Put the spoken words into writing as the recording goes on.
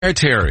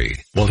Terry.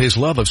 While his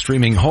love of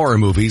streaming horror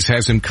movies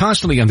has him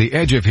constantly on the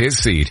edge of his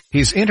seat,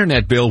 his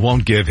internet bill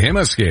won't give him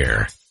a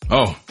scare.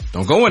 Oh,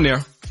 don't go in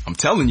there. I'm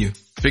telling you.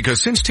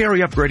 Because since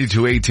Terry upgraded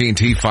to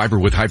AT&T Fiber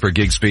with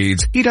hyper-gig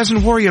speeds, he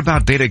doesn't worry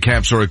about data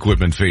caps or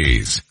equipment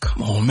fees.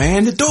 Come on,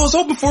 man. The door's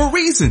open for a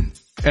reason.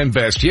 And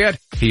best yet,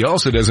 he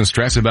also doesn't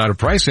stress about a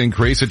price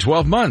increase at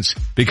 12 months.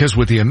 Because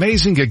with the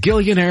amazing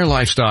Gagillionaire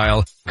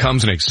lifestyle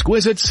comes an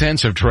exquisite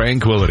sense of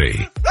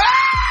tranquility.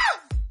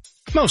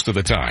 Most of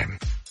the time.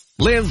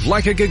 Live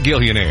like a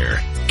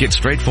Gagillionaire. Get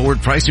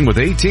straightforward pricing with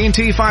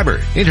AT&T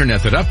Fiber.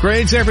 Internet that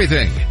upgrades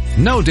everything.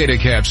 No data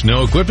caps,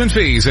 no equipment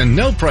fees, and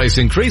no price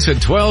increase at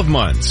 12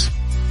 months.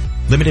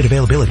 Limited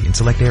availability in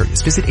select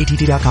areas. Visit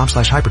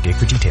att.com/hypergig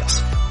for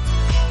details.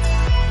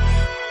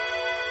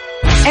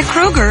 At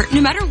Kroger,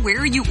 no matter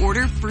where you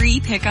order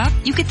free pickup,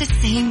 you get the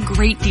same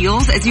great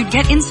deals as you'd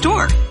get in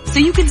store. So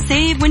you can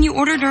save when you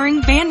order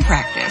during band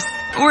practice,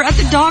 or at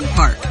the dog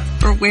park,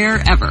 or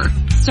wherever.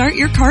 Start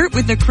your cart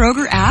with the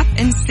Kroger app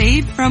and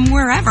save from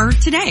wherever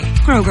today.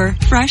 Kroger,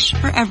 fresh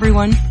for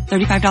everyone.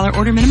 $35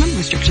 order minimum.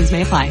 Restrictions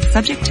may apply.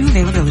 Subject to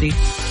availability.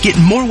 Get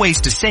more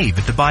ways to save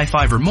at the Buy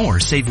 5 or More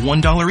Save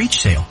 $1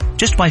 each sale.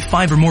 Just buy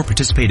 5 or more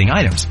participating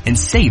items and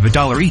save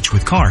 $1 each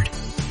with card.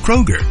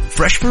 Kroger,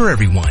 fresh for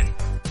everyone.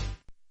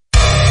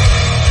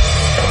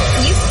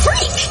 You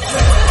freak!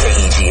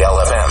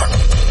 KEGL-FM.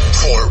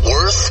 Fort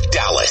Worth,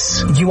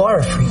 Dallas. You are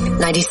a freak.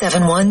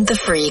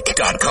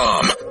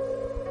 97.1thefreak.com.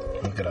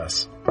 Look at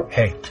us.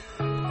 Hey,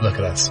 look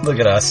at us. Look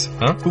at us.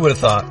 Huh? Who would have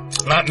thought?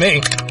 Not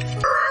me.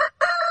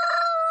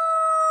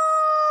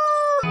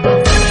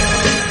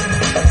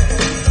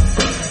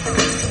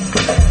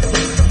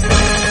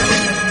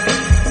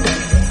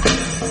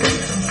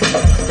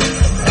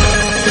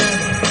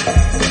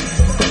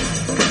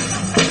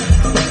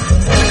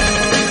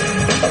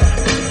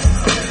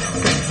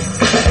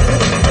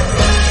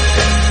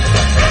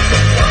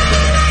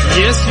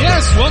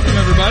 Yes, welcome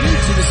everybody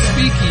to the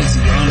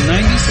Speakeasy on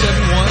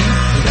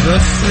 97.1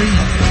 The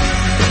Freak.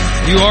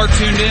 You are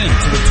tuned in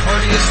to the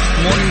tardiest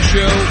morning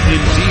show in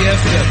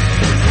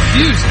DFW.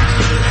 Refusing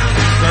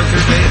to start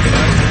their day at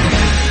 5:30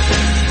 a.m.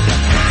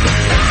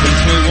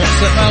 Eventually won't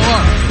set my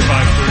alarm at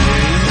 5:30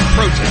 a.m. in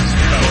protest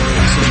of how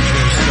early some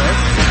shows start.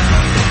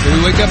 So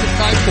we wake up at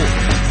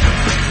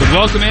 5:40. But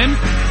welcome in.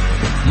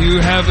 You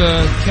have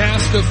a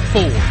cast of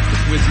 4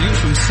 with you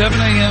from 7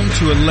 a.m.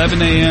 to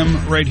 11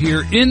 a.m. right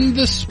here in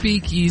the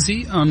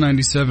Speakeasy on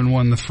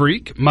 97.1 The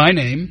Freak. My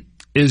name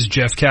is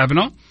Jeff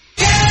Kavanaugh.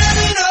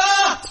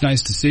 It's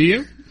nice to see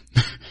you.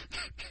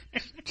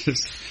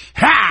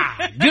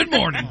 Good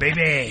morning,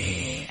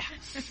 baby.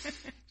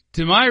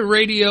 To my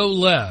radio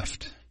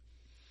left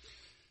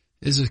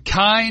is a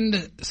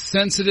kind,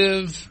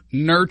 sensitive,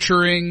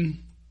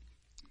 nurturing,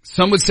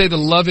 some would say the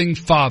loving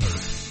father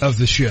of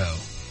the show.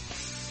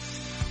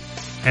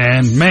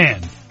 And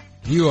man,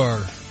 you are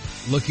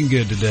looking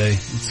good today.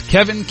 It's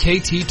Kevin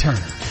KT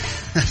Turner.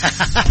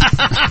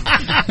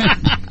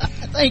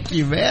 Thank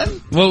you,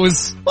 man.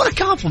 What a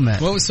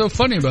compliment. What was so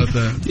funny about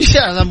that?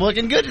 Yeah, I'm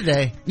looking good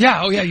today.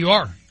 Yeah, oh yeah, you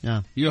are.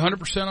 Yeah. You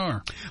 100%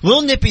 are.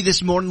 Little nippy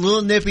this morning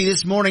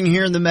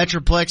here in the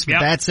Metroplex, but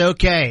that's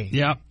okay.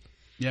 Yeah.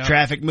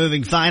 Traffic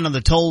moving fine on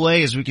the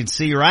tollway, as we can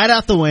see right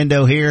out the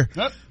window here.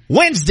 Yep.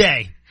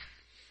 Wednesday,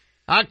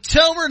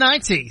 October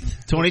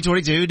 19th,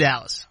 2022,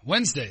 Dallas.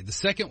 Wednesday, the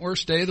second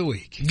worst day of the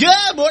week.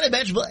 Good morning,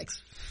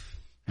 Metroplex.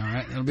 All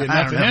right, that'll be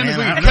enough for him. If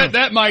we can cut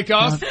that mic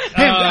off.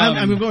 Hey,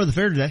 I'm going to the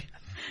fair today.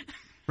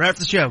 Right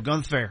after the show,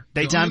 going to the fair.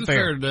 Daytime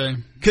fair. Today.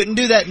 Couldn't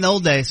do that in the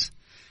old days.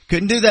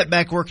 Couldn't do that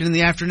back working in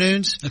the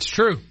afternoons. That's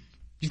true.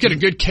 You've got a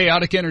good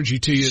chaotic energy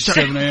to you at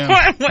 7 a.m.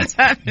 What's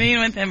happening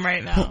with him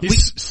right now?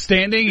 He's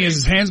standing,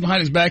 his hands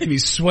behind his back, and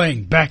he's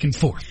swaying back and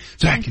forth,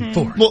 back and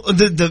forth. Well,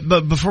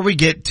 but before we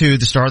get to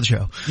the star of the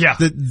show,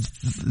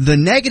 the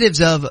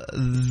negatives of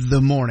the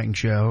morning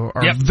show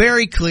are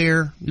very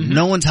clear. Mm-hmm.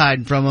 No one's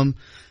hiding from them.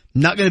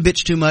 Not going to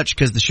bitch too much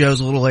because the show's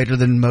a little later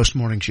than most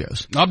morning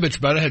shows. I'll bitch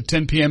about it. I had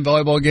 10 p.m.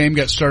 volleyball game,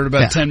 got started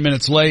about 10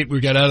 minutes late. We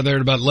got out of there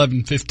at about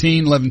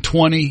 11:15,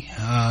 11:20.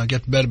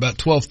 Got to bed about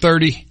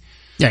 12:30.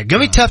 Yeah,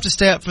 gonna be tough to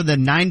stay up for the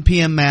 9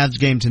 p.m. Mavs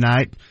game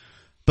tonight,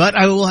 but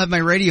I will have my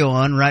radio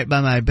on right by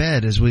my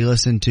bed as we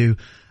listen to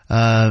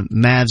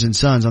Mavs and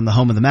Suns on the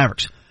home of the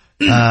Mavericks.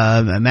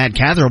 Matt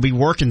Cather will be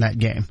working that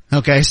game.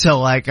 Okay,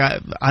 so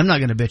I'm not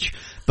gonna bitch.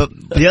 But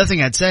the other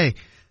thing I'd say,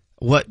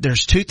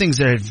 there's 2 things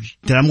that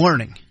I'm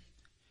learning.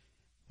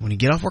 When you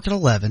get off work at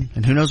 11,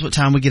 and who knows what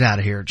time we get out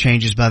of here, it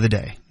changes by the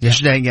day.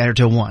 Yesterday I got here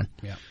till 1.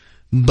 Yeah.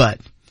 But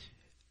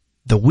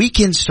the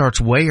weekend starts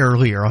way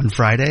earlier on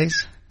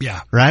Fridays.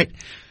 Yeah. Right?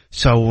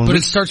 So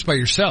it starts by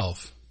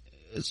yourself.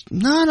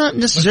 No, not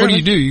necessarily.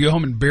 What do? You go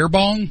home and beer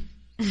bong?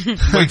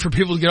 Wait for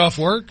people to get off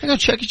work? I go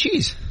Chuck E.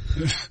 Cheese.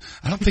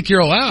 I don't think you're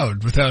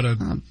allowed without a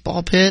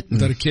ball pit.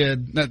 Without a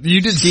kid.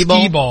 You did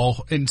skee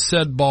ball and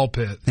said ball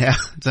pit. Yeah,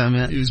 that's what I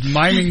meant. He was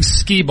miming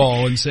skee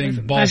ball and saying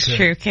ball pit. That's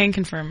true. Can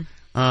confirm.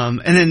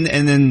 And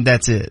then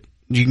that's it.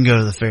 You can go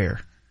to the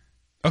fair.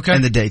 Okay.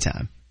 In the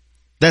daytime.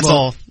 That's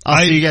all.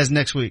 I'll see you guys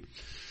next week.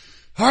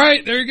 All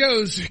right, there he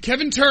goes.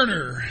 Kevin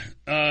Turner.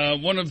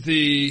 one of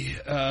the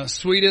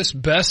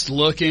sweetest,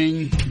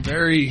 best-looking,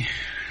 very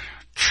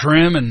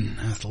trim and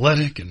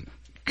athletic and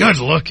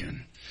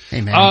good-looking.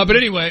 Hey, man. But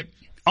anyway,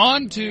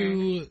 on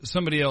to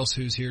somebody else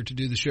who's here to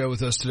do the show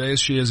with us today, as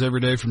she is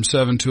every day from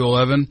 7 to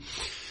 11.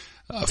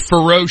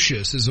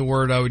 Ferocious is a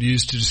word I would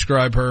use to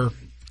describe her.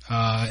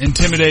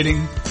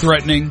 Intimidating,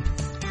 threatening,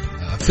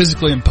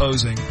 physically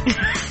imposing.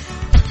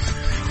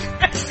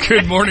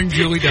 Good morning,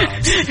 Julie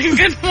Dobbs.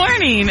 Good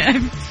morning.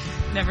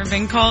 I've never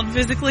been called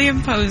physically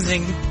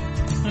imposing.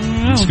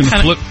 I don't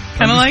know.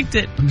 Kind of liked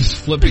it. I'm just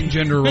flipping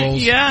gender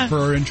roles Yeah. for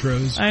our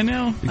intros. I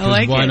know. Because I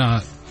like why it.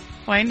 not?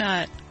 Why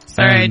not?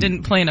 Sorry, I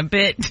didn't plan a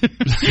bit.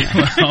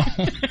 Well,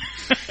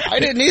 I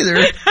didn't either.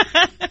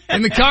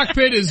 in the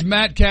cockpit is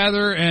Matt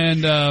Cather,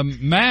 and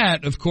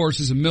Matt, of course,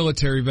 is a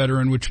military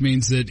veteran, which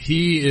means that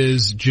he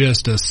is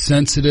just a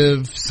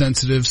sensitive,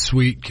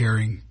 sweet,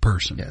 caring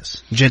person.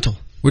 Yes. Gentle.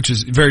 Which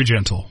is very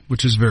gentle,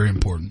 which is very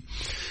important.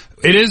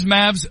 It is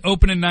Mavs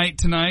opening night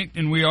tonight,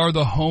 and we are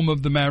the home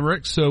of the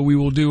Mavericks, so we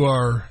will do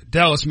our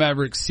Dallas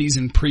Mavericks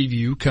season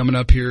preview coming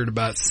up here at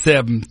about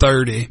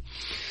 7:30.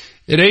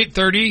 At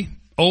 8:30,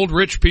 old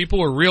rich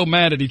people are real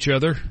mad at each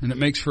other, and it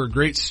makes for a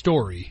great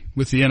story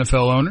with the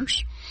NFL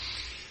owners.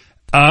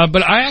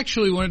 But I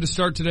actually wanted to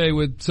start today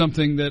with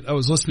something that I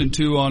was listening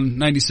to on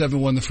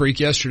 97.1 The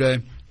Freak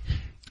yesterday.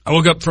 I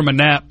woke up from a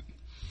nap,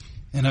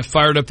 and I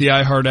fired up the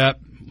iHeart app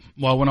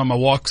while I went on my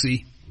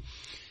walksy,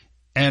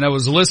 and I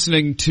was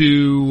listening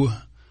to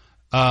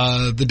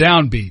the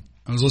Downbeat.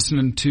 I was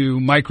listening to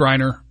Mike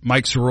Reiner,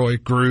 Mike Soroy,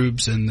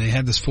 Groobs, and they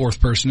had this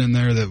fourth person in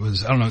there that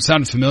was, I don't know, it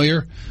sounded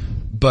familiar,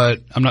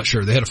 but I'm not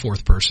sure. They had a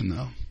fourth person,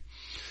 though.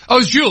 Oh, it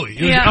was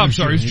Julie. I'm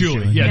sorry, it was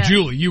Julie. Yeah,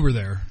 Julie, you were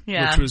there,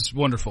 which was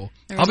wonderful.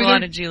 There was a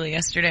lot of Julie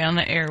yesterday on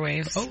the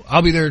airwaves. Oh,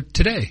 I'll be there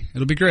today.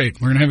 It'll be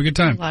great. We're going to have a good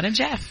time. A lot of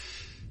Jeff.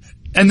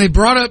 And they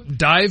brought up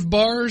dive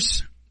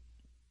bars,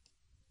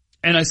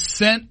 and I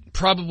sent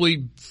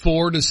probably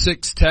 4 to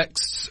 6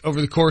 texts over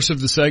the course of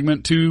the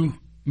segment to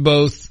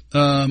both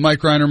Mike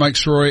Reiner, Mike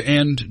Soroy,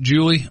 and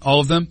Julie, all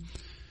of them,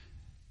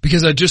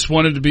 because I just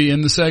wanted to be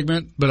in the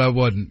segment, but I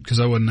wasn't, because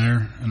I wasn't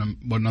there and I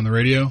wasn't on the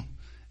radio.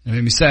 It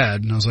made me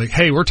sad, and I was like,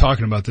 hey, we're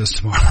talking about this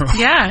tomorrow.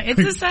 Yeah, it's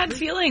a sad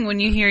feeling when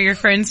you hear your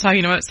friends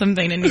talking about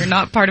something and you're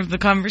not part of the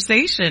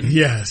conversation.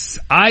 Yes,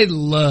 I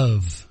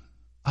love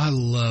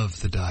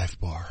the dive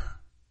bar.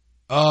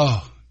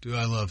 Oh, do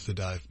I love the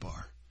dive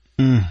bar.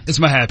 It's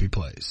my happy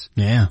place.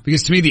 Yeah.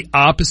 Because to me, the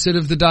opposite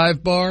of the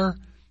dive bar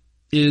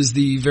is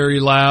the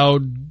very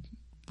loud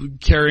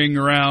carrying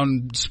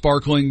around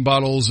sparkling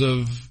bottles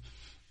of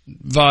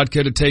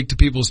vodka to take to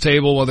people's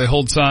table while they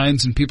hold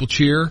signs and people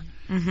cheer.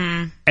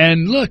 Mm-hmm.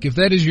 And look, if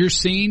that is your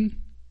scene,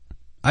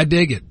 I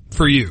dig it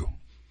for you.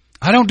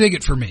 I don't dig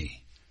it for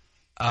me.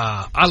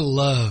 I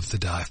love the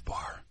dive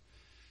bar.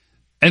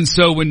 And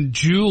so when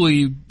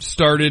Julie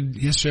started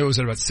yesterday, was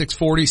it about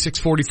 6:40,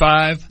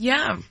 6:45?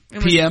 Yeah, it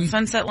was PM.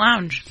 Sunset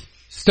Lounge.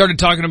 Started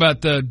talking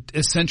about the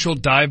essential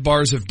dive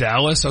bars of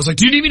Dallas. I was like,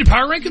 do you need me to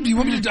power rank them? Do you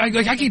want me to,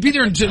 I can't be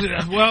there until,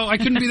 well, I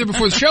couldn't be there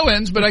before the show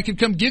ends, but I could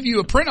come give you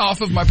a print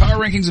off of my power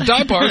rankings of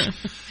dive bars.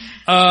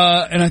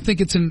 And I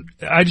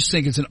just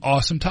think it's an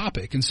awesome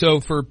topic. And so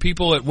for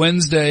people on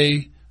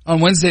Wednesday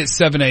at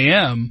 7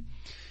 a.m.,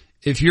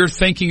 if you're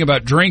thinking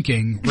about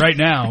drinking right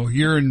now,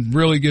 you're in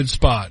really good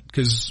spot,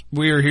 because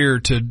we are here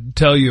to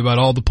tell you about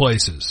all the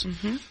places,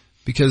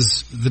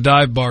 because the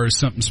dive bar is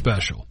something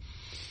special.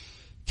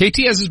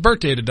 KT has his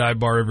birthday at a dive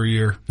bar every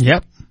year.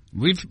 Yep.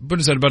 What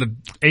is that, about an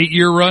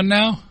 8-year run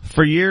now?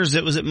 For years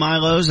it was at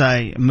Milo's.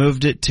 I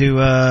moved it to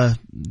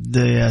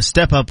the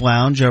Step Up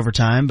Lounge over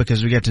time,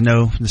 because we got to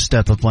know the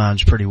Step Up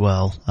Lounge pretty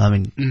well. I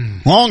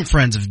mean, long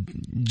friends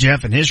of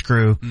Jeff and his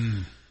crew,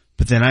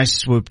 but then I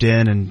swooped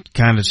in and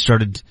kind of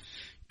started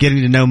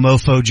getting to know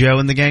Mofo Joe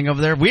and the gang over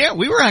there.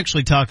 We were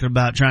actually talking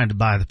about trying to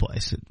buy the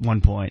place at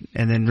one point,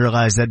 and then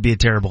realized that'd be a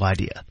terrible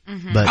idea.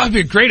 But That'd be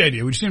a great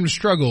idea. We just need to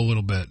struggle a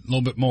little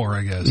bit more,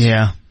 I guess.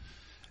 Yeah.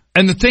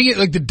 And the thing is,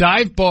 like, the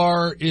dive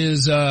bar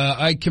is,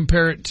 I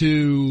compare it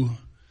to,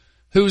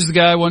 who was the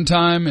guy one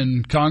time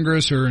in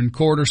Congress or in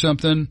court or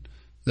something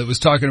that was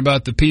talking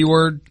about the P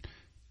word?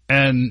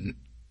 And,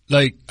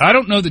 like, I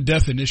don't know the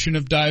definition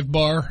of dive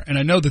bar, and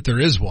I know that there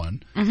is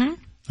one.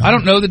 I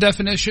don't know the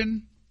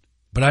definition,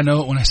 but I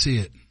know it when I see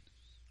it.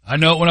 I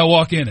know it when I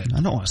walk in it. I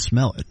don't want to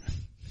smell it.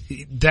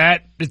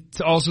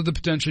 It's also the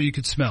potential you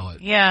could smell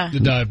it. Yeah. The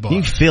dive bar.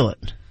 You can feel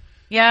it.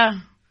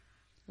 Yeah.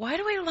 Why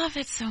do we love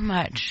it so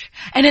much?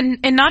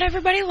 And not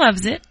everybody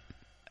loves it,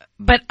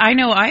 but I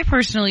know I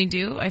personally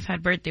do. I've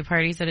had birthday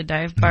parties at a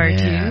dive bar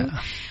too.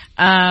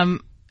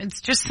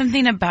 It's just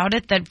something about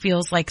it that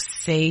feels like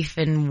safe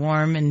and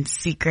warm and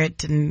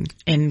secret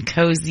and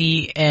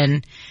cozy.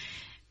 And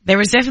there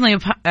was definitely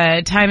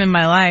a time in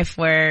my life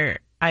where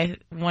I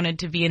wanted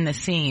to be in the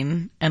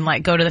scene and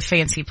like go to the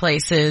fancy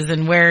places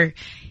and wear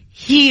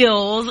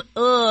heels,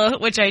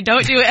 which I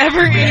don't do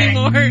ever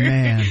anymore.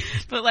 Man.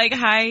 But like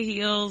high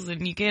heels,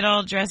 and you get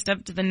all dressed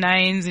up to the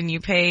nines and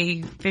you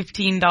pay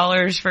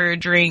 $15 for a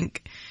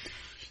drink.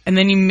 And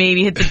then you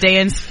maybe hit the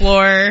dance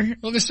floor.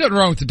 Well, there's nothing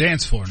wrong with the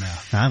dance floor now.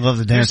 I love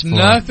the dance floor.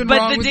 Nothing But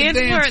wrong the with dance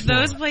the floor dance at floor.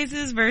 those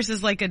places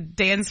versus like a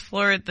dance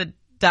floor at the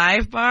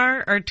dive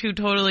bar are two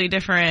totally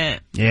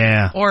different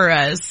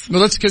auras.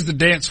 Well, that's because the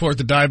dance floor at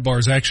the dive bar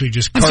is actually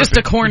just carpet It's just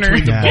a corner.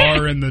 between the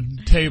bar and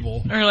the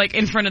table. Or like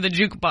in front of the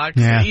jukebox.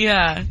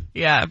 Yeah.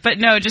 Yeah. But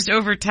no, just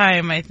over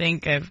time, I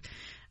think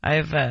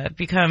I've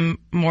become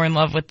more in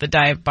love with the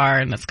dive bar,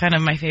 and that's kind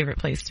of my favorite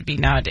place to be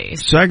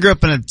nowadays. So I grew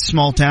up in a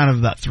small town of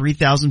about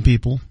 3,000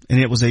 people, and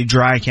it was a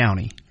dry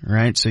county,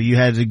 right? So you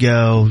had to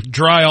go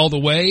dry all the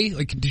way.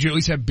 Like, did you at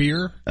least have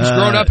beer? Because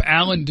growing up,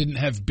 Allen didn't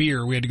have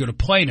beer. We had to go to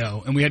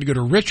Plano, and we had to go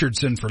to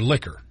Richardson for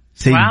liquor.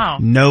 See, wow.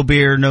 No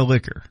beer, no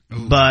liquor.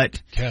 Ooh, but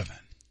Kevin,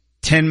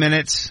 10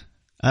 minutes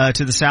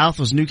to the south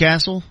was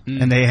Newcastle,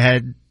 and they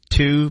had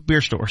 2 beer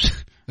stores.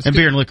 And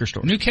beer and liquor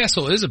stores.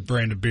 Newcastle is a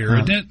brand of beer,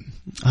 isn't it?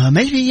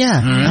 Maybe, yeah.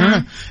 I don't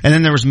know. And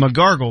then there was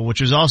McGargle, which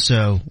was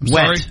also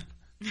wet. Sorry?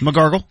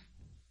 McGargle.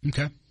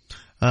 Okay.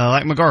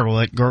 Like McGargle,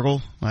 like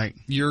gurgle, like.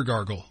 Your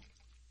gargle.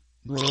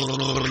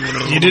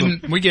 You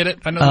didn't, we get it.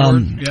 I know the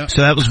word. Yeah.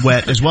 So that was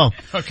wet as well.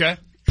 Okay.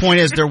 Point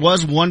is, there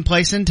was one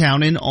place in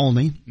town in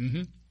Olney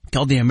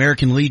called the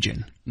American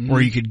Legion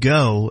where you could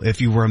go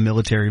if you were a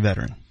military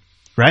veteran.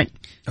 Right?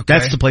 Okay.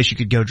 That's the place you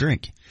could go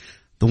drink.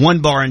 The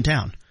one bar in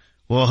town.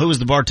 Well, who was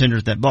the bartender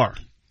at that bar?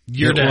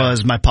 Your dad. It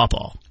was my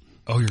papa.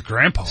 Oh, your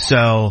grandpa.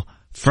 So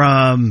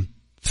from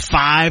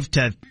 5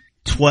 to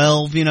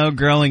 12,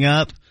 growing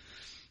up,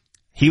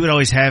 he would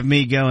always have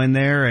me go in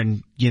there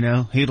and,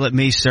 he'd let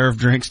me serve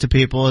drinks to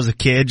people as a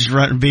kid,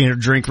 just being a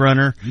drink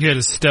runner. You had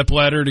a step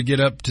ladder to get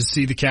up to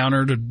see the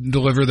counter to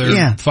deliver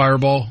their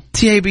fireball.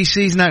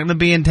 TABC's not going to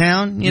be in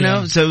town,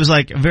 know, so it was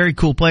like a very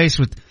cool place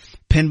with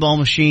pinball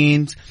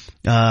machines,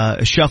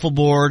 a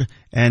shuffleboard,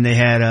 and they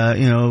had,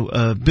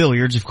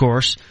 billiards, of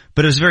course,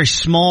 but it was a very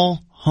small,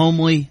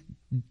 homely,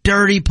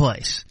 dirty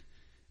place.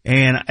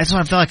 And that's why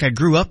I felt like I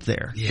grew up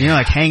there. Yeah.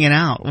 Like hanging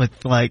out with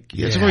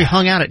that's where we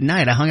hung out at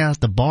night. I hung out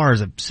at the bar as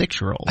a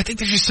 6-year-old. I think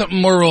there's just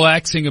something more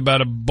relaxing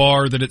about a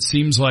bar that it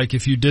seems like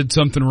if you did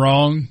something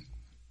wrong,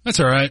 that's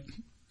all right.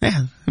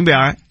 Yeah, it'll be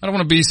all right. I don't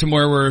want to be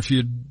somewhere where if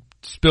you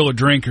spill a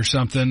drink or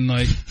something,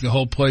 like the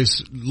whole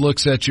place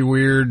looks at you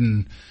weird,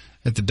 and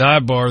at the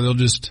dive bar they'll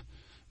just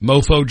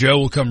Mofo Joe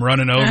will come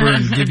running over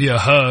and give you a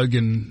hug,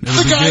 and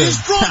it'll be good.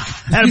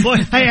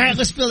 Attaboy. Hey,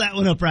 let's fill that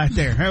one up right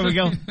there. There we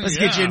go. Let's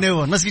get you a new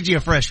one. Let's get you a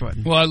fresh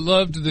one. Well, I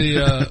loved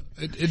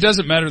it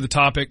doesn't matter the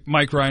topic.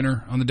 Mike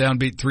Reiner on the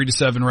Downbeat 3 to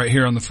 7 right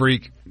here on the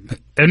Freak.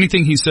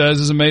 Anything he says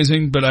is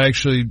amazing, but I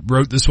actually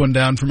wrote this one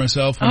down for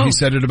myself when he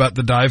said it about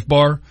the dive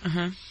bar.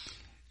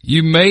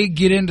 You may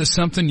get into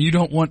something you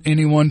don't want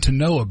anyone to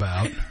know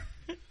about.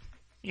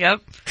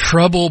 Yep.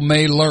 Trouble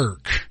may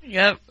lurk.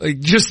 Yep. Like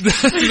just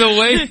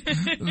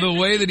the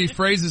way that he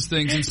phrases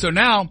things. And so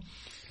now,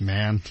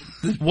 man,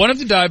 one of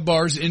the dive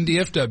bars in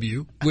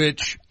DFW,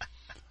 which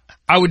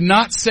I would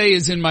not say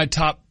is in my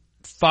top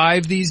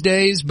 5 these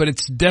days, but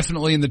it's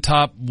definitely in the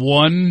top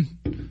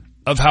 1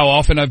 of how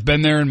often I've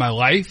been there in my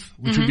life,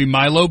 which would be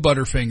Milo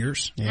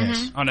Butterfingers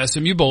on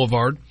SMU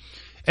Boulevard.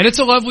 And it's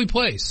a lovely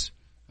place.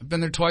 I've been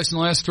there twice in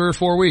the last 3 or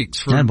 4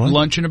 weeks for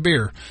lunch and a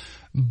beer.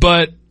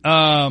 But,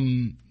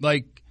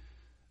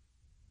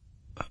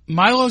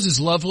 Milo's is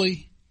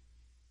lovely,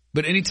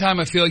 but anytime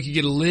I feel like you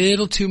get a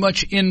little too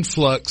much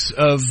influx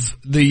of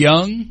the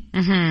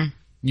young,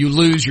 you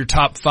lose your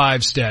top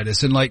 5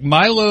 status. And like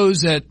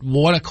Milo's at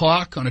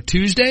 1:00 on a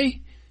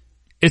Tuesday,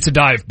 it's a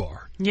dive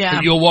bar.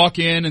 Yeah. You'll walk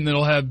in and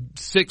it'll have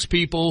 6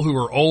 people who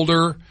are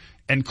older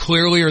and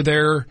clearly are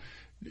there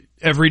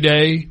every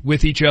day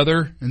with each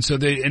other. And so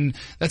and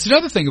that's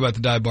another thing about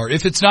the dive bar.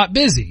 If it's not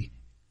busy,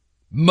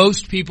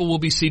 most people will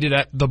be seated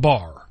at the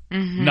bar,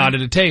 not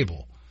at a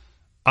table.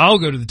 I'll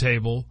go to the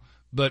table,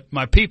 but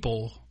my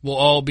people will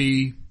all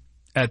be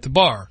at the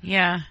bar.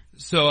 Yeah.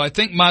 So I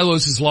think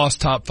Milo's has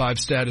lost top 5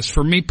 status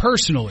for me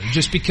personally,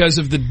 just because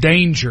of the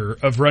danger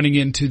of running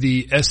into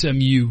the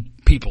SMU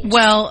people.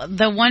 Well,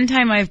 the one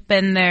time I've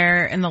been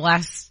there in the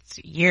last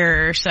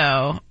year or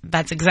so,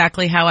 that's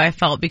exactly how I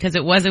felt, because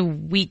it was a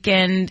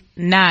weekend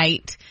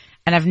night.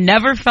 And I've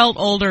never felt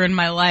older in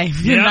my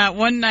life than that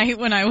one night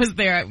when I was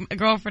there. A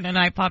girlfriend and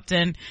I popped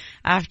in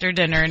after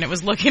dinner and it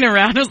was looking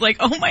around. I was like,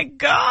 oh my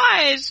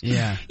gosh.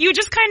 Yeah. You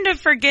just kind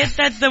of forget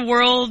that the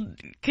world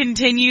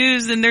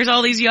continues and there's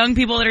all these young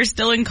people that are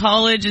still in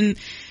college and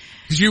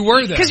because you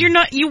were them. Because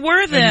you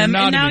were them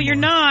and now anymore. You're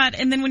not.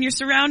 And then when you're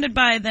surrounded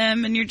by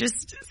them and you're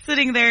just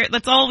sitting there,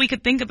 that's all we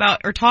could think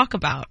about or talk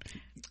about.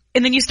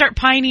 And then you start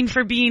pining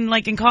for being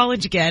like in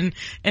college again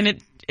and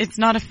it's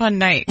not a fun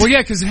night. Well, yeah,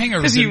 because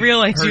hangovers you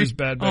realize you're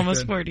bad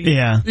almost 40.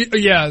 Yeah.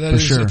 Yeah, that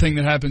is sure. a thing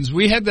that happens.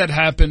 We had that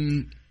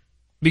happen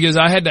because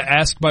I had to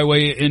ask my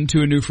way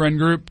into a new friend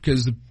group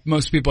because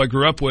most people I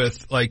grew up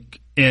with, like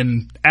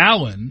in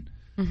Allen,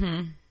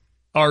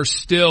 are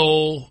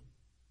still,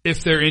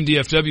 if they're in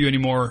DFW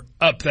anymore,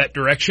 up that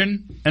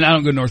direction. And I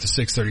don't go north of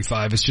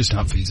 635. It's just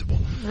not feasible.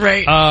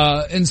 Right.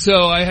 And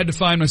so I had to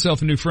find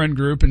myself a new friend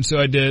group, and so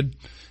I did.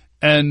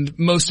 And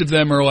most of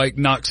them are like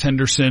Knox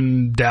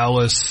Henderson,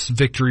 Dallas,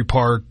 Victory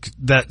Park,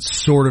 that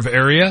sort of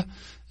area.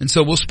 And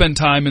so we'll spend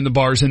time in the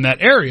bars in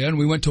that area. And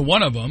we went to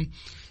one of them.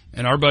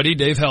 And our buddy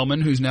Dave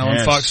Hellman, who's now on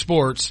Fox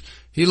Sports,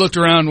 he looked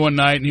around one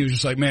night and he was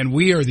just like, man,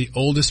 we are the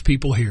oldest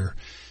people here.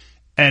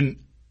 And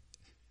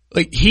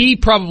like he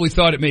probably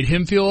thought it made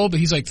him feel old, but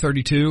he's like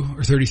 32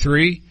 or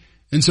 33.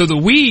 And so the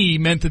we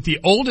meant that the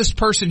oldest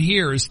person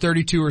here is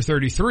 32 or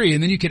 33,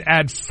 and then you could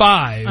add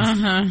 5.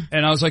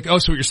 And I was like, oh,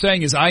 so what you're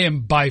saying is I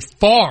am by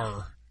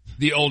far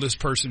the oldest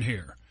person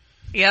here.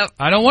 Yep.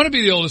 I don't want to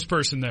be the oldest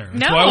person there.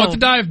 That's why I want the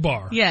dive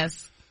bar.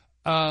 Yes.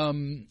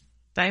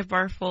 Dive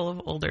bar full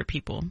of older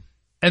people.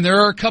 And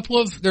there are a couple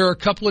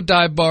of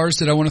dive bars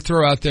that I want to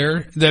throw out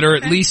there that are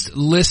at least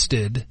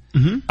listed.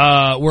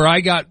 Where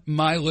I got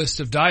my list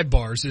of dive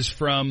bars is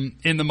from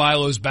In the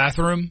Milo's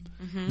Bathroom.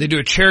 They do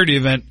a charity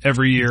event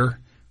every year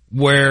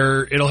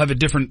where it'll have a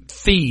different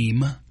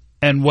theme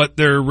and what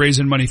they're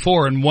raising money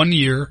for. And one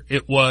year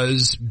it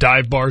was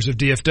Dive Bars of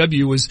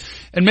DFW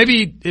and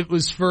maybe it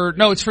was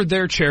it's for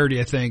their charity,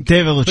 I think.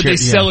 But they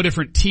sell a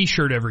different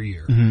t-shirt every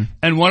year.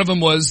 And one of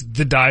them was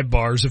the Dive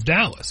Bars of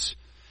Dallas.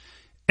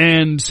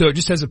 And so it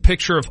just has a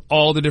picture of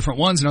all the different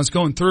ones. And I was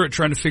going through it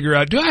trying to figure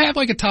out, do I have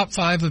like a top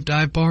 5 of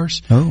dive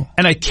bars? Oh.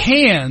 And I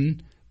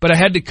can, but I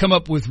had to come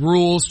up with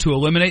rules to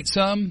eliminate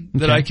some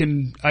that I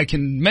can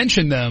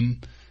mention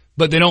them,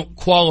 but they don't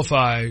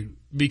qualify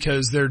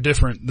because they're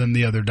different than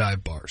the other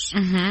dive bars.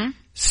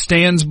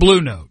 Stan's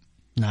Blue Note.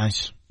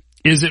 Nice.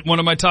 Is it one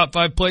of my top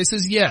 5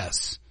 places?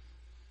 Yes.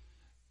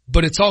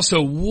 But it's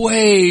also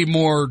way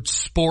more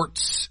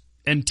sports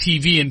and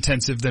TV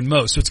intensive than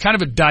most. So it's kind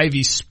of a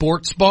divey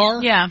sports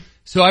bar. Yeah.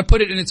 So I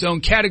put it in its own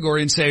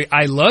category and say,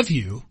 I love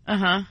you.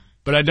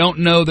 But I don't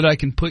know that I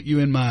can put you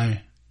in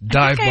my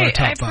dive bar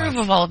top 5. I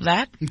approve of all of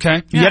that.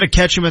 Okay. You got to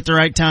catch them at the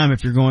right time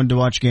if you're going to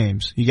watch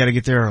games. You got to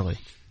get there early.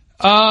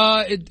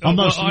 On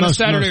a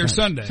Saturday or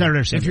Sunday.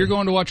 If you're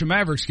going to watch a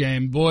Mavericks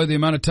game, boy, the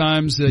amount of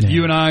times that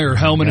you and I or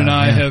Hellman and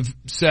I have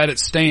sat at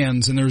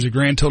stands and there was a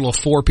grand total of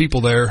 4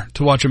 people there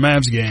to watch a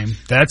Mavs game.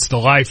 That's the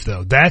life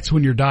though. That's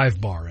when you're dive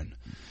barring.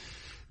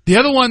 The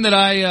other one that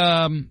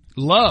I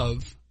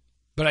love,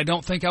 but I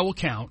don't think I will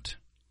count,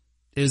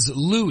 is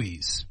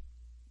Louis,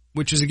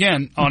 which is,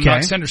 again, on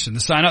Knox Henderson. The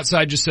sign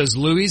outside just says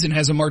Louis and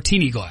has a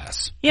martini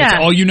glass. Yeah.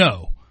 That's all you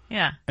know.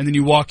 Yeah. And then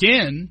you walk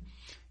in,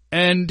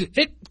 and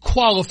it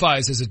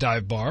qualifies as a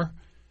dive bar,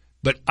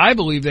 but I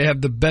believe they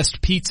have the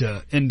best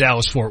pizza in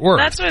Dallas-Fort Worth.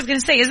 That's what I was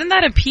going to say. Isn't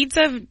that a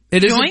pizza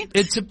joint?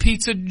 It's a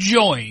pizza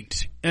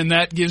joint, and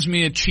that gives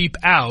me a cheap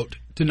out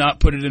to not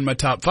put it in my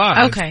top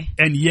 5. Okay.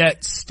 And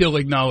yet still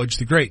acknowledge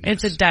the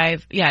greatness. It's a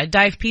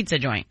dive pizza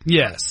joint.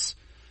 Yes.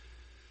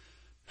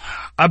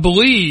 I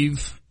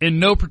believe, in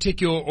no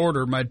particular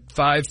order, my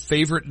 5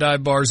 favorite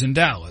dive bars in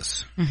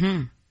Dallas.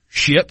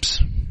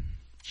 Ships.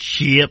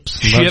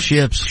 Love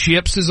Ships.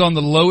 Ships is on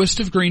the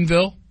lowest of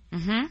Greenville.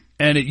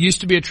 And it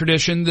used to be a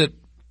tradition that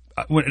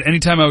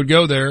anytime I would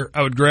go there,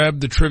 I would grab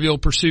the Trivial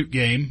Pursuit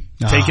game,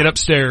 take it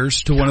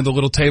upstairs to one of the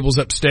little tables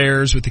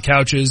upstairs with the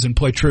couches and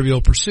play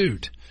Trivial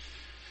Pursuit.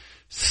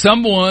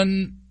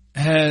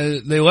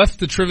 They left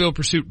the Trivial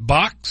Pursuit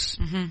box,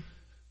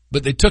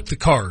 but they took the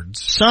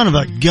cards. Son of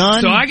a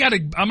gun. So I'm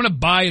gonna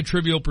buy a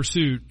Trivial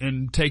Pursuit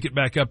and take it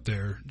back up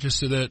there just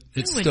so that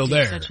it's still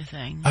there. Such a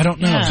thing? I don't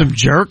know. Yeah. Some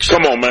jerks.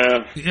 Come on,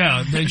 man.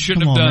 Yeah, they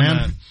shouldn't have done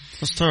that.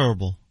 That's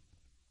terrible.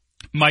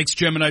 Mike's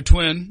Gemini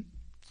twin.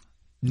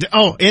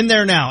 Oh, in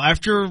there now.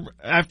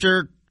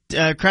 After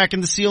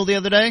cracking the seal the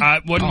other day? I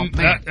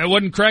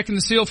wasn't cracking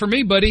the seal for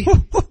me, buddy.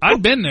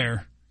 I've been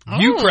there.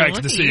 You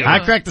cracked the seal. I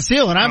cracked the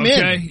seal and I'm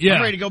in. Yeah.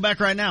 I'm ready to go back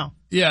right now.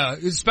 Yeah,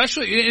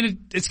 especially,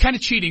 and it's kind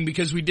of cheating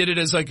because we did it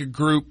as like a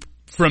group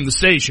from the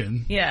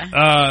station. Yeah.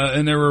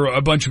 And there were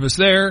a bunch of us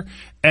there.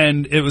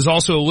 And it was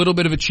also a little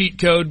bit of a cheat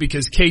code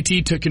because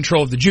KT took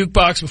control of the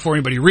jukebox before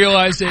anybody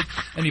realized it.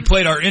 And he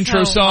played our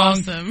intro song.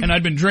 Awesome. And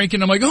I'd been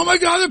drinking. I'm like, oh my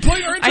God, they're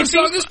playing our intro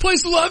song. This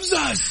place loves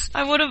us.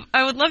 I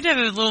would love to have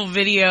a little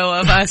video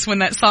of us when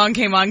that song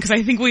came on because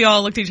I think we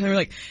all looked at each other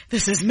like,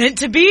 this is meant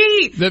to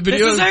be. This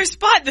is our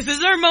spot. This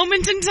is our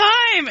moment in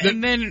time.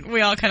 And then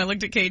we all kind of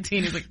looked at KT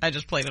and he's like, I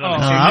just played it on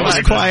the I was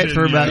quiet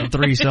for about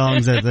 3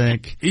 songs, I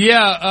think.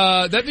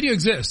 Yeah, that video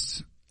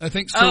exists. I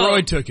think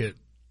Steroid took it.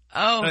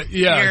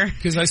 Yeah,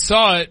 because I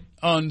saw it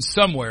on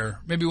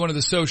somewhere, maybe one of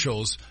the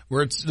socials,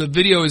 where the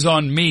video is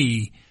on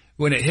me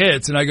when it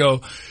hits, and I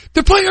go,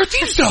 they're playing our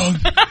theme song!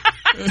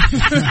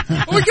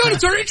 Oh my God,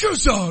 it's our intro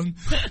song!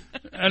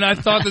 And I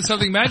thought that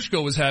something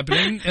magical was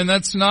happening, and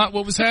that's not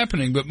what was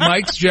happening. But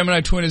Mike's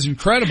Gemini twin is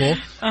incredible,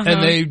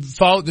 and they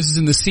followed, this is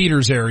in the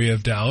Cedars area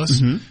of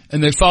Dallas,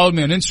 and they followed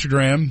me on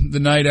Instagram the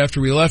night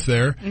after we left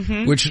there,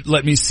 which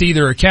let me see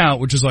their account,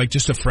 which is like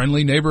just a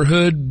friendly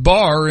neighborhood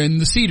bar in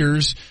the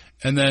Cedars,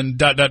 and then ...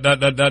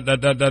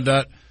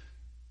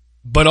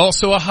 but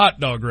also a hot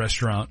dog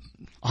restaurant.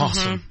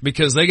 Awesome.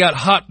 Because they got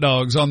hot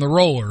dogs on the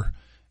roller.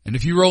 And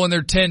if you roll in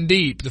there 10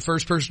 deep, the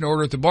first person to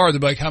order at the bar, they'll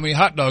be like, how many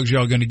hot dogs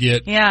y'all gonna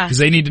get? Yeah. Because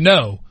they need to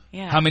know.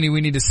 Yeah. how many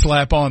we need to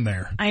slap on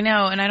there. I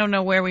know, and I don't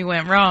know where we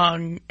went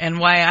wrong and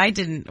why I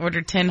didn't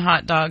order 10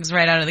 hot dogs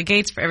right out of the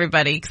gates for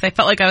everybody, because I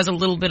felt like I was a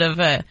little bit of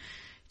a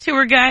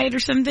tour guide or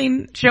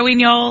something, showing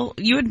y'all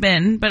you had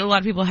been, but a lot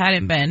of people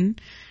hadn't been.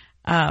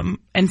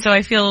 And so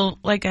I feel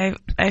like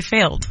I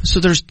failed. So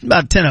there's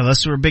about 10 of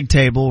us. We're a big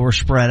table. We're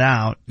spread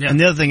out. Yeah. And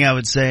the other thing I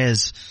would say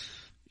is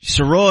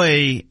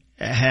Soroy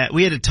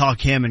we had to talk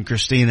him and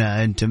Christina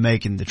into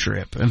making the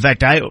trip. In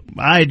fact, I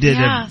did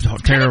a it's kind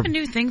of terrible. a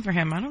new thing for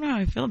him. I don't know how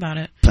I feel about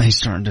it. He's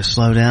starting to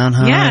slow down,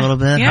 huh? Yeah. A little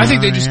bit. Yeah. I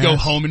think they just go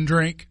yes. home and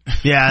drink.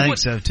 Yeah, I think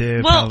so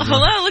too. Well, probably.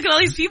 hello, look at all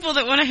these people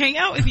that want to hang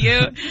out with you.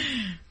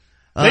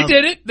 They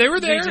did it. They were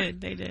there.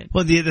 They did.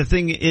 Well, the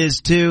thing is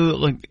too,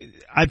 look,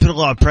 I put a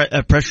lot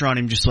of pressure on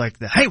him, just like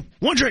hey,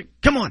 one drink,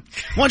 come on,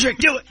 one drink,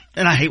 do it.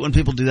 And I hate when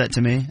people do that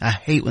to me. I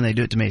hate when they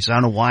do it to me. So I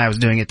don't know why I was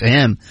doing it to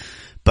him,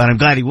 but I'm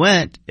glad he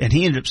went, and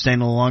he ended up staying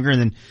a little longer. And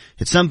then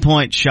at some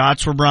point,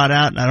 shots were brought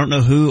out, and I don't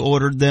know who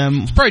ordered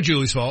them. It's probably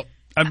Julie's fault.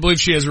 I believe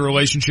she has a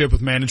relationship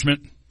with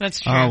management.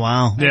 That's true. Oh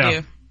wow,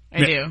 I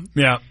do.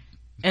 Yeah.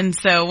 And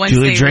so once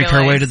Julie they drank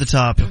her way to the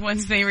top.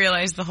 Once they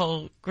realized the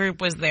whole group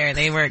was there,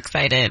 they were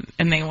excited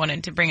and they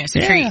wanted to bring us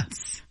Yeah.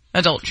 treats,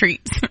 adult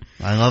treats.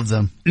 I love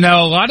them.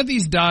 Now, a lot of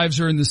these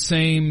dives are in the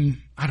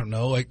same, I don't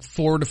know, like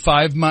 4 to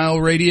 5 mile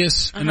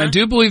radius. And I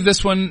do believe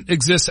this one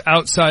exists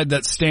outside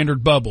that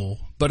standard bubble.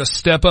 But a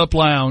Step Up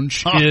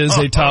Lounge is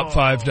a top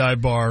 5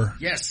 dive bar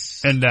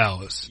in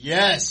Dallas.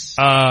 Yes.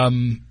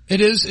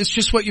 It is. It's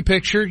just what you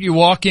picture. You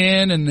walk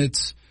in and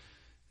it's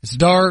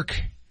dark.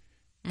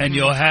 And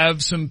you'll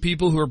have some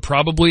people who are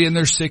probably in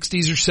their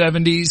 60s or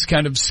 70s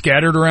kind of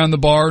scattered around the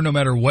bar no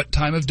matter what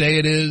time of day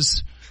it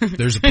is.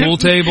 There's a pool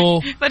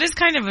table. That is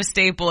kind of a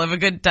staple of a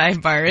good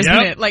dive bar, isn't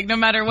Yep. it? Like no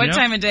matter what Yep.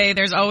 time of day,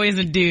 there's always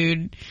a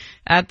dude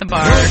at the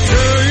bar.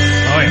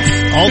 Oh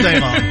yeah, all day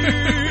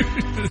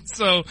long.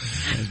 So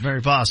It's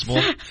very possible.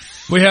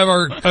 we have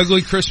our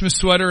ugly Christmas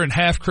sweater and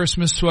half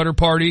Christmas sweater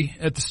party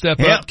at the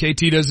Step Up.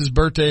 KT does his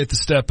birthday at the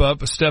Step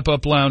Up. A Step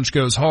Up Lounge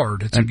goes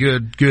hard. It's a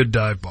good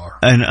dive bar.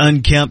 An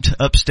unkempt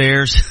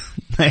upstairs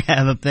they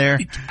have up there.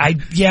 I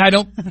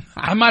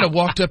might have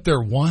walked up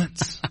there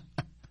once.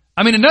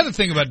 I mean, another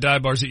thing about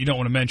dive bars that you don't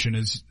want to mention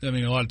is, I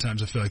mean, a lot of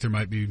times I feel like there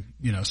might be,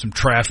 some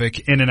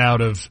traffic in and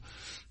out of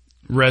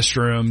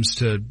restrooms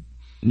to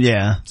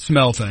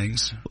smell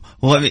things.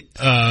 Well, I mean,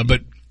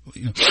 but,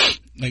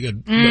 like a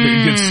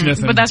good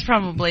sniffing. But that's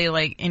probably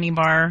like any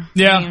bar.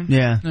 Yeah.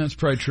 Yeah. That's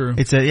probably true.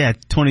 It's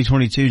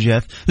 2022,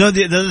 Jeff. No,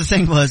 the other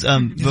thing was,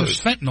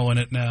 There's fentanyl in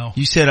it now.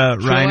 You said,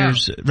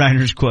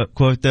 Reiner's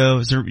quote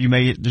though,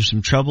 there's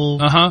some trouble.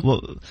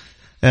 Well,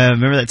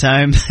 remember that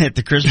time at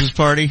the Christmas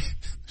party?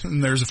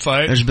 And there's a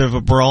fight. There's a bit of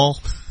a brawl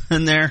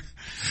in there.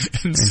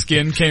 And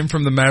Skin came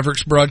from the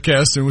Mavericks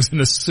broadcast and was in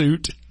a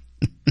suit.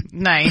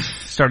 Nice.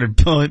 Started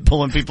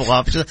pulling people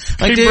off.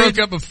 Like, he broke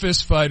up a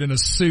fist fight in a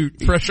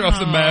suit fresh off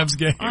the Mavs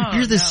game.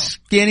 You're the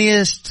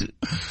skinniest,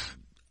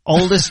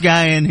 oldest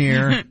guy in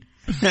here,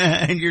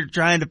 and you're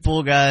trying to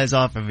pull guys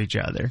off of each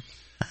other.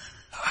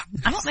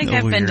 I don't think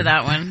I've been to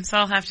that one, so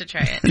I'll have to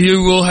try it.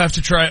 You will have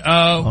to try.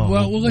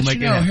 We'll let you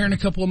know it here in a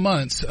couple of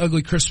months.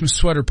 Ugly Christmas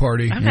sweater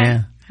party. Okay.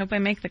 Yeah. Hope I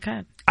make the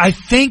cut. I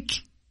think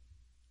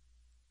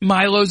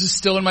Milo's is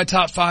still in my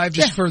top 5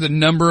 just for the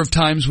number of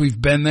times we've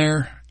been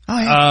there. Oh,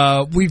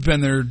 yeah. We've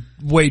been there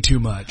way too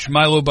much.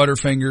 Milo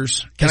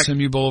Butterfingers,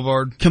 SMU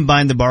Boulevard.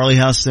 Combine the Barley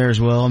House there as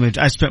well. I mean,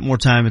 I spent more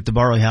time at the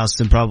Barley House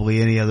than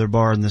probably any other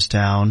bar in this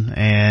town.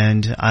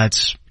 And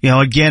it's,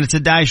 again, it's a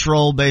dice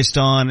roll based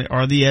on,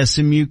 are the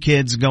SMU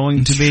kids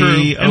going to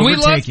be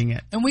overtaking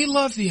it? And we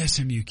love the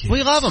SMU kids.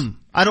 We love them.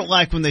 I don't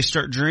like when they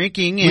start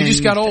drinking and We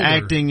just got older.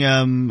 acting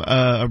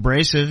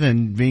abrasive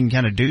and being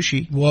kind of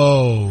douchey.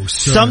 Whoa,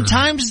 sir.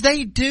 Sometimes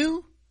they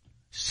do.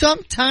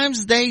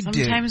 Sometimes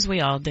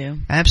we all do.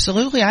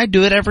 Absolutely. I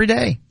do it every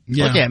day.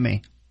 Yeah. Look at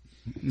me.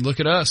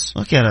 Look at us.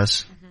 Look at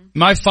us.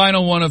 My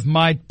final one of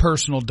my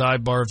personal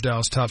dive bar of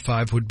Dallas top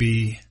 5 would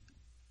be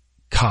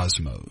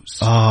Cosmos.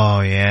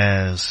 Oh,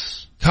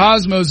 yes.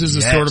 Cosmos is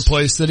the sort of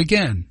place that,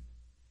 again,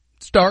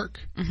 it's dark.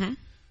 Mm-hmm.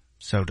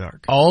 So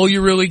dark. All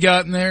you really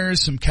got in there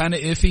is some kind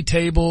of iffy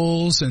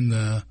tables and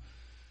the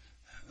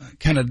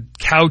kind of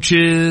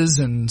couches,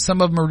 and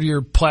some of them are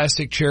your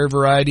plastic chair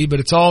variety, but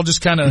it's all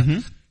just kind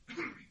of,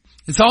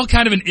 it's all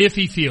kind of an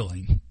iffy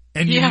feeling.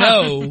 And you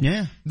know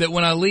that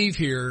when I leave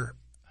here,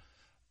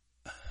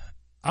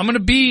 I'm going to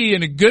be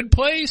in a good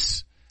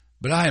place,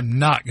 but I am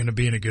not going to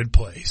be in a good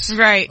place.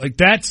 Right. Like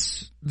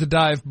that's the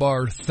dive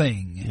bar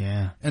thing.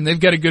 Yeah. And they've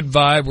got a good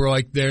vibe where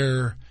like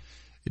their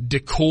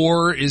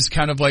decor is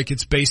kind of like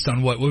it's based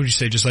on what would you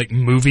say, just like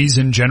movies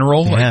in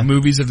general, like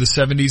movies of the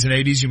 70s and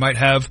 80s. You might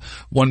have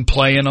one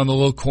playing on the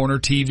little corner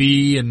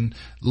TV and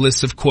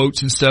lists of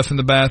quotes and stuff in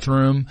the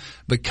bathroom.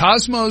 But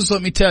Cosmos,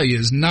 let me tell you,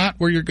 is not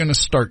where you're going to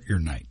start your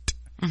night.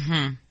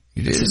 Mm-hmm.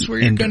 It is where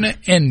you're going to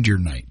end your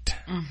night.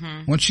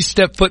 Mm-hmm. Once you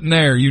step foot in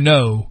there, you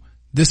know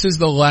this is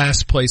the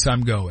last place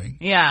I'm going.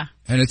 Yeah.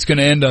 And it's going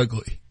to end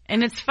ugly.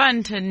 And it's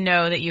fun to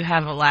know that you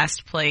have a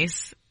last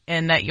place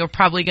and that you're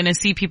probably going to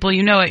see people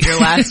you know at your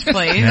last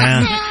place.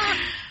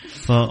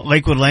 Well,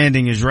 Lakewood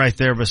Landing is right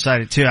there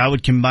beside it too. I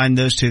would combine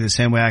those two the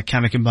same way I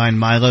kind of combine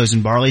Milo's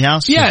and Barley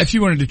House. Yeah, if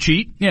you wanted to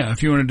cheat. Yeah,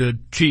 if you wanted to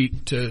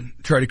cheat to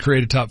try to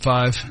create a top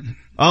 5.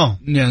 Oh.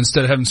 Yeah,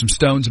 instead of having some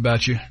stones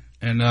about you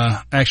and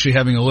actually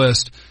having a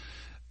list.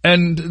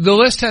 And the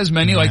list has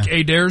many, like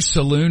Adair's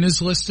Saloon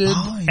is listed.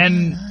 Oh, yeah,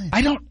 and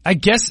nice. I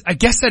guess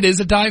that is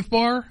a dive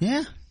bar.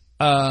 Yeah.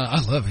 I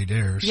love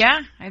Adair's. Yeah,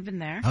 I've been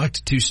there. I like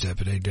to two-step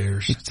at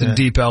Adair's. It's in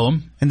Deep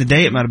Ellum. In the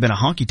day, it might have been a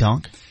honky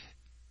tonk.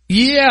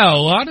 Yeah, a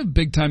lot of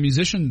big-time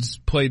musicians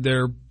played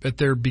there at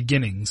their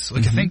beginnings.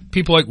 Like, I think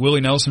people like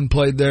Willie Nelson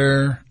played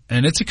there.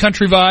 And it's a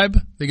country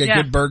vibe. They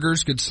got good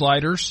burgers, good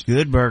sliders.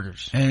 Good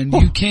burgers. And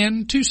you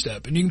can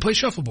two-step, and you can play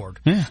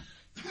shuffleboard. Yeah.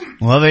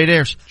 Love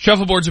Adair's.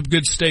 Shuffleboard's a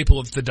good staple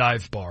of the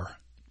dive bar.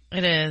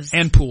 It is.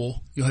 And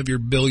pool. You'll have your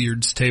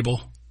billiards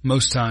table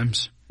most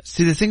times.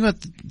 See, the thing about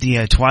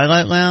the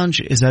Twilight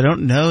Lounge is I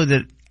don't know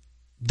that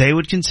they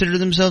would consider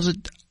themselves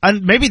I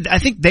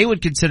think they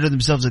would consider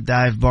themselves a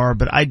dive bar,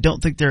 but I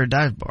don't think they're a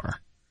dive bar.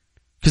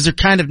 Cause they're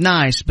kind of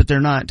nice, but they're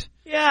not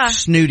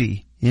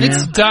snooty. You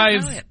It's know?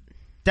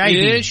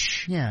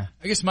 dive-ish. Yeah.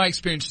 I guess my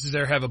experience is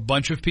there have a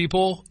bunch of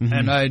people,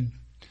 and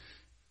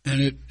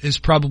it is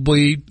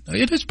probably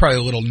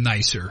a little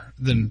nicer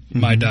than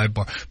my dive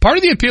bar. Part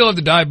of the appeal of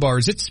the dive bar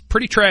is it's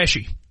pretty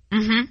trashy.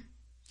 Mm-hmm.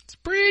 It's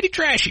pretty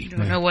trashy.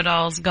 Don't know what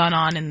all's gone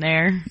on in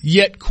there.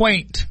 Yet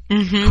quaint.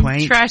 Mm-hmm.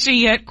 Quaint. Trashy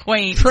yet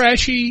quaint.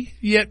 Trashy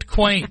yet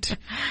quaint.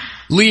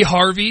 Lee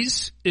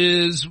Harvey's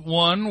is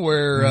one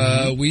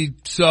where we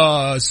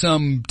saw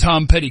some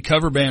Tom Petty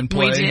cover band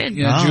play. We did.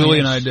 Yeah, Julie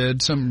and I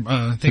did.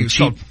 I think it was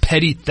called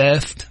Petty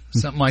Theft,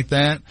 something like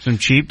that. Some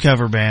cheap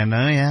cover band.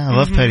 Oh yeah, I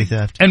love Petty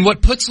Theft. And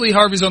what puts Lee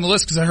Harvey's on the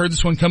list, because I heard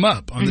this one come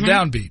up on the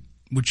Downbeat,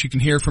 which you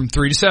can hear from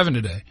 3 to 7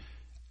 today.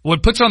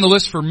 What puts it on the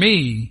list for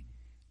me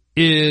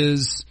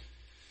is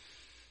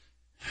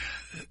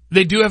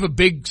they do have a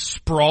big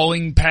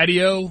sprawling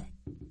patio,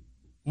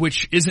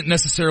 which isn't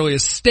necessarily a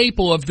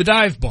staple of the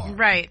dive bar.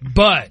 Right.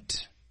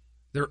 But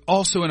they're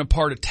also in a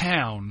part of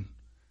town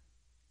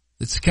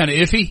that's kind of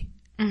iffy.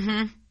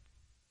 Mm-hmm.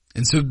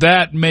 And so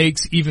that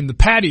makes even the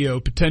patio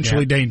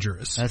potentially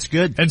dangerous. That's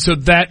good. And so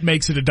that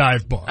makes it a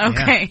dive bar.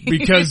 Okay.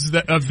 Because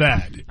of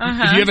that.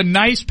 If you have a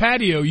nice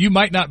patio, you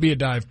might not be a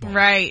dive bar.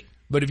 Right.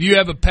 But if you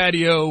have a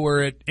patio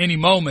where at any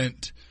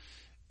moment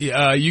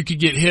you could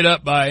get hit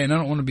up by, and I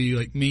don't want to be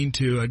like mean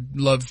to, I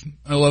love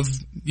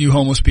you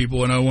homeless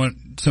people, and I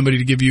want somebody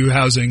to give you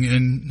housing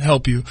and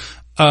help you.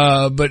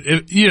 But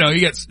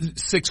you got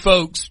 6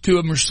 folks, 2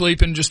 of them are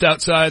sleeping just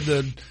outside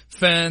the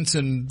fence,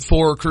 and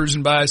 4 are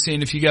cruising by,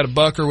 seeing if you got a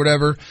buck or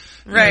whatever.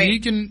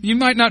 Right. You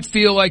might not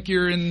feel like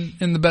you're in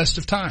the best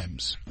of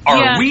times.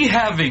 Are we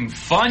having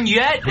fun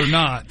yet? We're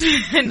not.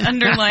 An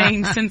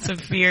underlying sense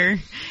of fear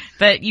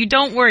that you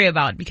don't worry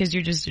about because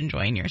you're just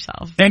enjoying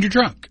yourself. And you're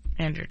drunk.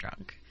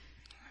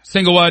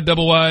 Single wide,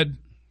 double wide.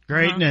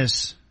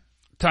 Greatness.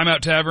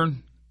 Timeout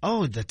Tavern.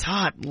 Oh, the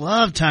Tot.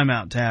 Love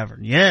Timeout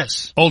Tavern.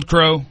 Yes. Old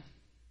Crow.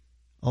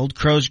 Old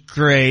Crow's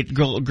great.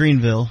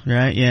 Greenville,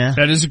 right? Yeah.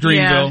 That is a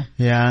Greenville.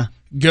 Yeah.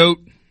 Goat.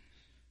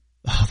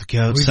 Oh, the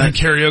Goat. We've done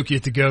karaoke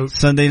at the Goat.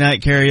 Sunday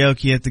night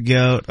karaoke at the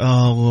Goat.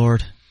 Oh,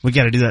 Lord. We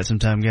gotta do that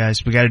sometime,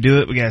 guys. We gotta do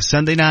it. We got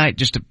Sunday night,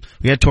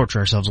 we gotta torture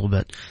ourselves a little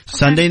bit. Okay.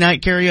 Sunday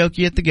night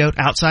karaoke at the Goat,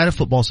 outside of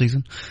football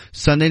season.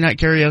 Sunday night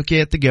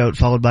karaoke at the Goat,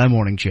 followed by a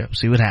morning show.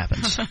 See what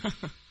happens.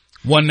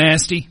 One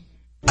nasty.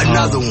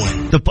 Another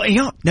one.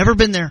 Never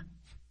been there.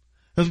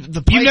 The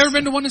place, You've never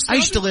been to one? I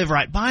used to live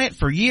right by it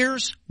for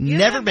years.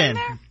 Never been.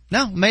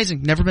 No,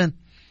 amazing. Never been.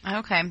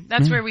 Okay.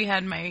 That's where we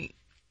had my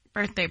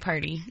birthday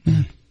party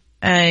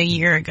a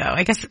year ago.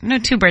 I guess,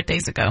 2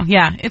 birthdays ago.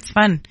 Yeah, it's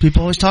fun.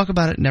 People always talk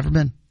about it. Never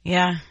been.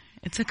 Yeah,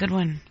 it's a good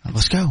one.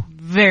 Let's go.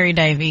 Very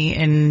divey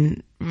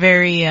and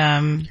very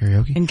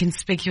karaoke.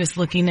 inconspicuous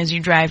looking as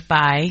you drive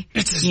by.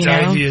 It's as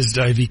divey as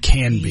divey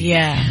can be.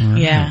 Yeah,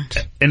 yeah.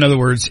 In other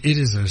words, it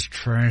is as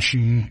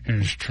trashy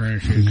as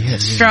trashy.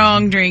 Yes.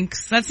 Strong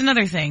drinks. That's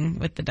another thing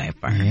with the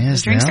dive bar. Yes,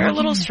 the drinks are a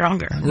little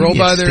stronger. Roll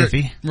by there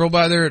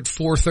at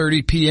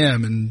 4:30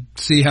 p.m. and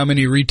see how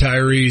many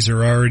retirees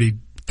are already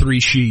 3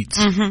 sheets.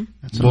 Mm-hmm.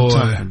 That's what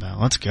I'm talking about.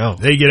 Let's go.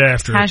 They get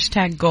after it.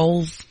 Hashtag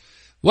goals.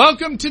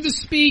 Welcome to the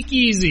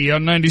Speakeasy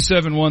on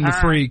 97.1 The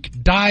Freak.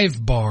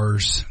 Dive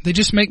bars. They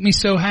just make me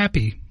so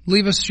happy.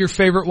 Leave us your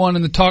favorite one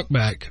in the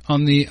talkback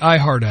on the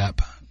iHeart app.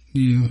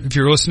 If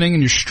you're listening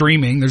and you're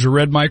streaming, there's a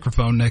red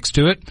microphone next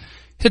to it.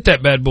 Hit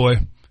that bad boy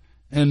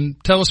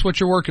and tell us what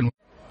you're working with.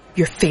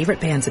 Your favorite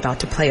band's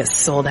about to play a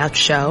sold-out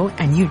show,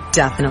 and you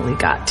definitely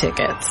got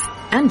tickets.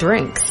 And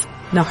drinks.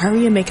 Now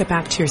hurry and make it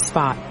back to your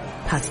spot.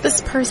 Past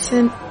this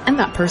person and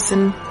that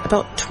person.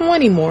 About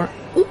 20 more.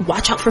 Ooh,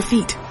 watch out for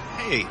feet.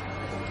 Hey.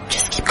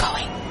 Just keep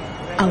going.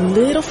 A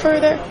little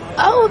further.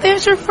 Oh,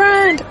 there's your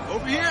friend.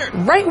 Over here.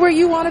 Right where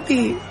you want to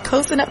be.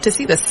 Close enough to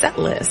see the set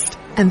list.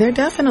 And they're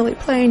definitely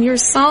playing your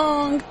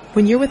song.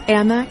 When you're with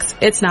Amex,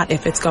 it's not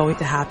if it's going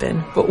to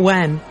happen, but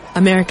when.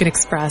 American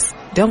Express.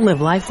 Don't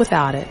live life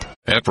without it.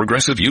 At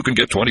Progressive, you can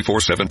get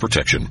 24/7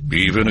 protection,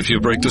 even if you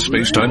break the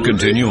space-time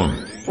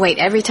continuum. Wait,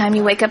 every time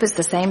you wake up is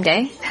the same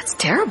day? That's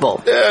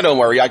terrible. Don't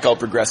worry, I call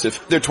Progressive.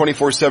 Their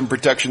 24/7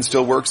 protection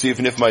still works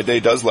even if my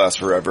day does last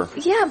forever.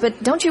 Yeah,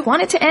 but don't you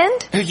want it to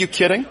end? Are you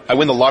kidding? I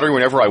win the lottery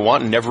whenever I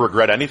want and never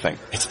regret anything.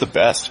 It's the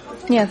best.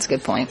 Yeah, that's a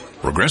good point.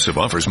 Progressive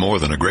offers more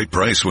than a great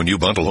price when you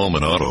bundle home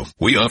and auto.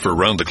 We offer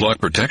round-the-clock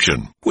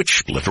protection,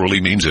 which literally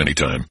means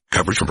anytime.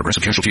 Coverage from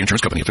Progressive Casualty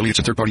Insurance Company, affiliates,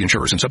 and third-party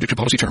insurers, and subject to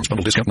policy terms.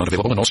 Bundle discount not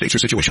available in all states or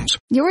situations.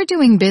 You're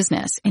doing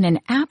business in an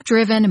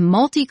app-driven,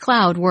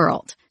 multi-cloud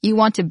world. You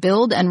want to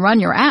build and run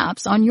your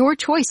apps on your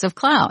choice of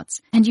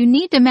clouds, and you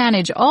need to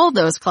manage all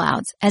those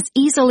clouds as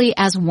easily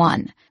as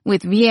one.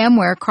 With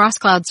VMware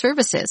Cross-Cloud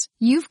Services,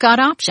 you've got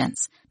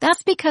options.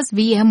 That's because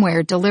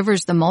VMware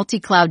delivers the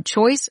multi-cloud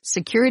choice,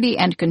 security,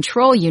 and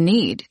control you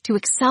need to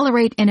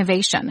accelerate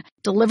innovation,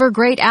 deliver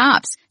great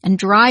apps, and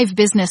drive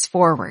business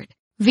forward.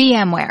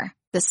 VMware,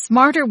 the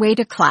smarter way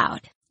to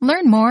cloud.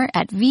 Learn more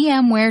at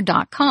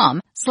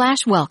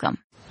vmware.com/welcome.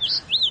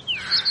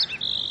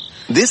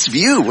 This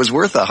view was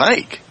worth a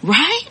hike.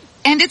 Right?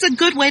 And it's a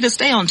good way to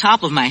stay on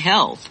top of my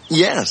health.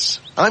 Yes,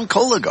 I'm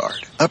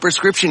Cologuard, a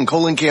prescription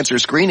colon cancer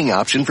screening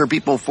option for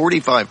people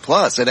 45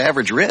 plus at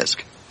average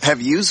risk. Have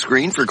you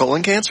screened for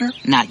colon cancer?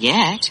 Not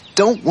yet.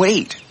 Don't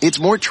wait. It's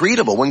more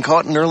treatable when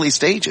caught in early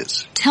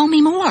stages. Tell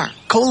me more.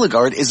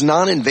 Cologuard is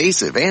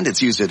non-invasive and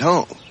it's used at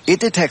home. It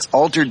detects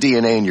altered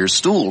DNA in your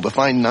stool to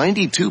find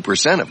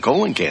 92% of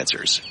colon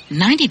cancers.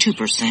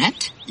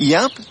 92%?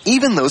 Yep,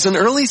 even those in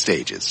early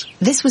stages.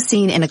 This was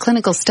seen in a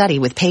clinical study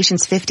with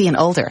patients 50 and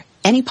older.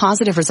 Any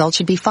positive result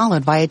should be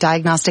followed by a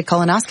diagnostic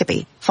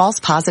colonoscopy. False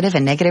positive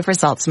and negative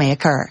results may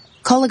occur.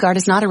 Cologuard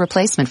is not a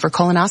replacement for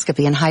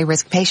colonoscopy in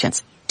high-risk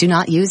patients. Do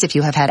not use if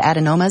you have had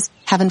adenomas,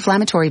 have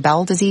inflammatory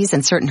bowel disease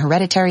and certain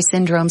hereditary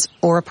syndromes,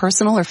 or a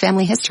personal or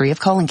family history of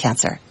colon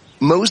cancer.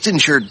 Most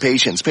insured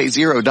patients pay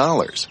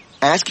 $0.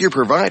 Ask your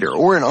provider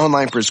or an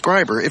online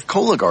prescriber if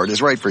Cologuard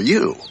is right for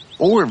you,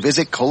 or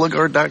visit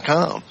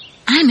Cologuard.com.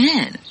 I'm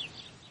in.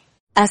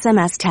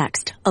 SMS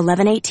text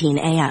 11:18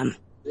 a.m.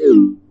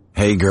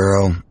 Hey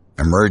girl,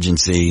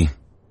 emergency.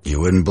 You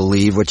wouldn't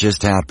believe what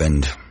just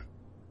happened.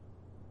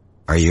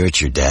 Are you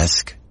at your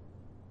desk?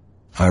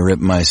 I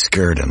ripped my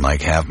skirt and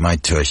like half my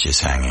tush is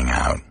hanging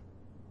out.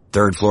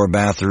 3rd floor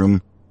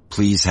bathroom,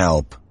 please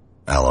help.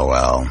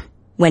 LOL.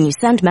 When you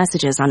send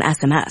messages on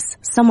SMS,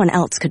 someone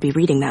else could be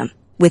reading them.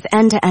 With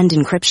end-to-end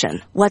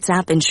encryption,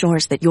 WhatsApp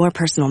ensures that your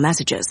personal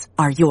messages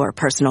are your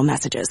personal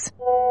messages.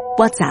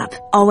 WhatsApp,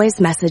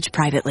 always message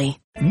privately.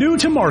 New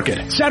to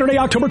market. Saturday,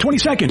 October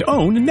 22nd.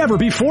 Own, never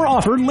before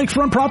offered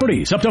lakefront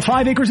properties. Up to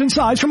 5 acres in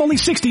size from only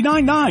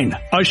 $69.9.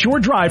 A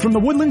short drive from the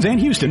Woodlands and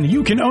Houston.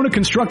 You can own a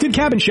constructed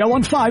cabin shell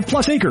on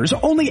 5+ acres.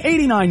 Only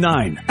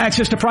 $89.9.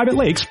 Access to private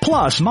lakes,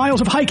 plus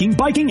miles of hiking,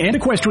 biking, and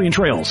equestrian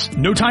trails.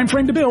 No time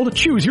frame to build.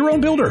 Choose your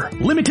own builder.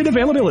 Limited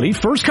availability.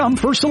 First come,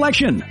 first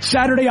selection.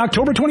 Saturday,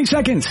 October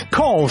 22nd.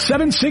 Call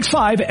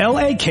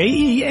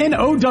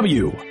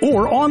 765-LAKENOW.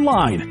 Or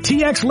online,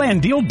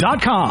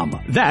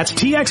 txlanddeal.com. That's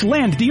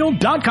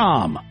txlanddeal.com.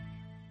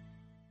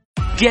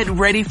 Get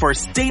ready for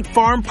State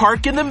Farm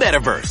Park in the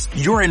Metaverse.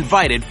 You're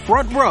invited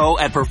front row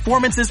at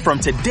performances from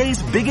today's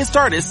biggest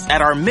artists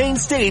at our main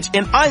stage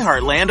in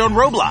iHeartland on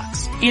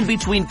Roblox. In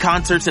between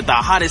concerts at the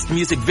hottest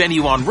music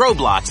venue on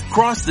Roblox,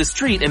 cross the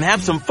street and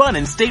have some fun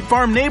in State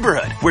Farm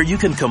neighborhood, where you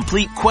can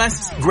complete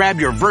quests, grab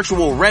your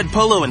virtual red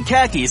polo and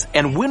khakis,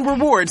 and win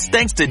rewards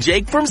thanks to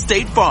Jake from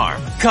State Farm.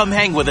 Come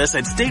hang with us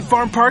at State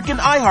Farm Park in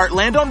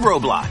iHeartland on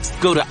Roblox.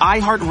 Go to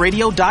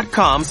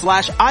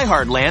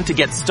iHeartRadio.com/iHeartland to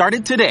get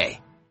started today.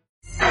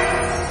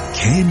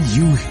 Can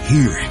you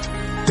hear it?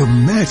 The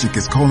magic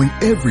is calling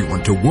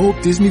everyone to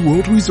Walt Disney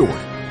World Resort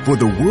for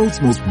the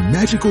world's most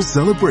magical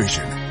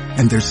celebration.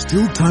 And there's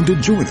still time to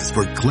join us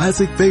for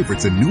classic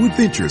favorites and new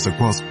adventures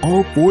across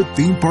all 4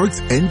 theme parks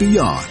and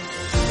beyond.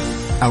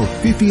 Our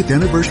 50th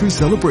anniversary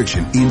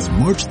celebration ends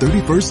March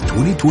 31st,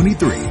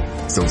 2023.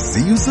 So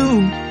see you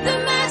soon. The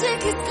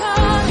magic is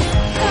calling.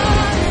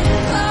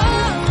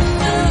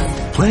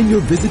 Plan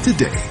your visit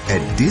today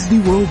at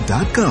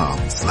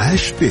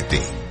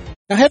DisneyWorld.com/50.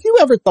 Now, have you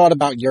ever thought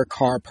about your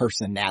car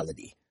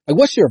personality? Like,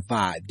 what's your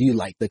vibe? Do you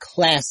like the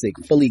classic,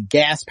 fully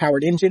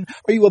gas-powered engine?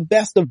 Are you a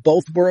best of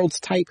both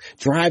worlds type,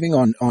 driving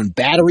on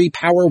battery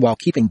power while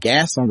keeping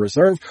gas on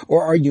reserve?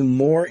 Or are you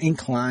more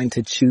inclined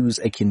to choose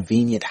a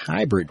convenient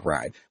hybrid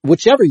ride?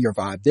 Whichever your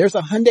vibe, there's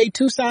a Hyundai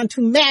Tucson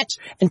to match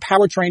and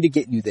powertrain to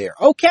get you there.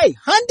 Okay,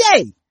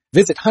 Hyundai!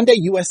 Visit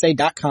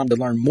HyundaiUSA.com to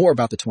learn more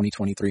about the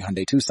 2023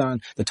 Hyundai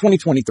Tucson. The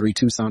 2023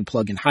 Tucson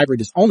plug-in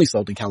hybrid is only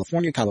sold in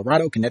California,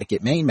 Colorado,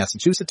 Connecticut, Maine,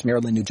 Massachusetts,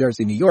 Maryland, New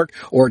Jersey, New York,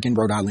 Oregon,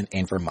 Rhode Island,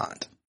 and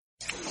Vermont.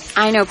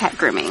 I know pet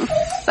grooming,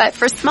 but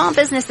for small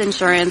business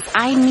insurance,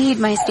 I need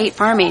my State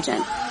Farm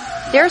agent.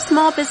 They're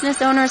small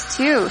business owners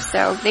too,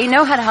 so they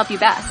know how to help you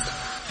best.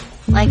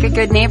 Like a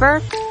good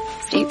neighbor,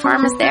 State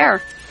Farm is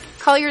there.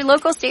 Call your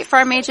local State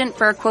Farm agent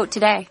for a quote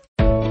today.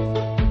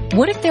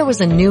 What if there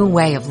was a new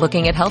way of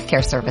looking at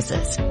healthcare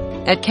services?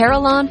 At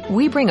Carelon,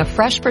 we bring a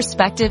fresh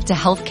perspective to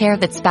healthcare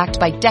that's backed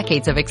by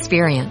decades of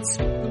experience.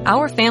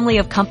 Our family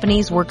of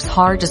companies works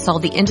hard to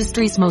solve the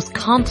industry's most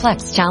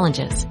complex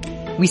challenges.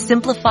 We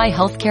simplify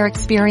healthcare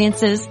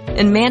experiences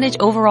and manage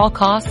overall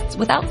costs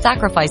without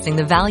sacrificing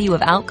the value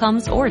of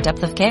outcomes or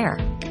depth of care.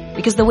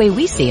 Because the way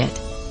we see it,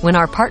 when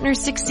our partners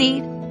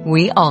succeed,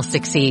 we all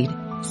succeed.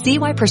 See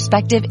why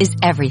perspective is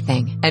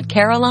everything at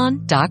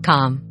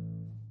Carelon.com.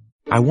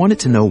 I wanted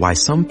to know why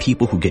some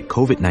people who get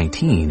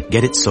COVID-19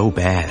 get it so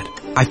bad.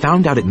 I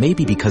found out it may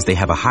be because they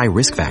have a high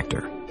risk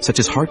factor, such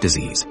as heart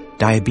disease,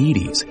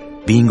 diabetes,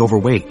 being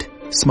overweight,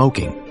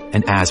 smoking,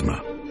 and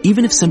asthma.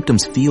 Even if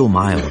symptoms feel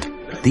mild,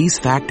 these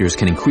factors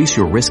can increase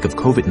your risk of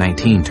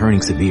COVID-19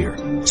 turning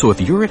severe. So if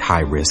you're at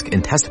high risk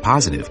and test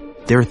positive,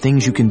 there are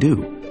things you can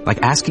do,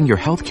 like asking your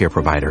healthcare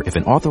provider if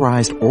an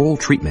authorized oral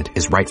treatment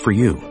is right for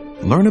you.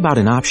 Learn about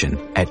an option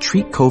at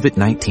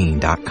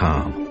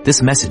treatcovid19.com.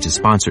 This message is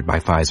sponsored by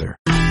Pfizer.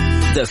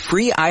 The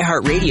free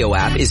iHeartRadio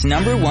app is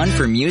 #1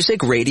 for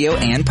music, radio,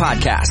 and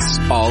podcasts,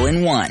 all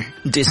in one.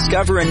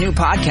 Discover a new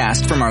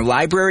podcast from our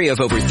library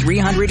of over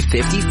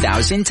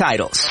 350,000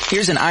 titles.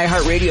 Here's an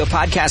iHeartRadio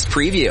podcast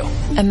preview.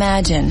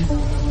 Imagine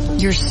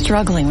you're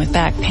struggling with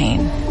back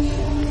pain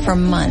for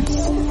months.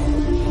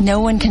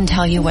 No one can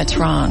tell you what's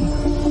wrong.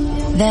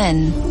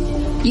 Then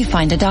you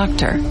find a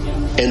doctor.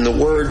 And the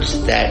words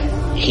that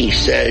he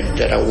said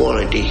that I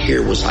wanted to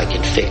hear was, "I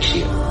can fix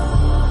you."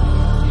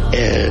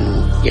 And,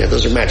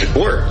 those are magic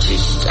words.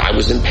 I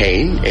was in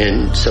pain,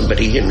 and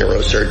somebody, a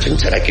neurosurgeon,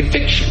 said, "I can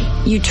fix you."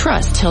 You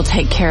trust he'll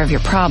take care of your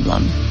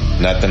problem.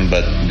 Nothing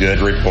but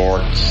good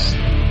reports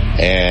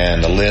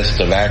and a list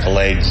of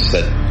accolades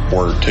that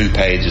were 2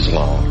 pages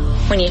long.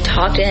 When you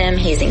talk to him,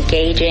 he's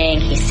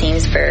engaging, he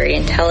seems very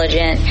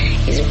intelligent,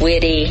 he's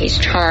witty, he's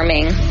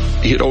charming.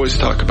 He'd always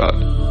talk about,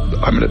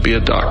 "I'm going to be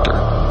a doctor."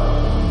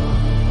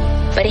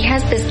 But he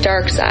has this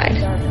dark side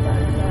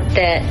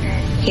that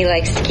he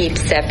likes to keep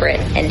separate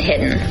and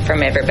hidden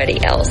from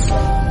everybody else.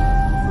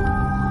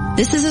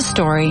 This is a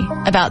story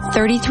about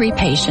 33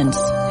 patients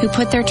who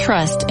put their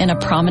trust in a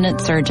prominent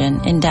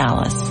surgeon in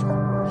Dallas.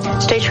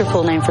 State your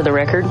full name for the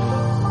record.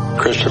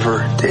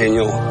 Christopher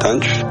Daniel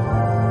Tunch.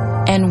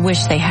 And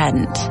wish they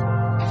hadn't.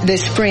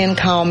 This friend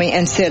called me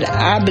and said,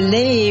 "I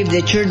believe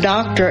that your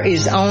doctor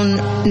is on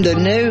the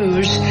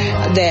news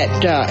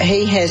that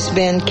he has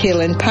been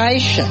killing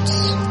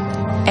patients."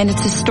 And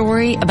it's a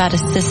story about a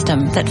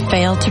system that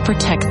failed to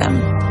protect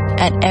them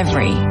at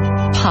every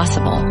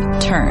possible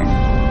turn.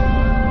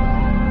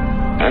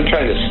 I'm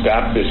trying to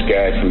stop this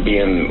guy from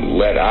being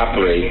let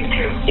operate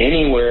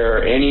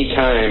anywhere,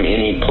 anytime,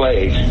 any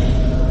place.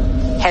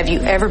 Have you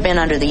ever been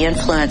under the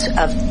influence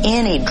of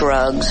any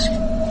drugs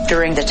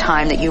during the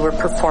time that you were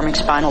performing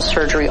spinal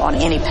surgery on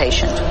any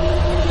patient?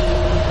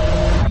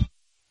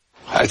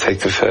 I take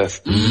the fifth.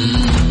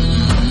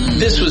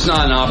 This was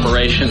not an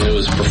operation that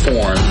was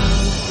performed.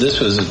 This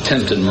was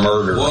attempted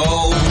murder.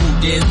 Whoa,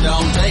 just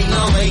don't take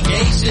no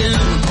vacation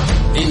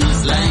in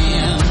this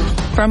land.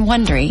 From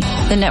Wondery,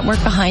 the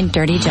network behind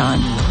Dirty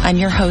John, I'm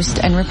your host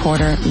and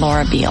reporter,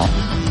 Laura Beale.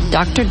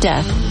 Dr.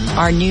 Death,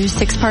 our new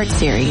 6-part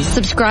series.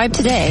 Subscribe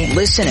today.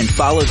 Listen and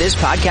follow this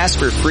podcast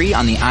for free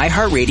on the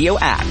iHeartRadio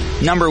app.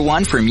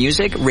 #1 for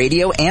music,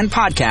 radio, and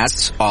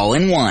podcasts, all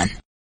in one.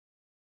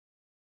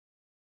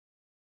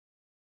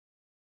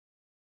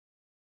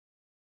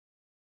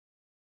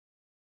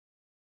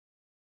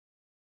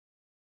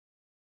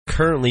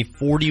 Currently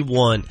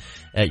 41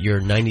 at your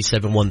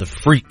 97.1 The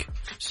Freak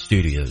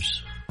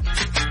Studios.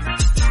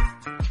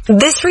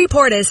 This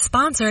report is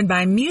sponsored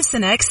by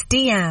Mucinex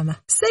DM.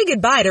 Say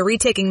goodbye to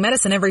retaking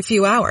medicine every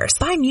few hours.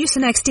 Buy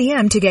Mucinex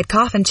DM to get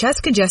cough and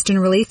chest congestion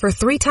relief for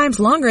 3 times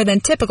longer than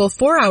typical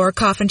 4-hour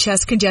cough and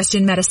chest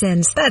congestion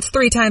medicines. That's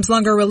 3 times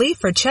longer relief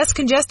for chest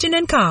congestion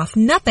and cough.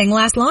 Nothing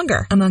lasts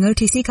longer. Among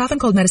OTC cough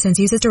and cold medicines,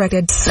 use as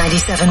directed.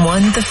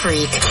 97.1 The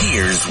Freak.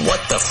 Here's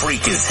what the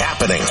freak is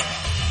happening.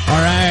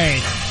 All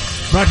right.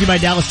 Brought to you by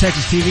Dallas,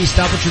 Texas TV.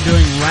 Stop what you're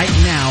doing right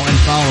now and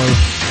follow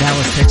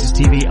Dallas, Texas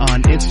TV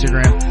on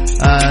Instagram.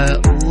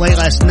 Late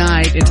last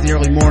night into the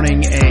early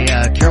morning,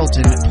 a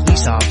Carrollton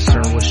police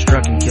officer was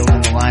struck and killed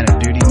in the line of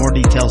duty. More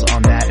details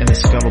on that in the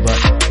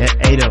scuttlebutt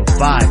at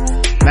 8:05.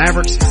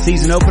 Mavericks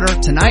season opener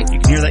tonight. You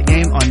can hear that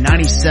game on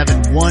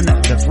 97.1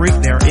 The Freak.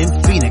 They're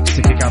in Phoenix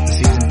to kick off the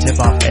season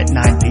tip-off at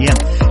 9 p.m.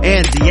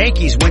 And the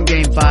Yankees win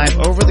Game 5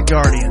 over the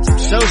Guardians. I'm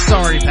so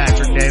sorry,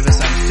 Patrick Davis.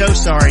 I'm so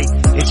sorry.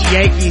 It's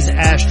Yankees,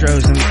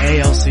 Astros, and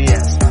the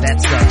ALCS. That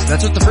sucks.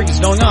 That's what The Freak is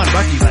going on.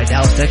 Brought to you by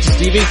Dallas, Texas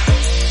TV.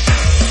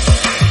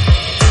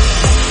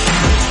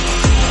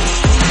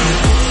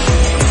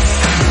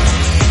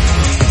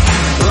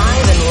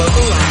 Live and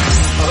local laughs.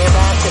 We're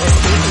back to the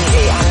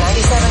Speakeasy on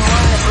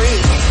 97.1 The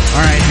Freak. All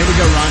right, here we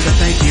go, Rhonda.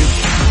 Thank you.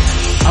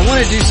 I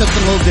want to do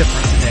something a little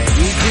different today.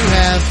 We do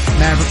have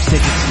Mavericks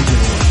tickets to give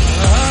away.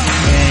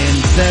 And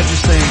instead of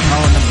just saying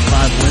caller number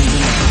 5 wins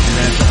in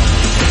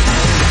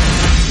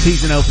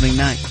season opening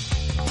night.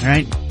 All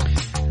right?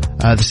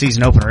 The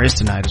season opener is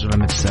tonight is what I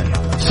meant to say.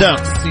 So.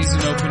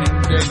 Season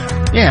opening day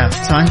now. Yeah,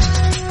 it's time.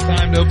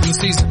 Time to open the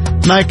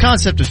season. My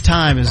concept of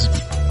time is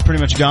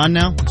pretty much gone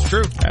now. It's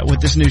true.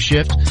 With this new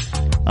shift.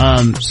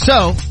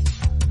 So,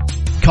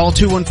 Call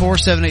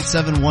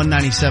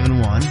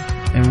 214-787-1971,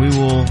 and we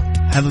will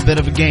have a bit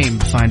of a game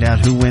to find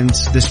out who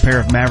wins this pair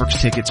of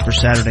Mavericks tickets for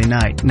Saturday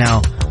night.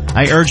 Now,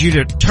 I urge you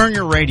to turn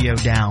your radio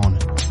down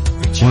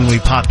when we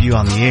pop you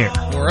on the air.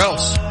 Or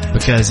else.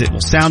 Because it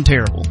will sound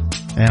terrible,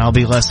 and I'll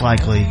be less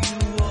likely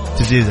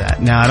to do that.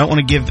 Now, I don't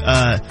want to give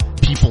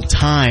people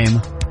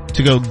time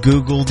to go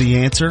Google the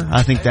answer.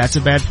 I think that's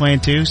a bad plan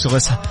too, so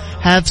let's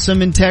have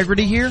some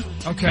integrity here.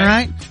 Okay. All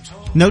right?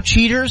 No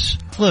cheaters.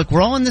 Look,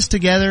 we're all in this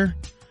together.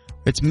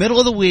 It's middle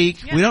of the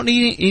week. Yeah. We don't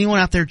need anyone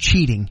out there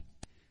cheating.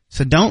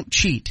 So don't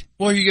cheat.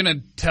 Well, are you going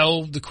to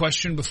tell the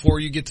question before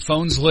you get the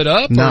phones lit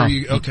up? No. Or are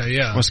you, okay,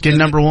 yeah. Let's get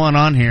number one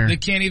on here. They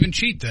can't even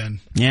cheat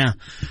then. Yeah.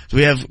 So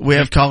we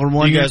have caller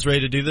one. You guys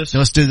ready to do this? So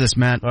let's do this,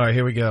 Matt. All right,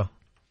 here we go.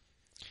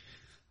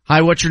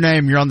 Hi, what's your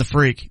name? You're on the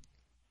Freak.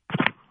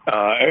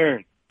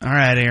 Aaron. All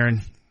right,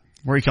 Aaron.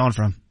 Where are you calling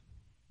from?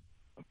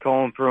 I'm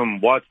calling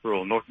from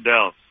Wattsboro, north of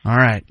Dallas. All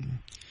right.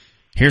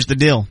 Here's the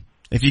deal.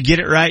 If you get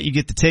it right, you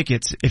get the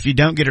tickets. If you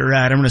don't get it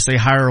right, I'm going to say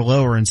higher or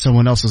lower, and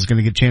someone else is going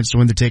to get a chance to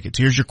win the tickets.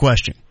 Here's your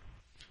question.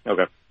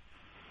 Okay.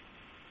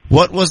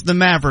 What was the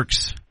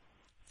Mavericks'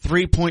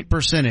 3-point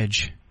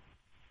percentage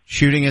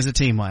shooting as a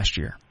team last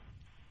year?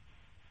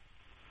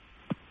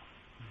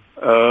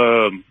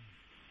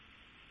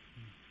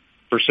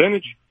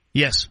 Percentage?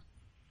 Yes.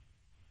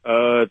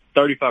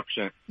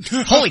 35%.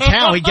 Holy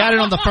cow, he got it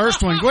on the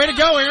first one. Way to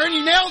go, Aaron.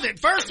 You nailed it.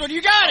 First one,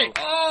 you got it.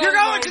 You're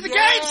going to the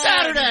game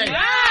Saturday. Wow.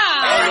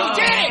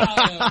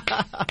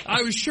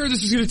 I was sure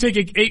this was going to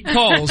take 8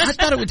 calls. I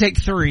thought it would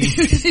take 3.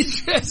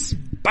 Just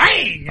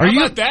bang. How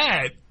about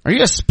that? Are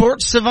you a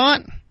sports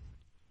savant?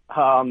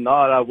 I'm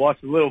not. I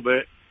watch a little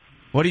bit.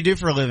 What do you do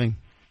for a living?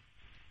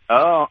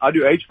 I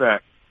do HVAC.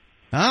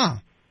 Oh.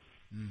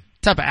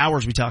 What type of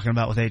hours we talking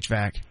about with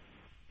HVAC?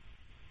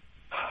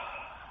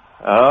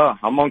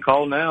 I'm on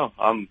call now.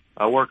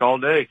 I work all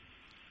day.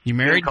 You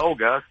married? Cold,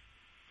 guys.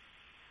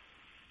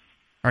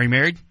 Are you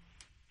married?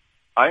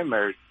 I am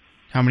married.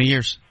 How many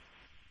years?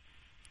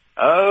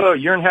 A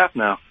year and a half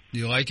now. Do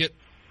you like it?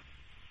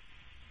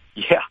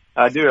 Yeah,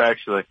 I do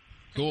actually.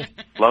 Cool.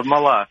 Love my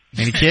life.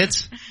 Any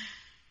kids?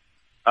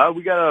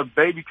 We got a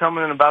baby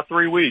coming in about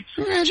 3 weeks.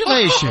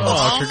 Congratulations.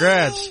 Oh,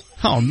 congrats.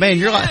 Oh, man,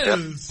 you're like,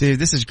 dude,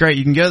 this is great.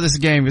 You can go to this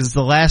game because it's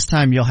the last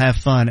time you'll have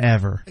fun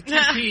ever.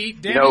 He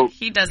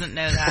doesn't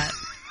know that.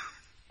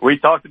 We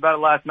talked about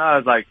it last night. I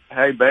was like,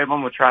 hey, babe,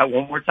 I'm going to try it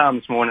one more time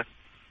this morning.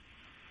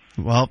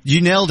 Well,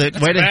 you nailed it.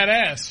 That's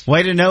badass.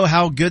 Way to know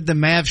how good the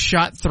Mavs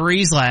shot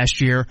threes last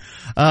year.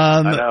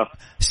 I know.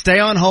 Stay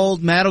on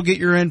hold. Matt will get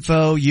your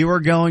info. You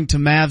are going to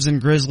Mavs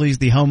and Grizzlies,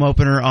 the home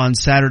opener on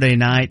Saturday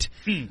night.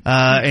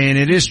 And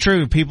it is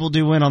true. People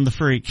do win on the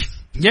Freak.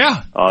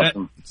 Yeah.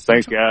 Awesome.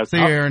 Thanks, guys. See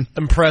you, Aaron.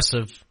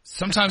 Impressive.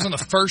 Sometimes on the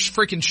first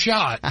freaking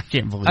shot. I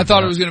can't believe I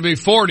thought that. it was going to be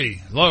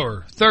 40,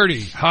 lower,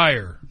 30,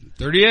 higher,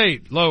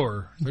 38,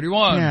 lower,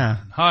 31,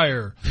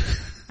 higher.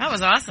 That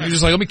was awesome. You're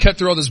just like, let me cut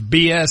through all this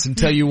BS and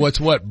tell you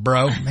what's what,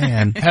 bro.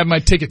 Man. Have my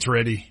tickets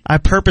ready. I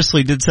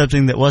purposely did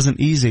something that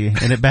wasn't easy,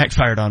 and it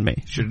backfired on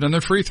me. Should have done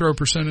their free throw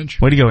percentage.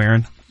 Way to go,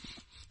 Aaron.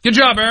 Good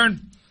job,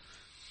 Aaron.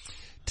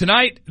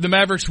 Tonight, the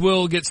Mavericks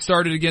will get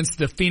started against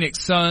the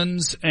Phoenix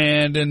Suns,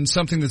 and in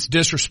something that's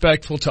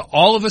disrespectful to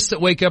all of us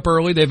that wake up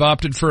early, they've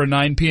opted for a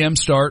 9 p.m.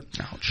 start.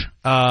 Ouch.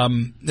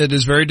 It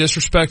is very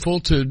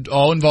disrespectful to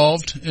all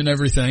involved in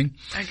everything.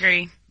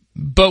 Agree.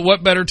 But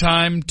what better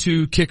time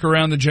to kick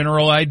around the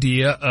general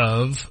idea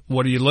of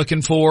what are you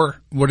looking for?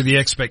 What are the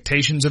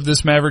expectations of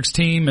this Mavericks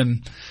team?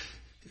 And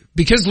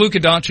because Luka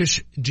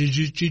Doncic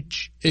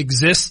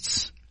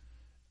exists,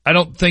 I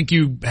don't think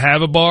you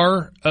have a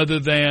bar other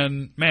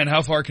than, man,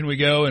 how far can we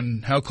go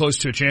and how close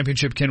to a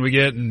championship can we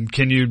get and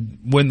can you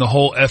win the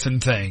whole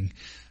effing thing?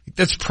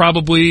 That's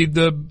probably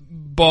the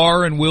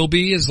bar and will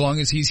be as long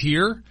as he's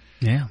here.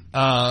 Yeah.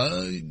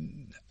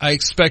 I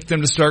expect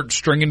them to start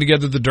stringing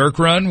together the Dirk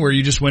run where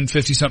you just win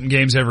 50-something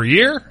games every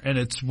year, and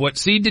it's what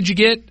seed did you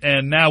get,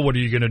 and now what are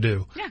you going to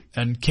do? Yeah.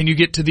 And can you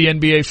get to the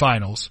NBA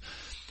Finals?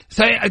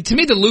 So, to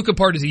me, the Luka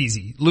part is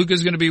easy.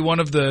 Luka's going to be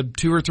one of the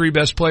 2 or 3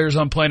 best players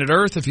on planet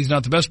Earth, if he's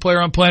not the best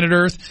player on planet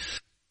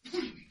Earth.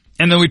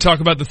 And then we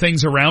talk about the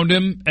things around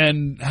him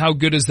and how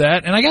good is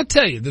that. And I got to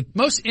tell you, the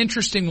most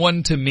interesting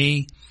one to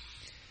me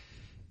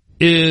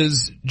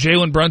is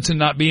Jalen Brunson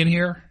not being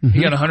here. Mm-hmm.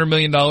 He got $100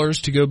 million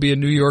to go be a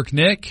New York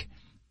Knick.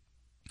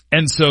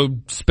 And so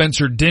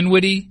Spencer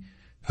Dinwiddie,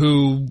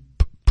 who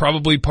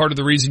probably part of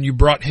the reason you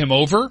brought him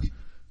over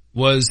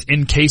was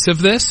in case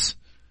of this,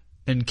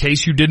 in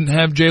case you didn't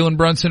have Jalen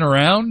Brunson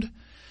around.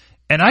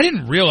 And I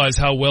didn't realize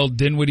how well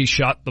Dinwiddie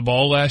shot the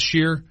ball last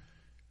year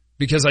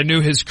because I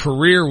knew his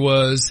career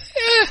was,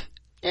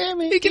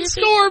 he can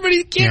score, but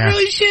he can't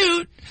really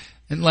shoot.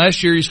 And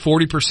last year he's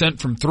 40%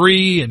 from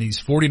 3 and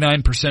he's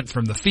 49%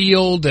 from the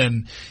field.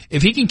 And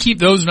if he can keep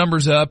those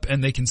numbers up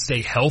and they can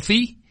stay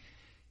healthy,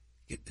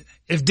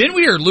 if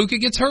Dinwiddie or Luka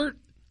gets hurt,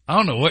 I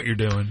don't know what you're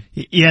doing.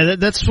 Yeah,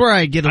 that's where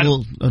I get a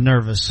little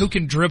nervous. Who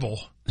can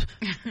dribble?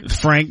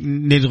 Frank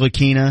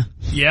Ntilikina.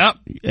 Yep.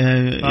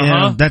 You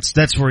know,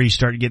 that's where you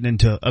start getting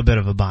into a bit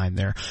of a bind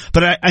there.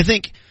 But I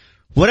think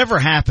whatever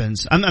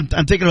happens, I'm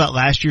thinking about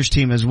last year's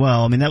team as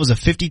well. I mean, that was a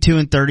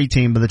 52-30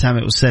 team by the time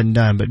it was said and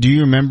done. But do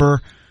you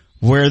remember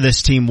where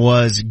this team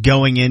was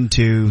going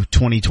into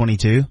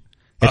 2022?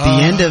 At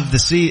the end of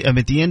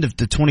at the end of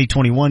the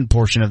 2021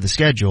 portion of the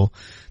schedule,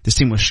 this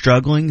team was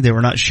struggling. They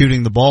were not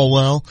shooting the ball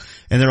well,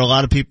 and there were a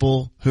lot of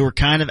people who were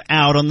kind of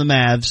out on the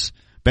Mavs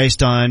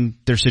based on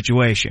their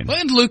situation. Well,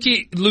 and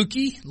Lukey.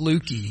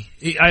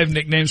 I have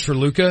nicknames for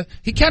Luka.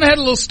 He kind of had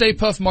a little Stay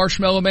Puft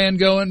Marshmallow Man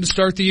going to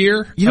start the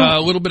year. A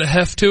little bit of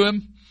heft to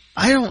him.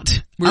 We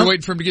were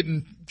waiting for him to get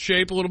in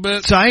shape a little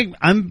bit. So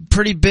I'm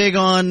pretty big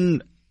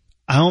on,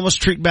 I almost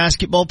treat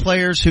basketball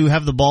players who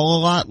have the ball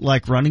a lot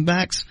like running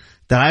backs,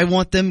 that I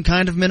want them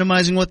kind of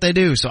minimizing what they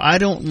do. So I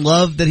don't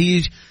love that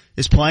he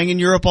is playing in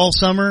Europe all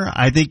summer.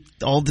 I think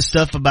all the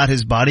stuff about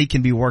his body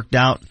can be worked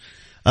out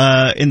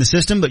in the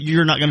system, but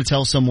you're not going to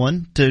tell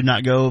someone to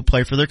not go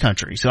play for their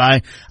country. So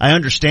I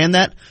understand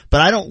that,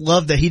 but I don't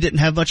love that he didn't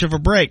have much of a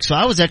break. So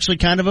I was actually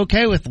kind of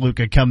okay with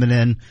Luka coming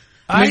in.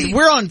 I mean,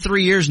 we're on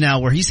 3 years now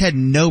where he's had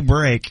no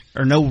break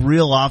or no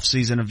real off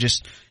season of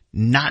just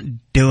not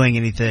doing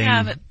anything.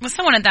 Yeah, but with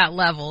someone at that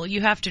level,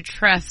 you have to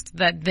trust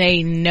that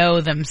they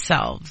know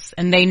themselves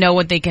and they know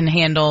what they can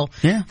handle,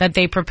 that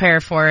they prepare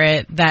for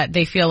it, that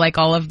they feel like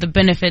all of the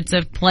benefits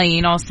of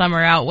playing all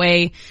summer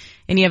outweigh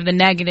any of the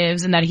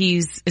negatives, and that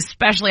he's,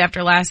 especially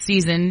after last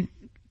season,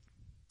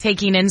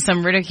 taking in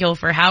some ridicule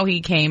for how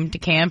he came to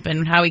camp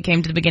and how he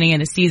came to the beginning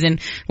of the season,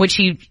 which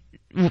he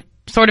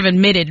sort of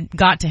admitted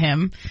got to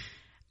him.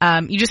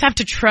 You just have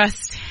to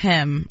trust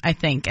him, I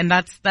think, and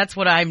that's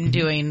what I'm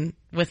doing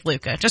with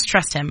Luka. Just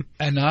trust him.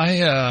 And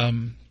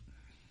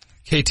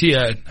KT,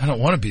 I don't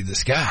want to be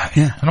this guy.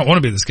 Yeah. I don't want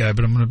to be this guy,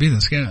 but I'm going to be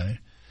this guy.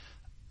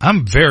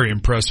 I'm very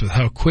impressed with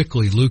how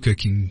quickly Luka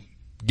can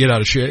get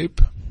out of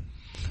shape.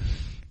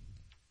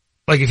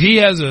 Like, if he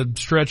has a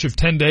stretch of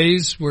 10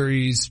 days where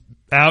he's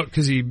out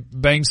because he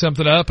banged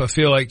something up, I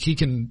feel like he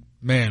can,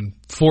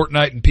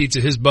 Fortnite and pizza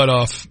his butt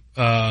off,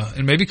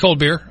 and maybe cold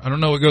beer. I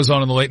don't know what goes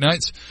on in the late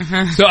nights.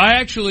 So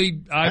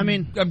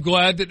I'm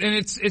glad that, and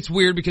it's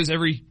weird because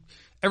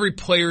every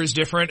player is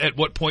different. At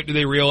what point do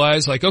they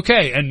realize, like,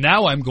 okay, and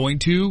now I'm going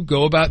to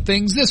go about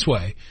things this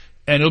way,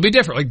 and it'll be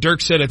different. Like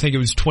Dirk said, I think it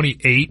was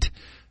 28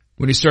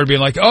 when he started being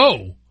like,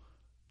 oh,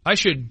 I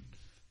should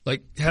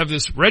have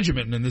this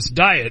regimen and this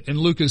diet, and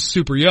Luka's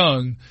super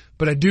young,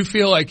 but I do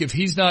feel like if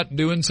he's not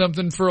doing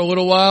something for a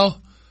little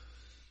while,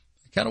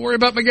 I kind of worry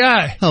about my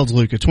guy. How old's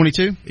Luka?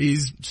 22?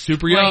 He's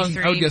super young.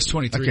 I would guess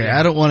 23. Okay,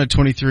 I don't want a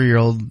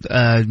 23-year-old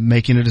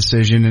making a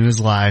decision in his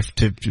life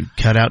to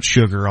cut out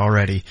sugar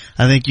already.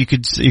 I think you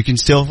can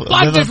still a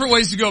lot of different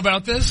ways to go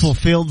about this.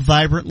 Fulfilled,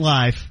 vibrant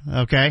life.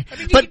 Okay, I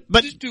think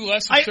but just do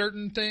less of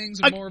certain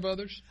things and more of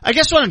others. I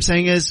guess what I'm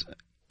saying is,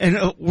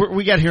 and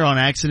we got here on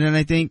accident,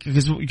 I think,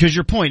 because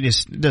your point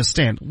does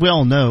stand. We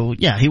all know,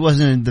 he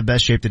wasn't in the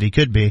best shape that he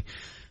could be.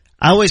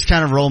 I always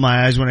kind of roll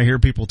my eyes when I hear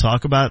people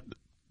talk about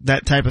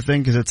that type of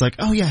thing, because it's like,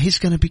 oh yeah, he's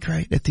going to be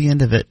great at the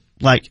end of it.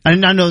 Like, I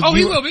know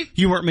he will be.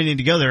 You weren't meaning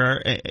to go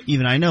there.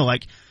 Even I know,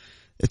 like,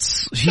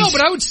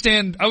 but I would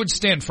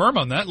stand firm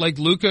on that. Like,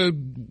 Luka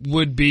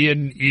would be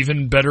an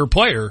even better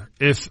player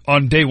if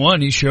on day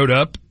one he showed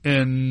up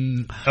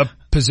in a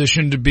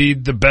position to be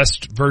the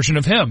best version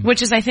of him.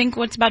 Which is, I think,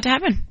 what's about to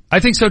happen. I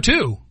think so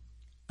too.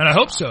 And I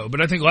hope so.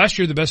 But I think last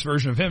year the best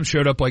version of him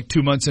showed up like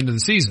 2 months into the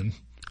season.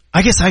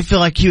 I guess I feel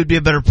like he would be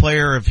a better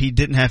player if he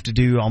didn't have to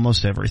do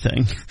almost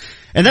everything.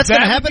 And that's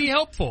going to happen. That would be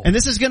helpful. And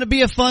this is going to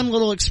be a fun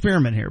little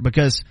experiment here,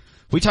 because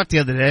we talked the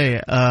other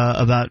day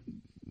about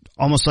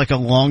almost like a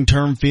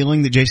long-term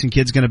feeling that Jason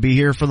Kidd's going to be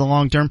here for the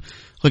long term.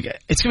 Look,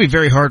 it's going to be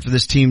very hard for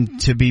this team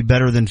to be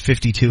better than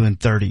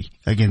 52-30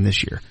 again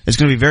this year. It's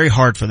going to be very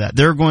hard for that.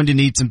 They're going to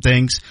need some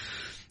things.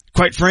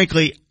 Quite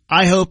frankly,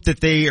 I hope that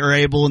they are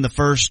able in the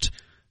first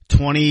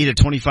 20 to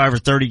 25 or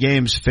 30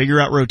 games figure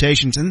out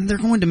rotations, and they're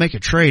going to make a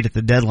trade at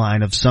the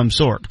deadline of some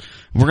sort.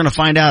 We're going to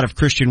find out if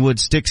Christian Wood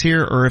sticks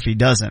here or if he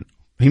doesn't.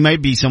 He may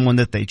be someone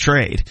that they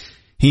trade.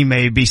 He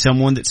may be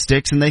someone that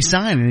sticks and they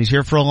sign, and he's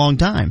here for a long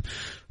time.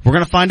 We're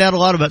going to find out a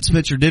lot about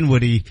Spencer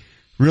Dinwiddie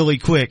really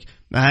quick.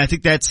 I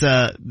think that's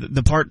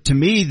the part to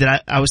me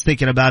that I was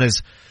thinking about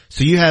is,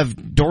 so you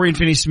have Dorian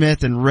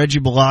Finney-Smith and Reggie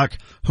Bullock,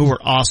 who were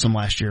awesome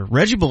last year.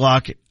 Reggie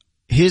Bullock,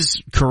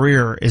 his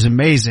career is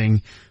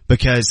amazing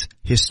because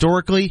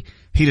historically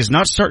he does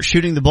not start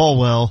shooting the ball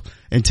well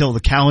until the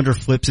calendar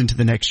flips into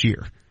the next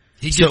year.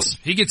 He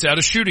gets out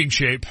of shooting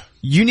shape.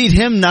 You need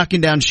him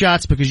knocking down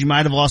shots because you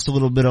might have lost a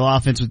little bit of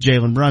offense with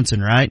Jalen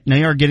Brunson, right? Now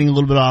you are getting a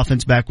little bit of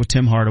offense back with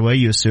Tim Hardaway,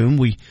 you assume.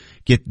 We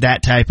get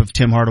that type of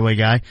Tim Hardaway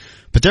guy.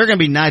 But there are going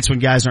to be nights when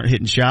guys aren't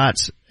hitting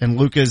shots, and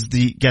Luka's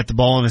got the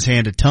ball in his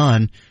hand a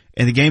ton,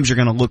 and the games are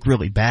going to look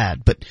really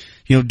bad. But,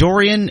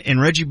 Dorian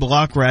and Reggie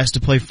Bullock were asked to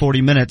play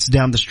 40 minutes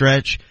down the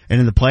stretch and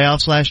in the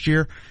playoffs last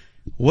year.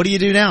 What do you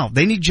do now?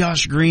 They need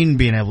Josh Green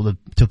being able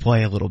to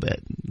play a little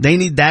bit. They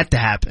need that to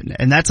happen.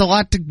 And that's a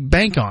lot to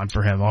bank on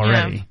for him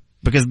already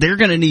because they're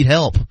going to need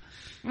help.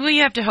 Well,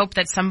 you have to hope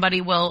that somebody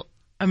will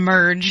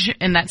emerge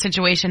in that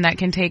situation that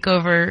can take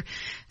over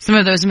some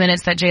of those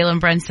minutes that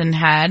Jalen Brunson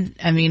had.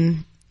 I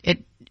mean,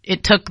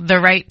 it took the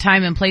right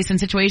time and place and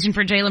situation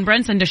for Jalen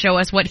Brunson to show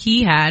us what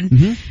he had.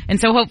 And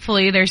so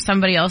hopefully there's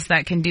somebody else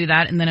that can do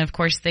that. And then of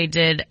course they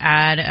did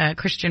add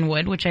Christian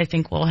Wood, which I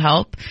think will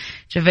help.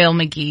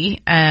 JaVale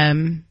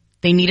McGee.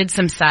 They needed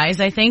some size,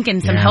 I think,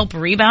 and some help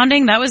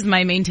rebounding. That was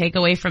my main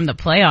takeaway from the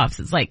playoffs.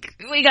 It's like,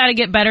 we gotta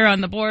get better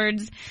on the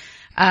boards,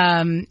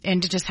 and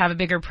to just have a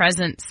bigger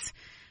presence,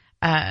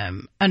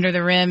 under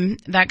the rim,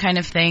 that kind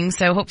of thing.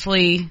 So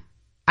hopefully,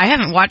 I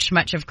haven't watched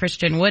much of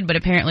Christian Wood, but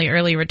apparently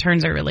early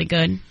returns are really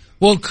good.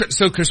 Well,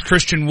 so because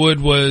Christian Wood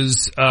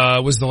was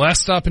the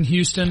last stop in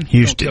Houston.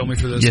 Don't kill me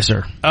for this. Yes,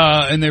 sir.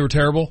 And they were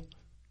terrible.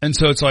 And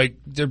so it's like,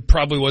 there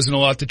probably wasn't a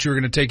lot that you were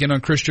going to take in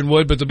on Christian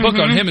Wood, but the book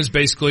on him is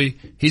basically,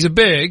 he's a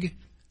big,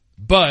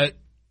 but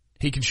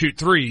he can shoot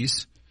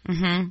threes.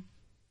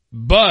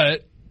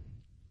 But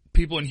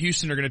people in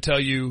Houston are going to tell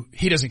you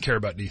he doesn't care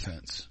about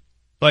defense.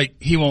 Like,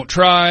 he won't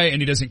try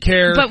and he doesn't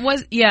care. But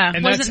wasn't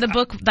the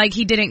book like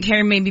he didn't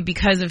care maybe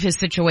because of his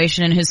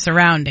situation and his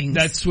surroundings?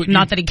 That's what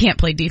Not that he can't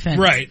play defense.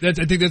 Right. I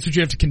think that's what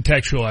you have to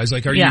contextualize.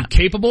 Like, are you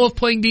capable of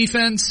playing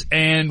defense?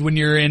 And when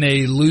you're in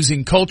a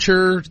losing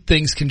culture,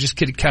 things can just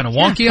get kind of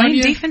wonky on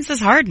you. Playing defense is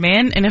hard,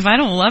 man. And if I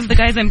don't love the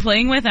guys I'm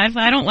playing with, if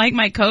I don't like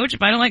my coach,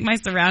 if I don't like my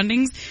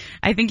surroundings,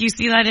 I think you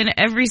see that in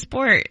every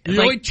sport.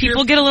 Like,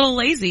 people get a little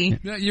lazy.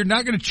 You're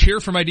not going to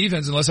cheer for my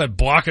defense unless I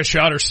block a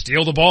shot or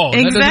steal the ball.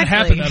 And that doesn't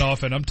happen that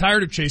often. I'm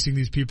tired of chasing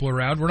these people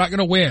around. We're not going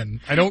to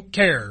win. I don't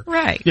care.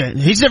 Right. Yeah,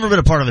 he's never been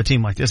a part of a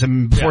team like this. I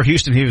mean, before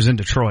Houston, he was in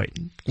Detroit.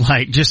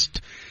 Like,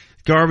 just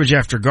garbage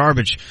after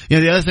garbage. You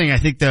know, the other thing I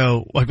think,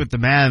 though, like with the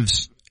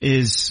Mavs,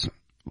 is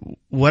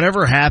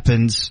whatever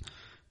happens,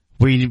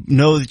 we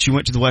know that you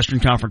went to the Western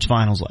Conference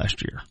Finals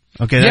last year.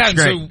 Okay, that's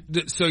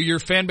great. So your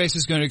fan base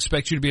is going to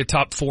expect you to be a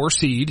top 4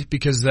 seed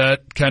because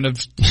that kind of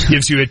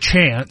gives you a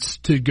chance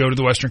to go to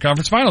the Western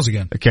Conference Finals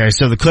again. Okay,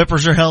 so the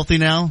Clippers are healthy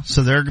now,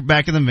 so they're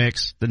back in the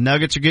mix. The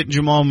Nuggets are getting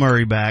Jamal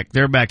Murray back.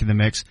 They're back in the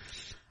mix.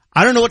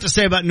 I don't know what to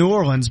say about New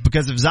Orleans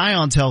because if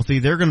Zion's healthy,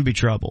 they're going to be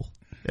trouble.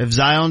 If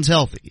Zion's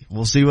healthy,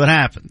 we'll see what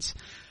happens.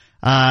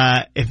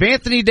 If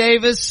Anthony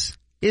Davis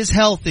is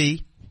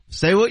healthy,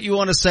 say what you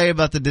want to say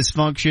about the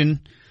dysfunction.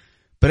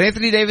 But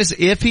Anthony Davis,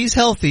 if he's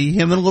healthy,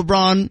 him and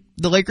LeBron,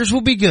 the Lakers will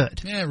be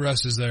good. Yeah,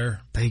 Russ is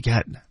there. They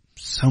got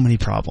so many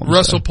problems.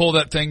 Russ will pull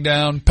that thing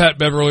down. Pat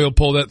Beverly will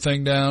pull that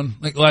thing down.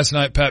 Like last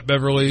night, Pat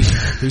Beverly,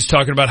 who's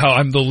talking about how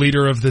I'm the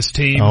leader of this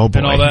team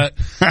and all that.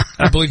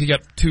 I believe he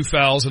got 2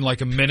 fouls in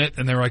like a minute,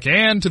 and they were like,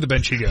 and to the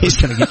bench he goes. He's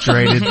going to get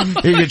traded.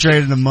 He'll get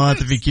traded in a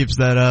month if he keeps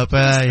that up.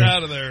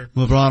 Out of there.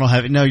 LeBron will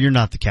have it. No, you're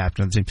not the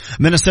captain of the team.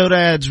 Minnesota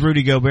adds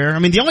Rudy Gobert. I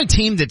mean, the only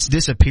team that's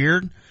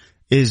disappeared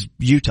is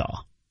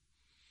Utah.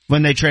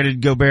 When they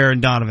traded Gobert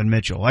and Donovan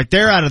Mitchell. Like,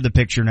 they're out of the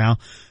picture now.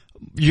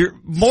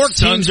 More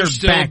teams are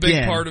still back a big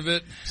in. Part of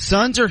it.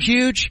 Suns are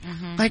huge.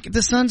 Like,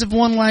 the Suns have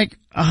won like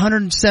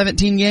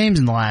 117 games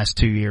in the last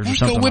 2 years or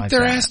something like that. Go whip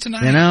their ass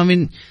tonight. You know, I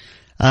mean,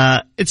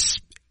 it's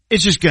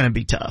just gonna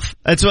be tough.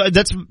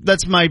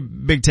 That's my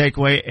big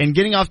takeaway. And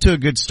getting off to a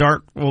good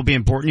start will be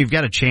important. You've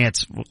got a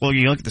chance. Well,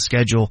 you look at the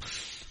schedule.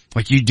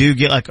 Like, you do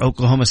get like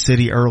Oklahoma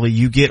City early.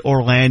 You get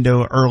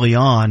Orlando early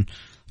on.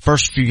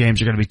 First few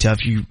games are going to be tough.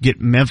 You get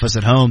Memphis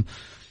at home,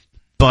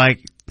 but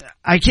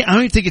I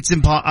don't think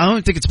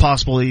it's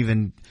possible to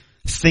even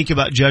think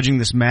about judging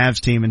this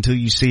Mavs team until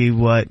you see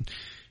what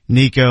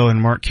Nico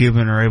and Mark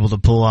Cuban are able to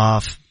pull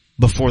off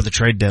before the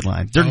trade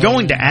deadline. They're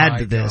going to add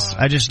to this.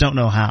 I just don't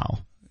know how.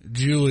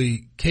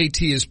 Julie,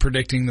 KT is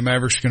predicting the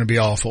Mavericks are going to be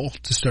awful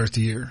to start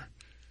the year.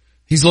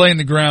 He's laying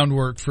the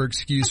groundwork for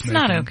excuse making.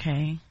 That's not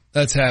okay.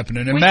 That's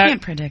happening. And we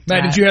can't predict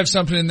Matt, that. did you have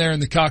something in there in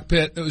the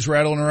cockpit that was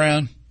rattling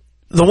around?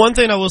 The one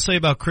thing I will say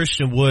about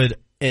Christian Wood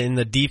in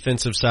the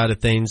defensive side of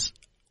things,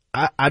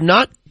 I'm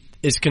not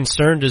as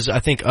concerned as I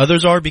think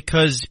others are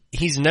because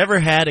he's never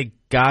had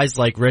guys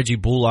like Reggie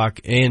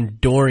Bullock and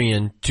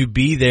Dorian to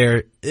be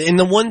there. And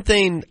the one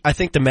thing I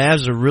think the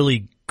Mavs are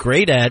really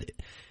great at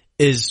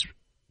is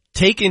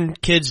taking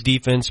kids'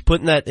 defense,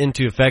 putting that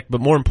into effect,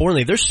 but more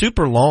importantly, they're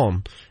super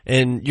long.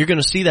 And you're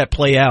going to see that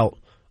play out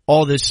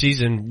all this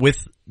season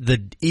with the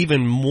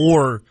even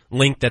more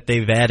link that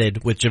they've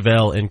added with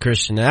JaVale and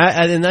Christian.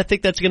 And I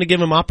think that's going to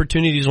give him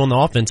opportunities on the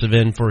offensive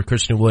end for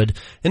Christian Wood.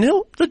 And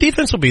the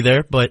defense will be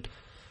there, but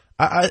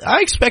I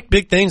expect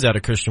big things out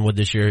of Christian Wood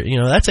this year.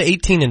 You know, that's an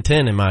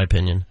 18-10 in my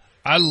opinion.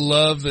 I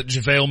love that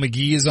JaVale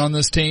McGee is on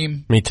this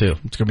team. Me too.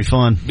 It's going to be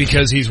fun.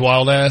 Because he's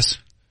wild ass.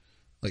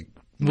 Like,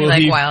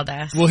 wild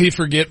ass. Will he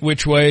forget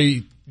which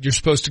way you're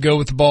supposed to go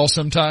with the ball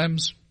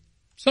sometimes?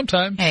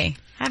 Sometimes. Hey.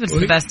 Happens to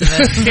the best of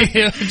it.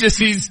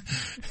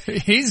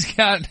 He's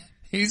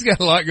got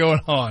a lot going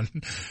on,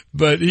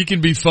 but he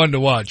can be fun to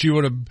watch. You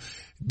want to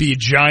be a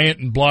giant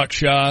and block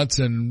shots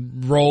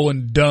and roll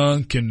and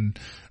dunk, and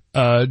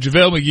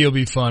JaVale McGee will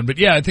be fun. But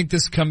yeah, I think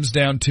this comes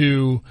down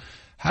to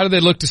how do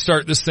they look to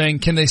start this thing?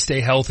 Can they stay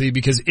healthy?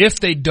 Because if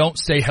they don't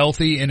stay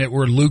healthy and it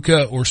were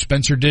Luka or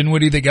Spencer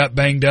Dinwiddie that got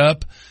banged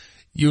up,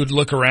 you would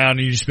look around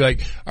and you just be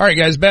like, all right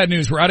guys, bad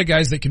news. We're out of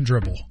guys that can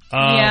dribble.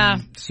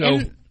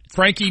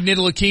 Frankie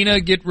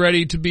Ntilikina, get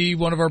ready to be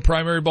one of our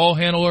primary ball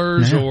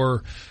handlers,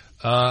 or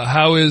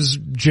How is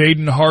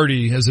Jaden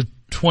Hardy as a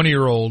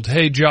 20-year-old?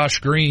 Hey, Josh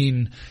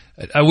Green.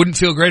 I wouldn't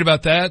feel great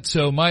about that.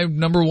 So my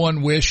number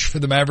one wish for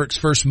the Mavericks'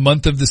 first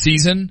month of the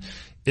season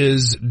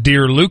is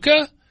dear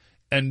Luka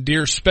and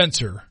dear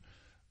Spencer.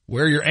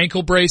 Wear your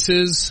ankle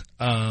braces.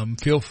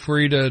 Feel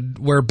free to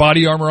wear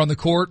body armor on the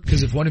court,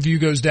 because if one of you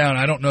goes down,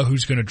 I don't know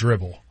who's going to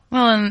dribble.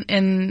 Well,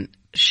 in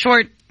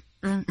short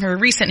or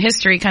recent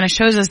history kind of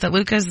shows us that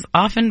Luka's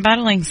often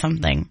battling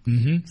something.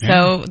 Mm-hmm.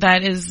 So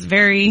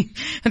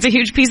that's a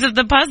huge piece of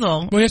the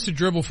puzzle. Well, he has to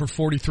dribble for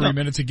 43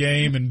 minutes a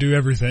game and do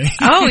everything.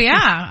 Oh yeah.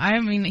 I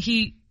mean,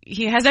 he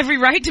has every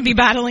right to be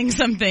battling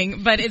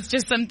something, but it's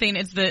just something,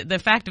 it's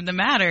the fact of the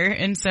matter.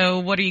 And so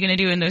what are you going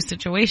to do in those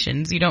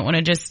situations? You don't want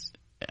to just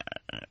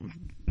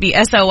be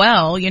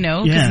SOL,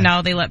 because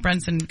now they let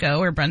Brunson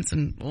go, or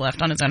Brunson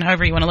left on his own,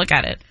 however you want to look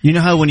at it. You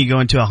know how when you go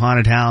into a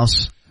haunted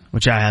house,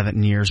 which I haven't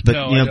in years, but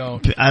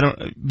I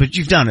don't. But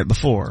you've done it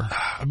before.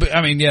 But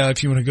I mean,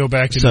 if you want to go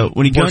back to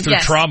when you work through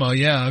trauma,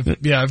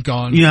 I've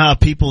gone. You know how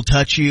people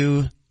touch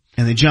you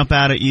and they jump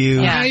out at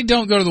you? Yeah. I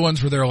don't go to the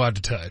ones where they're allowed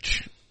to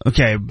touch.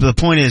 Okay, but the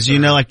point is,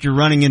 like you're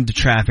running into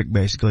traffic,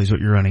 basically, is what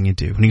you're running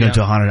into when you go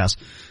into a haunted house.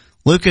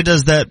 Luka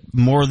does that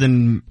more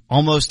than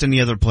almost any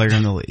other player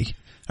in the league.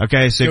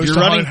 Okay, so if you're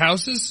running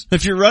houses,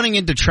 if you're running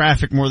into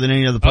traffic more than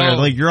any other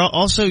player,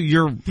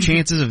 your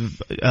chances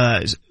of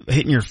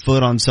hitting your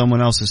foot on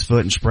someone else's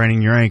foot and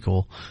spraining your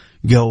ankle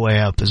go way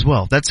up as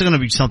well. That's going to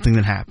be something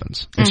that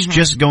happens. It's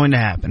just going to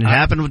happen. It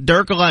happened with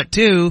Dirk a lot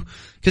too,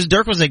 because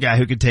Dirk was a guy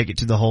who could take it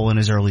to the hole in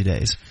his early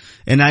days,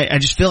 and I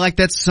just feel like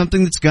that's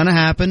something that's going to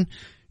happen.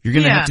 You're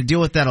going to have to deal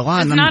with that a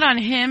lot. It's not on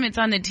him. It's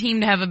on the team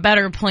to have a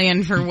better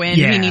plan for when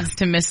he needs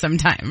to miss some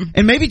time.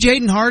 And maybe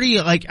Jaden Hardy,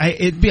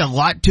 it'd be a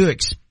lot to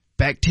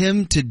expect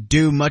him to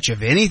do much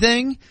of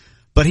anything,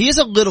 but he is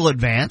a little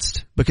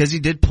advanced because he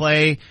did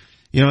play,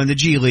 in the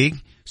G League.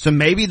 So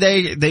maybe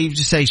they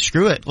just say,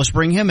 screw it, let's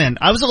bring him in.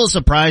 I was a little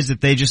surprised that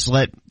they just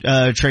let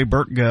Trey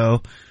Burke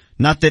go.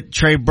 Not that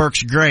Trey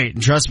Burke's great,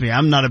 and trust me,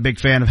 I'm not a big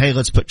fan of, hey,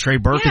 let's put Trey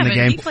Burke in the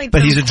game.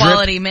 But he's a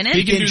quality minute.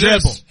 He can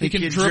dribble. He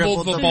can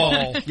dribble the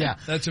ball. Yeah,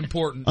 that's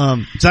important.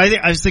 So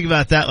I was thinking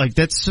about that.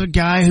 That's a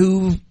guy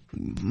who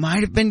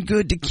might have been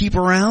good to keep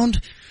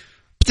around.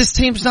 But this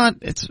team's I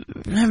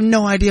have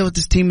no idea what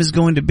this team is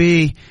going to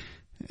be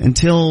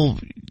until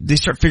they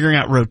start figuring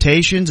out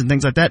rotations and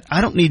things like that. I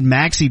don't need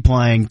Maxey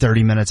playing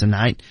 30 minutes a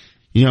night.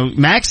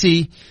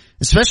 Maxey,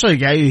 especially a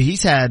guy who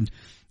he's had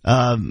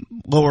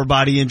lower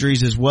body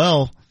injuries as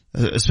well,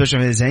 especially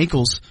with his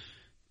ankles.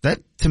 That,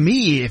 to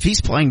me, if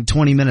he's playing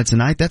 20 minutes a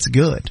night, that's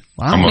good.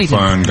 Well, I'm a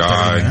fun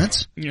guy.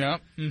 Yeah.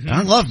 Mm-hmm.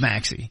 I love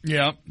Maxey.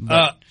 Yeah.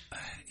 But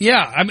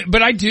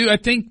I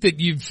think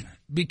that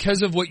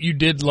because of what you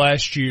did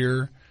last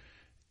year,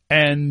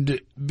 and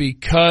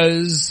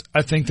because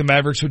I think the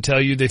Mavericks would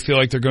tell you they feel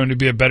like they're going to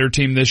be a better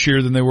team this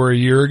year than they were a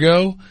year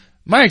ago,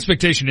 my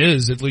expectation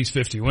is at least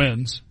 50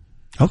 wins.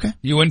 Okay.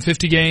 You win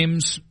 50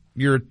 games,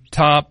 you're a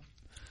top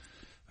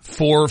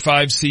 4 or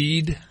 5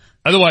 seed.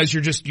 Otherwise,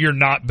 you're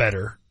not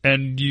better,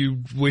 and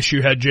you wish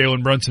you had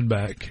Jalen Brunson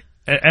back.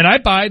 And I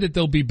buy that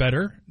they'll be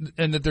better,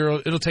 and that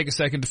it'll take a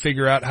second to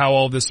figure out how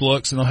all this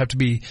looks, and they'll have to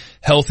be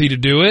healthy to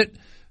do it.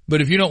 But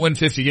if you don't win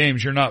 50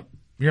 games, you're not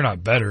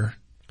better.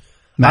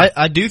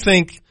 I do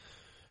think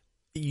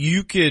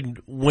you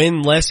could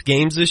win less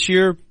games this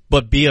year,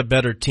 but be a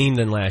better team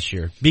than last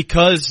year,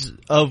 because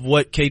of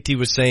what KT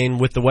was saying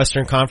with the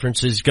Western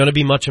Conference is going to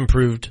be much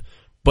improved.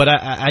 But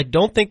I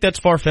don't think that's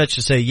far-fetched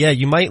to say,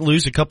 you might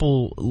lose a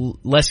couple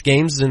less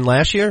games than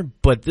last year,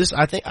 but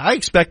I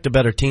expect a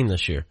better team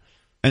this year.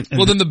 Then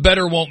the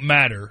better won't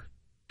matter.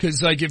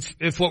 Because,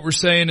 if what we're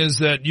saying is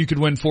that you could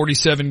win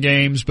 47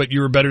 games, but you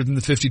were better than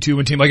the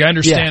 52-win team, I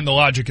understand the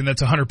logic, and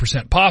that's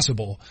 100%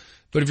 possible.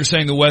 But if you're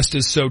saying the West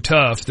is so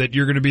tough that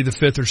you're going to be the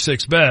 5th or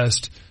 6th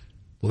best,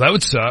 well, that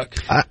would suck.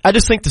 I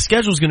just think the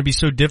schedule is going to be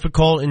so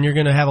difficult, and you're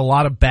going to have a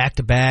lot of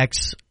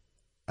back-to-backs.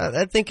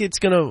 I think it's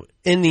going to,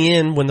 in the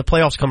end, when the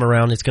playoffs come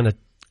around, it's going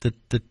to,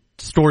 the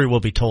story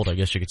will be told, I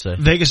guess you could say.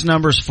 Vegas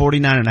numbers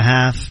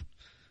 49.5.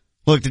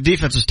 Look, the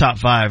defense was top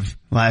 5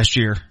 last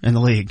year in the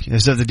league.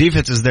 So the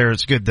defense is there,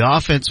 it's good. The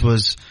offense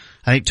was,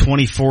 I think,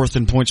 24th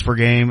in points per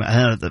game.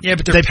 But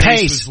their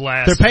pace was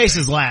last. Their pace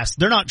is last.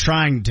 They're not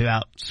trying to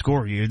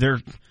outscore you. They're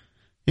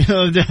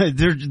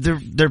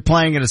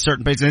playing at a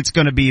certain pace, and it's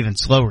going to be even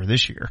slower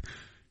this year.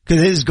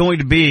 Because it is going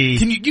to be.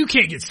 You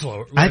can't get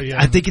slower.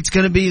 I think it's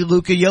going to be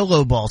Luka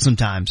YOLO ball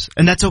sometimes,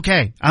 and that's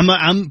okay.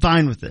 I'm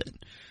fine with it.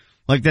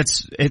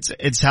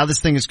 It's how this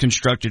thing is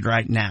constructed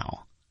right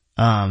now.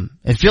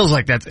 It feels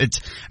like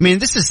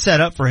this is set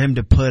up for him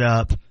to put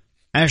up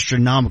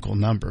astronomical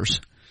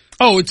numbers.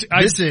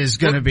 This is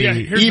going to be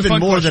even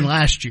more than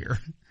last year.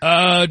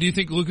 Do you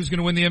think Luka's going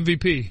to win the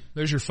MVP?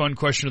 There's your fun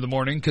question of the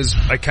morning, because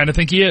I kind of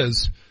think he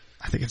is.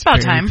 I think it's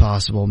very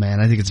possible,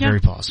 man. I think it's very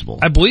possible.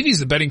 I believe he's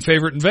the betting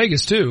favorite in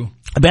Vegas, too.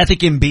 I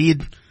think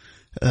Embiid,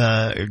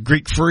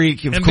 Greek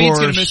Freak, of course. Embiid's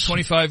going to miss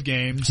 25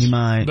 games. He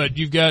might. But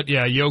you've got,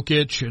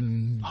 Jokic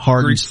and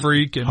Harden's, Greek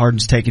Freak. And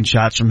Harden's taking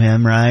shots from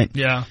him, right?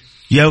 Yeah.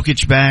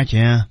 Jokic back,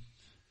 yeah.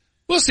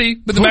 We'll see.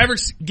 But the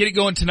Mavericks get it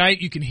going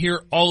tonight. You can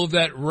hear all of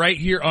that right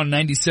here on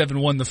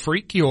 97.1 The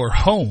Freak, your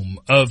home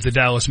of the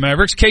Dallas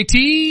Mavericks.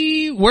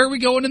 KT, where are we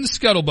going in the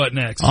scuttlebutt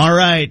next? All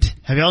right.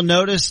 Have y'all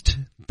noticed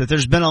that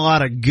there's been a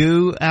lot of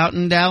goo out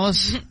in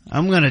Dallas?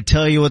 I'm going to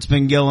tell you what's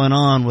been going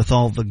on with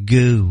all the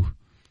goo.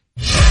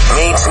 Needs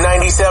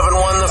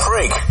 97.1 The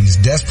Freak. He's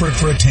desperate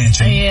for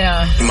attention.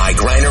 Yeah. Mike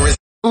Reiner is...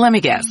 Let me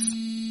guess.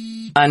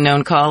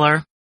 Unknown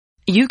caller?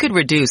 You could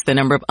reduce the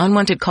number of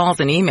unwanted calls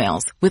and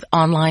emails with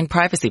online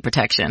privacy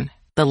protection.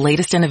 The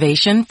latest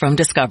innovation from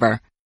Discover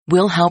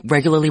will help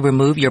regularly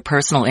remove your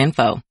personal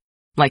info,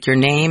 like your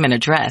name and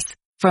address,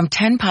 from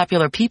 10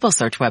 popular people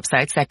search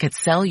websites that could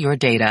sell your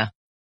data.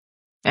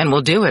 And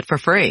we'll do it for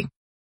free.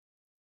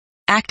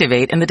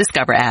 Activate in the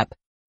Discover app.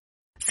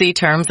 See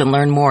terms and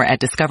learn more at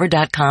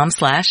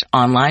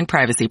discover.com/online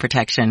privacy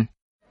protection.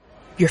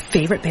 Your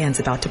favorite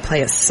band's about to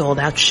play a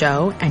sold-out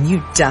show, and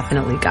you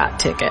definitely got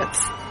tickets.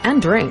 And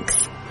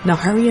drinks. Now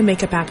hurry and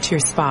make it back to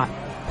your spot.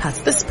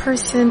 Past this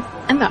person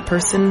and that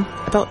person.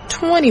 About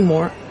 20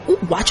 more. Ooh,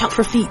 watch out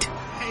for feet.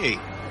 Hey.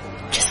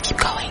 Just keep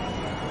going.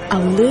 A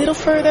little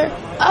further.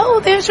 Oh,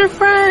 there's your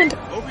friend.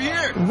 Over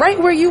here. Right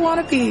where you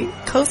want to be.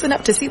 Close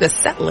enough to see the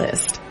set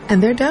list.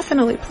 And they're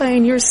definitely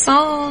playing your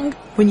song.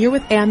 When you're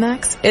with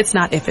Amex, it's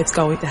not if it's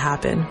going to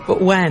happen,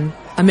 but when.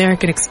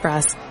 American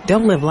Express.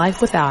 Don't live life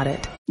without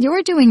it.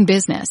 You're doing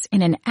business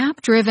in an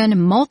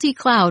app-driven,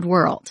 multi-cloud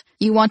world.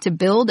 You want to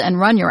build and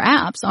run your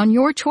apps on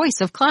your choice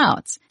of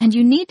clouds, and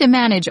you need to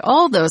manage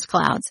all those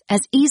clouds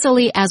as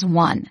easily as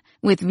one.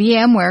 With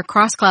VMware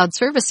Cross-Cloud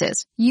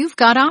Services, you've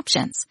got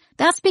options.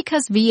 That's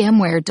because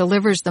VMware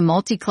delivers the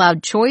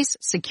multi-cloud choice,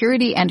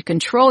 security, and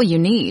control you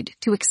need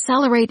to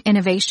accelerate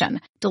innovation,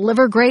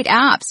 deliver great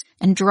apps,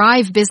 and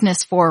drive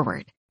business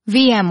forward.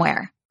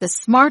 VMware, the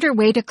smarter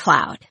way to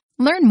cloud.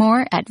 Learn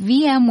more at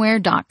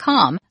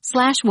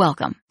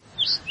vmware.com/welcome.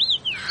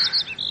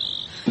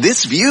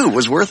 This view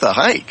was worth a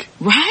hike.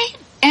 Right?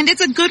 And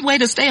it's a good way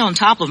to stay on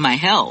top of my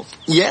health.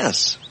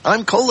 Yes.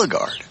 I'm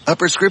Cologuard, a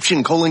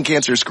prescription colon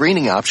cancer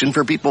screening option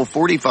for people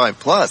 45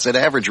 plus at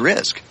average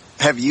risk.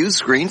 Have you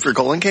screened for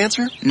colon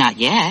cancer? Not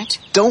yet.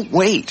 Don't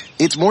wait.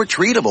 It's more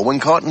treatable when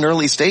caught in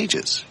early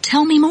stages.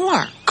 Tell me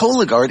more.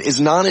 Cologuard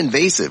is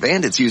non-invasive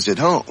and it's used at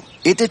home.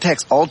 It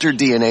detects altered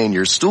DNA in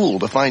your stool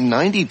to find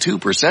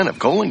 92% of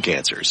colon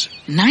cancers.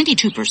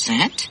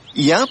 92%?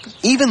 Yep,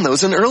 even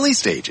those in early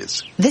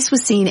stages. This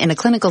was seen in a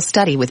clinical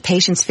study with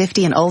patients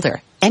 50 and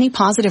older. Any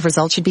positive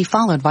result should be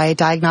followed by a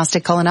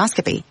diagnostic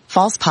colonoscopy.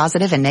 False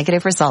positive and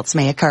negative results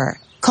may occur.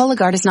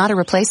 Cologuard is not a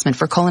replacement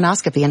for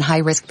colonoscopy in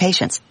high-risk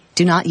patients.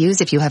 Do not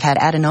use if you have had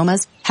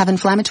adenomas, have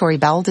inflammatory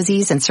bowel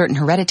disease and certain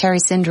hereditary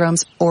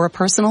syndromes, or a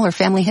personal or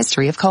family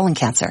history of colon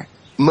cancer.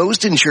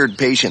 Most insured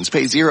patients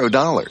pay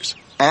 $0.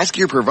 Ask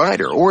your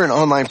provider or an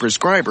online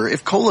prescriber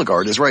if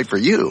Cologuard is right for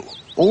you,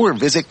 or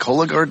visit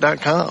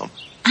Cologuard.com.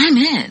 I'm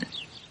in.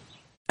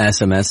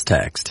 SMS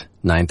text,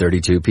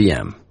 9:32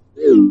 p.m.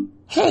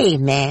 Hey,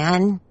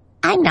 man.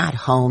 I'm not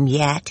home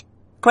yet.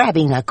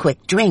 Grabbing a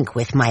quick drink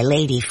with my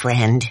lady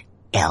friend.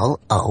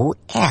 LOL.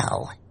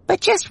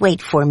 But just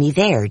wait for me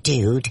there,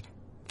 dude.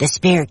 The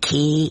spare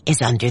key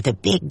is under the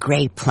big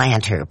gray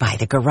planter by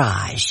the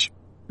garage.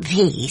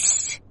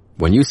 Peace.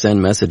 When you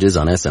send messages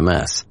on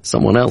SMS,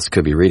 someone else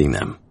could be reading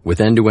them.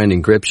 With end-to-end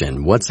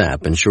encryption,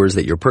 WhatsApp ensures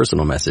that your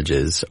personal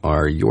messages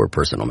are your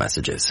personal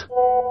messages.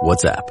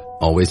 WhatsApp.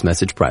 Always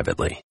message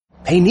privately.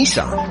 Hey,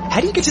 Nissan, how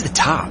do you get to the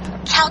top?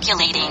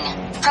 Calculating.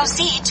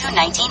 Proceed to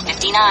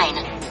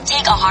 1959.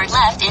 Take a hard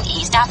left in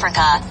East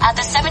Africa at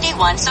the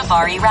 71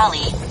 Safari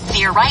Rally.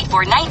 Veer right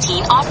for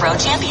 19 off-road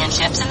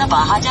championships in the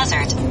Baja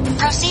Desert.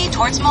 Proceed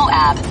towards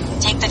Moab.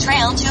 Take the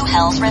trail to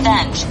Hell's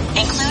Revenge.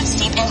 Includes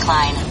steep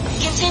incline.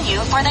 Continue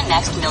for the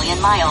next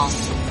 1,000,000 miles.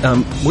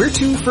 Where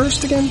to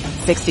first again?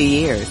 60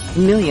 years,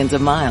 millions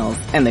of miles,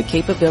 and the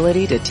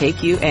capability to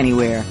take you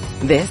anywhere.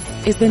 This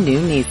is the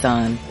new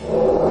Nissan.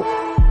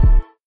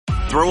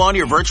 Throw on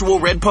your virtual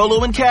red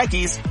polo and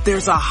khakis.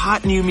 There's a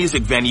hot new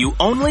music venue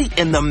only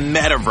in the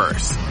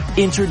metaverse.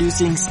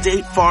 Introducing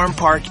State Farm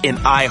Park in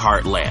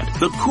iHeartland,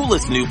 the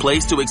coolest new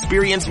place to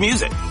experience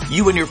music.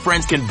 You and your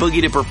friends can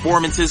boogie to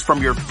performances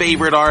from your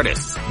favorite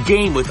artists,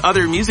 game with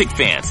other music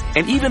fans,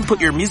 and even put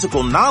your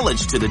musical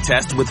knowledge to the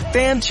test with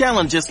fan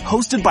challenges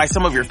hosted by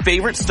some of your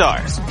favorite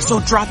stars.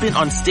 So drop in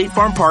on State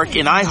Farm Park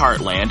in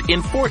iHeartland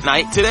in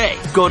Fortnite today.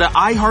 Go to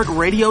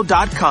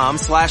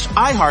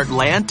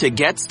iHeartRadio.com/iHeartland to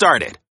get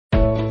started.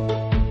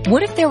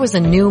 What if there was a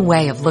new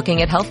way of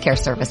looking at healthcare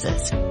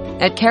services?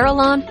 At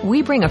Carelon,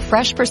 we bring a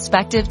fresh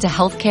perspective to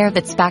healthcare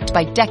that's backed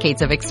by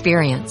decades of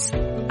experience.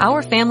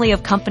 Our family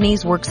of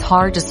companies works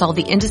hard to solve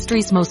the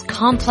industry's most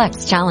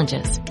complex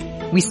challenges.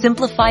 We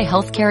simplify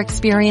healthcare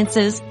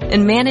experiences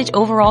and manage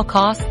overall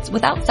costs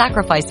without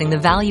sacrificing the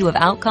value of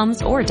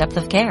outcomes or depth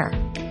of care.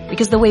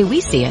 Because the way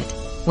we see it,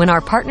 when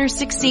our partners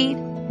succeed,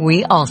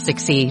 we all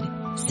succeed.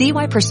 See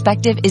why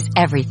perspective is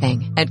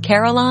everything at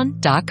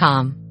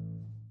Carelon.com.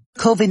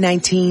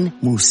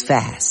 COVID-19 moves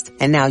fast,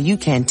 and now you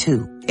can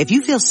too. If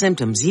you feel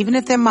symptoms, even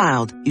if they're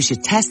mild, you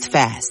should test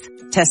fast.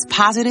 Test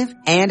positive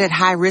and at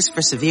high risk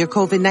for severe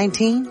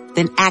COVID-19?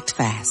 Then act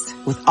fast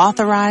with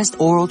authorized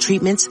oral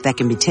treatments that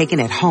can be taken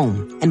at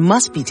home and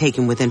must be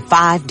taken within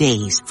 5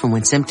 days from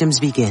when symptoms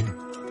begin.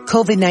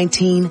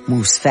 COVID-19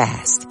 moves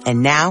fast,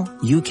 and now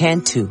you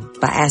can too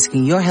by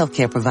asking your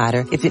healthcare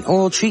provider if an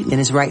oral treatment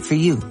is right for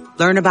you.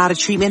 Learn about a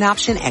treatment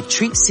option at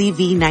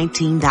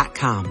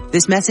treatcv19.com.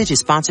 This message is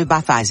sponsored by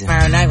Pfizer.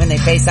 Tomorrow night when they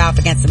face off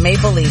against the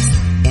Maple Leafs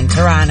in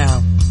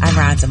Toronto. I'm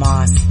Ronta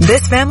Moss.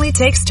 This family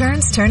takes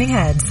turns turning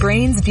heads,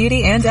 brains,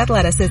 beauty, and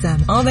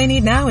athleticism. All they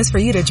need now is for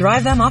you to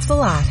drive them off the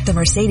lot. The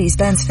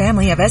Mercedes-Benz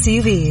family of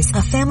SUVs,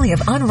 a family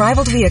of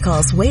unrivaled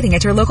vehicles waiting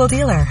at your local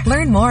dealer.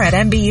 Learn more at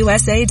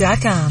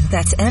MBUSA.com.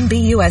 That's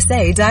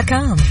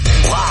MBUSA.com.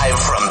 Live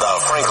from the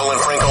Frankel and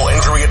Frankel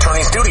Injury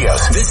Attorney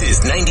Studios, this is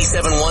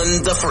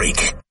 97.1 The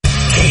Freak.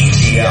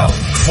 KGL,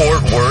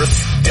 Fort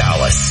Worth,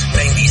 Dallas,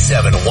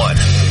 97.1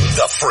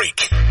 The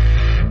Freak.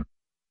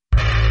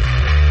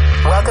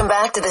 Welcome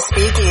back to the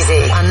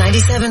Speakeasy on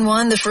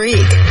 97.1 The Freak.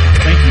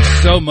 Thank you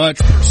so much,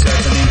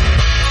 Persephone.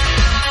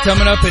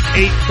 Coming up at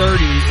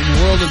 8:30 in the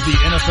world of the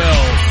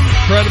NFL,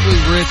 incredibly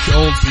rich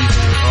old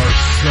people are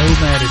so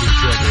mad at each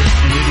other,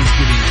 and it is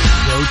getting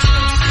so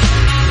tense.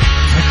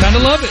 I kind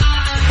of love it.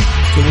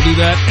 So we'll do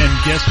that, and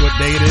guess what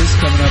day it is?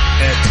 Coming up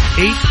at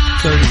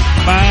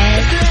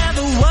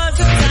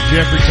 8:35.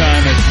 Jeffrey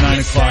time at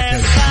 9 o'clock has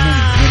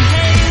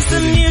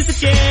many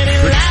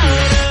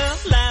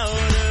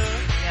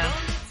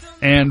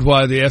and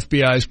why the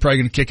FBI is probably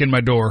going to kick in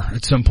my door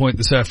at some point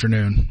this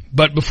afternoon.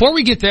 But before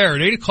we get there,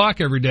 at 8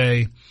 o'clock every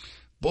day,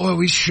 boy,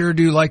 we sure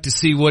do like to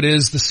see what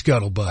is the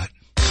scuttlebutt.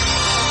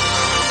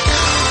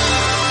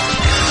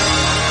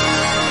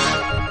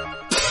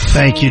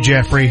 Thank you,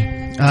 Jeffrey.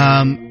 We're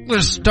going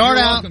to start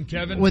out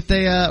with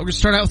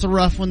a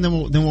rough one, then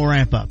we'll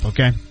ramp up,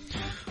 okay?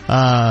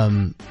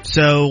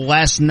 So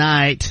last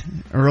night,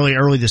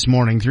 early this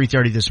morning,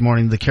 3:30 this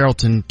morning, the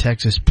Carrollton,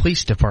 Texas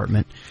Police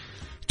Department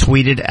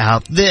tweeted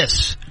out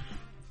this: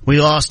 "We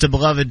lost a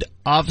beloved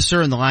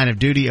officer in the line of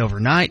duty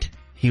overnight.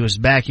 He was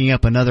backing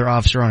up another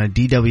officer on a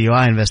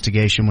DWI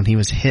investigation when he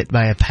was hit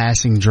by a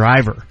passing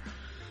driver.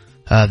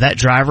 That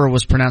driver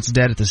was pronounced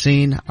dead at the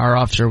scene. Our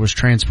officer was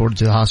transported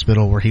to the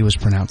hospital where he was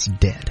pronounced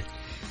dead."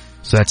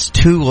 So that's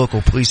 2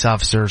 local police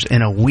officers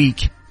in a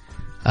week,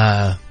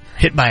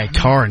 hit by a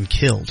car and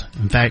killed.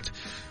 In fact,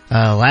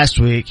 last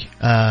week,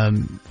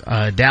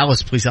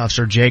 Dallas police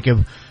officer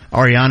Jacob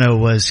Ariano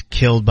was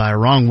killed by a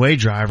wrong-way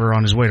driver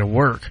on his way to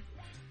work,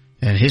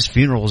 and his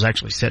funeral was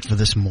actually set for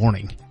this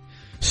morning.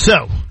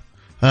 So,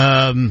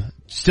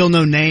 still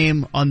no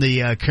name on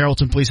the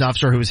Carrollton police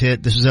officer who was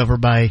hit. This was over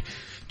by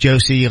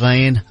Josie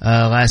Lane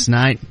last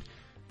night.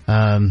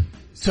 So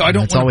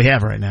that's all we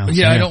have right now.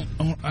 Yeah, so,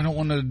 I don't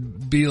want to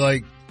be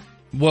like,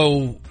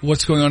 whoa,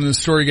 what's going on in the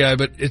story guy,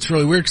 but it's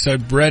really weird because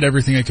I've read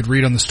everything I could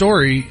read on the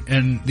story,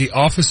 and the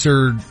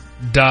officer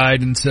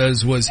died and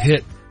says was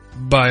hit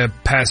by a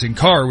passing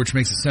car, which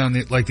makes it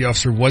sound like the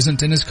officer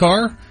wasn't in his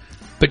car,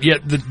 but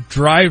yet the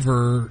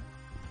driver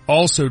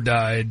also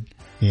died.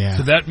 Yeah.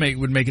 So that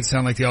would make it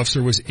sound like the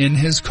officer was in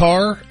his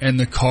car and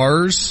the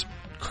cars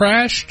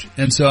crashed.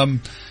 And so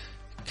I'm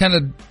kind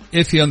of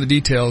iffy on the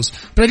details,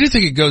 but I do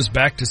think it goes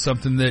back to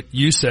something that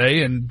you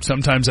say, and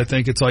sometimes I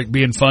think it's like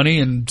being funny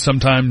and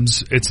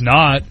sometimes it's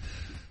not.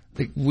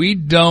 Like, we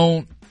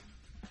don't,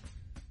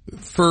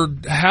 for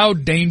how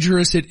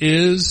dangerous it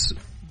is,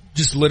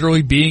 just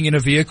literally being in a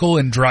vehicle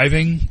and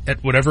driving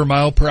at whatever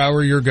mile per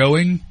hour you're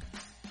going,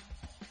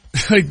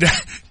 like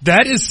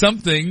that is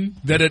something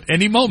that at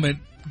any moment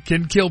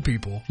can kill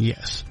people.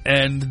 Yes.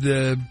 And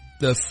the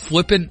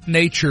flippant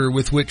nature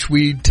with which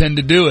we tend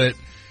to do it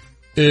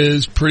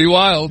is pretty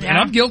wild. Yeah. And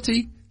I'm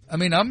guilty. I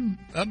mean, I'm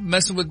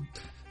messing with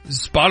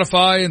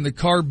Spotify and the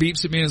car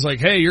beeps at me and is like,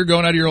 hey, you're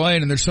going out of your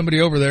lane and there's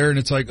somebody over there, and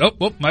it's like, oh,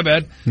 my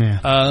bad. Yeah.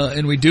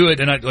 And we do it,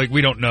 and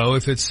we don't know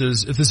if this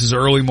is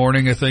early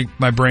morning. I think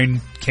my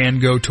brain can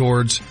go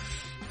towards,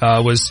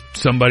 was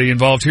somebody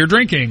involved here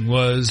drinking,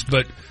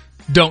 but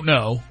don't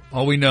know.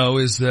 All we know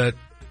is that.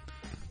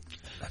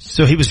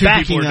 So he was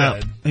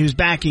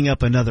backing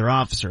up another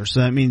officer.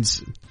 So that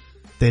means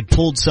they'd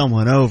pulled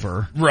someone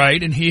over.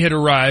 Right, and he had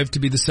arrived to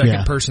be the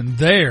second person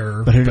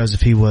there. But who knows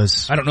if he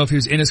was... I don't know if he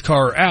was in his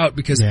car or out,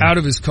 because out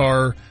of his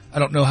car, I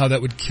don't know how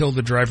that would kill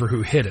the driver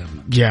who hit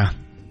him. Yeah.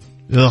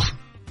 Ugh.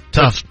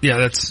 Tough. Yeah,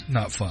 that's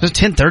not fun. It was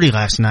 10:30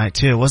 last night,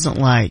 too. It wasn't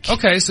like...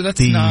 Okay, so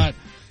that's not...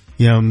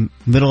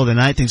 middle of the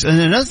night things.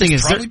 And another thing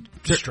is... Probably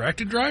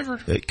distracted driver?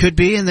 It could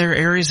be, in there are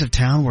areas of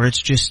town where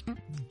it's just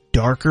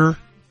darker.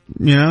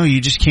 You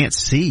just can't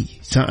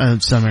see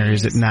some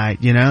areas at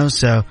night,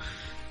 so...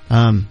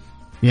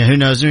 yeah, who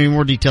knows? I mean,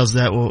 more details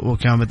of that will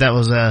come, but that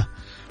was a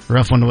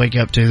rough one to wake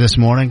up to this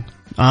morning.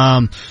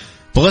 But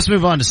let's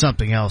move on to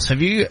something else.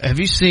 Have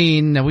you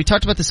seen, now we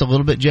talked about this a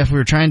little bit, Jeff, we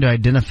were trying to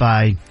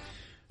identify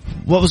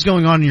what was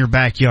going on in your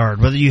backyard,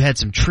 whether you had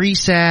some tree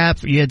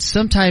sap, or you had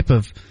some type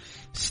of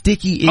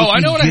sticky, icky goo. I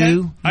know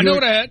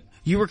what I had.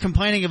 You were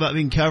complaining about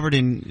being covered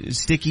in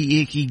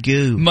sticky, icky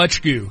goo.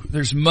 Much goo.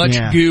 There's much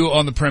goo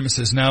on the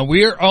premises. Now,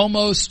 we're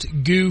almost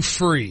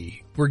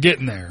goo-free. We're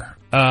getting there.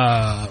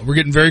 We're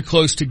getting very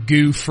close to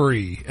goo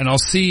free, and I'll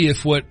see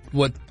if what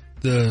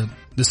the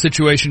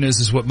situation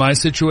is what my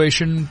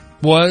situation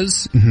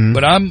was. Mm-hmm.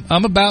 But I'm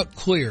about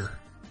clear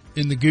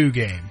in the goo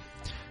game.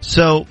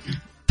 So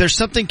there's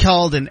something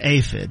called an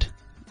aphid,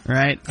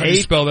 right? How do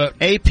you spell that?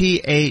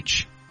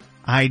 APHIDS.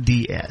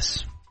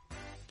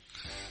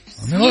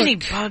 So many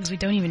bugs we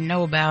don't even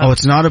know about. Oh,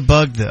 it's not a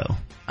bug though.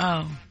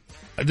 Oh.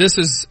 This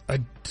is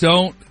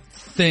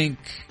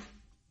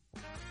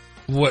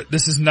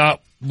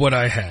not what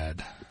I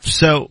had.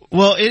 So,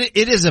 well,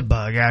 it is a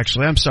bug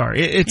actually. I'm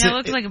sorry. It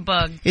looks like a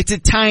bug. It's a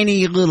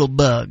tiny little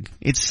bug.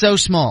 It's so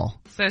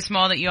small. So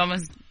small that you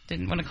almost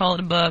didn't want to call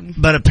it a bug.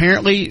 But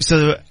apparently,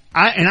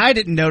 I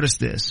didn't notice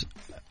this.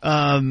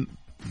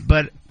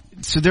 But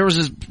there was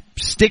a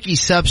sticky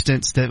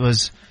substance that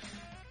was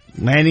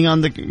landing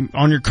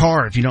on your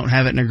car if you don't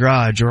have it in a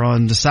garage or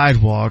on the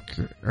sidewalk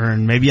or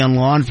maybe on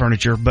lawn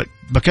furniture. But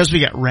because we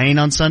got rain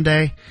on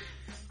Sunday,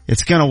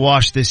 it's going to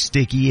wash this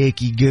sticky,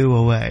 icky goo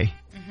away.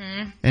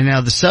 Mm-hmm. And now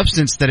the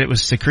substance that it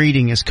was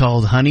secreting is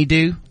called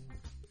honeydew.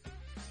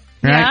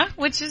 Right? Yeah,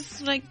 which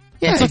is like,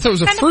 I thought that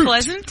was a fruit.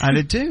 Pleasant. I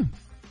did too.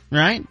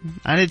 Right?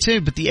 I did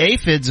too. But the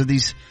aphids are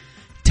these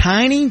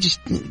tiny, just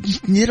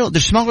little,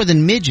 they're smaller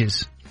than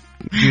midges.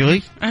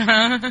 Julie?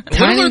 Uh-huh.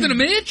 Littler than a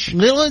midge?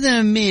 Littler than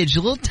a midge.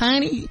 A little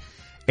tiny.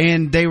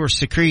 And they were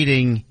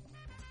secreting,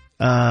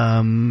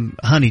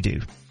 honeydew.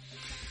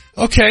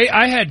 Okay,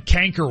 I had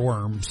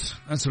cankerworms.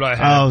 That's what I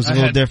had. Oh, it was a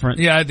little different.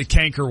 Yeah, I had the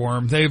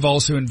cankerworm. They've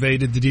also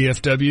invaded the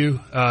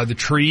DFW. The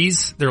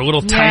trees, they're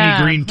little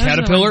tiny green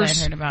caterpillars.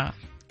 Those are the ones I heard about.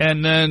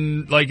 And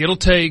then, I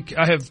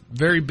have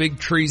very big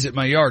trees at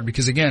my yard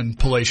because, again,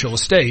 palatial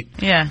estate.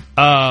 Yeah.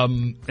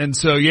 And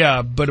so,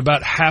 but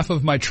about half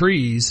of my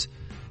trees,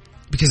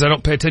 because I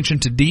don't pay attention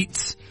to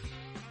deets,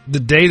 the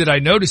day that I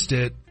noticed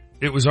it,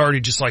 it was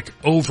already just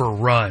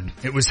overrun.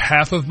 It was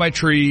half of my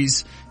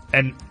trees,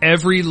 and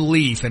every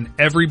leaf and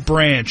every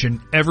branch and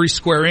every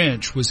square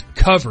inch was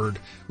covered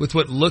with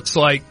what looks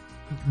like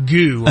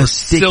goo or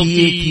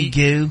sticky, icky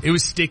goo. It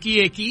was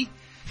sticky, icky.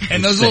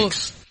 And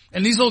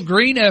these little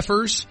green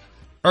effers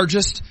are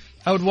just,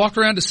 I would walk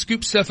around to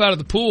scoop stuff out of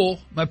the pool,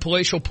 my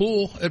palatial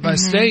pool at my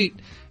estate,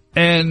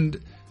 and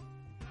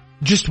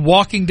just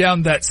walking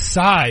down that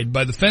side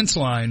by the fence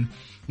line,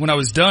 when I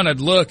was done, I'd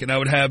look and I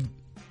would have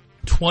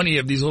 20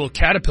 of these little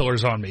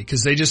caterpillars on me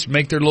because they just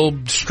make their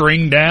little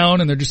string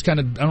down and they're just kind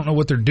of, I don't know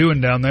what they're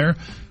doing down there,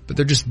 but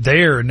they're just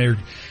there and they're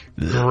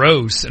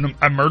gross. And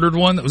I murdered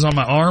one that was on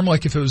my arm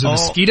like if it was a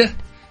mosquito.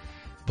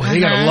 Boy, they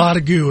got a lot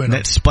of goo in them.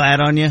 That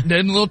splat on you?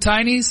 Them little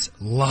tinies,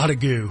 a lot of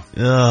goo.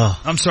 Ugh.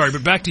 I'm sorry,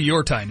 but back to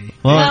your tiny.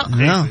 Well,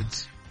 no.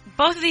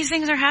 Both of these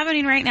things are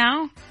happening right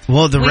now.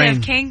 Well, the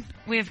rain.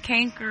 We have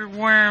canker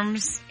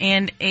worms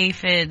and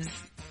aphids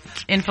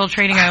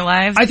infiltrating our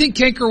lives. I think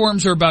canker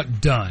worms are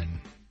about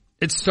done.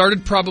 It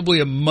started probably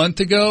a month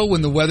ago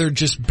when the weather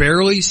just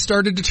barely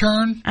started to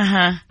turn.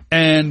 Uh-huh.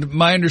 And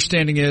my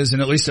understanding is,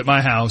 and at least at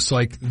my house,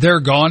 they're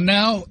gone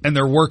now and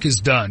their work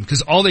is done.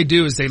 Because all they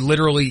do is they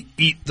literally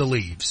eat the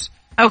leaves.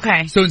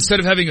 Okay. So instead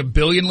of having 1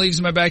 billion leaves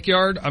in my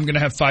backyard, I'm going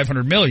to have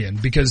 500 million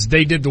because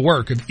they did the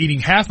work of eating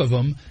half of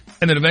them.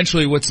 And then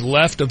eventually what's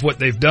left of what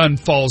they've done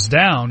falls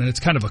down and it's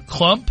kind of a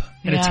clump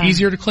and it's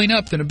easier to clean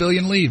up than 1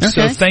 billion leaves.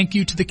 Okay. So thank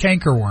you to the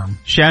cankerworm.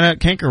 Shout out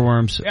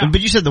cankerworms. Yeah.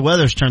 But you said the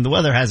weather's turned. The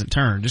weather hasn't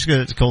turned. Just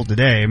because it's cold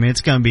today. I mean,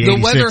 it's going to be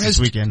 86 this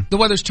weekend. The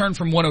weather's turned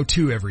from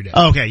 102 every day.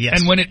 Oh, okay,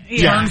 yes. And when it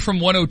turned from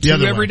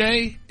 102 every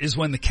day is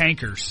when the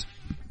cankers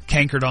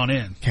cankered on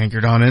in.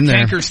 Cankered on in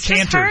there. Cankers It's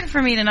cantered. hard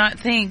for me to not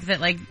think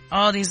that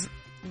all these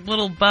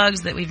little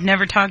bugs that we've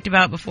never talked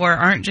about before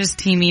aren't just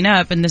teaming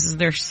up and this is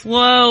their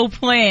slow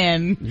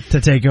plan to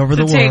take over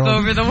the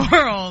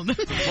world.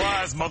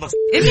 Surprise, motherfucker.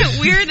 Isn't it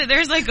weird that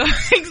there's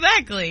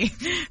exactly,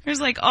 there's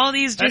all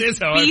these just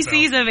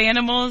species of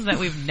animals that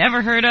we've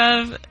never heard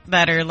of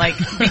that are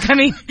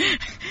becoming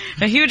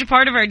a huge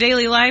part of our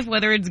daily life,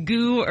 whether it's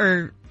goo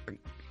or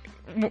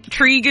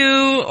tree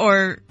goo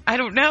or I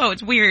don't know.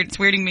 It's weird. It's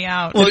weirding me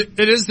out. Well,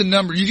 it is the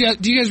number. Do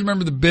you guys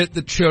remember the bit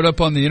that showed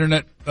up on the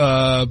internet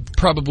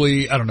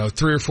probably, I don't know,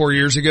 3 or 4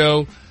 years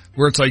ago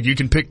where it's you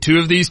can pick 2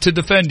 of these to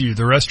defend you.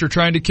 The rest are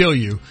trying to kill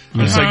you.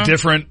 And it's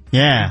different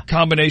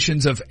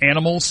combinations of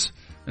animals.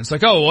 And it's I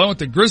want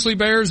the grizzly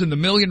bears and the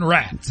 1,000,000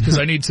 rats because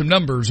I need some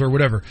numbers or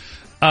whatever.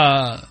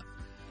 If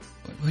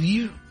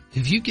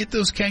you get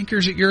those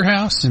cankers at your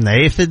house and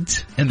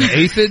the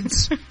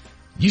aphids,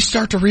 you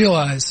start to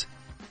realize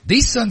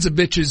these sons of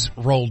bitches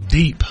roll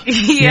deep.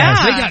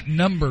 Yeah. They got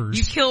numbers.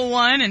 You kill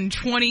one and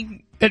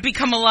 20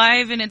 become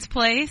alive in its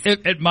place.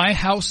 At my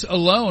house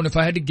alone, if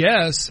I had to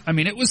guess,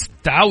 it was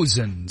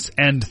thousands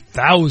and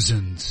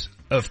thousands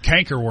of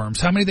cankerworms.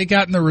 How many they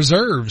got in the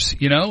reserves, How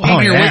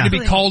many are waiting to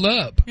be called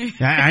up?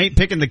 I ain't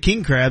picking the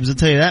king crabs, I'll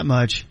tell you that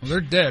much. Well, they're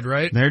dead,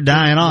 right? They're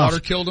dying off.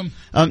 Water killed them.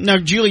 Now,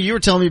 Julie, you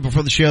were telling me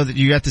before the show that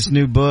you got this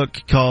new book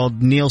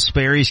called Neil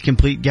Sperry's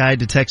Complete Guide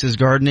to Texas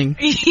Gardening.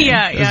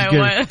 Yeah, it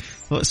was.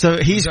 Well, so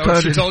he's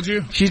quoted. She told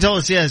you? She told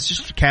us, yeah, it's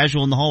just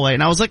casual in the hallway.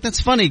 And I was like,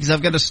 that's funny because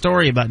I've got a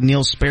story about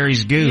Neil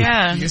Sperry's goo.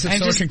 Yeah, I guess I it's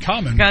so much in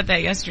common. Got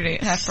that yesterday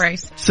at half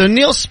price. So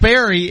Neil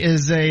Sperry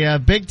is a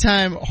big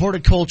time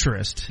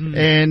horticulturist,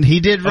 and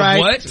he did write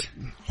what?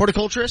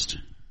 Horticulturist.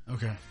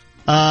 Okay.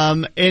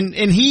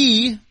 And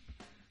he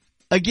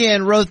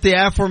again wrote the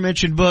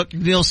aforementioned book,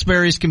 Neil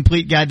Sperry's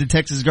Complete Guide to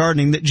Texas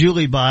Gardening, that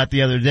Julie bought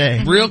the other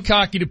day. Real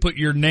cocky to put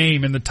your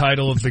name in the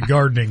title of the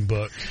gardening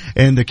book.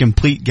 And the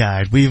complete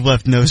guide. We've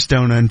left no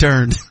stone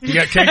unturned. You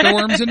got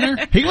cankerworms in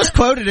there? He was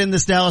quoted in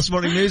this Dallas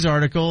Morning News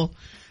article.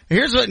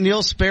 Here's what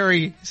Neil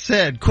Sperry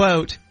said,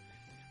 quote,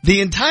 "The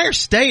entire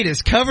state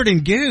is covered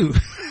in goo."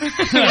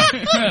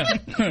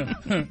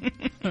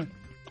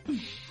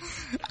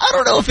 I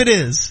don't know if it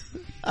is.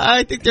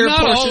 I think there are Not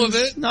portions. all of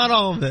it. Not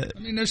all of it. I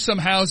mean, there's some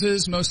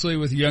houses, mostly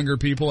with younger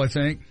people, I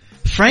think.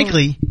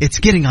 Frankly, it's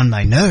getting on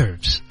my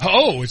nerves.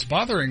 Oh, it's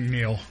bothering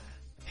Neil.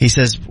 He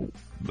says,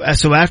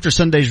 so after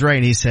Sunday's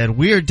rain, he said,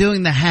 "We are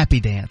doing the happy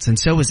dance, and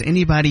so is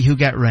anybody who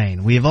got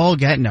rain. We have all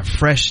gotten a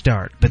fresh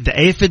start, but the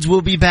aphids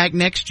will be back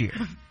next year."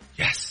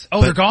 Yes.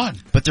 Oh, they're gone.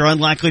 But they're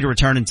unlikely to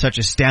return in such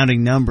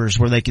astounding numbers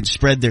where they can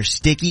spread their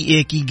sticky,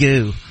 icky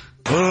goo.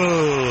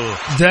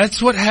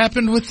 That's what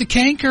happened with the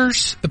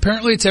cankers.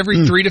 Apparently it's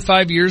every 3 to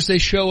 5 years they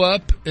show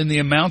up, and the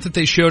amount that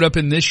they showed up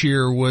in this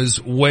year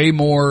was way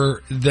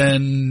more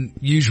than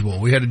usual.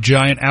 We had a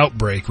giant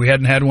outbreak. We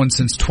hadn't had one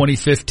since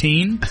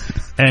 2015,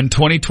 and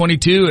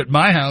 2022 at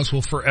my house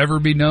will forever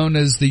be known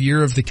as the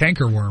year of the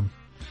cankerworm.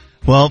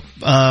 Well,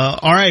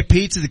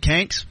 R.I.P. to the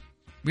canks.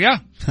 Yeah.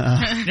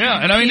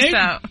 Yeah, and I mean, Peace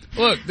out.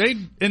 look,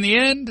 in the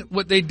end,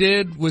 what they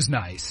did was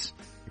nice.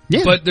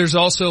 Yeah. But there's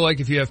also,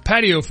 like, if you have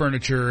patio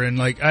furniture and,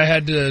 like,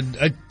 I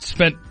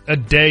spent a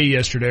day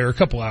yesterday, or a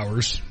couple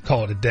hours,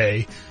 call it a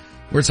day,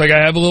 where it's like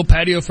I have a little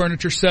patio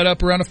furniture set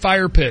up around a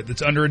fire pit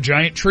that's under a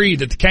giant tree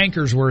that the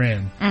cankers were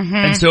in. Mm-hmm.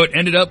 And so it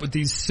ended up with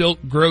these silk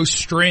gross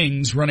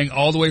strings running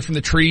all the way from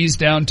the trees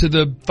down to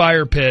the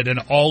fire pit and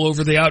all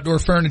over the outdoor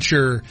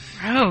furniture.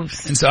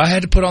 Gross. And so I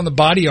had to put on the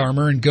body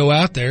armor and go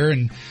out there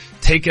and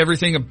take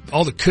everything,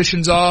 all the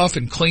cushions off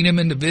and clean them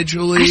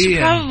individually. I should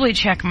probably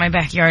check my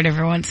backyard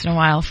every once in a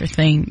while for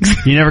things.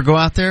 You never go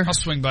out there? I'll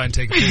swing by and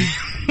take a peek.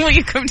 Will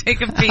you come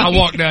take a peek? I'll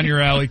walk down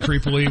your alley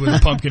creepily with a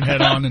pumpkin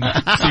head on and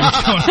see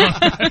what's going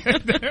on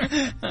right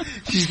there.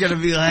 She's gonna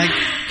be like,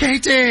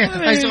 "Katie,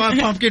 I saw a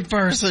pumpkin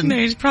person."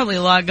 There's probably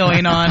a lot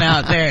going on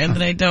out there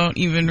that I don't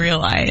even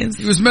realize.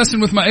 He was messing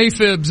with my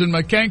aphibs and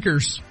my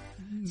cankers.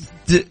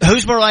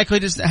 Who's more likely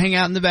to hang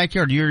out in the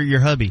backyard? You or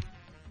your hubby?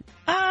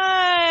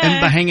 And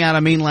by hang out,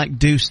 I mean like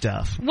do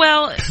stuff.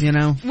 Well, you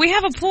know, we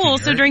have a pool,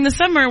 so during the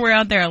summer we're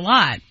out there a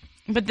lot.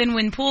 But then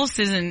when pool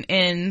season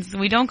ends,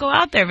 we don't go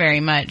out there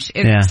very much,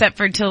 except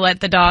for to let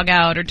the dog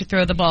out or to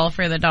throw the ball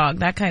for the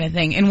dog, that kind of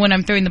thing. And when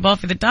I'm throwing the ball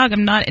for the dog,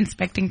 I'm not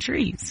inspecting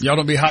trees. Y'all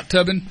don't be hot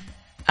tubbing?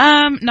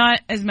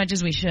 Not as much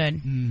as we should.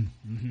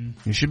 Mm-hmm.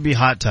 You should be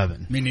hot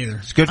tubbing. Me neither.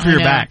 It's good for your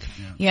back.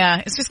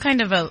 Yeah, it's just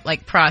kind of a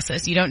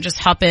process. You don't just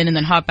hop in and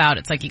then hop out.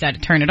 It's like you got to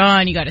turn it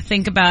on, you got to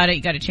think about it,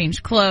 you got to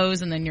change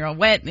clothes, and then you're all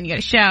wet, and then you got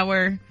to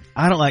shower.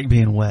 I don't like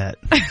being wet.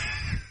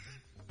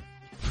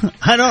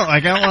 I don't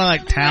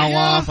want to towel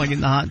off like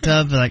in the hot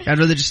tub. Like I'd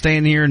rather just stay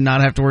in here and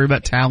not have to worry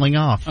about toweling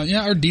off.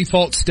 Yeah, our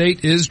default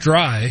state is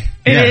dry.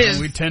 It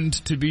is. We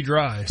tend to be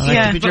dry. I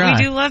like to be dry.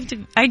 But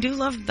I do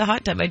love the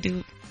hot tub.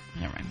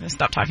 Never mind. Let's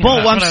stop talking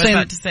about what I'm I was saying,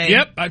 about to say.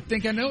 Yep, I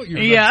think I know what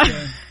you're about to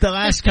say. The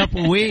last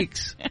couple of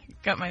weeks.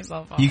 Cut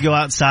myself off. You go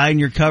outside and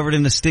you're covered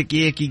in the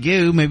sticky, icky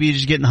goo. Maybe you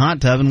just get in the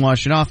hot tub and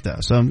wash it off though.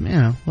 So,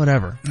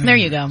 whatever. There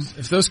you go.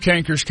 If those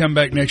cankers come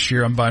back next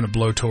year, I'm buying a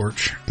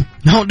blowtorch.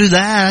 Don't do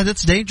that.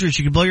 That's dangerous.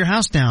 You could blow your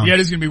house down. Yeah, it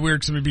is going to be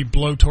weird because I'm going to be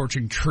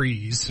blowtorching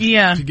trees.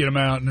 Yeah. To get them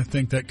out, and I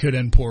think that could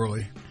end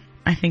poorly.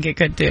 I think it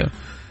could too.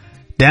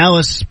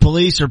 Dallas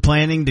police are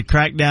planning to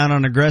crack down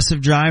on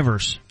aggressive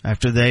drivers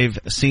after they've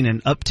seen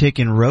an uptick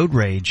in road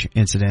rage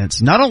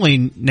incidents, not only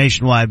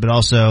nationwide, but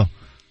also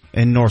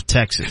in North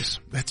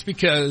Texas. That's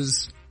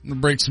because, I'm going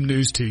to break some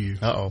news to you.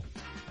 Uh-oh.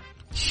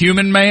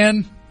 Human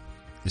man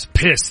is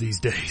pissed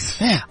these days.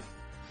 Yeah.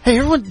 Hey,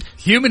 everyone.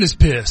 Human is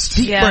pissed.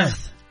 Deep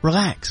breath.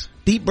 Relax.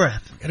 Deep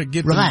breath.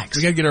 Relax.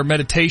 We got to get our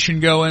meditation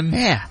going.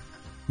 Yeah.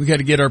 We got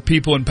to get our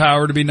people in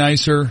power to be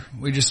nicer.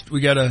 We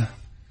got to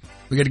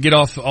get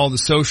off all the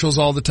socials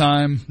all the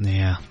time.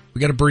 Yeah. We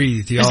got to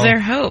breathe, y'all. Is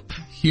there hope?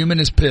 Human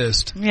is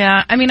pissed.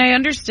 Yeah. I mean, I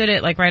understood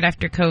it right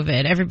after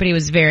COVID. Everybody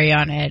was very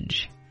on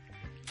edge.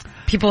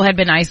 People had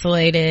been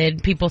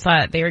isolated. People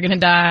thought they were going to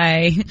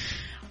die.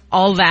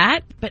 All that.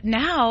 But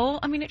now,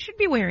 I mean, it should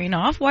be wearing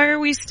off. Why are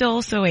we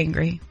still so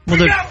angry? Well,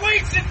 we got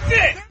weights and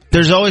fish!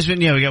 There's always been,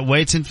 we got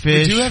weights and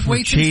fish. We do have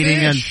weights cheating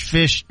and fish.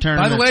 Fish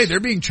tournaments. By the way, they're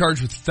being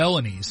charged with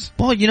felonies.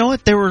 Well, you know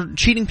what? They were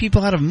cheating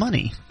people out of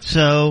money.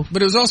 So.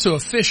 But it was also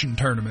a fishing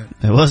tournament.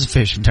 It was a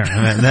fishing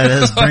tournament.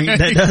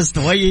 That does,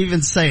 the way you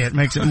even say it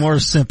makes it more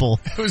simple.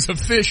 It was a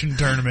fishing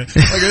tournament.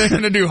 Like, are they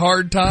going to do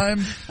hard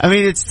time? I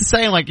mean, it's the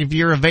same, if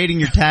you're evading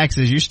your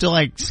taxes, you're still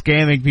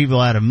scamming people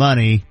out of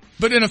money.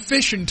 But in a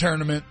fishing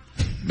tournament,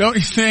 Don't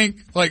you think,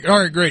 like, all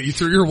right, great, you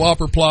threw your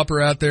whopper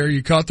plopper out there,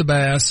 you caught the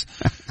bass.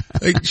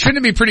 Like, shouldn't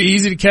it be pretty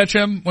easy to catch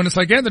them when it's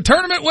like, the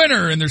tournament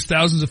winner, and there's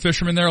thousands of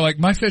fishermen there like,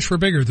 my fish were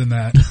bigger than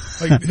that.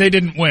 Like, they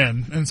didn't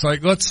win. And it's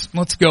like, let's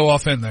go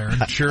off in there.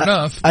 And sure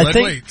enough, lead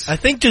weights. I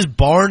think just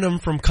barring them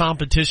from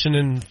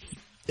competition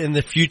in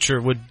the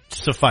future would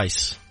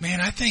suffice.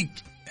 Man, I think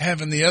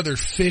having the other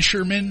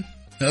fishermen,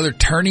 the other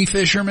tourney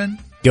fishermen,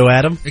 go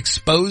at them,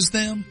 expose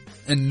them,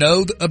 and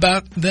know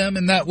about them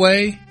in that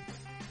way,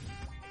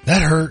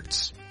 that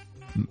hurts.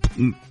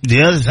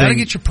 The other thing, that'll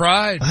get your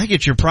pride. I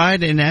get your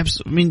pride, and they're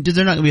not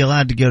going to be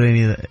allowed to go to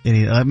any of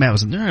the. Matt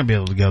was, they're not going to be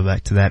able to go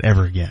back to that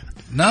ever again.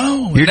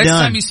 No, you're next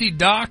done. Time you see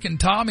Doc and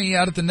Tommy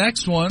out at the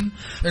next one,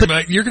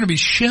 you're going to be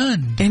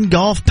shunned. In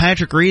golf,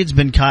 Patrick Reed's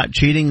been caught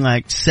cheating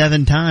like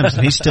 7 times,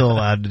 and he's still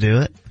allowed to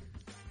do it.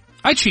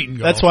 I cheat in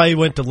golf. That's why he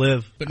went to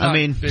live. But not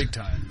big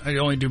time. I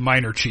only do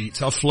minor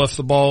cheats. I'll fluff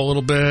the ball a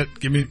little bit,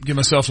 give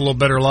myself a little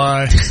better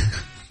lie.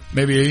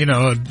 Maybe, a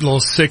little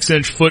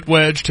 6-inch foot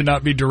wedge to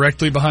not be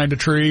directly behind a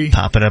tree.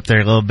 Pop it up there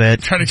a little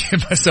bit. Trying to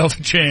give myself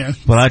a chance.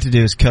 What I like to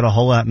do is cut a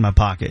hole out in my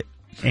pocket.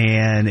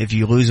 And if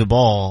you lose a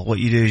ball, what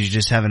you do is you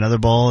just have another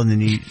ball, and then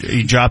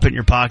you drop it in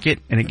your pocket,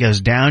 and it goes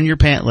down your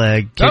pant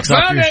leg, kicks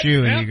off your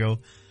shoe, and you go,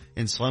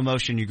 in slow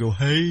motion, you go,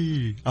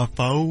 hey, I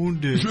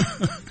found it.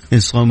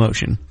 In slow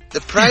motion.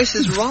 The price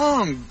is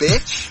wrong,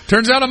 bitch.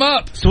 Turns out I'm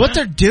up. So what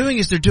they're doing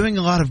is they're doing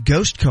a lot of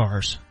ghost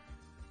cars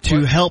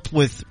to help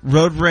with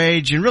road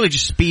rage and really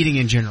just speeding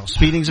in general.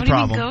 Speeding's a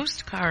problem. What do you mean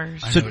ghost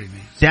cars? I know what he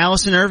means.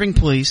 Dallas and Irving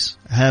police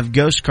have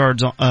ghost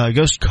cars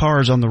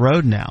on the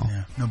road now.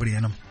 Yeah, nobody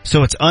in them.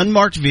 So it's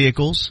unmarked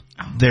vehicles.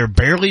 They're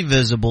barely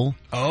visible.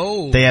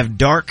 Oh. They have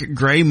dark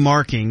gray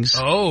markings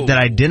that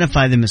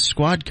identify them as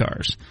squad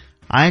cars.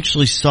 I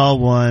actually saw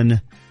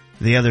one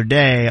the other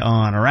day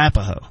on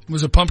Arapahoe.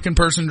 Was a pumpkin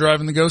person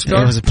driving the ghost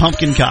car? It was a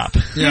pumpkin cop.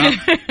 Yeah.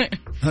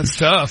 That's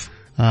tough.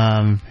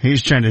 He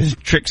was trying to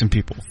trick some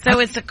people. So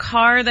it's a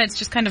car that's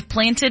just kind of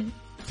planted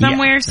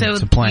somewhere, so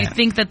you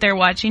think that they're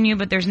watching you,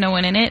 but there's no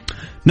one in it?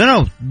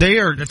 No,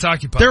 it's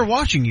occupied. They're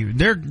watching you.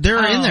 They're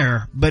in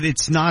there, but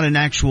it's not an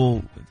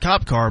actual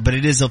cop car, but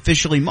it is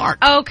officially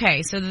marked.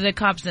 Okay, so the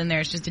cop's in there,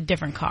 it's just a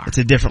different car. It's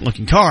a different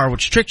looking car,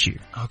 which tricks you.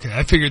 Okay,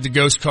 I figured the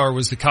ghost car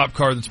was the cop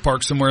car that's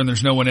parked somewhere and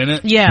there's no one in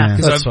it. Yeah.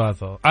 That's what I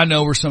thought. I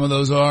know where some of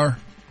those are.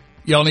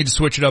 Y'all need to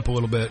switch it up a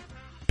little bit.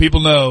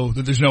 People know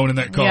that there's no one in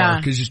that car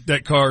because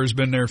that car has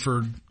been there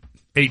for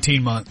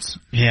 18 months.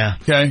 Yeah.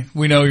 Okay?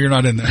 We know you're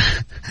not in there.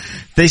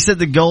 They said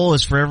the goal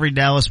is for every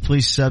Dallas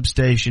police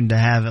substation to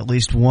have at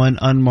least one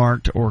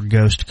unmarked or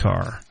ghost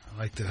car. I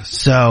like this.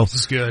 So, this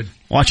is good.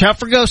 Watch out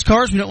for ghost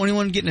cars. We don't want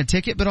anyone getting a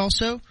ticket, but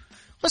also,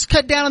 let's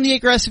cut down on the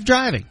aggressive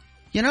driving.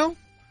 We're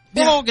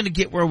all going to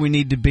get where we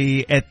need to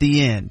be at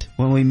the end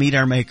when we meet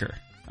our maker.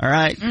 All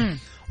right?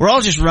 We're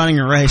all just running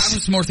a race. I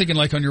was more thinking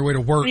like on your way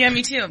to work. Yeah,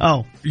 me too.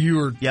 Oh. You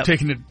were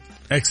taking it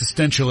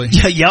existentially.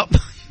 Yep.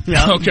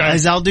 Okay.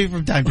 As I'll do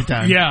from time to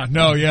time. Yeah,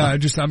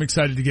 I'm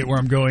excited to get where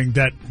I'm going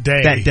that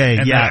day.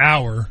 And that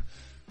hour.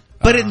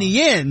 But in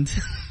the end.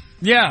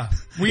 Yeah.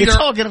 It's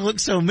all going to look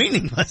so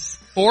meaningless.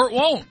 Or it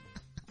won't.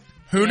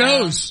 Who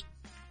knows?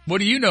 What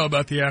do you know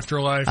about the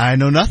afterlife? I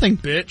know nothing.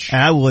 Bitch.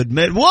 I will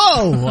admit,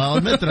 I'll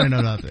admit that I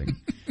know nothing.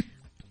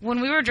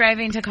 When we were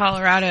driving to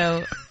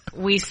Colorado,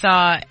 we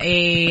saw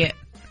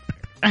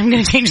I'm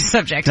going to change the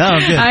subject. Oh,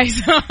 good. I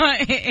saw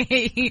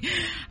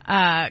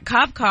a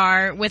cop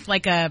car with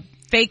like a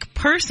fake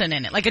person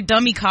in it, like a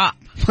dummy cop.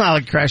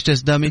 Like a crash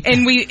test dummy.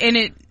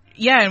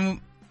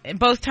 And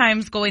both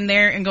times going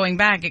there and going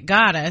back, it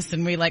got us,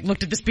 and we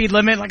looked at the speed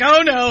limit,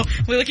 oh no,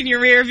 we look in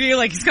your rear view,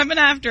 he's coming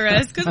after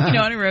us, because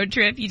on a road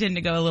trip you tend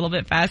to go a little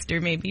bit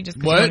faster, maybe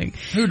just. What?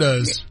 Who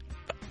does?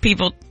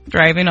 People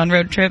driving on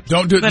road trips.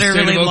 Don't do it in the state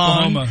really of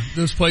Oklahoma. Long.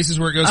 Those places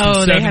where it goes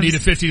from 70 to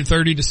 50 to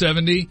 30 to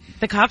 70.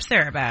 The cops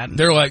there are bad.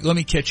 They're like, let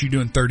me catch you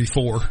doing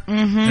 34.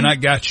 And I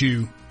got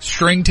you.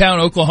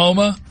 Stringtown,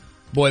 Oklahoma.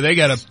 Boy, they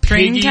got a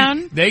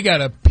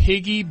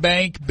piggy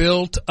bank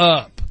built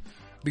up.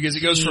 Because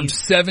it goes from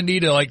 70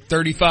 to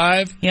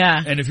 35.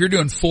 Yeah. And if you're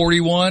doing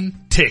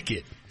 41,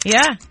 ticket.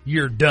 Yeah.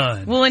 You're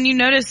done. Well, and you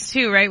notice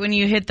too, right, when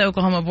you hit the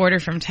Oklahoma border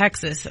from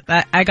Texas,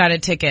 I got a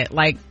ticket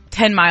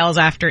 10 miles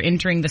after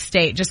entering the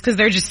state, just because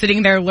they're just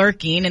sitting there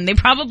lurking, and they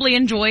probably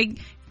enjoy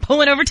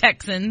pulling over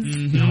Texans.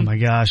 Mm-hmm. Oh my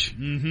gosh.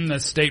 Mm-hmm.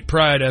 That's state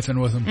pride effing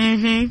with them.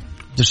 Mm-hmm.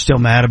 They're still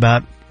mad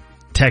about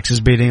Texas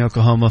beating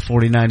Oklahoma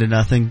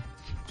 49-0.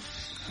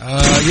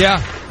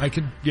 Yeah, I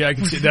could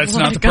see that's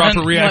not the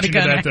proper reaction to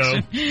that though.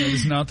 That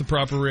is not the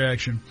proper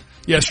reaction.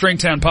 Yeah,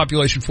 Stringtown,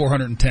 population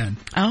 410.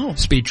 Oh.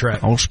 Speed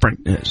trap. Oh,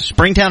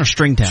 Springtown or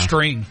Stringtown?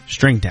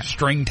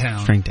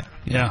 Stringtown.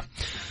 Yeah.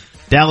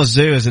 Dallas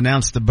Zoo has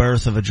announced the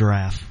birth of a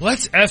giraffe.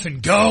 Let's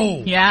effing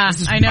go. Yeah,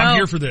 I know. I'm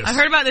here for this. I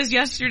heard about this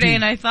yesterday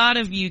and I thought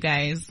of you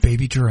guys.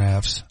 Baby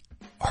giraffes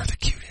are the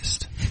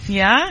cutest.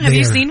 Yeah? Have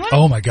you seen one?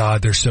 Oh my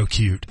God, they're so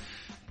cute.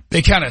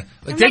 They kind of,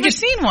 I've never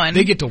seen one.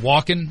 They get to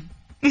walking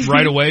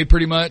right away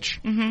pretty much.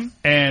 Mm-hmm.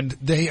 And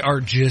they are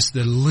just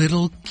the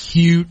little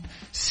cute,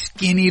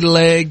 skinny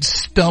legged,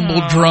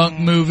 stumble drunk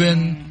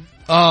moving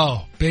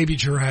Oh, baby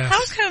giraffes.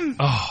 How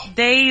come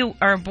they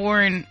are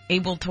born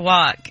able to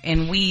walk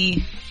and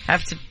we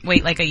have to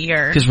wait like a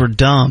year? Because we're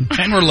dumb.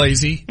 And we're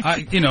lazy.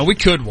 We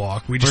could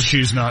walk. We just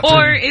choose not to.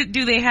 Or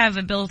do they have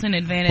a built-in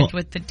advantage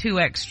with the 2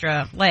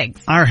 extra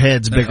legs? Our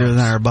head's bigger than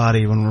our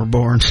body when we're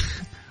born.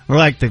 We're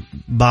like the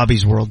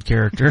Bobby's World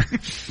character.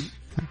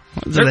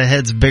 The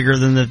head's bigger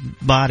than the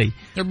body.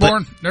 They're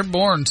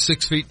born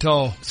 6 feet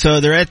tall. So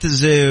they're at the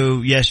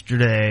zoo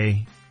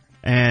yesterday,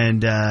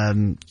 and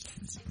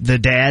the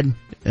dad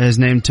is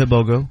named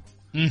Tobogo,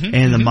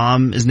 and the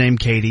mom is named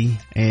Katie,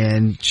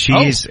 and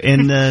she's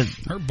in the...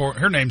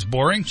 Her name's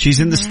boring. She's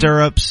in the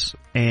stirrups,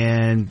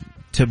 and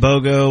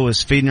Tobogo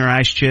was feeding her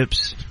ice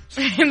chips.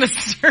 In the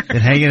stirrups. And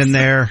hanging in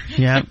there,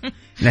 yeah.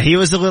 Now, he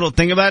was a little...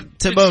 Thing about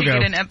Tobogo... Did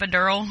she get an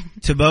epidural?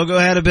 Tobogo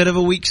had a bit of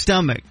a weak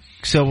stomach,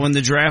 so when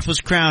the giraffe was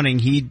crowning,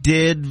 he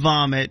did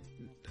vomit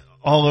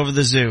all over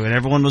the zoo, and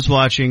everyone was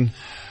watching.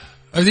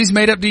 Are these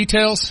made up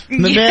details?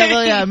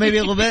 Yeah, maybe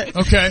a little bit.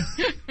 Okay.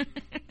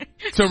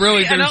 So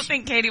really, I don't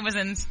think Katie was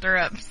in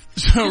stirrups.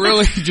 So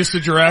really, just a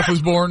giraffe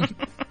was born,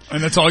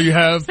 and that's all you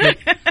have? But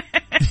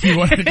you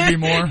wanted it to be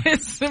more?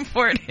 His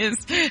support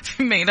is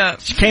made up.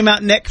 She came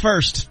out neck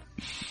first.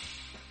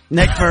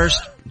 Neck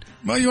first.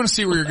 Well, you want to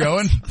see where you're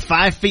going?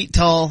 5 feet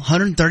tall,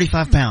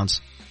 135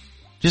 pounds.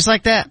 Just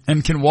like that.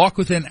 And can walk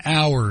within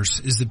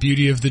hours is the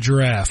beauty of the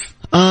giraffe.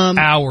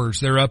 Hours.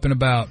 They're up and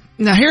about.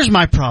 Now, here's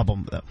my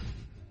problem, though,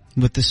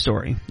 with this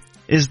story,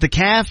 is the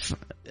calf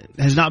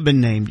has not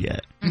been named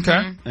yet.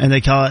 Okay. And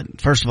they call it,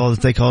 first of all,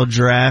 they call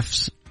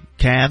giraffes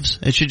calves.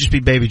 It should just be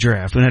baby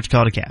giraffe. We don't have to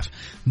call it a calf.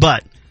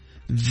 But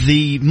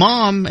the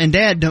mom and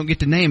dad don't get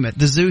to name it.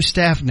 The zoo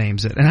staff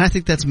names it. And I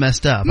think that's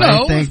messed up. No,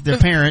 I think the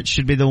parents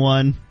should be the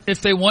one.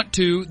 If they want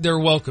to, they're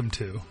welcome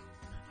to.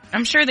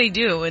 I'm sure they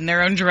do in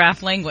their own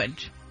giraffe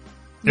language.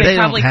 They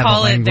probably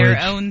call it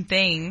their own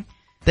thing.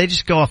 They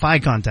just go off eye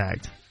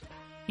contact.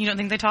 You don't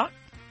think they talk?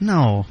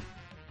 No.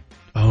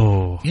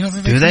 Oh. You don't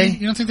think do they?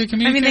 You don't think they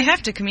communicate? I mean, they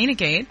have to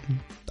communicate.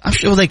 I'm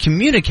sure they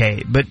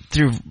communicate, but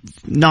through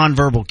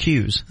nonverbal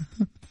cues.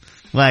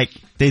 Like,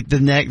 their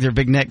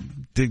big neck,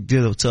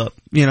 do what's up.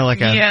 You know,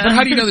 like a... Yeah. But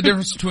how do you know the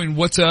difference between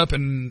what's up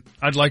and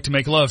I'd like to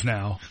make love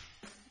now?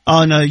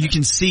 Oh, no, you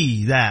can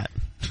see that.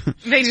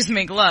 They just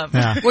make love.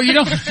 Yeah. Well, you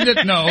don't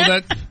know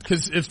that,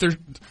 because if they're,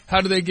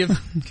 how do they give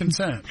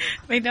consent?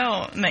 They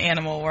don't in the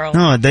animal world.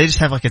 No, they just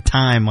have like a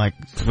time, like,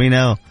 we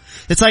know.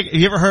 It's like, have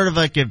you ever heard of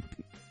like an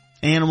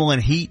animal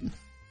in heat?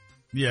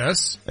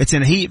 Yes. It's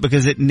in heat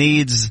because it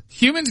needs...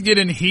 Humans get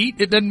in heat.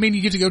 It doesn't mean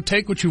you get to go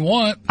take what you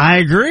want. I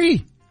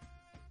agree.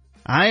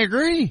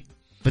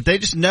 But they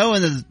just know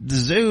in the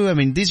zoo, I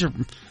mean, these are,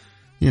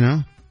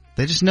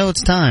 they just know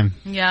it's time.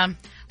 Yeah.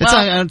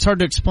 It's hard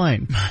to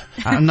explain.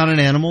 I'm not an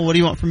animal. What do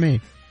you want from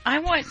me? I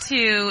want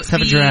to Let's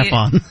have a giraffe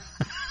on.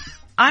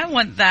 I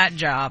want that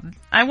job.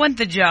 I want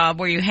the job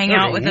where you hang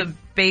out with a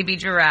baby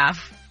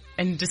giraffe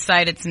and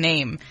decide its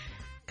name.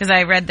 Because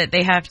I read that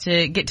they have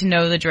to get to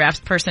know the giraffe's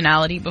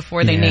personality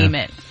before they name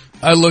it.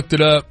 I looked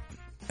it up.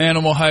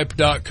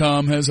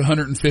 Animalhype.com has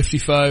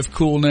 155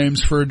 cool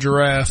names for a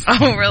giraffe.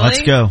 Oh, really?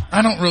 Let's go.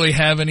 I don't really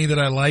have any that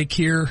I like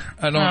here.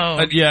 I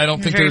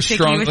don't think they're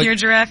strong. With your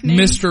giraffe name?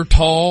 Mr.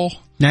 Tall.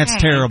 That's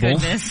terrible.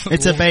 Goodness.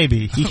 It's a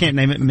baby. You can't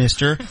name it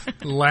Mr.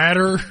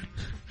 Ladder.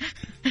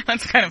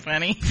 That's kind of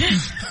funny.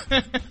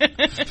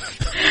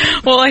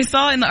 Well, I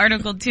saw in the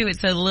article too, it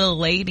said Lil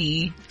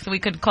Lady, so we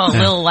could call it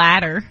Lil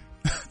Ladder.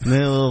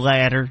 Lil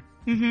Ladder.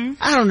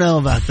 Mm-hmm. I don't know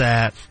about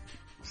that.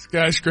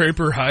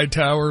 Skyscraper, high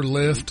tower,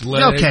 lift,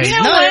 leg. Okay, You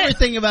know not what?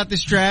 everything about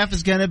this giraffe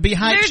is going to be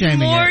height There's shaming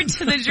more it.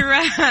 to the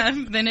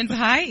giraffe than its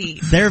height.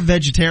 They're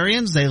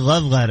vegetarians. They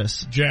love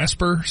lettuce.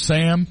 Jasper,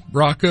 Sam,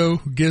 Rocco,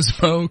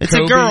 Gizmo, It's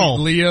Kobe, a girl.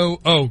 Leo.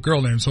 Oh,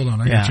 girl names. Hold on,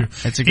 I got you.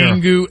 It's a girl.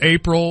 Ingu,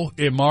 April,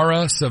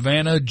 Imara,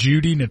 Savannah,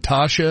 Judy,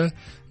 Natasha,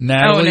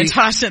 Natalie. Oh,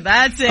 Natasha,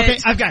 that's it. Okay,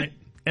 I've got it.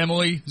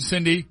 Emily,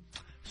 Cindy,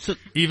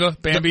 Eva,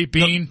 Bambi,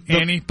 Bean,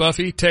 Annie,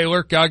 Buffy,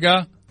 Taylor,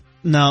 Gaga.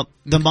 No,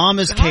 the mom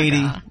is Gaga.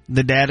 Katie.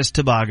 The dad is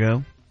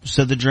Tobago.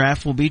 So the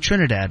giraffe will be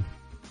Trinidad.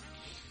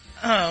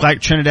 Oh. Like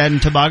Trinidad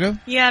and Tobago?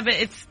 Yeah, but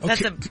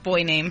that's a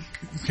boy name.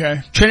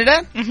 Okay.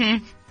 Trinidad?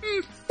 Mm-hmm.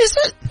 Is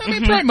it? I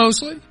mean, probably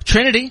mostly.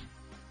 Trinity.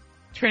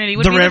 Trinity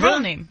would The be river? the real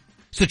name.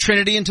 So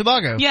Trinity and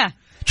Tobago. Yeah.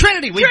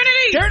 Trinity. Trinity!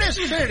 There it is,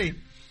 Trinity.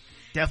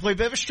 Definitely a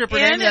bit of a stripper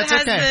And name. That's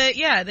it has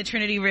okay. the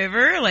Trinity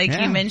River, like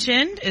you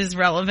mentioned, is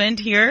relevant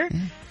here.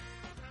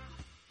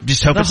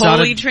 Just hope The it's not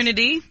Holy a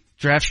Trinity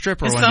giraffe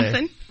stripper is one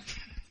something. day.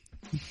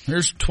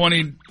 There's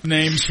 20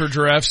 names for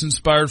giraffes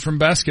inspired from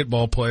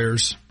basketball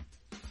players.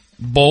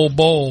 Bol.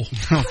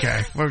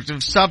 Okay.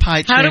 Stop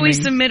height How do we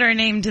shaming. submit our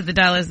name to the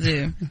Dallas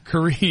Zoo?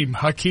 Kareem,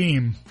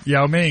 Hakeem,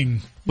 Yao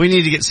Ming. We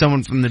need to get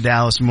someone from the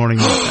Dallas morning.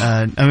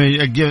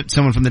 Get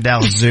someone from the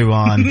Dallas Zoo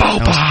on.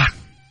 Boba.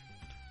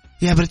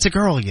 Yeah, but it's a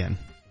girl again.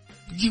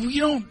 You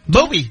don't.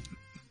 Bobby.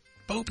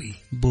 Bobby.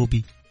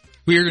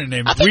 We are going to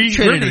name I it. think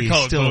We're Trinity going to call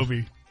is it still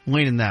Bobby.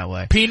 leaning that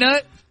way.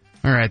 Peanut.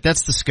 All right,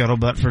 that's the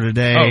scuttlebutt for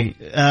today.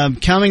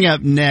 Coming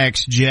up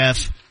next,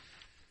 Jeff,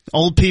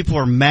 Old people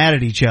are mad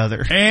at each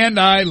other. And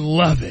I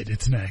love it.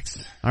 It's next.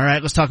 All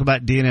right, let's talk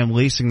about D&M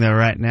Leasing though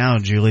right now,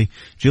 Julie.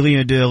 Julie, you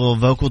gonna do a little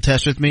vocal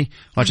test with me?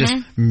 Watch this.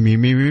 Me,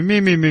 me, me, me,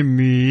 me, me,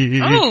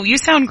 me. Oh, you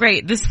sound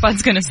great. This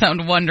fun's gonna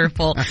sound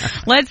wonderful.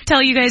 Let's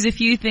tell you guys a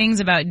few things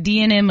about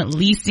D&M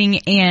Leasing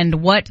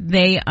and what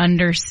they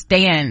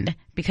understand,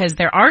 because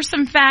there are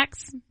some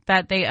facts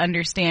that they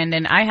understand,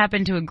 and I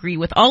happen to agree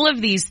with all of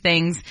these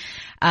things.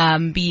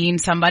 Being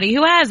somebody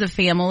who has a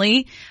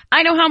family,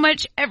 I know how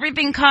much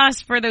everything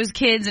costs for those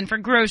kids and for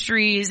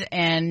groceries,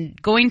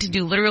 and going to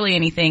do literally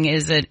anything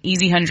is an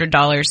easy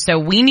 $100. So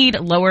we need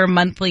lower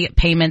monthly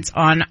payments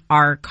on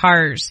our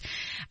cars.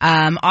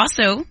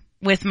 Also,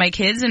 with my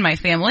kids and my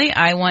family,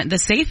 I want the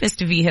safest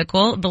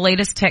vehicle. The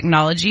latest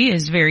technology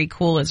is very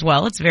cool as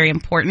well. It's very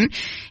important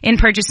in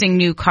purchasing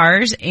new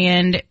cars.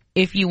 And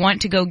if you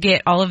want to go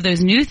get all of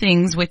those new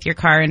things with your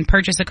car and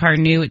purchase a car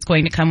new, it's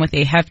going to come with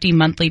a hefty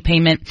monthly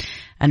payment.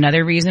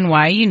 Another reason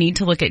why you need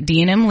to look at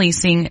D&M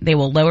Leasing. They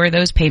will lower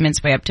those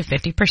payments by up to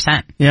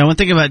 50%. Yeah, one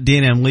thing about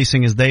D&M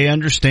Leasing is they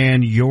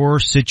understand your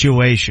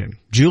situation.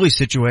 Julie's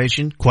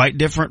situation, quite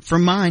different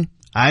from mine.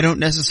 I don't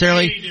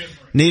necessarily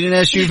need an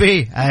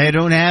SUV. I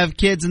don't have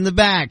kids in the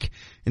back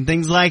and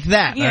things like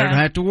that. Yeah. I don't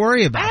have to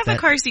worry about that. I have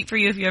a car seat for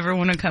you if you ever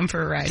want to come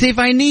for a ride. See, if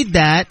I need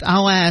that,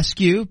 I'll ask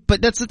you.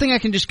 But that's the thing, I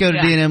can just go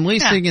to D&M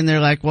Leasing and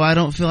they're like, well, I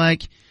don't feel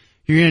like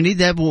you're going to need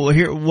that. Well,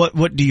 here,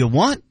 what do you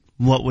want?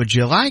 What would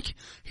you like?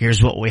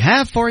 Here's what we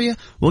have for you.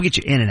 We'll get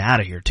you in and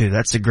out of here too.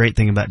 That's the great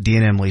thing about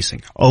D&M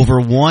Leasing.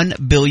 Over 1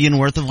 billion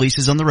worth of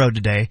leases on the road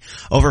today.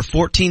 Over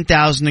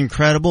 14,000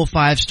 incredible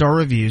 5-star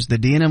reviews. The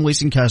D&M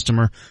Leasing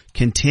customer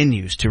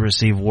continues to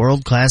receive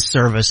world-class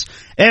service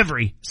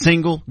every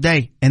single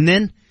day. And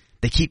then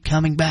they keep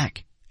coming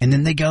back. And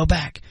then they go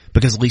back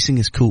because leasing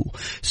is cool.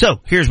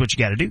 So here's what you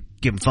got to do.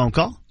 Give them a phone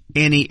call.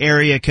 Any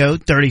area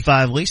code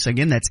 35lease.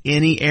 Again, that's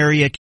any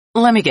area.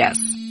 Let me guess.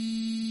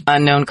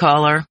 Unknown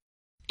caller.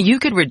 You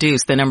could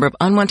reduce the number of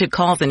unwanted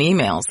calls and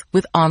emails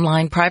with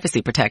online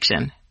privacy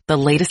protection. The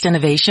latest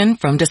innovation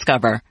from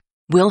Discover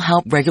will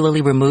help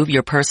regularly remove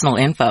your personal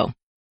info,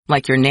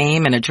 like your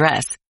name and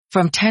address,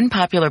 from 10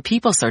 popular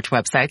people search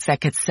websites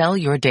that could sell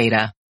your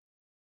data.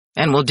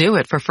 And we'll do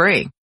it for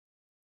free.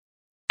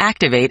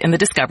 Activate in the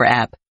Discover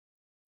app.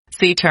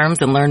 See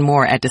terms and learn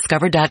more at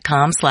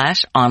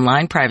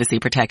discover.com/online privacy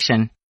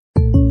protection.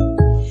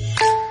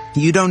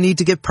 You don't need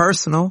to get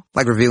personal,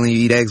 like revealing you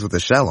eat eggs with a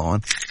shell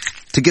on.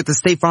 To get the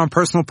State Farm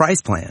personal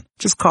price plan,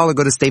 just call or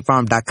go to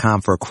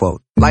statefarm.com for a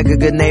quote. Like a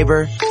good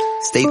neighbor,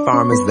 State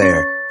Farm is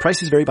there.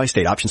 Prices vary by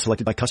state. Options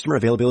selected by customer.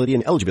 Availability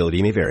and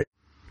eligibility may vary.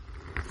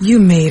 You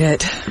made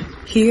it.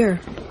 Here.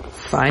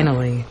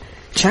 Finally.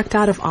 Checked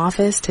out of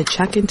office to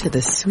check into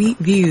the sweet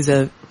views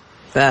of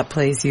that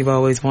place you've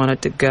always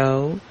wanted to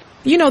go.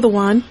 You know the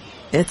one.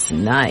 It's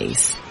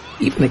nice.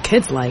 Even the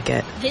kids like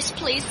it. This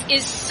place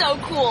is so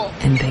cool.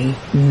 And they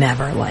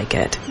never like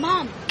it.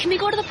 Mom, can we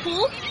go to the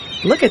pool?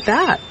 Look at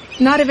that.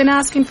 Not even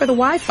asking for the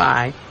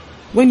Wi-Fi.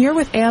 When you're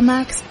with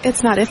Amex,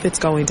 it's not if it's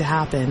going to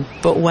happen,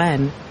 but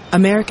when.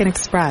 American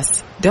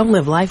Express. Don't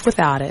live life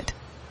without it.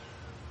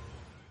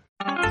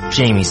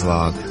 Jamie's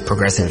log.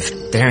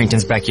 Progressive. The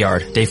Harrington's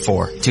backyard. Day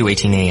 4.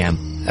 2:18 a.m.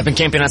 I've been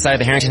camping outside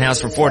the Harrington house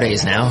for 4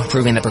 days now,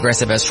 proving that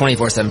Progressive has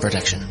 24/7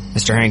 protection.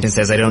 Mr. Harrington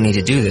says I don't need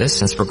to do this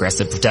since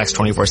Progressive protects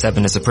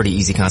 24/7 is a pretty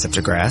easy concept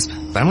to grasp,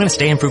 but I'm going to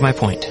stay and prove my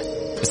point.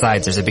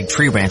 Besides, there's a big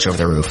tree branch over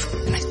the roof,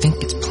 and I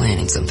think it's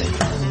planning something.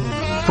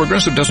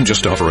 Progressive doesn't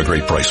just offer a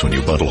great price when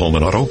you bundle home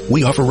and auto.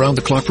 We offer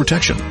round-the-clock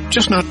protection.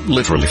 Just not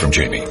literally from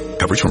Jamie.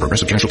 Coverage from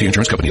Progressive Casualty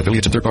Insurance Company,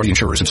 affiliates and third-party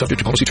insurers, and subject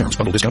to policy terms.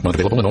 Bundle discount not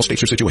available in all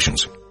states or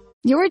situations.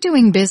 You're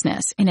doing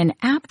business in an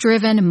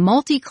app-driven,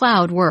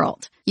 multi-cloud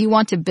world. You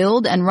want to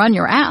build and run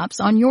your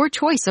apps on your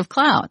choice of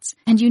clouds,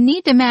 and you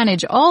need to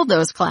manage all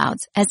those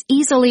clouds as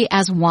easily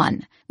as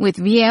one. With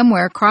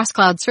VMware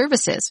Cross-Cloud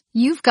Services,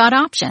 you've got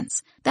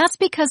options. That's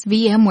because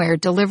VMware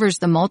delivers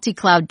the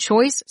multi-cloud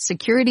choice,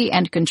 security,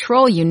 and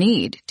control you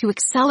need to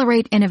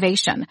accelerate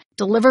innovation,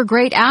 deliver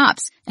great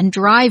apps, and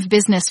drive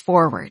business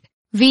forward.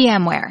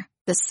 VMware,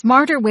 the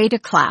smarter way to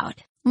cloud.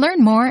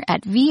 Learn more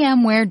at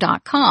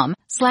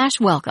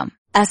vmware.com/welcome.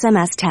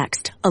 SMS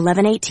text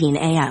 11:18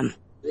 a.m.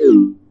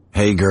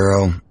 Hey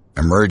girl,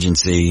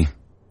 emergency.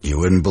 You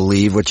wouldn't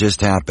believe what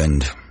just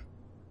happened.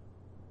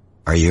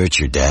 Are you at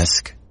your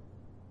desk?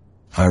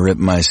 I ripped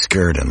my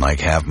skirt and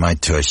like half my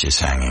tush is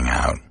hanging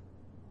out.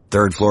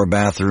 3rd floor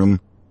bathroom,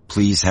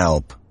 please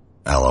help.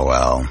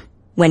 LOL.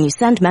 When you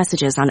send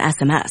messages on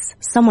SMS,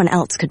 someone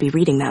else could be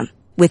reading them.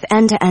 With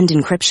end-to-end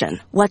encryption,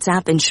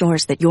 WhatsApp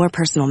ensures that your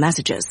personal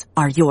messages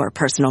are your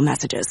personal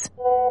messages.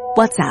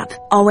 WhatsApp,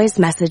 always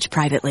message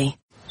privately.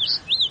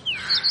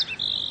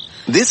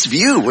 This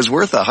view was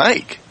worth a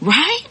hike.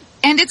 Right?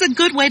 And it's a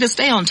good way to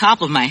stay on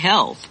top of my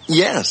health.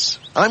 Yes,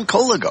 I'm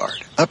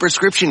Cologuard, a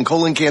prescription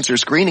colon cancer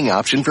screening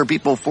option for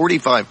people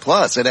 45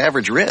 plus at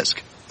average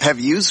risk. Have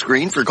you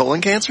screened for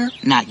colon cancer?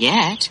 Not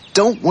yet.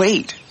 Don't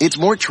wait. It's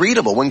more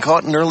treatable when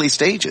caught in early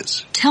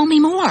stages. Tell me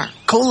more.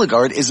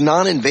 Cologuard is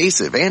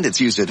non-invasive and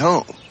it's used at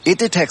home. It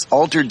detects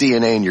altered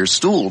DNA in your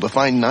stool to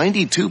find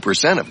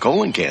 92% of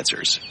colon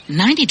cancers.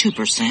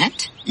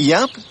 92%?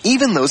 Yep,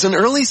 even those in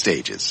early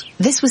stages.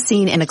 This was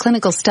seen in a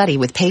clinical study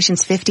with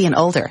patients 50 and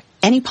older.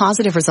 Any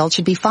positive result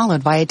should be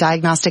followed by a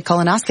diagnostic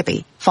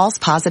colonoscopy. False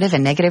positive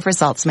and negative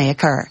results may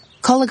occur.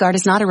 Cologuard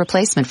is not a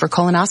replacement for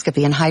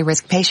colonoscopy in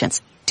high-risk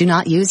patients. Do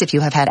not use if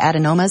you have had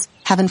adenomas,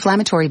 have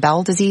inflammatory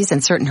bowel disease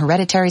and certain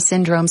hereditary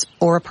syndromes,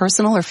 or a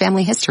personal or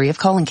family history of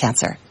colon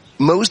cancer.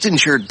 Most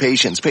insured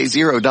patients pay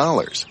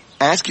 $0.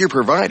 Ask your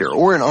provider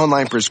or an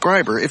online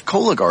prescriber if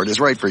Cologuard is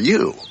right for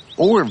you,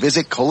 or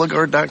visit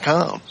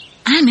Cologuard.com.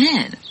 I'm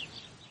in.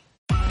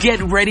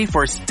 Get ready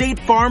for State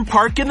Farm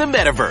Park in the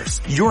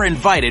Metaverse. You're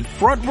invited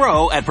front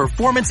row at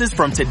performances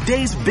from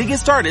today's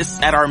biggest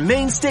artists at our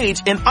main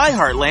stage in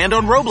iHeartland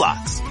on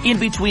Roblox. In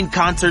between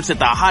concerts at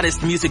the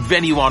hottest music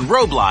venue on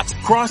Roblox,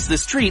 cross the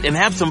street and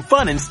have some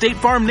fun in State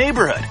Farm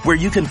neighborhood, where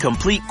you can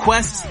complete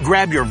quests,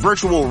 grab your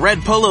virtual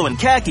red polo and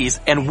khakis,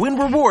 and win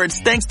rewards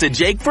thanks to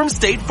Jake from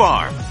State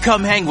Farm.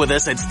 Come hang with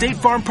us at State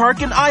Farm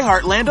Park in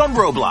iHeartland on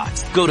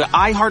Roblox. Go to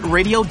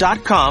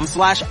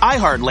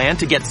iHeartRadio.com/iHeartland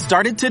to get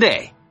started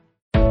today.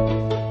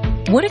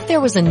 What if there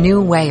was a new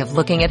way of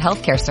looking at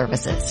healthcare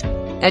services?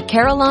 At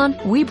Carelon,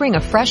 we bring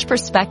a fresh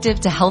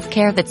perspective to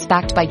healthcare that's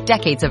backed by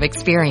decades of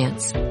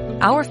experience.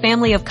 Our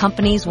family of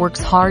companies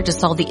works hard to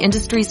solve the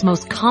industry's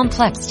most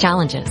complex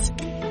challenges.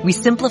 We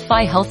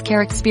simplify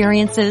healthcare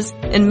experiences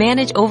and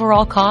manage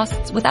overall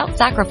costs without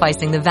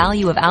sacrificing the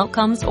value of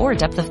outcomes or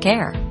depth of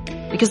care.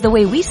 Because the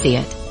way we see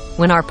it,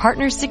 when our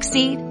partners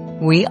succeed,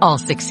 we all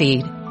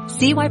succeed.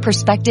 See why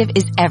perspective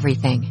is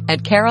everything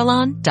at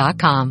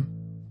Carelon.com.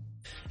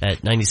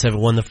 At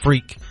 97.1 The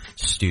Freak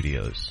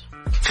Studios.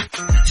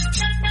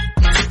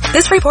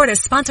 This report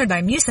is sponsored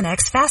by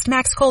Mucinex Fast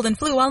Max Cold and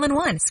Flu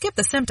All-in-One. Skip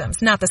the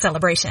symptoms, not the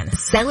celebration.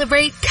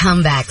 Celebrate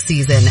comeback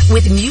season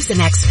with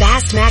Mucinex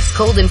Fast Max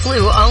Cold and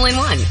Flu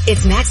All-in-One.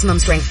 Its maximum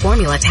strength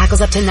formula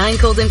tackles up to 9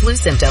 cold and flu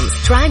symptoms.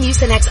 Try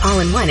Mucinex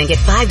All-in-One and get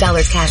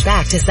 $5 cash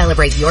back to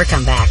celebrate your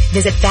comeback.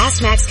 Visit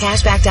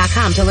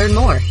FastMaxCashback.com to learn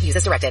more. Use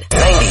as directed.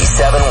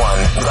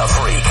 97.1 The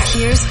Freak.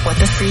 Here's what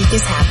the freak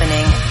is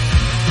happening.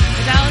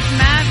 The Dallas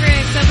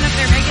Mavericks open up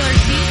their regular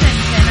season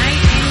tonight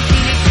in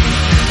Phoenix.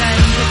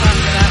 Tip off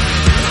for that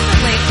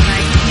late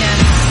tonight. Yeah.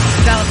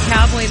 The Dallas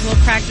Cowboys will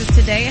practice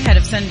today ahead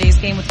of Sunday's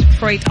game with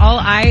Detroit. All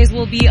eyes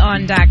will be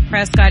on Dak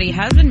Prescott. He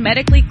has been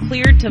medically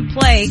cleared to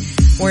play.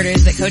 Word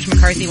is that Coach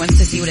McCarthy wants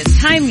to see what his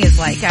timing is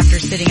like after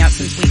sitting out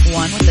since week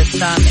 1 with a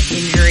thumb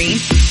injury.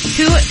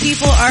 2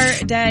 people are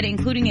dead,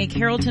 including a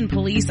Carrollton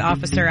police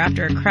officer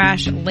after a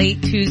crash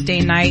late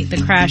Tuesday night.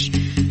 The crash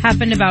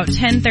happened about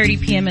 10:30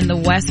 p.m. in the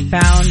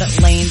westbound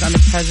lanes on the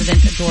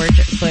President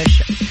George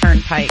Bush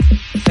Turnpike.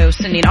 So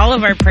sending all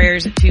of our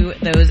prayers to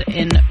those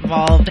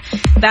involved.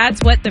 That's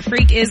what the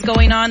freak is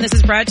going on. This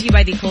is brought to you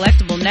by the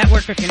Collectible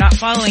Network. If you're not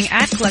following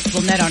at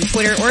CollectibleNet on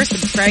Twitter or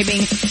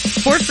subscribing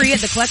for free at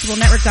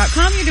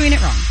thecollectiblenetwork.com, you're doing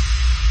it wrong.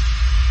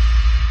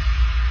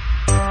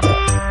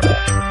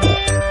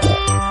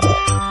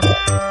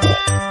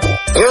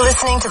 You're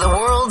listening to the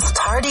world's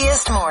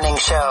tardiest morning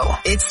show.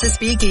 It's the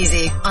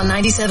Speakeasy on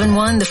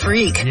 97.1 The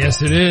Freak.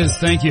 Yes, it is.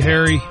 Thank you,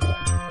 Harry.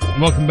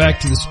 Welcome back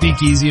to the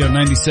Speakeasy on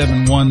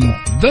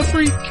 97.1 The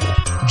Freak.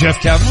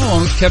 Jeff Kavanaugh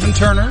along with Kevin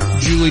Turner,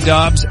 Julie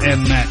Dobbs,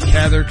 and Matt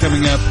Cather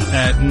coming up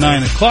at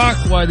 9 o'clock.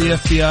 Why the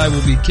FBI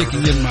will be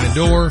kicking in my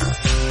door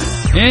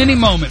any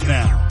moment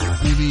now.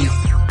 Maybe,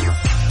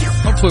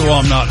 hopefully while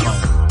I'm not home.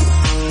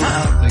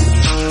 They can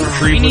just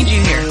retrieve we need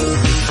you here.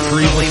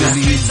 Retrieve what they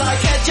need.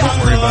 Don't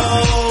worry about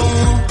me.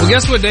 Well,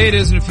 guess what day it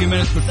is in a few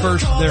minutes, but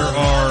first there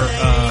are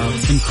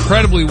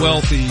incredibly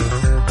wealthy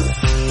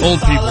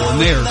old people,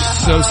 and they are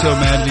so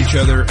mad at each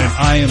other, and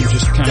I am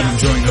just kind of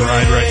enjoying the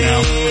ride right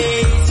now.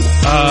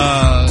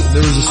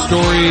 There was a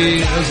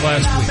story, that was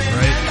last week,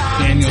 right?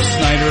 Daniel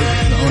Snyder,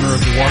 the owner of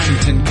the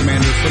Washington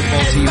Commanders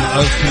football team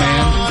of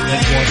Command,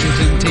 that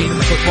Washington team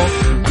football.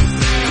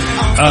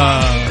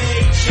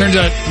 Turns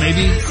out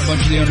maybe a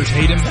bunch of the owners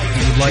hate him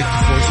and would like to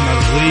force him out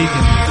of the league,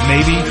 and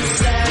maybe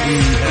he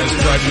has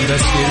private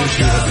investigators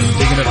who have been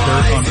digging up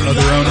dirt on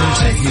other owners,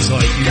 and he's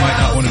like, you might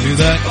not want to do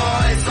that.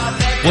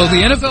 Well,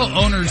 the NFL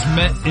owners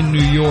met in New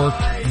York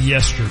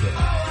yesterday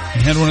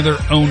and had one of their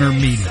owner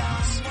meetings.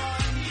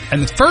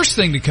 And the first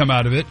thing to come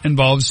out of it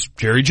involves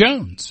Jerry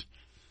Jones.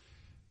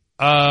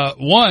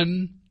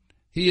 One,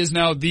 he is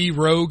now the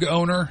rogue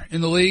owner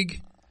in the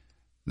league.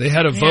 They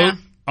had a vote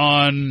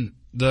on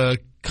the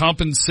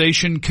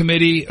compensation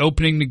committee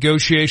opening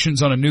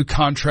negotiations on a new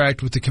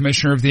contract with the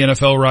commissioner of the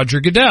NFL, Roger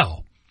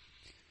Goodell.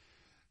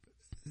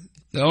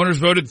 The owners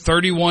voted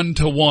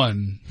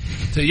 31-1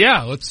 to,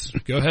 let's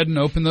go ahead and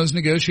open those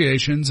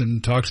negotiations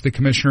and talk to the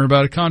commissioner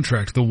about a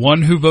contract. The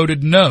one who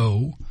voted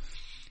no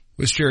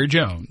was Jerry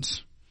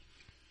Jones.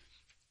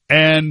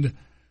 And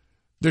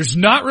there's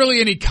not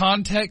really any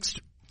context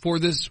for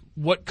this,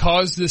 what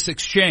caused this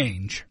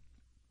exchange.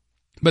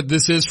 But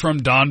this is from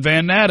Don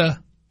Van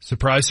Natta.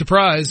 Surprise,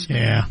 surprise.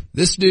 Yeah.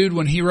 This dude,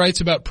 when he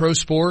writes about pro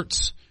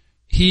sports,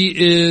 he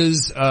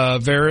is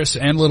Varys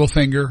and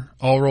Littlefinger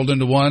all rolled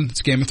into one.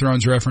 It's Game of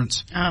Thrones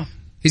reference. Oh.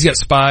 He's got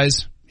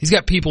spies. He's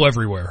got people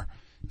everywhere.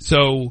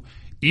 So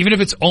even if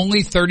it's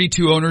only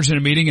 32 owners in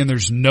a meeting and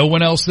there's no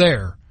one else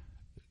there,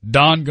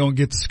 Don gonna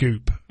get the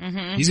scoop.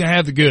 Mm-hmm. He's gonna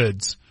have the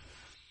goods.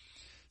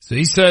 So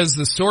he says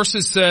the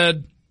sources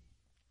said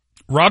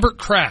Robert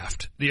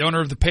Kraft, the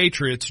owner of the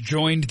Patriots,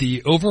 joined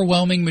the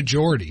overwhelming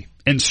majority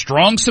and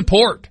strong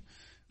support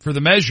for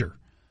the measure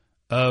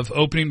of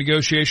opening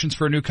negotiations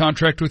for a new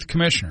contract with the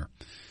commissioner.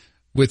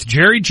 With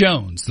Jerry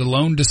Jones, the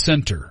lone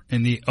dissenter,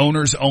 in the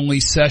owners-only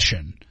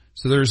session.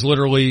 So there's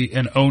literally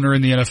an owner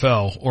in the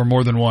NFL, or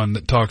more than one,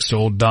 that talks to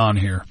old Don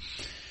here.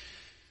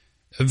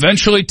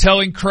 Eventually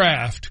telling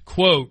Kraft,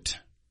 quote,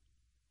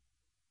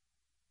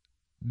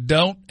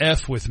 "Don't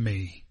F with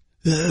me."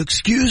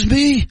 Excuse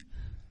me?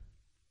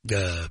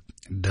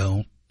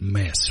 Don't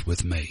mess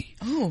with me.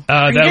 Oh,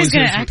 are you guys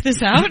going to act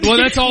this out? Well,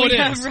 that's all it is. We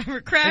have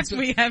Robert Kraft,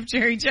 we have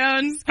Jerry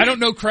Jones. I don't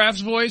know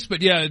Kraft's voice,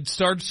 but yeah, it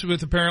starts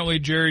with apparently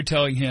Jerry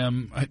telling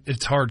him,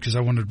 it's hard because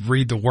I want to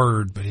read the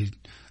word, but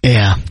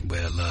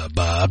well,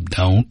 Bob,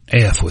 don't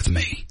F with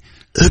me.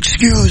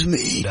 Excuse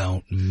me.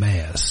 Don't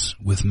mess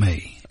with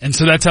me. And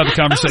so that's how the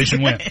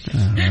conversation went.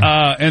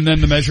 And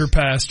then the measure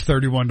passed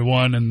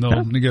 31-1 and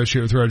they'll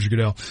negotiate with Roger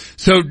Goodell.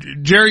 So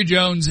Jerry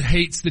Jones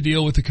hates the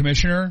deal with the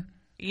commissioner.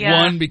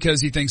 Yeah. One,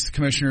 because he thinks the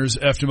commissioner's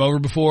effed him over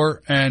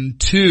before, and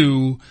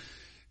two,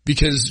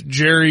 because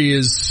Jerry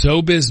is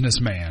so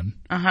businessman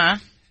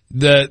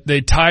that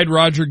they tied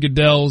Roger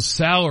Goodell's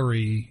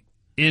salary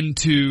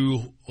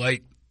into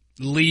like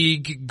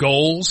league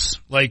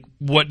goals. Like,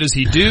 what does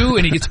he do?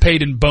 And he gets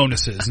paid in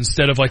bonuses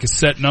instead of like a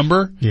set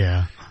number.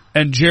 Yeah.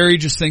 And Jerry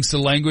just thinks the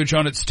language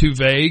on it's too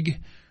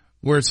vague.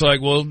 Where it's like,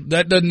 well,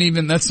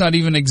 that's not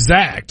even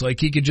exact. Like,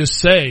 he could just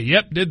say,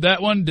 yep, did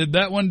that one, did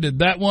that one, did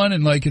that one,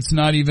 and like, it's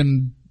not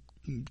even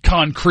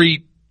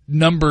concrete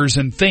numbers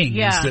and things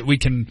that we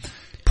can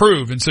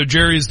prove. And so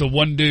Jerry is the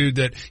one dude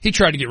that, he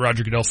tried to get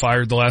Roger Goodell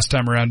fired the last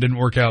time around, didn't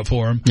work out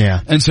for him. Yeah.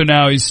 And so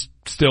now he's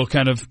still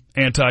kind of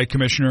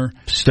anti-commissioner.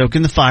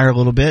 Stoking the fire a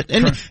little bit.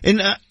 And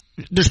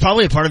there's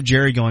probably a part of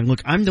Jerry going,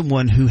 look, I'm the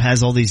one who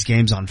has all these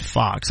games on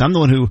Fox. I'm the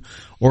one who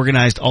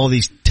organized all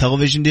these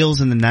television deals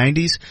in the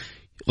 90s.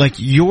 Like,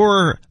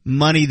 your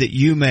money that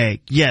you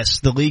make, yes,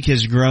 the league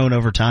has grown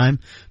over time,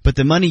 but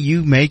the money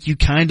you make, you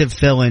kind of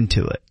fell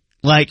into it.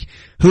 Like,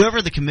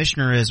 whoever the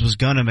commissioner is was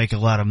gonna make a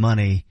lot of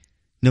money,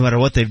 no matter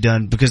what they've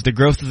done, because the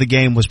growth of the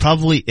game was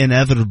probably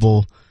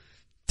inevitable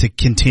to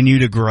continue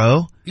to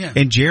grow. Yeah.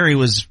 And Jerry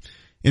was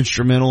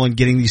instrumental in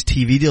getting these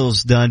TV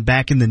deals done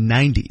back in the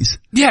 90s.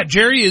 Yeah,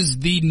 Jerry is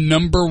the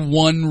number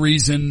one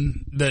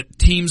reason that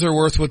teams are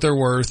worth what they're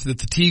worth, that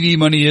the TV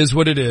money is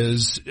what it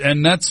is,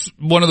 and that's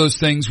one of those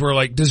things where,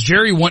 like, does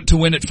Jerry want to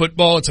win at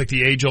football? It's like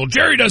the age-old,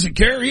 Jerry doesn't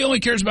care, he only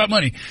cares about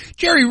money.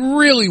 Jerry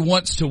really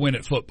wants to win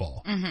at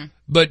football. Mm-hmm.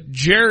 But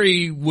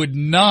Jerry would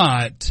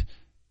not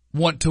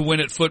want to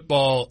win at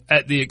football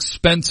at the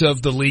expense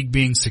of the league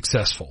being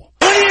successful.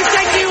 What do you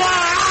think you are?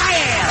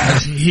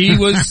 He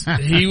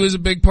was a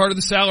big part of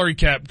the salary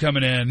cap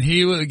coming in.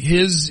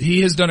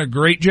 He has done a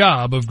great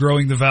job of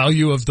growing the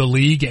value of the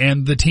league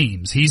and the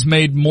teams. He's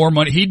made more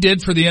money. He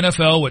did for the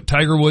NFL what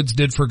Tiger Woods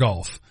did for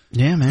golf.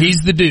 Yeah, man.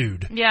 He's the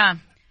dude. Yeah.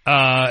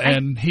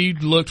 And he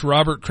looked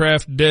Robert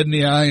Kraft dead in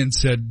the eye and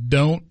said,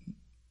 "Don't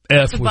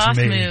F with boss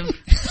me." Move.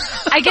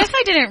 I guess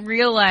I didn't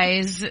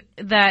realize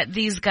that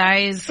these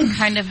guys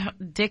kind of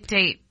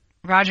dictate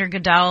Roger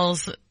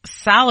Goodell's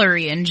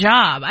salary and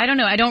job. I don't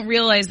know. I don't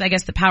realize, I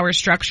guess, the power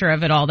structure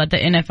of it all, that the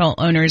NFL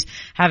owners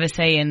have a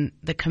say in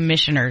the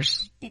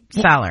commissioner's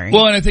salary.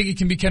 Well, and I think it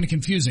can be kind of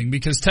confusing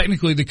because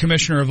technically the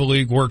commissioner of a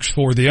league works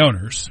for the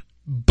owners.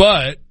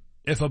 But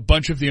if a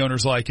bunch of the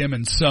owners like him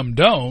and some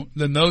don't,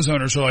 then those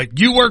owners are like,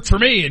 you work for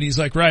me. And he's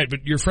like, right,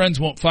 but your friends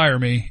won't fire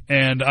me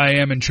and I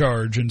am in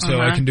charge. And so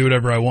I can do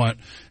whatever I want.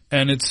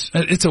 And it's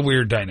a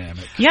weird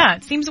dynamic. Yeah,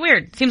 it seems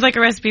weird. Seems like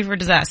a recipe for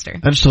disaster.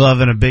 I just love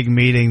in a big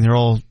meeting, they're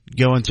all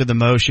going through the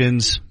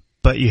motions,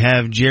 but you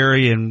have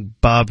Jerry and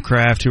Bob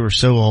Kraft who are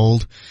so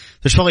old.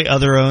 There's probably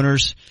other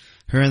owners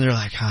who are in there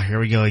like, oh, here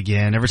we go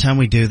again. Every time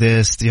we do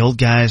this, the old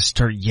guys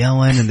start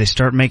yelling and they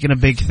start making a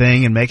big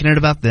thing and making it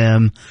about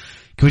them.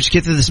 Can we just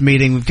get through this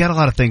meeting? We've got a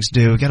lot of things to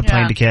do. We've got a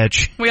plane to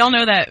catch. We all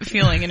know that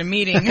feeling in a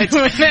meeting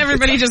when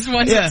everybody just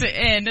wants it to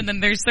end, and then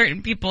there's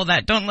certain people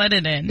that don't let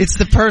it end. It's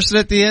the person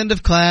at the end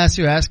of class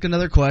who asks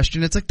another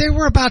question. It's like, they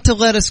were about to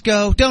let us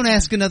go. Don't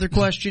ask another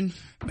question.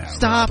 Now,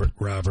 Stop.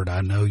 Robert, I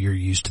know you're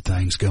used to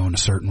things going a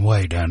certain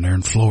way down there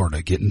in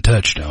Florida, getting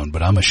touched on,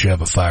 but I'm going to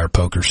shove a fire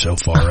poker so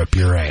far up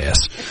your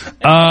ass.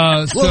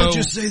 Why would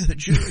you say that,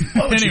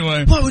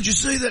 Jerry? Why would you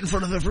say that in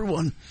front of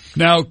everyone?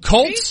 Now,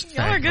 Colts.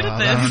 Y'all are good at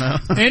this. I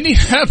don't know.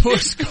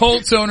 Indianapolis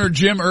Colts owner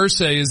Jim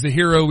Irsay is the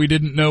hero we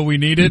didn't know we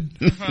needed.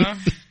 I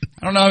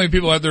don't know how many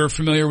people out there are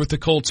familiar with the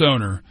Colts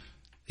owner.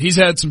 He's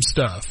had some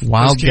stuff.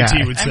 Wild guy.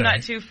 Would say. I'm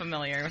not too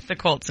familiar with the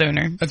Colts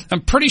owner.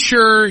 I'm pretty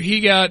sure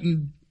he got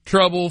in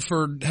trouble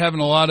for having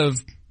a lot of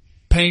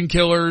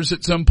painkillers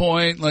at some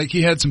point. Like,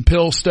 he had some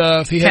pill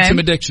stuff. He had some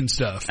addiction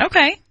stuff.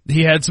 Okay.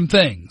 He had some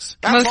things.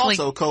 That's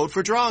also code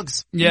for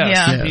drugs.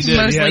 Yes, he did.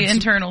 Mostly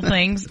internal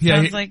things.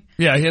 Sounds like.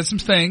 Yeah, he had some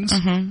things.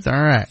 It's all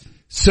right.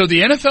 So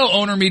the NFL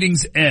owner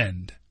meetings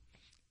end,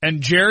 and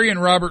Jerry and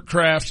Robert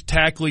Kraft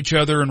tackle each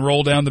other and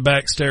roll down the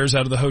back stairs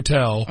out of the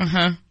hotel.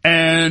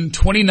 And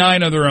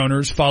 29 other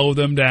owners follow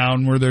them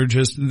down where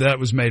that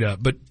was made up.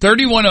 But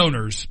 31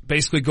 owners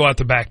basically go out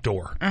the back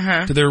door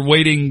to their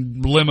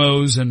waiting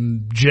limos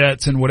and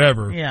jets and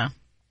whatever. Yeah.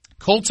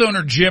 Colts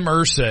owner Jim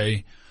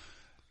Irsay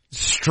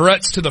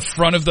struts to the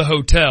front of the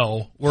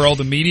hotel where all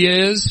the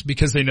media is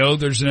because they know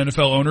there's an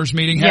NFL owners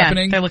meeting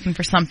happening. They're looking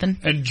for something.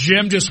 And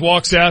Jim just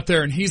walks out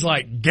there and he's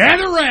like,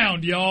 "Gather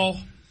round, y'all."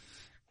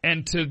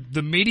 And to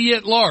the media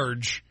at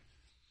large,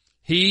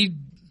 he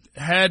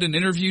had an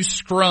interview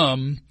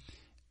scrum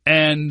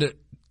and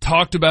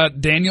talked about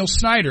Daniel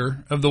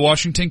Snyder of the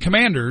Washington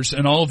Commanders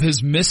and all of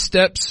his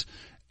missteps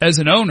as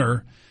an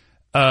owner,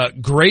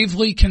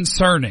 gravely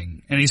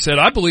concerning. And he said,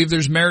 "I believe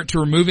there's merit to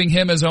removing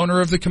him as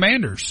owner of the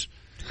Commanders.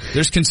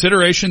 There's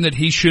consideration that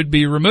he should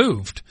be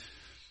removed.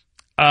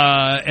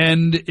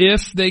 And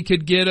if they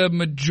could get a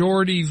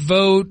majority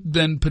vote,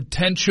 then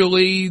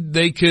potentially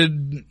they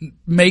could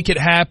make it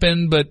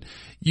happen, but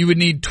you would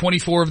need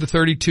 24 of the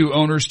 32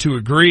 owners to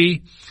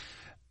agree."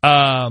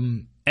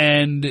 And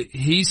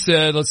he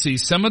said, let's see,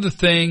 "Some of the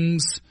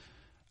things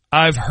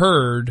I've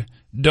heard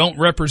don't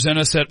represent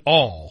us at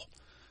all.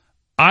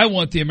 I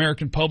want the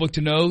American public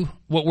to know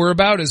what we're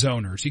about as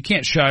owners. You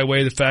can't shy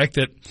away the fact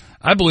that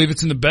I believe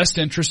it's in the best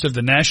interest of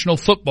the National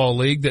Football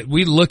League that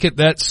we look at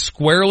that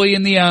squarely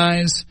in the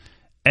eyes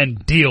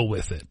and deal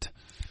with it."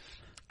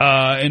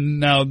 And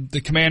now the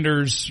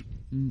Commanders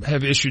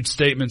have issued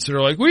statements that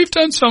are like, "We've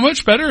done so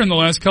much better in the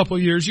last couple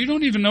of years. You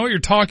don't even know what you're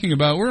talking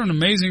about. We're an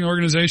amazing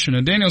organization,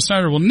 and Daniel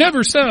Snyder will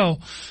never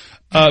sell."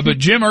 But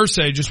Jim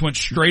Irsay just went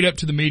straight up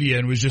to the media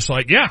and was just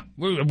like, "Yeah,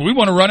 we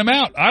want to run him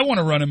out. I want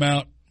to run him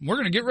out. We're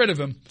going to get rid of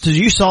him." So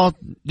you saw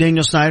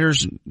Daniel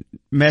Snyder's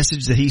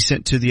message that he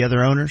sent to the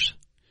other owners?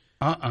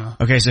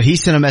 Okay, so he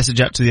sent a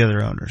message out to the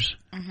other owners.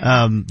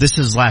 This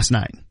is last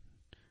night,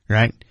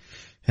 right?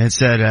 And it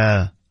said,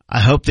 I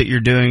hope that you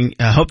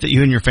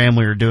and your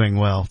family are doing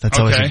well. That's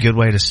always a good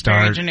way to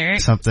start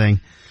something.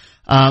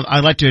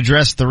 I'd like to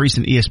address the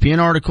recent ESPN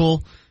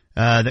article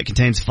that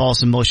contains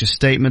false and malicious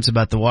statements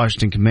about the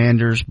Washington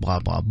Commanders, blah,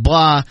 blah,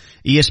 blah.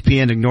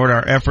 ESPN ignored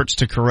our efforts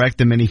to correct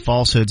the many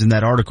falsehoods in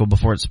that article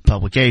before its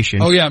publication.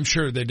 Oh yeah, I'm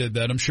sure they did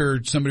that. I'm sure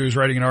somebody was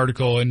writing an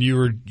article and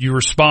you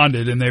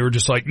responded and they were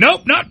just like,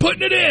 "Nope, not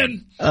putting it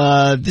in."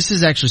 This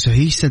is actually, so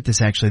he sent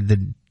this actually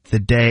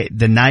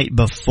the night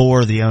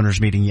before the owners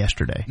meeting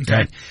yesterday. Okay.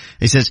 Right?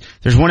 He says,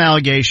 "There's one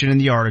allegation in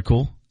the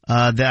article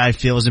that I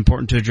feel is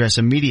important to address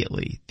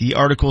immediately. The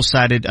article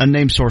cited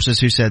unnamed sources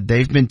who said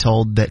they've been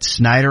told that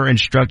Snyder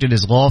instructed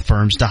his law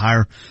firms to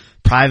hire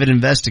private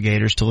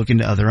investigators to look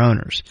into other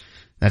owners.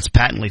 That's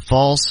patently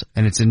false,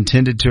 and it's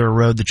intended to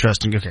erode the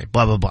trust and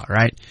blah, blah, blah,"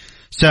 right?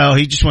 So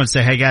he just wants to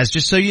say, "Hey guys,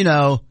 just so you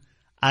know,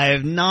 I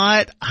have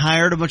not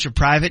hired a bunch of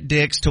private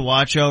dicks to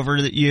watch over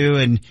you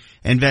and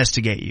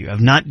investigate you.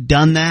 I've not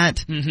done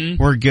that.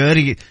 We're good."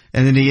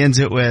 And then he ends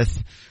it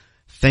with,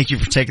 "Thank you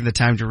for taking the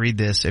time to read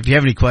this. If you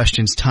have any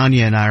questions,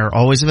 Tanya and I are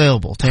always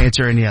available to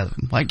answer any of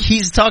them." Like,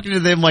 he's talking to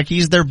them like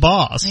he's their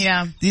boss.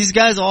 Yeah. These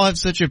guys all have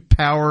such a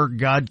power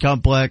God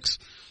complex.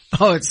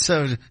 Oh, it's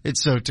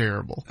so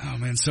terrible. Oh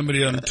man,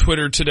 somebody on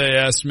Twitter today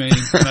asked me,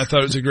 and I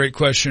thought it was a great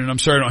question, and I'm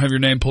sorry I don't have your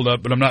name pulled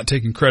up, but I'm not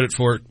taking credit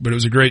for it, but it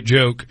was a great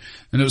joke.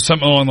 And it was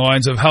something along the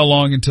lines of, how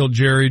long until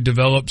Jerry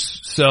develops,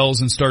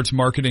 sells, and starts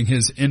marketing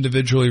his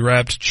individually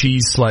wrapped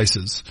cheese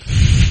slices?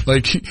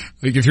 Like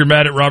if you're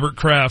mad at Robert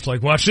Kraft,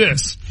 like, watch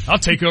this. I'll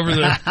take over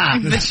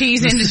the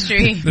cheese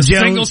industry. The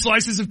single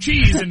slices of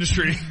cheese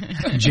industry.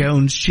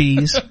 Jones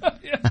cheese.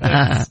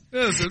 Yes,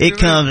 it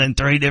comes in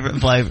 3 different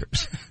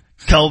flavors.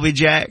 Colby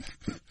Jack,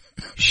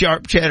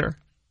 sharp cheddar,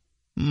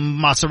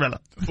 mozzarella.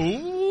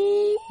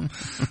 Ooh,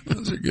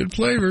 those are good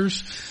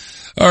flavors.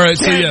 All right,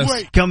 so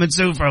yes. Coming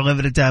soon for a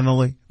limited time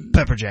only.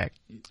 Pepper Jack.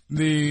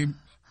 The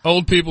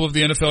old people of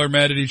the NFL are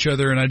mad at each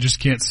other, and I just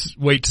can't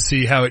wait to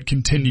see how it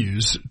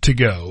continues to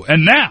go.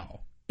 And now,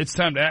 it's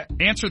time to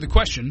answer the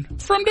question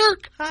from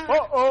Dirk.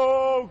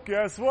 Uh-oh,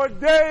 guess what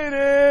day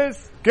it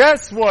is?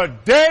 Guess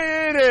what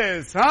day it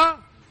is, huh?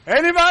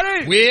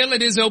 Anybody? Well,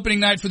 it is opening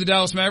night for the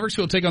Dallas Mavericks,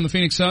 who will take on the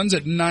Phoenix Suns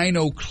at 9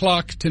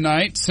 o'clock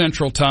tonight,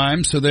 Central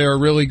Time. So they are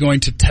really going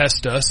to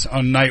test us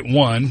on night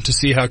one to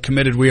see how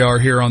committed we are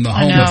here on the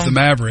home of the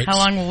Mavericks. How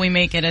long will we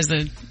make it as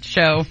a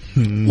show?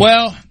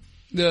 Well,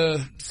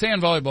 the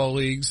sand volleyball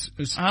leagues,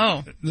 the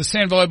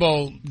sand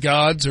volleyball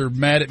gods are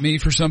mad at me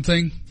for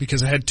something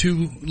because I had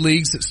 2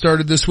 leagues that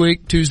started this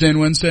week, Tuesday and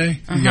Wednesday.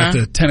 We got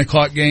the 10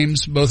 o'clock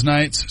games both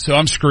nights, so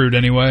I'm screwed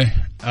anyway.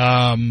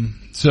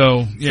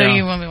 So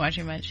you won't be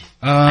watching much.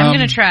 I'm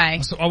going to try.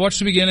 So I'll watch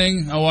the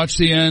beginning, I'll watch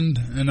the end,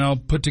 and I'll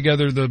put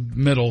together the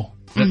middle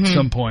at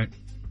some point.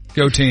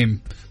 Go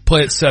team.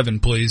 Play at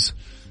 7, please.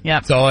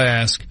 Yep. That's all I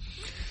ask.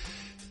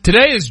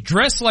 Today is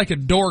Dress Like a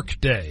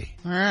Dork Day.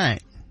 All right.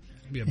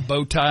 Maybe a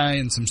bow tie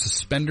and some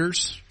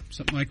suspenders,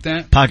 something like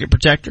that. Pocket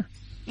protector.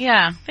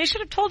 Yeah, they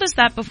should have told us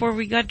that before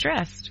we got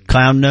dressed.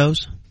 Clown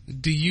nose.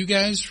 Do you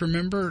guys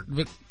remember?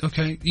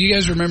 You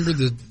guys remember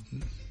the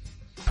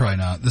Probably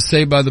not. The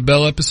Saved by the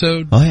Bell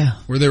episode? Oh, yeah.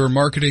 Where they were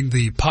marketing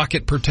the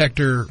pocket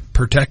protector.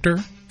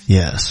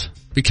 Yes.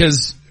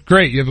 Because,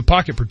 great, you have a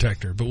pocket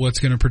protector, but what's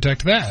going to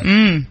protect that?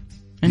 And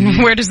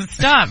where does it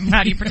stop?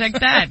 How do you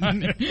protect that?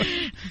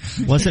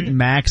 Wasn't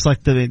Max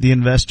like the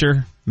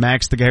investor?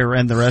 Max, the guy who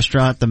ran the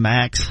restaurant, the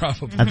Max?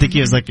 Probably. I think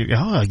he was like,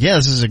 oh, yeah,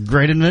 this is a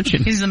great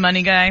invention. He's the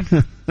money guy.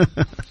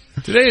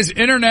 Today is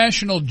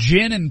International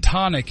Gin and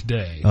Tonic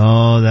Day.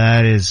 Oh,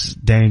 that is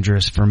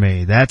dangerous for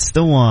me. That's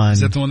the one.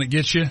 Is that the one that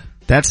gets you?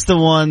 That's the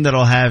one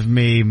that'll have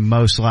me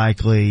most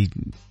likely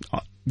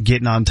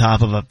getting on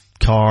top of a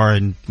car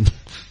and...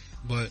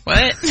 But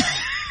what?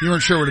 You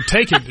weren't sure where to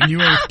take it, and you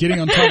were getting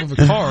on top of a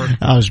car.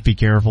 I'll just be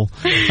careful.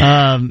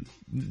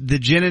 The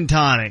gin and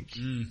tonic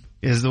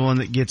is the one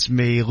that gets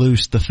me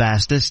loose the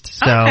fastest.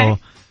 So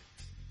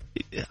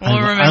okay. We'll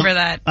remember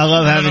that. I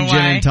love having gin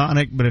and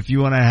tonic, but if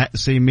you want to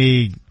see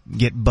me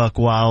get buck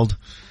wild,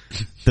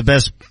 the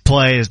best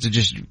play is to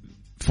just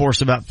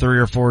force about 3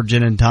 or 4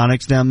 gin and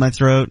tonics down my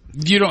throat.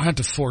 You don't have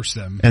to force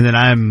them. And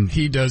then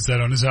he does that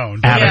on his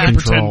own. Out of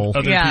control.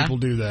 Other people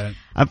do that.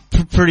 I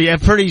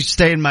pretty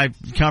stay in my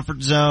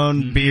comfort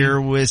zone, beer,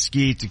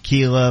 whiskey,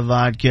 tequila,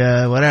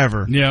 vodka,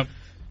 whatever. Yep.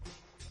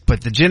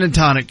 But the gin and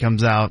tonic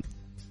comes out,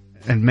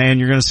 and man,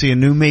 you're going to see a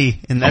new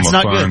me, and that's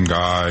not good. I'm a fun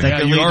guy.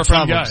 That You are a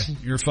fun guy.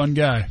 You're a fun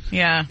guy.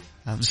 Yeah.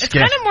 It's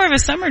kind of more of a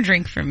summer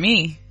drink for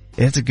me.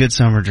 It's a good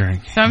summer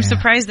drink. So I'm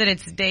surprised that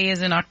its day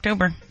is in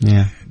October.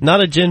 Yeah. Not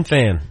a gin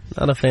fan.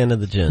 Not a fan of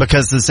the gin.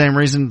 Because the same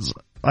reasons,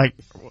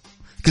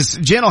 because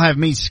gin will have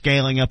me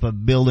scaling up a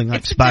building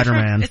like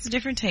Spider-Man. It's a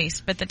different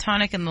taste, but the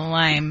tonic and the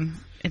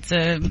lime, it's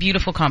a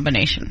beautiful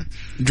combination.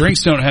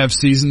 Drinks don't have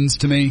seasons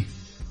to me.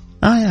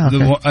 Oh, yeah.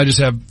 Okay. I just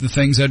have the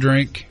things I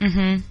drink.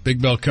 Mm-hmm.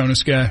 Big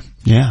Balcones guy.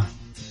 Yeah.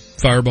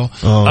 Fireball.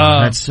 Oh,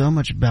 I've had so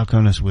much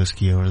Balcones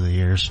whiskey over the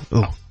years.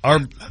 Oh,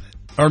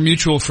 Our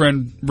mutual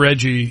friend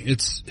Reggie,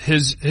 it's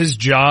his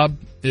job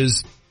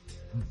is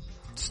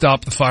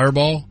stop the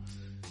Fireball.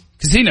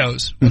 Cause he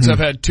knows once I've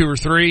had 2 or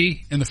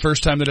 3, and the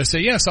first time that I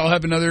say, yes, I'll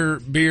have another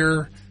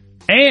beer,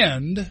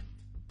 and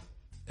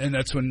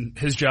that's when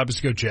his job is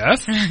to go,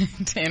 Jeff,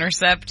 to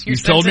intercept your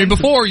you told me sentence.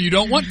 before you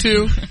don't want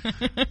to.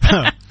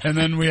 And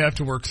then we have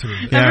to work through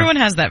it. Yeah. Everyone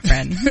has that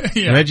friend.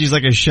 Yeah. Reggie's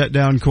like a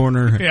shutdown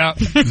corner. Yeah.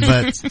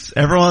 But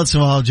every once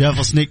in a while, Jeff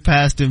will sneak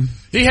past him.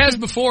 He has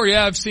before,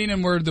 yeah. I've seen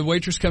him where the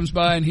waitress comes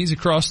by and he's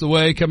across the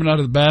way coming out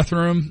of the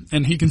bathroom,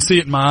 and he can see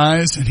it in my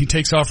eyes, and he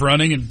takes off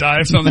running and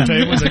dives on the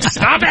table. He's like,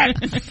 stop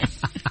it!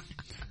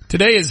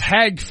 Today is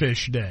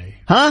Hagfish Day.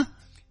 Huh?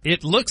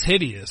 It looks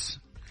hideous.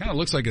 Kind of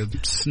looks like a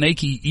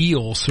snaky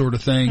eel sort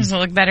of thing. Does it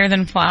look better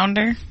than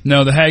flounder?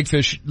 No, the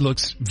hagfish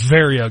looks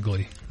very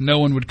ugly. No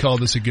one would call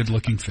this a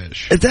good-looking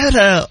fish. Is that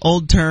an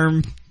old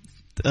term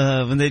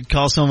when they'd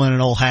call someone an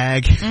old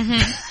hag?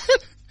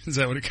 Mm-hmm. Is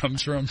that what it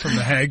comes from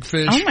the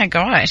hagfish? Oh my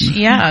gosh,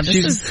 yeah.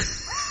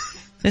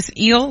 This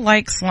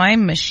eel-like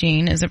slime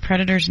machine is a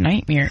predator's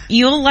nightmare.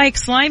 Eel-like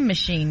slime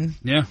machine.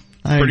 Yeah,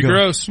 pretty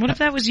gross. What if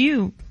that was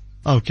you?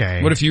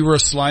 Okay. What if you were a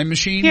slime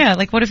machine? Yeah,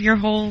 like what if your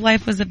whole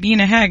life was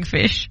being a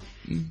hagfish?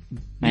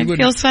 I'd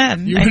feel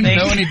sad. You wouldn't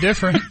know any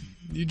different.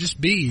 You just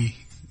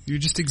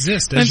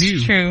exist as you.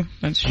 That's true.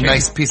 That's true.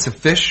 Nice piece of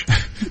fish.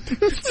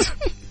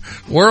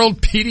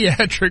 World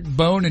Pediatric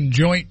Bone and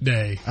Joint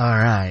Day. All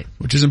right.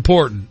 Which is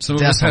important. Some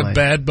of us Definitely. have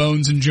bad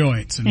bones and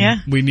joints,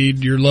 and we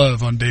need your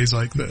love on days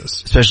like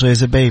this. Especially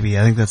as a baby.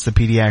 I think that's the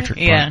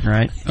pediatric part,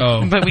 right?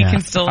 Oh. But we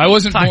can still I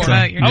wasn't talk born.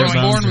 about your I was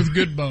joints. born with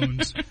good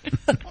bones.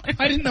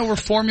 I didn't know where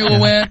formula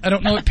went. I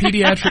don't know what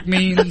pediatric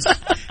means.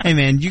 Hey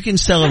man, you can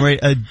celebrate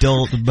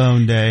Adult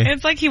Bone Day.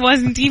 It's like he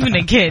wasn't even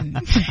a kid.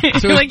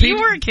 So like you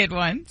were a kid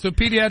once. So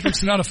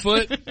pediatrics not a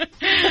foot?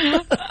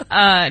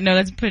 No,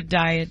 that's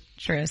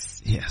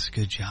podiatrist. Yes,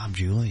 good job,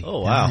 Julie. Oh,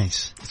 wow.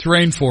 Nice. It's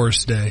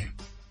Rainforest Day.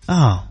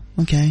 Oh,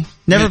 okay.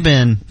 Never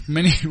been.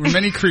 Where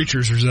many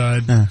creatures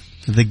reside.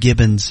 The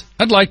gibbons.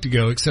 I'd like to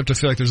go, except I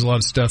feel like there's a lot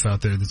of stuff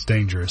out there that's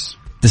dangerous.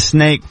 The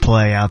snake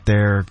play out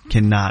there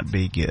cannot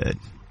be good.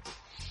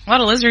 A lot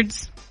of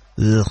lizards.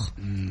 Ugh.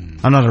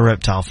 I'm not a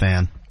reptile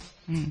fan.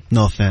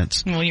 No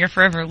offense. Well, you're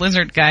forever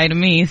lizard guy to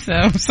me,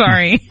 so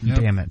sorry.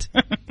 Damn it.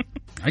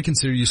 I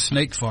consider you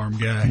Snake Farm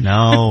guy.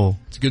 No.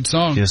 It's a good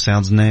song. Just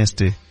sounds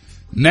nasty.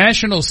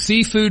 National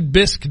Seafood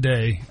Bisque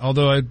Day,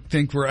 although I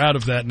think we're out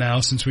of that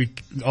now since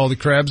all the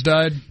crabs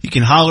died. You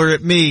can holler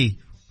at me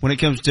when it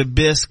comes to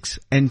bisques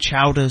and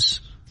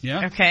chowders.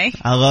 Yeah. Okay.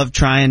 I love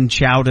trying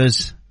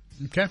chowders.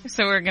 Okay.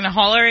 So we're going to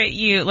holler at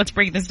you. Let's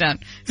break this down.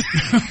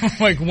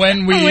 Like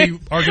when we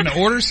are going to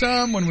order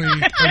some, when we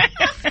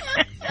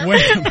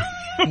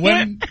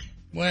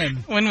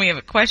have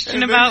a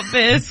question about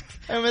bisques,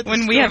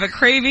 when we have a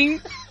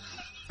craving,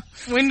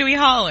 when do we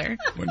holler?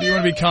 When do you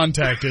want to be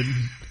contacted?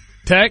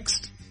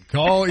 Text,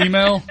 call,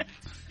 email.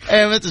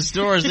 Hey, I'm at the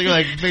store, so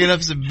like picking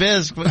up some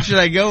bisque. What should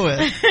I go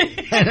with?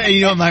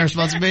 You know what my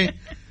response would be?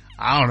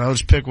 I don't know.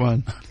 Just pick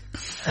one.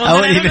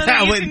 Well,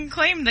 I wouldn't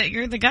claim that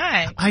you're the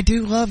guy. I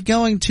do love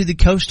going to the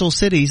coastal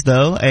cities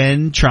though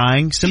and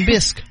trying some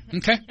bisque.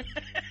 Okay.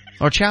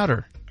 Or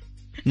chowder.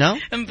 No?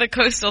 The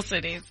coastal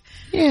cities.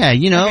 Yeah,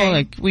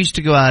 like we used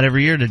to go out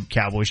every year to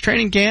Cowboys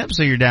training camp,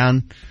 so you're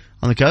down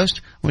on the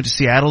coast. Went to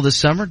Seattle this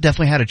summer.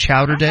 Definitely had a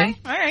chowder day.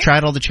 All right.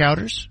 Tried all the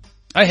chowders.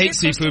 I hate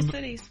seafood,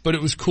 but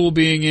it was cool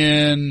being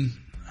in,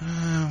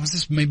 was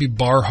this maybe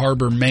Bar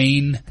Harbor,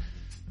 Maine?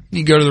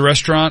 You go to the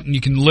restaurant and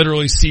you can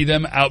literally see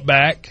them out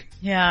back.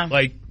 Yeah.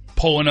 Like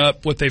pulling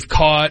up what they've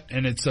caught,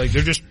 and it's like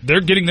they're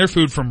getting their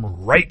food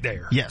from right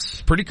there.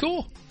 Yes. Pretty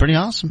cool. Pretty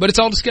awesome. But it's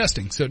all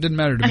disgusting, so it didn't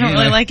matter to me. I don't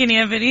really like any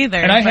of it either.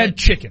 And I had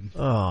chicken.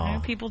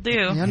 Oh. People do.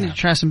 Yeah, I need to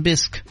try some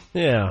bisque.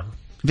 Yeah.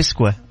 Bisque.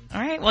 All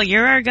right, well,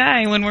 you're our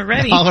guy when we're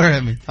ready. Holler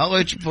at me. Holler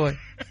at your boy.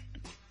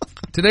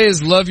 Today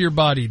is Love Your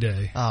Body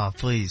Day. Oh,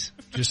 please.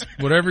 Just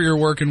whatever you're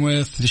working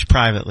with. Just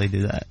privately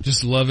do that.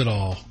 Just love it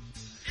all.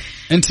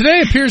 And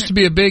today appears to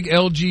be a big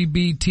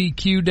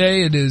LGBTQ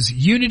day. It is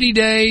Unity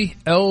Day,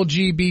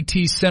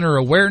 LGBT Center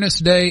Awareness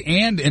Day,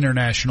 and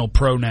International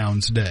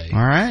Pronouns Day.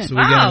 All right. So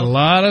we got a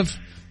lot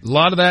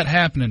of that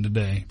happening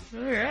today.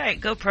 All right,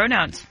 go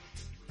pronouns.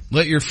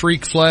 Let your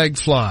freak flag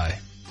fly.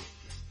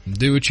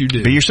 Do what you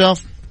do. Be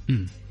yourself.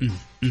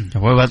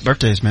 What about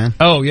birthdays, man?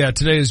 Oh, yeah.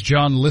 Today is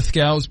John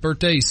Lithgow's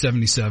birthday. He's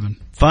 77.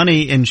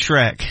 Funny in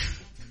Shrek.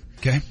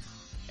 Okay.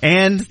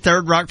 And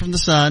Third Rock from the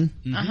Sun.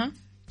 Uh-huh.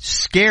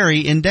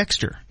 Scary in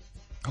Dexter.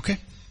 Okay.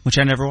 Which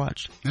I never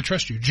watched. I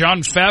trust you.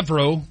 John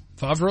Favreau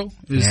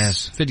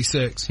is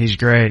 56. He's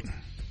great.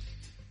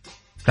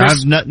 I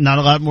have not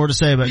a lot more to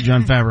say about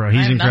John Favreau.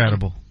 He's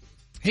incredible.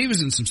 He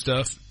was in some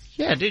stuff.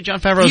 Yeah, dude, John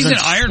Favreau's He's in an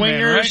Iron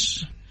Man, right?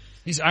 Swingers.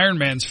 He's Iron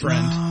Man's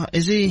friend.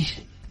 Is he?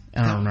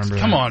 I don't remember.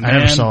 Come on, man. I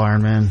never saw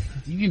Iron Man.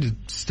 You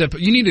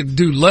need to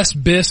do less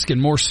bisque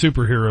and more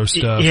superhero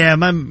stuff. Yeah,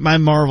 my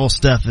Marvel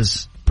stuff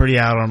is pretty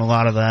out on a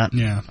lot of that.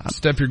 Yeah,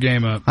 step your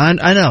game up.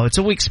 I know, it's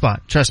a weak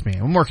spot. Trust me,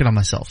 I'm working on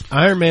myself.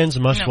 Iron Man's a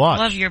must watch.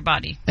 Love your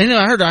body. And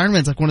I heard Iron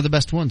Man's like one of the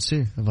best ones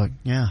too. I'm like,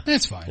 yeah.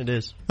 That's fine. It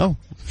is. Oh.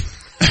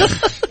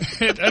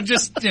 I'm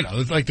just,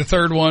 like the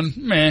third one,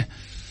 meh.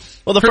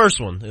 Well, the first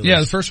one. Yeah,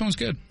 the first one was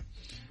good.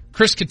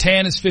 Chris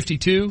Kattan is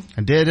 52.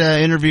 I did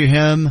interview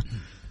him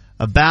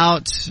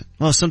about,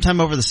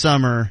 sometime over the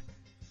summer.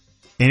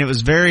 And it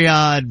was very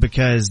odd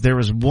because there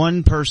was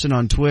one person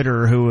on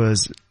Twitter who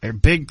was a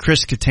big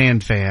Chris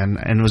Kattan fan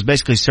and was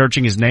basically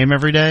searching his name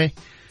every day.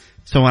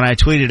 So when I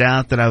tweeted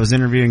out that I was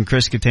interviewing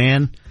Chris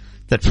Kattan,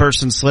 that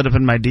person slid up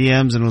in my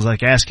DMs and was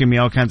like asking me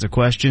all kinds of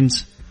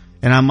questions.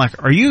 And I'm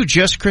like, are you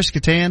just Chris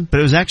Kattan? But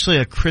it was actually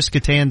a Chris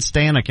Kattan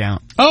Stan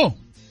account. Oh,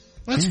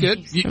 that's good.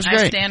 It was I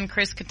great. stand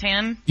Chris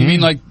Kattan. You mean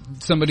like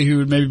somebody who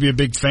would maybe be a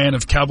big fan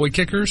of Cowboy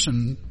Kickers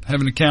and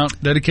have an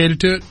account dedicated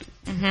to it?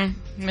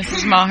 Mm-hmm.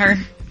 Mrs. Maher.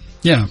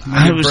 Yeah,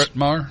 Brett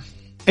Maher.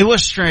 It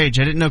was strange.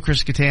 I didn't know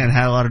Chris Kattan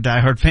had a lot of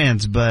diehard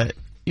fans, but,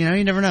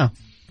 you never know.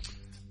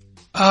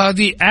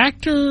 The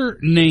actor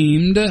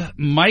named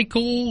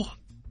Michael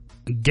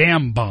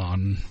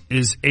Gambon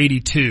is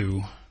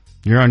 82.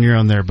 You're on your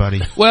own there,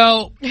 buddy.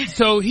 Well,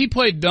 so he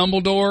played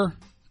Dumbledore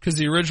because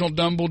the original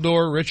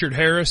Dumbledore, Richard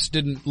Harris,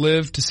 didn't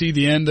live to see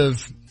the end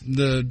of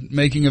the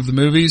making of the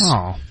movies.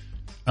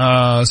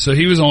 Oh. So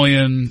he was only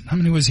in, how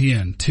many was he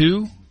in?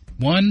 2?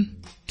 1?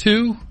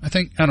 2? I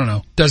think, I don't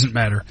know. Doesn't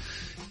matter.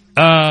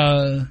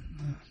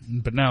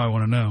 But now I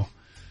want to know.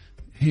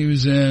 He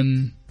was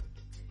in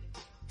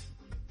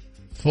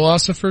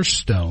Philosopher's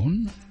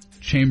Stone,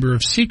 Chamber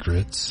of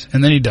Secrets,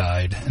 and then he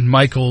died, and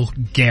Michael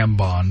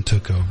Gambon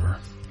took over.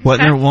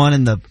 Wasn't there one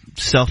in the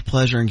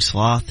Self-Pleasuring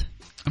Sloth?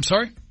 I'm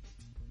sorry?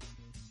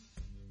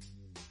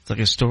 It's like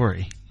a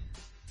story.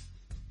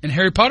 In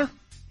Harry Potter?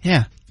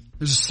 Yeah.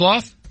 There's a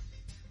sloth?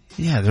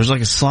 Yeah, there's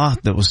like a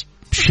sloth that was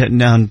shutting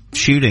down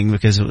shooting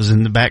because it was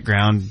in the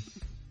background.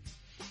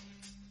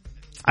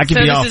 I could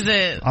be off.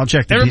 I'll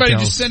check the Everybody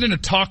details. just send in a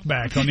talk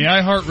back on the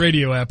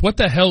iHeartRadio app. What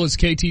the hell is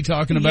KT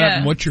talking about,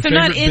 and what's your favorite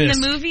not in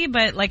bisque? the movie,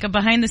 but like a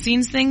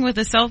behind-the-scenes thing with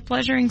a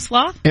self-pleasuring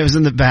sloth? It was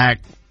in the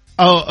back.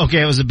 Oh,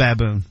 okay, it was a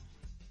baboon.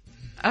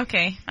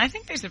 Okay, I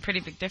think there's a pretty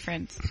big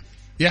difference.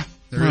 Yeah,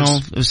 there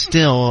is. It was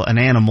still an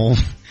animal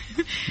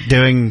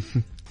doing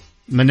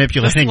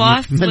manipulating.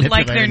 The sloth would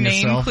like their manipulating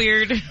name itself.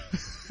 cleared.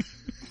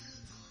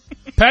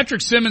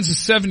 Patrick Simmons is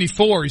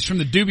 74. He's from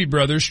the Doobie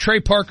Brothers. Trey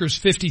Parker's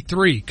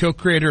 53,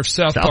 co-creator of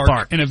South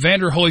Park. And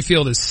Evander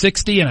Holyfield is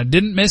 60, and I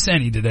didn't miss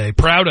any today.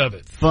 Proud of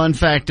it. Fun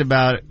fact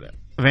about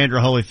Evander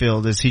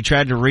Holyfield is he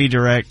tried to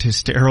redirect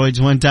his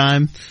steroids one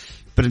time,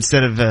 but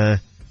instead of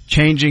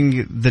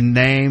changing the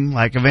name,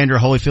 like Evander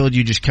Holyfield,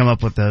 you just come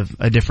up with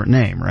a different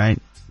name, right?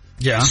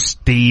 Yeah.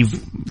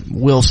 Steve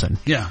Wilson.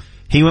 Yeah.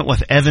 He went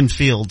with Evan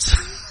Fields.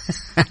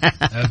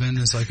 Evan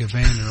is like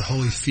Evander.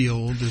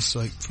 Holyfield is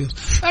like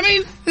Fields. I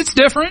mean, it's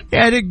different.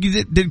 Yeah, it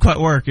didn't quite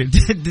work.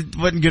 It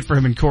wasn't good for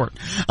him in court.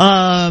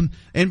 And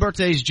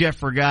birthdays, Jeff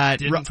forgot.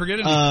 Didn't forget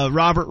him.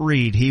 Robert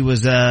Reed. He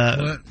was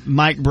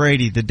Mike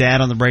Brady, the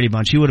dad on the Brady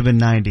Bunch. He would have been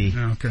 90.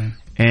 Okay.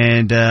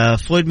 And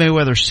Floyd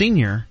Mayweather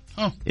Sr.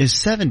 is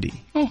 70.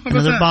 Oh, how about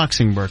Another that?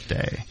 boxing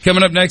birthday.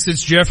 Coming up next,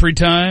 it's Jeffrey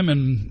time,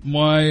 and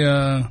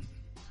why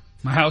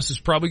my house is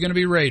probably going to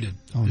be raided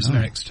is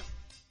next.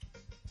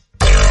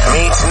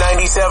 Meets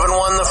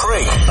 97.1 The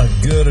Freak. A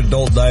good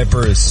adult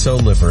diaper is so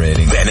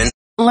liberating.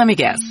 Let me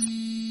guess.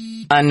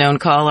 Unknown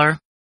caller?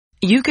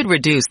 You could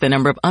reduce the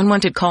number of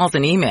unwanted calls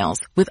and emails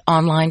with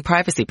online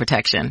privacy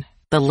protection.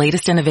 The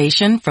latest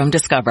innovation from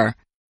Discover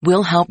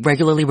will help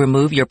regularly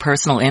remove your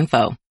personal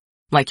info,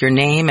 like your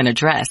name and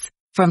address,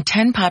 from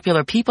 10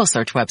 popular people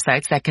search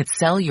websites that could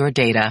sell your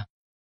data.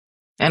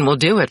 And we'll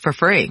do it for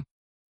free.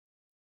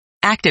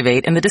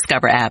 Activate in the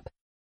Discover app.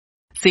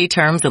 See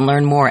terms and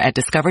learn more at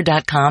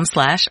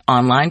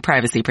discover.com/online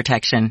privacy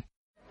protection.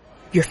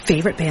 Your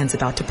favorite band's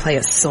about to play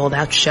a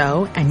sold-out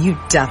show, and you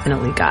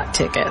definitely got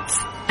tickets.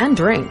 And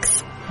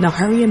drinks. Now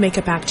hurry and make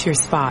it back to your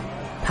spot.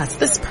 Past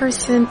this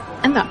person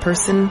and that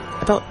person.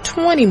 About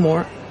 20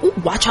 more. Ooh,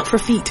 watch out for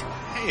feet.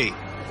 Hey.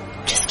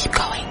 Just keep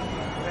going.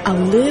 A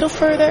little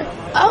further.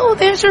 Oh,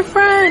 there's your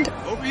friend.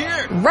 Over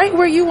here. Right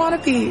where you want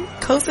to be.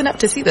 Close enough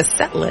to see the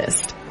set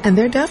list. And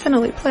they're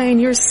definitely playing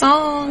your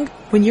song.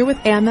 When you're with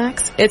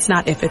Amex, it's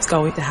not if it's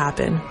going to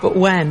happen, but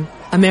when.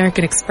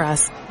 American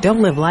Express. Don't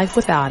live life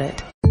without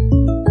it.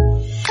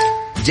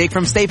 Jake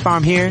from State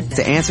Farm here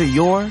to answer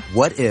your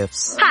what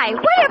ifs. Hi,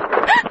 what if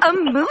a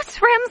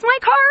moose rams my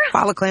car?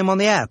 File a claim on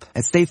the app.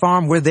 At State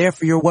Farm, we're there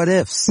for your what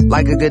ifs.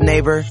 Like a good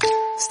neighbor,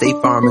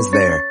 State Farm is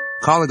there.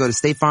 Call or go to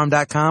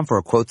statefarm.com for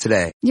a quote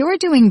today. You're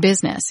doing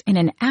business in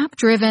an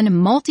app-driven,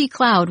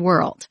 multi-cloud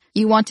world.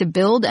 You want to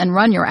build and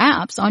run your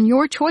apps on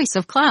your choice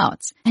of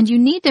clouds, and you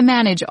need to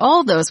manage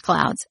all those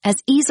clouds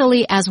as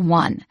easily as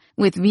one.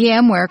 With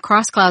VMware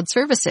Cross-Cloud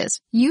Services,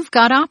 you've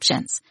got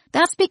options.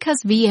 That's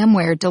because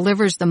VMware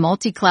delivers the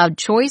multi-cloud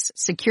choice,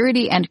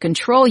 security, and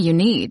control you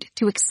need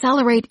to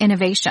accelerate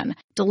innovation,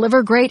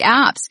 deliver great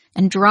apps,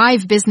 and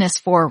drive business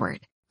forward.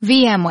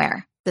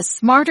 VMware, the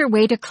smarter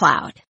way to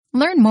cloud.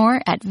 Learn more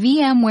at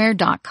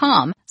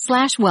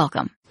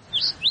vmware.com/welcome.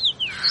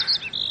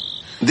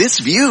 This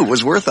view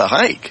was worth a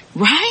hike.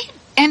 Right?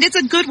 And it's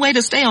a good way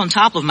to stay on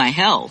top of my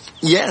health.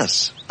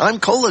 Yes, I'm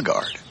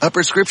Cologuard, a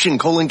prescription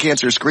colon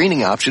cancer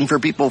screening option for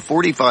people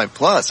 45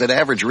 plus at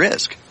average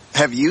risk.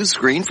 Have you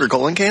screened for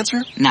colon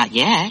cancer? Not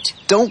yet.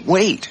 Don't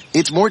wait.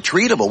 It's more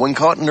treatable when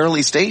caught in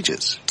early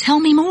stages. Tell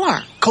me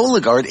more.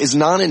 Cologuard is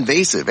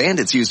non-invasive and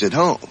it's used at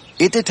home.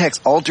 It detects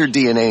altered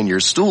DNA in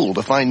your stool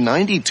to find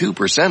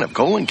 92% of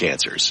colon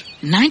cancers.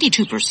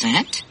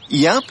 92%?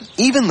 Yep,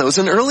 even those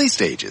in early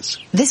stages.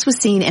 This was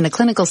seen in a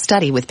clinical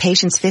study with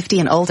patients 50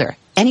 and older.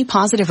 Any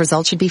positive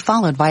result should be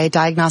followed by a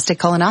diagnostic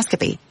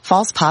colonoscopy.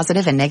 False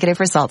positive and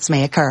negative results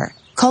may occur.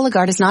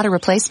 Cologuard is not a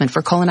replacement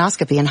for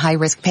colonoscopy in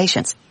high-risk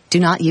patients. Do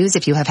not use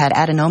if you have had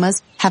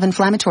adenomas, have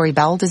inflammatory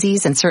bowel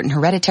disease and certain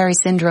hereditary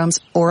syndromes,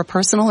 or a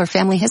personal or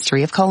family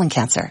history of colon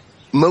cancer.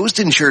 Most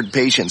insured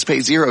patients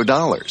pay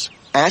 $0.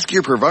 Ask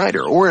your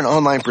provider or an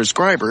online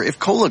prescriber if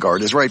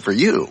Cologuard is right for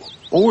you,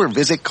 or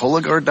visit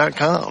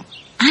Cologuard.com.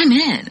 I'm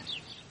in.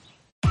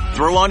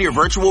 Throw on your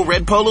virtual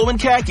red polo and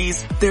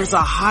khakis. There's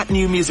a hot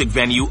new music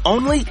venue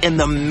only in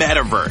the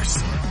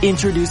metaverse.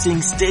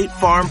 Introducing State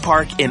Farm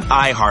Park in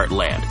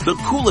iHeartland, the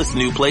coolest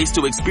new place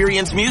to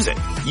experience music.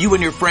 You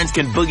and your friends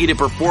can boogie to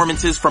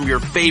performances from your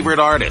favorite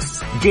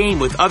artists, game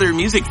with other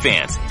music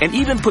fans, and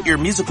even put your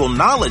musical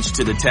knowledge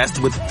to the test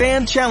with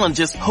fan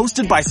challenges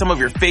hosted by some of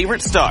your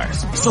favorite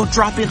stars. So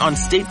drop in on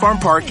State Farm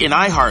Park in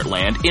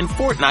iHeartland in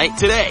Fortnite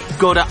today.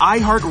 Go to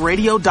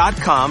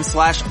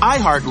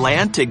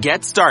iHeartRadio.com/iHeartland to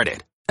get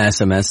started.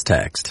 SMS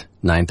text,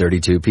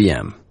 9:32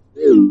 p.m.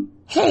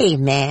 Hey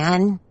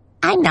man,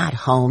 I'm not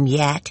home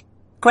yet.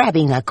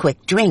 Grabbing a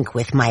quick drink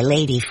with my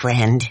lady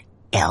friend.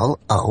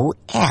 LOL.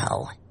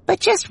 But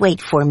just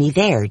wait for me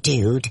there,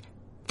 dude.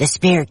 The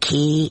spare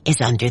key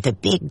is under the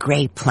big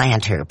gray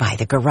planter by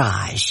the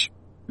garage.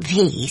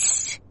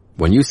 Peace.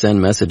 When you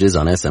send messages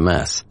on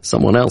SMS,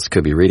 someone else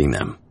could be reading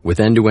them.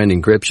 With end-to-end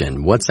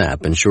encryption,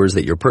 WhatsApp ensures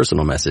that your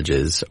personal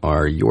messages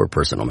are your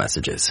personal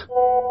messages.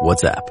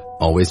 WhatsApp.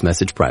 Always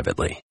message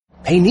privately.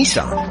 Hey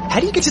Nissan, how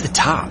do you get to the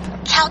top?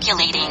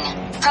 Calculating.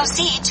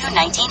 Proceed to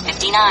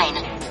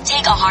 1959.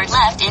 Take a hard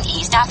left in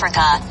East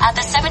Africa at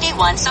the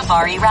 71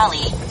 Safari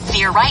Rally.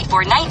 Veer right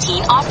for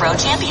 19 off-road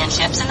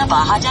championships in the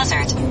Baja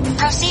Desert.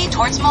 Proceed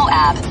towards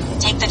Moab.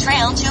 Take the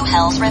trail to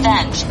Hell's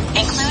Revenge.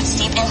 Includes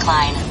steep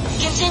incline.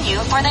 Continue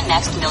for the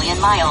next 1,000,000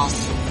 miles.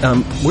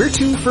 Where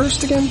to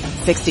first again?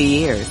 60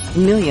 years,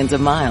 millions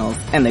of miles,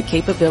 and the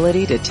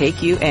capability to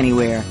take you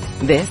anywhere.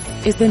 This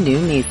is the new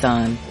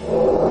Nissan.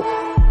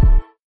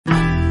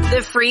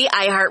 The free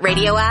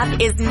iHeartRadio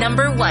app is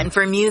 #1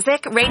 for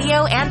music,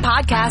 radio, and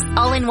podcasts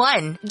all in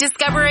one.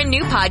 Discover a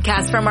new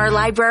podcast from our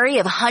library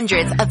of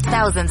hundreds of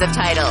thousands of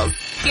titles.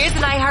 Here's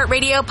an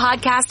iHeartRadio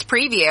podcast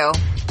preview.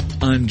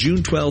 On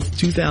June 12,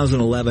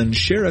 2011,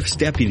 sheriff's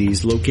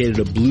deputies located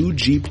a blue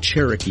Jeep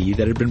Cherokee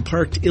that had been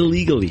parked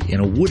illegally in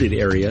a wooded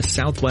area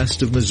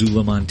southwest of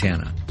Missoula,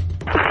 Montana.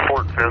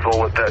 Fort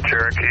Fizzle with that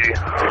Cherokee.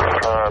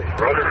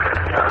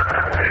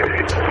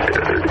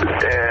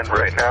 And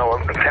right now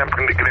I'm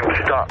attempting to get him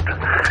stopped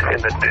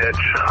in the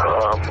ditch.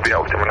 Be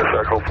out with him in a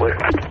sec, hopefully.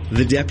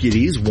 The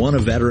deputies, one a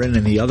veteran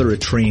and the other a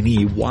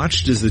trainee,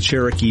 watched as the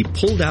Cherokee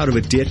pulled out of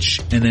a ditch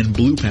and then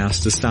blew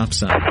past a stop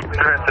sign.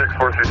 Trans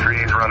 6433,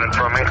 he's running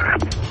from me.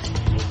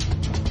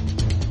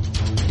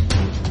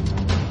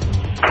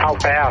 How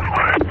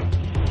fast?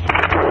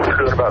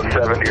 Doing about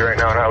 70 right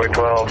now on Highway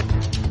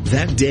 12.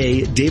 That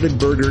day, David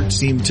Burgert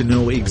seemed to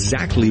know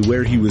exactly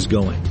where he was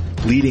going,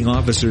 leading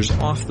officers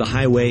off the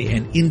highway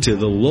and into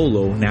the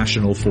Lolo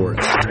National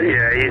Forest.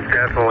 Yeah, he's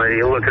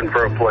definitely looking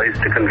for a place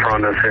to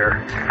confront us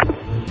here.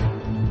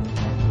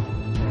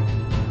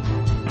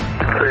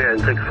 So yeah, in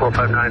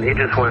 6459, he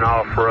just went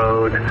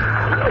off-road,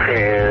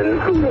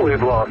 and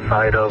we've lost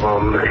sight of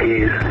him.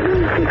 He's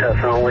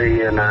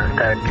definitely in a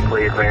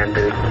tactically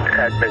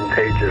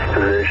advantageous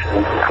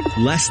position.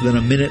 Less than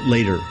a minute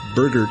later,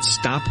 Burgert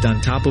stopped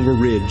on top of a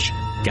ridge,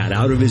 got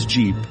out of his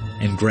Jeep,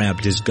 and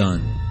grabbed his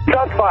gun.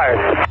 Shots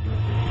fired.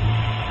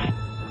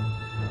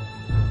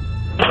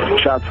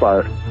 Shots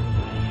fired.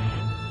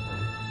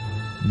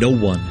 No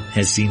one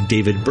has seen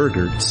David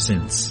Burgert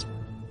since.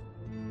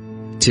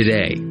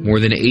 Today, more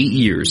than 8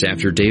 years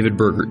after David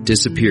Burgert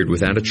disappeared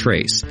without a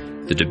trace,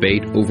 the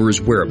debate over his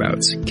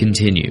whereabouts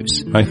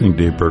continues. I think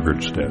Dave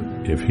Burgert's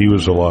dead. If he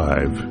was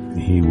alive,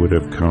 he would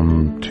have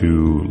come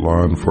to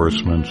law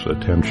enforcement's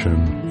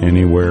attention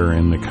anywhere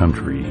in the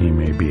country he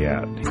may be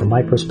at. From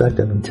my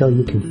perspective, until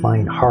you can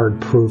find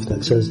hard proof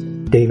that says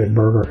David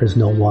Burgert is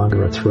no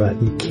longer a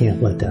threat, you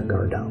can't let that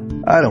guard down.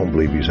 I don't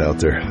believe he's out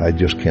there. I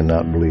just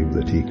cannot believe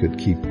that he could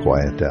keep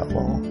quiet that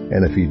long.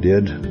 And if he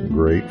did,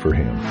 great for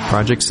him.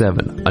 Project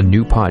 7, a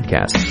new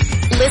podcast.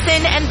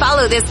 Listen and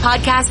follow this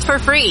podcast for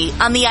free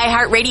on the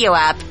iHeartRadio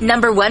app.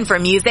 #1 for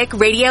music,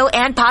 radio,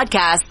 and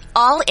podcasts,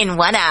 all in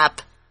one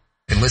app.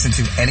 You can listen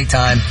to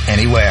anytime,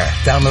 anywhere.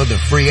 Download the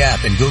free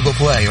app in Google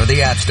Play or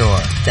the App Store.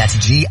 That's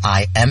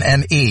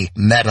GIMME,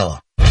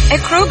 Metal. At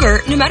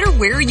Kroger, no matter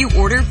where you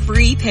order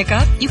free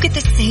pickup, you get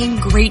the same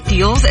great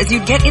deals as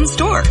you'd get in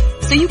store.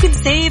 So you can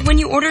save when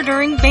you order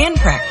during band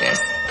practice,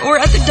 or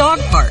at the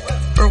dog park,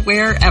 or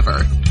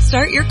wherever.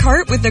 Start your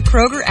cart with the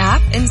Kroger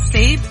app and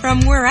save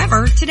from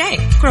wherever today.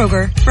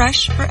 Kroger,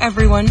 fresh for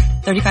everyone.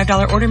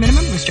 $35 order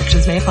minimum.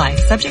 Restrictions may apply.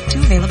 Subject to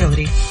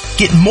availability.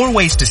 Get more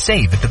ways to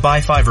save at the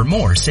Buy 5 or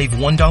More Save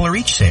 $1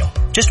 each sale.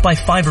 Just buy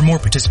 5 or more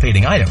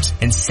participating items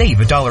and save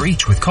 $1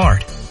 each with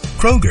card.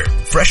 Kroger,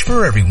 fresh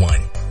for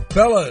everyone.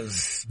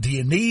 Fellas, do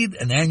you need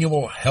an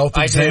annual health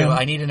exam? I do.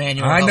 I need an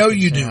annual health exam. I know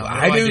you exam. do.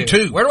 I do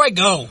too. Where do I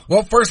go?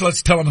 Well, first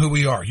let's tell them who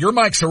we are. You're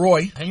Mike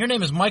Soroy. And your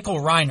name is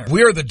Michael Reiner.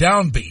 We are the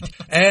Downbeat.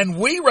 And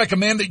we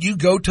recommend that you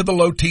go to the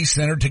Low T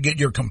Center to get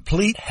your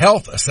complete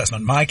health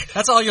assessment, Mike.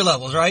 That's all your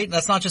levels, right?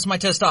 That's not just my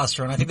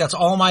testosterone. I think that's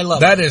all my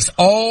levels. That is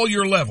all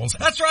your levels.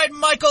 That's right.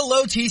 Michael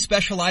Low T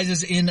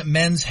specializes in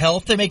men's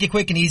health. They make it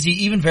quick and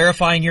easy, even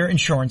verifying your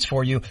insurance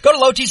for you. Go to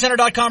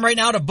lowtcenter.com right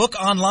now to book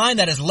online.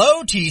 That is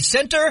Low T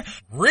Center.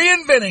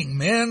 Reinventing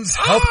men's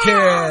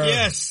healthcare.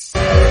 Yes.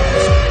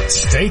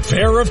 State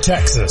Fair of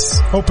Texas.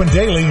 Open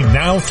daily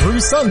now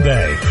through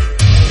Sunday.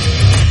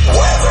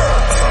 Weather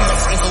from the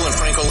Frankel and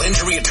Frankel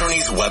Injury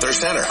Attorneys Weather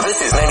Center.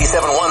 This is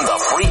 97.1 The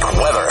Freak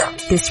Weather.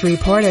 This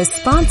report is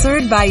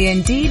sponsored by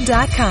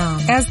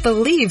Indeed.com. As the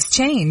leaves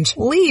change,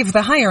 leave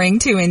the hiring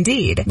to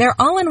Indeed. Their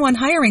all-in-one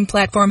hiring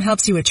platform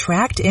helps you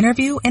attract,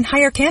 interview, and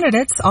hire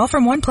candidates all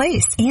from one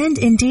place. And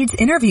Indeed's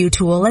interview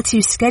tool lets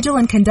you schedule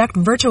and conduct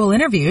virtual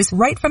interviews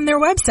right from their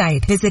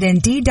website. Visit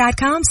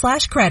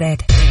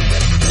Indeed.com/credit.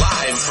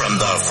 Live from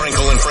the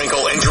Frankel and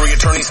Frankel Injury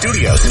Attorney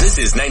Studios, this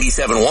is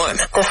 97.1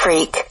 The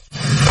Freak.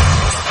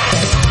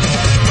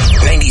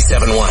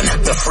 97.1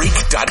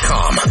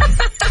 TheFreak.com.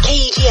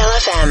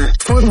 KGLFM,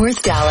 Fort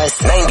Worth, Dallas.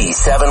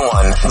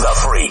 97.1 The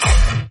Freak.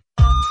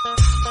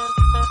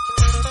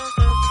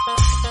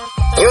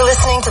 You're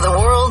listening to the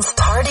world's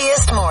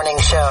tardiest morning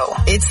show.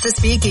 It's the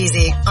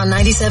Speakeasy on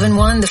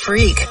 97.1 The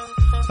Freak.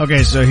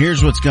 Okay, so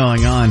here's what's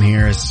going on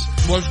here.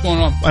 What's going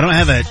on? I don't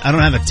have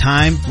a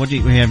time. What do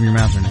you have in your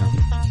mouth right now?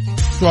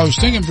 So I was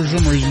thinking for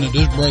some reason that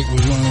this break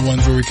was one of the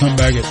ones where we come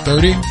back at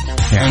 30,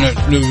 and it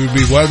would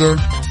be weather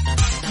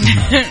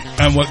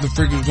and what the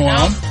freak is going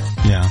on.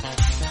 Yeah.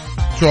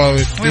 So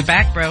we're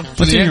back, bro.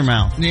 What's in your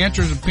mouth? The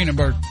answer is a peanut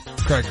butter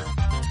cracker.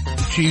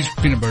 Cheese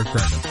peanut butter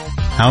cracker.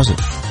 How's it?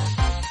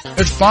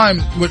 It's fine.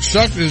 What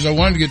sucked is I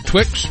wanted to get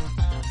Twix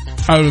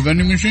out of the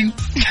vending machine.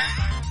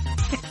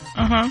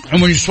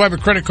 And when you swipe a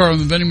credit card on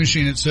the vending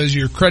machine, it says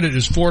your credit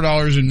is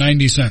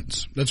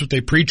 $4.90. That's what they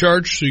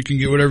pre-charge, so you can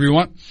get whatever you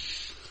want.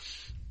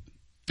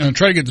 And I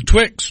tried to get the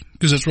Twix,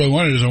 because that's what I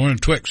wanted, I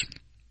wanted Twix.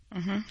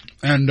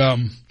 And,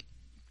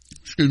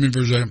 excuse me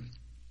for a second.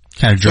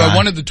 Kind of dry. So I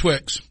wanted the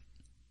Twix.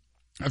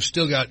 I've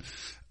still got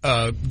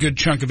a good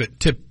chunk of it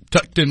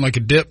tucked in like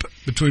a dip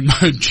between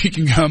my cheek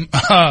and gum.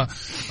 I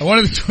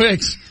wanted the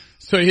Twix,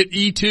 so I hit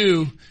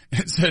E2,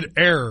 and it said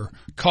error,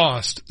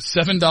 cost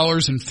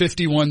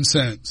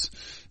 $7.51.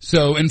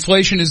 So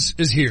inflation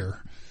is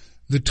here.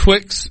 The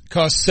Twix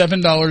cost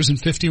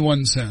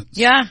 $7.51.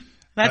 Yeah.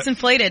 That's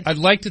inflated. I'd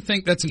like to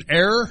think that's an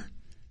error.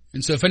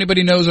 And so if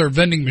anybody knows our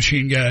vending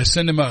machine guy,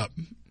 send him up.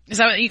 Is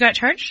that what you got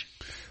charged?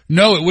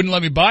 No, it wouldn't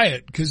let me buy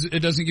it because it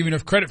doesn't give me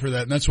enough credit for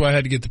that. And that's why I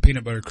had to get the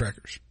peanut butter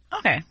crackers.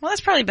 Okay. Well,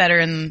 that's probably better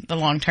in the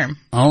long term.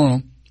 I don't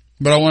know.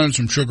 But I wanted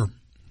some sugar.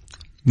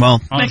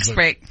 Well, Next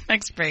break.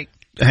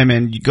 Hey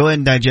man, you go ahead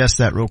and digest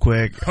that real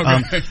quick.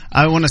 Okay.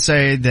 I want to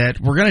say that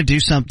we're going to do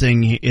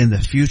something in the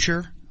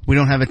future. We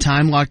don't have a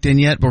time locked in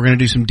yet, but we're going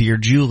to do some Dear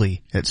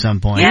Julie at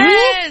some point.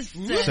 Yes!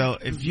 So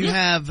if you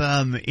have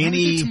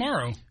any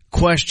tomorrow.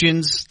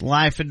 questions,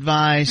 life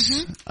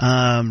advice,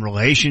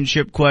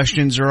 relationship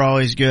questions are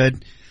always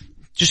good.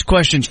 Just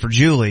questions for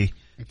Julie.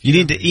 You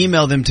need to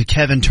email them to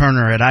Kevin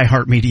Turner at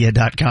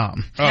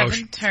iHeartMedia.com.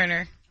 Kevin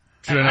Turner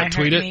Should I not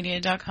tweet it?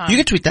 iHeartMedia.com. You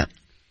can tweet that.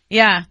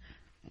 Yeah.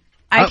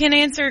 I can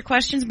answer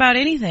questions about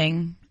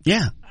anything.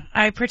 Yeah.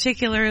 I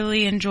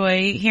particularly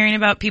enjoy hearing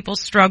about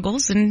people's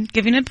struggles and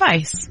giving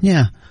advice.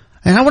 Yeah.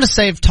 And I want to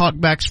save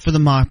talkbacks for the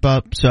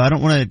mock-up, so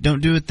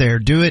don't do it there.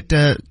 Do it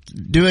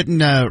in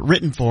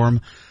written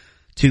form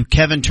to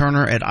Kevin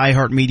Turner at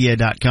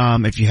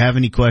iHeartMedia.com if you have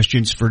any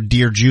questions for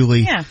Dear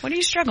Julie. Yeah, what are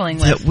you struggling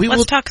with?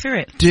 Let's talk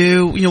through it.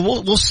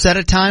 We'll set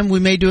a time. We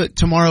may do it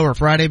tomorrow or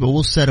Friday, but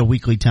we'll set a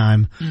weekly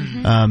time,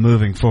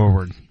 moving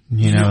forward.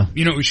 You know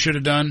what we should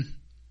have done?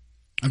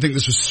 I think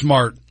this was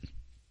smart.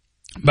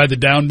 By the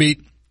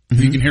downbeat,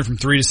 you can hear from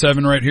 3 to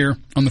 7 right here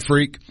on the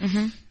Freak.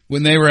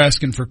 When they were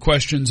asking for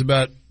questions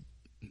about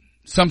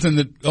something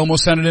that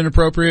almost sounded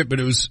inappropriate, but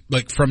it was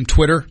like from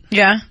Twitter.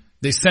 Yeah.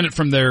 They sent it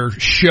from their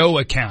show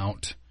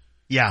account.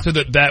 Yeah. So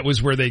that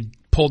was where they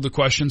pulled the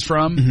questions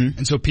from.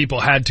 And so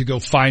people had to go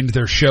find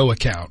their show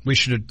account. I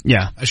should have done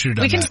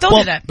that. We can still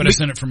do that. But I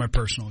sent it from my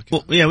personal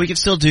account. Well, yeah, we can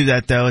still do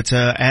that though. It's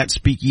at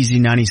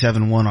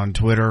Speakeasy971 on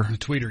Twitter. The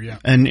tweeter, yeah.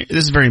 And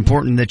this is very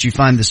important that you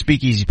find the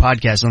Speakeasy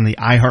podcast on the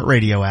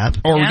iHeartRadio app.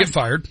 Or we get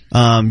fired.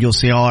 You'll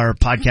see all our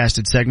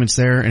podcasted segments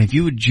there. And if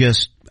you would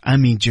just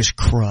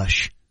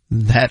crush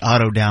that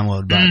auto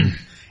download button.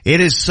 It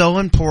is so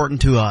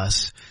important to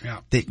us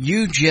that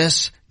you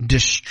just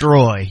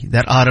destroy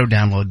that auto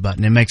download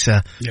button. It makes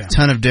a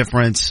ton of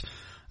difference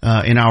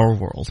in our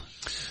world.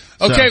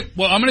 Okay,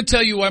 well, I'm going to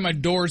tell you why my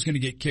door is going to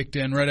get kicked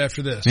in right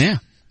after this. Yeah.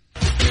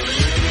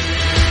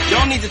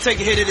 Y'all need to take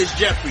a hit of this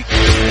Jeffrey.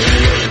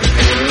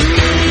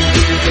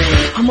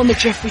 I'm on the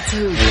Jeffrey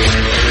too.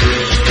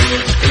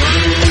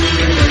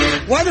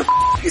 Why the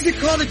is it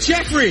called a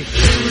Jeffrey?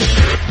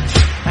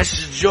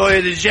 That's the joy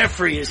of the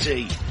Jeffrey, you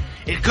see.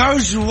 It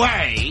goes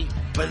away,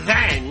 but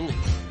then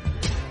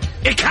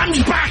it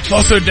comes back.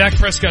 Also, Dak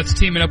Prescott's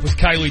teaming up with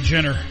Kylie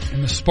Jenner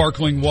in the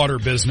sparkling water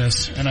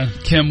business, and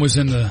Kim was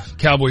in the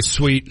Cowboys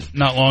suite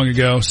not long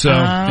ago. So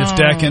if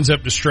Dak ends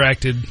up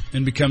distracted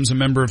and becomes a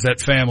member of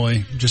that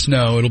family, just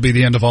know it'll be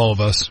the end of all of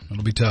us.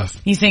 It'll be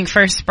tough. You think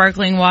first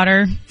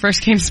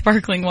came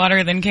sparkling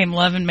water, then came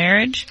love and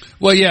marriage?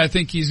 Well, yeah, I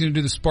think he's going to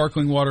do the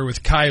sparkling water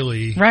with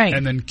Kylie. Right.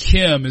 And then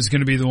Kim is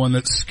going to be the one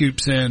that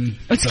scoops in.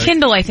 It's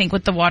Kindle, I think,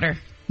 with the water.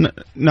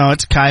 No,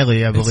 it's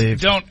Kylie, I believe.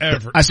 Don't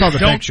ever. I saw the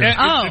picture.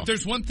 If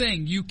there's one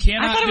thing you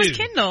cannot do. I thought it was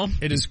Kindle.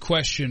 It is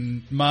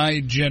question my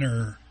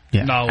Jenner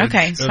knowledge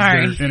of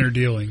their inner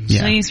dealings.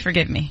 Yeah. Please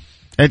forgive me.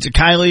 It's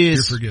Kylie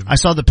is. You're forgiven. I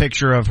saw the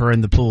picture of her in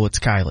the pool. It's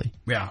Kylie.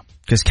 Yeah.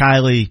 Because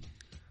Kylie.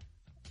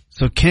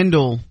 So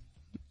Kendall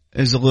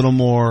is a little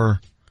more.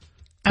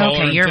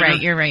 Okay, you're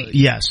right.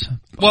 Yes.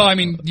 Well, I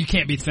mean, you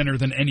can't be thinner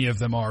than any of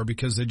them are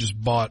because they just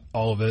bought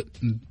all of it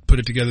and put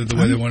it together the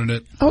way they wanted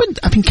it.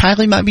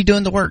 Kylie might be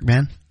doing the work,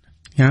 man.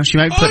 You know, she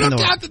might be putting in the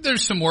work. I doubt that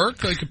there's some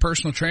work, like a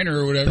personal trainer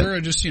or whatever. Or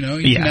just, you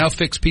can now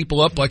fix people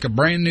up like a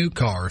brand new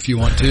car if you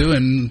want to,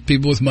 and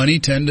people with money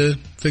tend to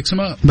fix them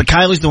up. But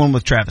Kylie's the one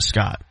with Travis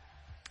Scott.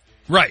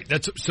 Right.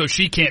 So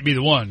she can't be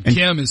the one. And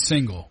Kim is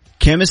single.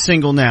 Kim is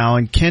single now,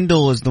 and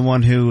Kendall is the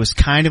one who was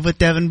kind of with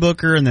Devin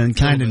Booker and then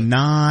kind of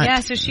not. Yeah,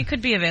 so she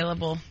could be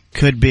available.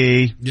 Could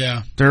be.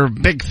 Yeah. There are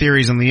big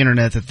theories on the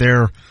internet that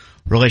their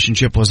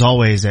relationship was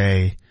always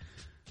just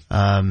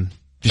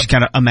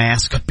kind of a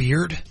mask.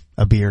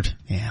 A beard,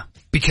 yeah.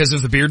 Because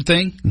of the beard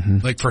thing? Mm-hmm.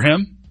 Like for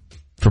him?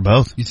 For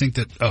both. You think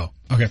that,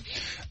 okay.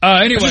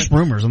 Anyway. There's just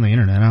rumors on the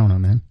internet, I don't know,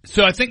 man.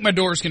 So I think my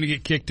door is going to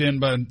get kicked in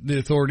by the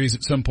authorities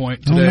at some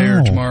point today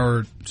or tomorrow or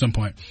at some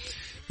point.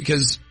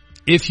 Because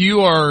if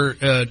you are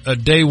a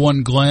day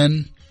one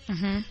Glenn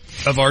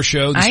of our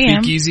show, the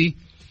Speakeasy,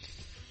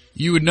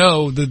 you would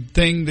know the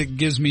thing that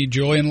gives me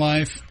joy in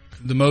life,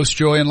 the most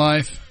joy in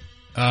life,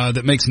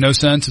 that makes no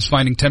sense is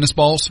finding tennis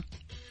balls.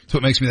 That's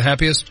what makes me the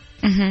happiest.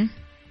 Mm-hmm.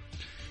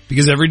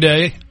 Because every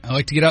day I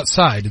like to get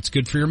outside. It's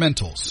good for your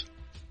mentals.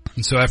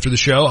 And so after the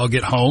show, I'll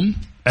get home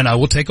and I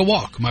will take a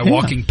walk. My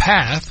walking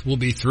path will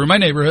be through my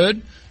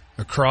neighborhood,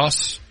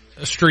 across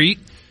a street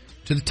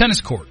to the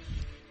tennis court,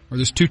 where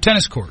there's 2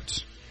 tennis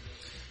courts.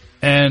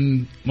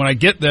 And when I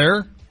get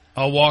there,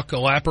 I'll walk a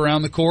lap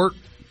around the court,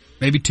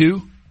 maybe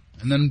 2,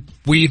 and then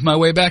weave my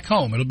way back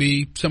home. It'll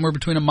be somewhere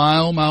between a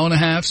mile and a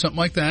half, something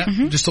like that.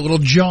 Mm-hmm. Just a little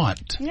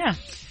jaunt. Yeah.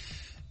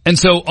 And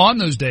so on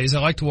those days, I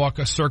like to walk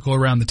a circle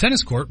around the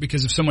tennis court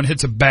because if someone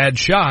hits a bad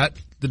shot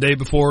the day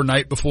before,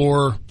 night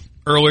before,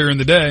 earlier in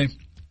the day,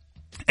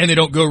 and they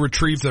don't go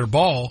retrieve their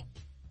ball,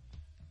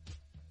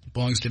 it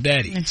belongs to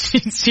daddy.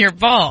 It's your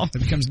ball. It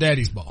becomes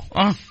daddy's ball.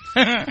 Oh.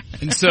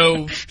 And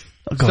so...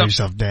 Don't call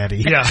yourself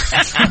daddy. Yeah.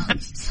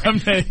 Some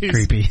days...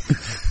 Creepy.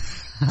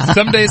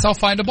 Some days I'll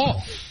find a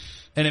ball,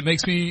 and it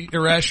makes me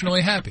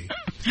irrationally happy.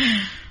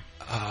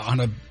 On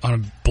a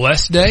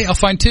blessed day, I'll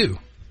find 2.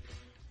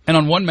 And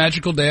on one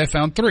magical day, I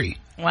found 3.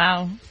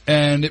 Wow.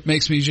 And it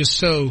makes me just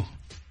so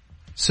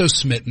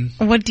smitten.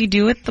 What do you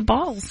do with the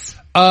balls?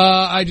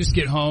 I just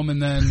get home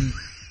and then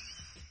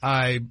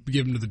I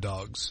give them to the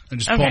dogs. I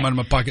just pull them out of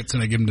my pockets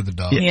and I give them to the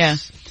dogs. Yeah.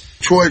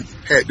 Troy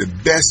had the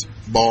best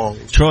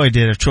balls. Troy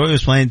did. If Troy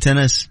was playing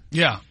tennis.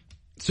 Yeah.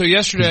 So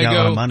yesterday I got a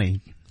lot of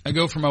money. I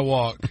go for my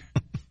walk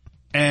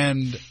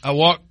and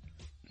I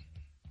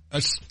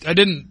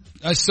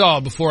saw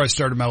before I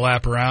started my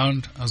lap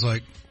around, I was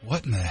like,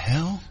 what in the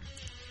hell?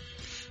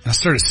 And I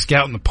started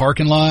scouting the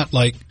parking lot,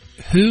 like,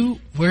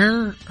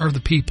 where are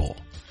the people?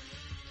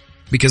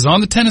 Because on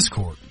the tennis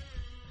court,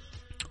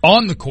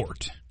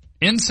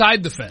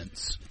 inside the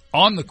fence,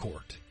 on the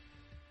court,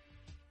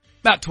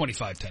 about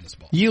 25 tennis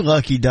balls. You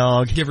lucky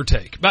dog. Give or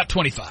take. About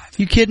 25.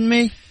 You kidding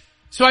me?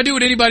 So I do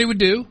what anybody would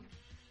do.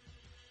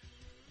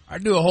 I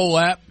do a whole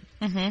lap.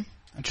 Mm-hmm.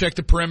 I check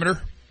the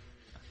perimeter.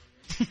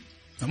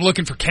 I'm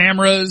looking for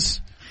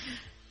cameras.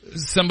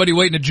 Somebody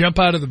waiting to jump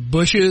out of the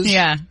bushes.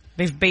 Yeah,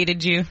 they've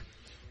baited you.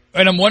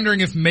 And I'm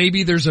wondering if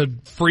maybe there's a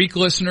freak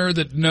listener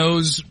that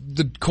knows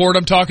the court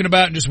I'm talking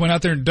about and just went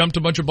out there and dumped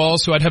a bunch of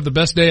balls so I'd have the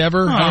best day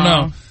ever. Aww. I don't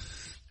know.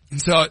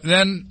 And so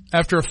then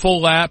after a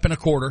full lap and a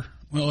quarter,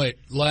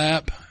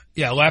 lap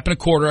and a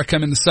quarter, I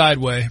come in the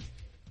sideway.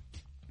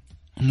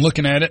 I'm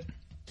looking at it.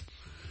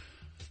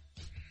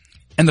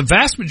 And the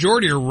vast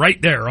majority are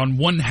right there on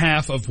one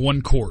half of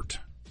one court.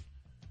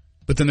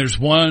 But then there's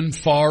one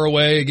far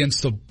away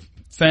against the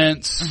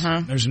fence.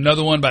 Uh-huh. There's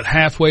another one about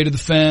halfway to the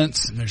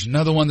fence. And there's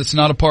another one that's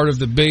not a part of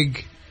the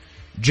big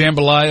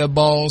jambalaya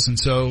balls. And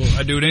so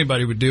I do what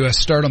anybody would do. I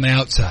start on the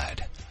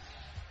outside.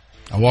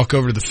 I walk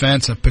over to the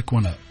fence. I pick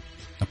one up.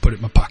 I put it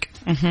in my pocket.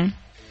 Mm-hmm.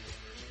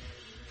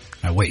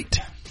 I wait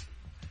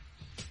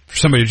for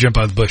somebody to jump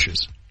out of the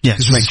bushes. Yeah,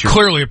 this is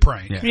clearly a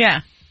prank.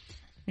 Yeah.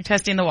 You're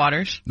testing the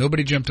waters.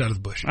 Nobody jumped out of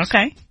the bushes.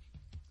 Okay.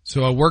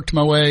 So I worked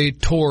my way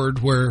toward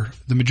where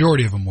the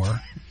majority of them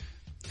were,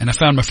 and I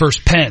found my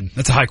first pen.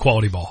 That's a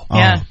high-quality ball.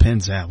 Yeah. Oh,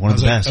 pen's that. One of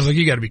the best. I was like,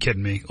 you got to be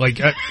kidding me.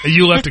 Like,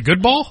 you left a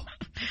good ball?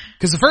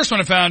 Because the first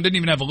one I found didn't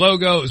even have a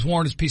logo. It was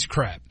worn as a piece of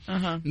crap.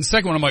 Uh-huh. And the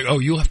second one, I'm like, oh,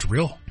 you left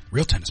real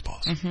tennis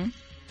balls. Mm-hmm.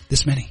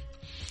 This many.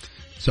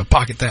 So I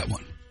pocket that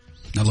one.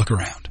 I look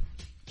around.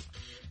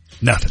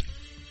 Nothing.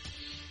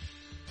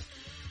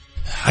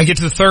 I get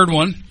to the third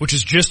one, which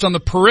is just on the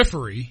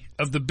periphery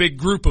of the big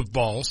group of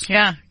balls.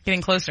 Yeah,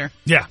 getting closer.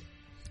 Yeah.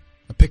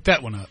 I pick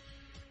that one up.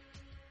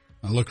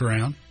 I look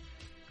around.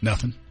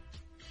 Nothing.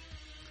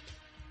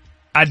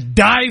 I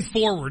dive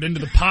forward into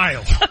the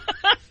pile.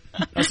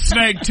 I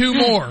snag 2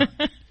 more.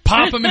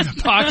 Pop them in the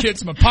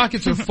pockets. My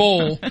pockets are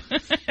full.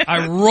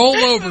 I roll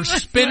over,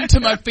 spin to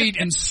my feet,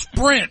 and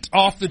sprint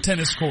off the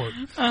tennis court.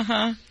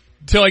 Uh-huh.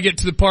 Till I get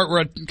to the part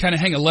where I kind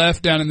of hang a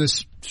left down in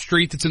this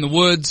street that's in the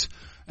woods.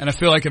 And I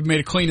feel like I've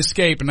made a clean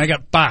escape, and I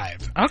got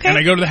 5. Okay. And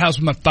I go to the house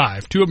with my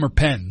 5. 2 of them are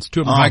pens.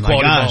 2 of them are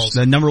high-quality balls.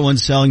 The number 1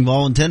 selling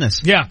ball in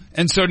tennis. Yeah.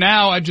 And so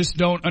now I just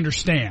don't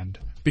understand.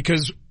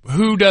 Because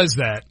who does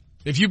that?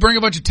 If you bring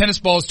a bunch of tennis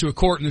balls to a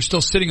court and they're still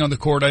sitting on the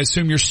court, I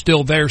assume you're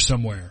still there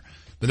somewhere.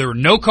 But there were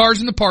no cars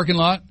in the parking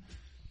lot.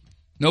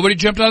 Nobody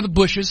jumped out of the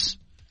bushes.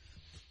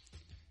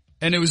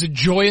 And it was a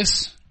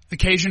joyous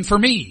occasion for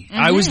me. Mm-hmm.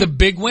 I was the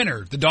big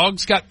winner. The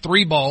dogs got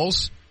 3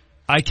 balls.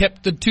 I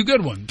kept the 2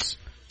 good ones.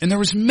 And there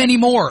was many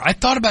more. I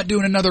thought about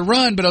doing another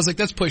run, but I was like,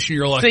 that's pushing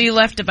your luck. So you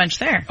left a bunch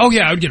there. Oh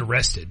yeah, I would get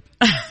arrested.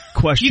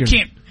 Question.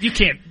 You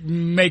can't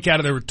make out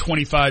of there with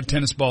 25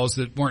 tennis balls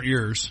that weren't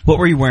yours. What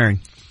were you wearing?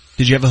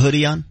 Did you have a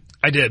hoodie on?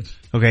 I did.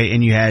 Okay,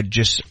 and you had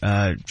just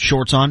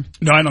shorts on?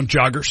 No, I had on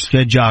joggers. You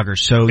had joggers.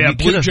 So yeah, you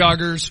blue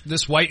joggers,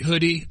 this white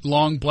hoodie,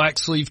 long black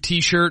sleeve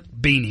t-shirt,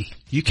 beanie.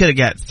 You could have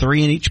got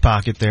 3 in each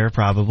pocket there,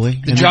 probably.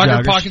 The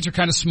jogger pockets are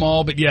kind of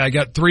small, but yeah, I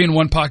got 3 in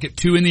one pocket,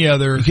 2 in the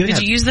other. Did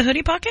you use the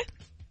hoodie pocket?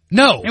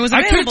 No, it was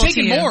I could have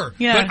taken more,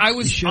 yeah. but I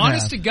was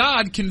honest to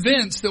God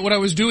convinced that what I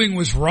was doing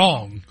was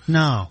wrong.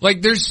 No.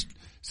 Like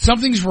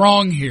something's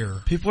wrong here.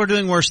 People are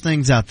doing worse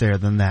things out there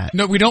than that.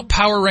 No, we don't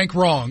power rank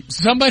wrong.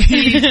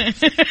 Somebody,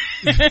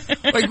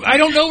 I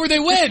don't know where they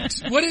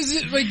went. What is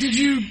it? Like, did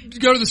you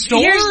go to the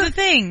store? Here's the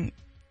thing.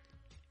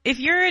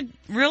 If you're a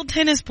real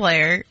tennis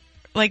player,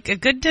 like a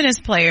good tennis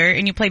player,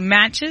 and you play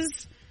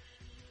matches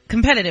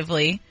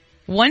competitively,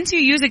 once you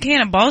use a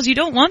can of balls, you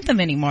don't want them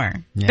anymore.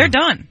 Yeah. They're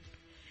done.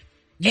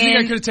 You think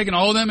I could have taken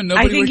all of them and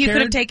nobody would have cared? I think you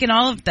could have taken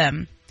all of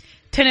them.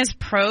 Tennis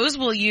pros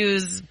will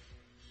use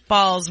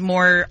balls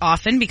more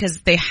often because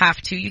they have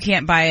to. You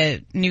can't buy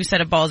a new set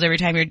of balls every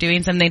time you're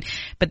doing something.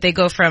 But they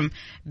go from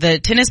the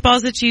tennis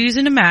balls that you use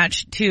in a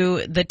match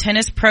to the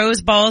tennis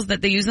pros balls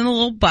that they use in the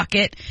little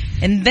bucket.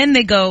 And then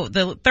they go,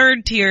 the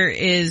third tier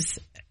is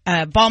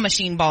ball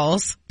machine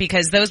balls,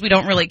 because those we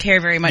don't really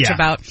care very much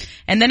about.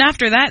 And then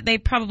after that, they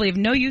probably have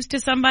no use to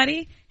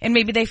somebody. and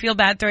maybe they feel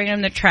bad throwing them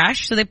in the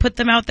trash, so they put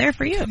them out there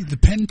for you. The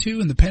Pen 2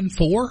 and the Pen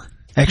 4?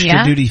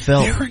 Extra duty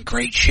felt. They're in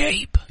great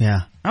shape.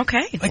 Yeah.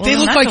 Okay. Like they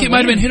look like it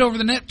might have been hit over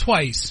the net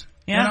twice.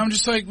 Yeah. And I'm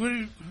just like,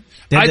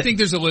 I think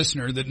there's a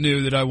listener that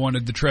knew that I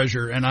wanted the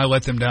treasure, and I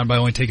let them down by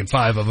only taking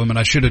 5 of them, and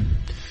I should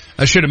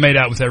have made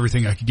out with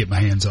everything I could get my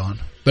hands on,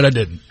 but I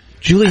didn't.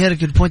 Julie had a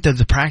good point though.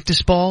 The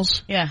practice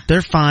balls, yeah,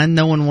 they're fine.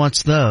 No one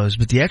wants those,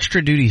 but the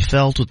extra duty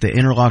felt with the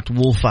interlocked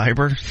wool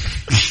fiber.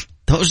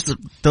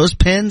 Those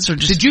pins are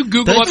just. Did you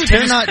Google up?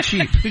 They're not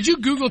cheap. Did you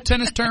Google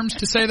tennis terms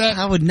to say that?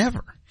 I would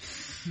never.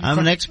 I'm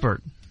an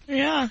expert.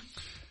 Yeah.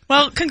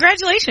 Well,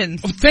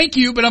 congratulations. Oh, thank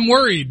you, but I'm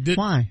worried.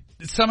 Why?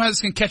 Somehow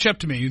it's going to catch up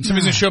to me. And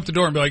somebody's going to show up at the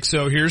door and be like,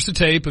 so here's the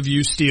tape of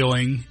you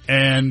stealing,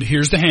 and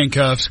here's the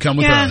handcuffs. Come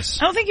with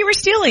us. I don't think you were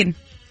stealing.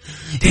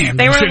 Damn,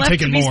 they I were should have left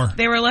taken more.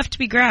 They were left to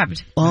be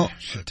grabbed. Well,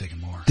 should have taken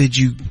more. Did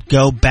you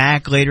go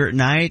back later at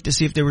night to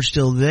see if they were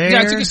still there?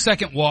 Yeah, I took a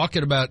second walk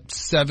at about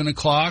 7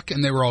 o'clock,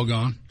 and they were all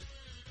gone.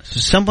 So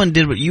someone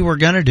did what you were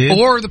going to do.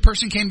 Or the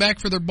person came back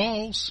for their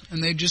balls,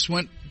 and they just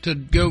went to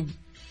go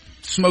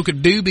smoke a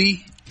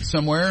doobie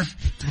somewhere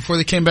before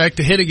they came back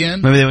to hit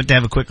again. Maybe they went to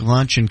have a quick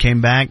lunch and came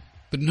back.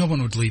 But no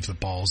one would leave the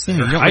balls there.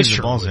 Yeah, you don't leave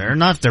the balls there.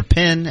 Not if they're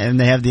pin and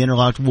they have the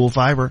interlocked wool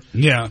fiber.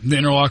 Yeah, the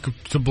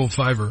interlockable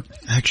fiber.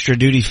 Extra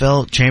duty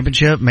felt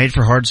championship made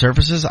for hard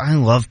surfaces. I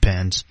love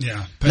pins.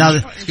 Yeah. Now,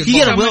 if you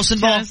get a Wilson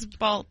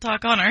ball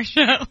talk on our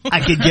show. I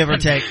could give or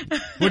take.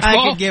 Which I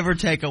ball? could give or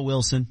take a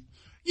Wilson.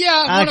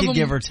 Yeah, I could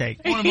give or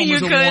take. One of them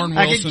was a Warren Wilson.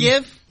 I could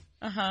give.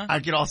 Uh-huh. I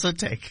could also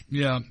take.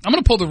 Yeah. I'm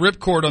going to pull the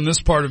ripcord on this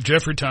part of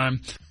Jeffrey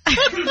Time,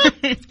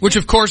 which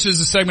of course is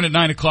a segment at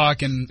 9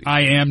 o'clock, and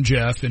I am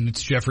Jeff, and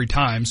it's Jeffrey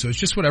Time, so it's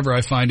just whatever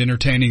I find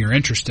entertaining or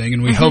interesting,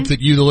 and we hope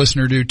that you, the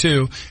listener, do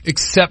too,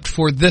 except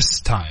for this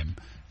time,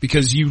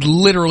 because you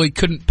literally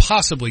couldn't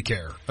possibly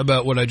care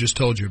about what I just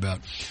told you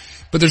about.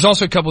 But there's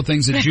also a couple of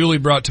things that Julie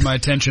brought to my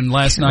attention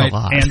last night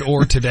and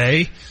or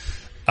today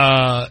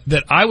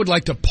that I would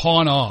like to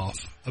pawn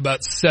off.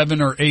 About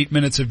 7 or 8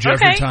 minutes of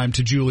Jeffrey Time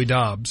to Julie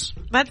Dobbs.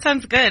 That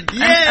sounds good. I'm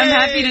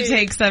happy to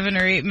take 7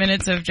 or 8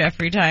 minutes of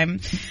Jeffrey Time.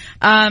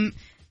 I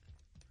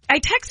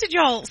texted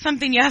y'all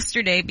something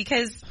yesterday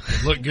because...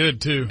 Look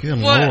good, too. Good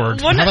Lord.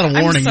 How about a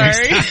warning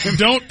next time?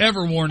 Don't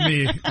ever warn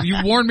me. You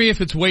warn me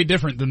if it's way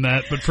different than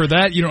that, but for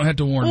that, you don't have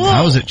to warn me.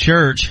 I was at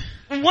church.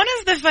 One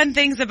of the fun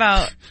things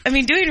about...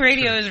 doing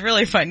radio is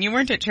really fun. You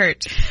weren't at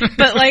church.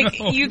 But,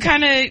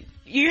 no.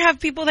 You have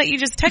people that you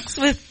just text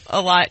with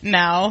a lot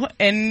now,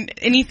 and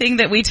anything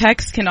that we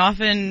text can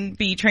often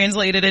be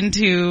translated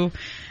into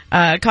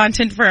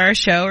content for our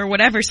show or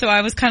whatever. So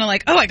I was kind of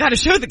like, oh, I got to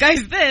show the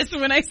guys this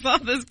when I saw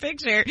this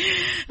picture.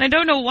 And I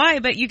don't know why,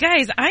 but you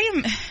guys,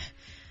 I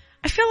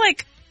feel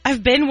like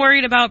I've been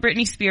worried about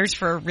Britney Spears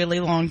for a really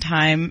long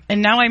time,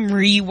 and now I'm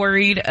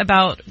re-worried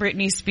about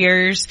Britney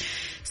Spears.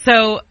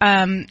 So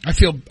I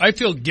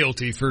feel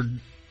guilty for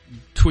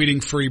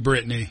tweeting free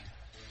Britney.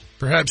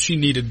 Perhaps she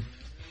needed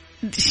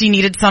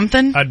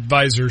something?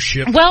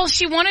 Advisorship. Well,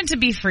 she wanted to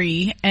be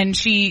free, and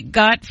she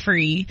got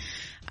free.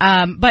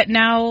 But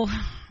now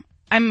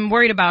I'm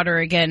worried about her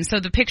again. So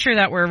the picture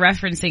that we're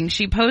referencing,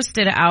 she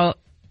posted out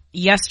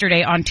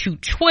yesterday onto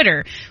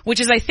Twitter, which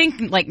is, I think,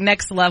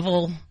 next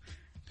level.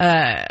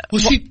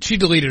 She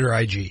deleted her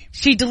IG.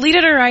 She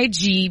deleted her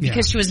IG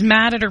because she was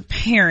mad at her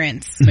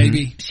parents.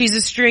 Maybe. She's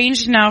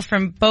estranged now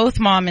from both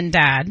mom and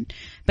dad,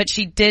 but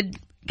she did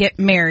get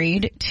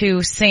married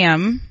to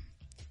Sam.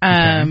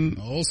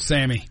 Old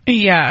Sammy.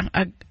 Yeah, I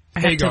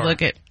have Hagar. to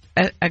look at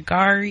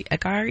Agari.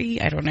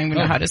 I don't even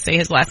know how to say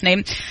his last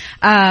name.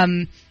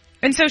 And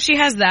so she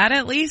has that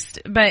at least.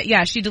 But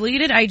yeah, she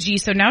deleted IG,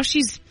 so now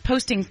she's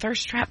posting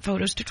thirst trap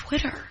photos to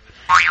Twitter.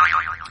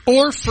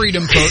 Or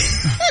freedom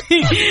photos.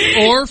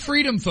 Or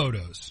freedom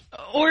photos.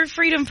 Or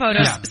freedom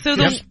photos. Yeah. So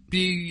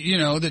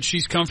that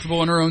she's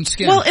comfortable in her own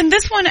skin. Well, in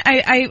this one,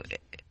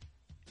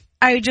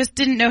 I just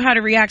didn't know how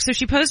to react. So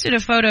she posted a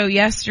photo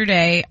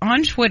yesterday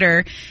on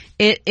Twitter.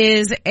 It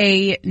is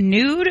a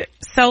nude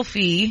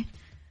selfie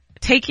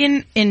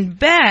taken in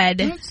bed.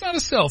 No, it's not a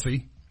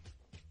selfie.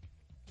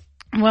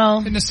 Well,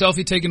 isn't a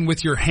selfie taken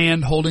with your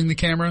hand holding the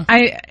camera?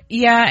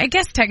 I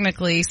guess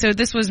technically. So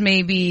this was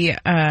maybe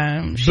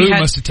Boo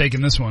must have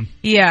taken this one.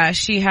 Yeah,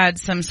 she had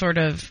some sort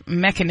of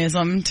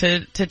mechanism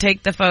to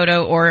take the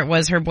photo, or it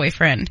was her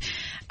boyfriend.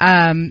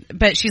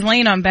 But she's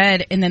laying on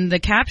bed, and then the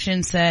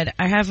caption said,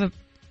 I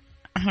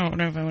don't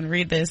know if I want to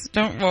read this.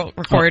 Don't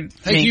record.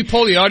 Hey, can you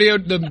pull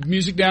the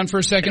music down for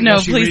a second? No, while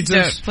she reads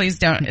don't. This? Please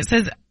don't. It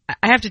says,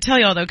 I have to tell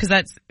y'all though, because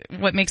that's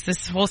what makes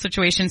this whole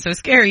situation so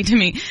scary to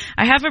me.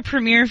 I have a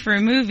premiere for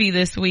a movie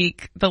this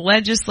week, the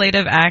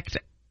legislative act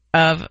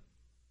of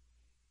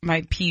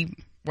my P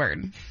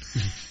word.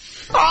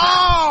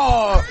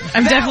 Oh!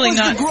 I'm definitely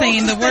not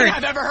saying the word.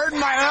 I've ever heard in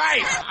my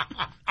life.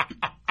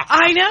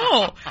 I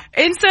know.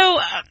 And so...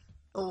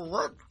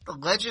 what? The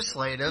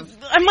legislative?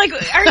 I'm like,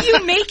 are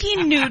you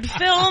making nude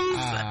films?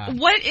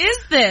 What is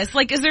this?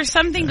 Like, is there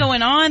something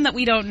going on that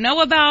we don't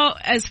know about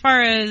as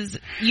far as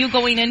you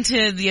going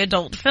into the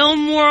adult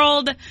film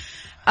world?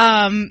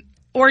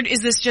 or is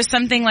this just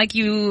something like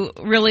you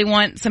really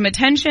want some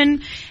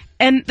attention?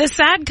 And the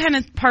sad kind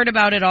of part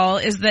about it all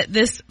is that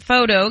this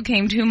photo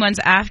came 2 months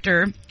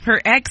after her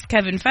ex,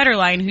 Kevin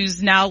Federline,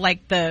 who's now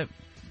like the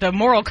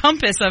moral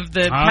compass of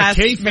the past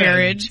K-Fed,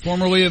 marriage.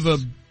 Formerly of a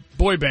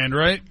boy band,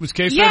 right? Was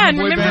K-Fed Yeah, in a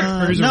boy and remember-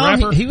 band? Or he's no, a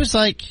rapper? he was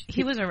like...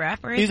 He was a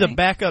rapper, I He's a think.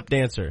 backup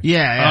dancer.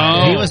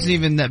 Yeah. He wasn't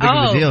even that big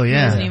of a deal, he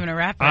yeah. wasn't even a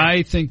rapper.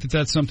 I think that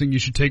that's something you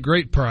should take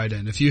great pride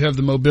in. If you have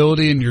the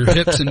mobility in your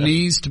hips and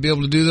knees to be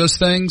able to do those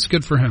things,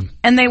 good for him.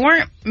 And they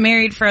weren't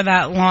married for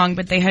that long,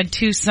 but they had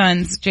 2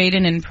 sons,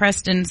 Jaden and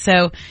Preston.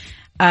 So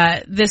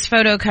this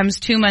photo comes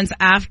 2 months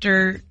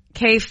after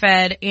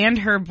K-Fed and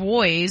her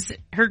boys,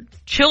 her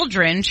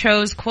children,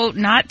 chose, quote,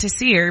 not to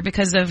see her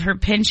because of her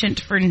penchant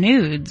for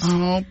nudes.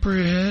 Oh,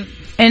 Britt.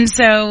 And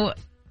so,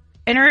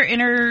 and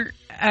her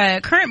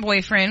current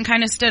boyfriend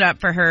kind of stood up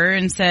for her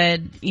and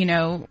said, you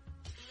know,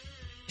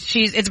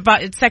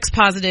 it's sex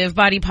positive,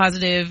 body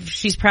positive.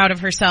 She's proud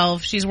of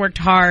herself. She's worked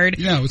hard.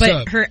 Yeah, what's but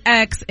up? Her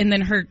ex and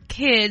then her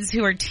kids,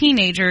 who are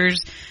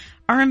teenagers,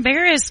 are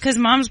embarrassed because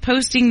mom's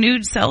posting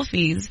nude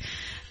selfies.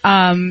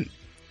 And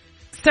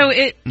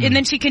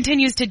then she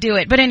continues to do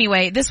it. But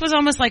anyway, this was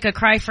almost like a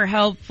cry for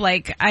help,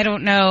 like, I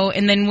don't know.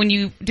 And then when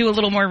you do a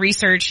little more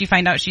research, you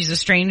find out she's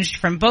estranged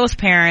from both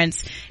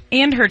parents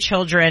and her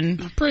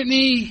children.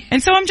 Brittany.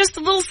 And so I'm just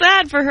a little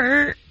sad for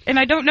her. And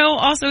I don't know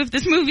also if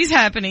this movie's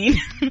happening.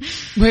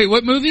 Wait,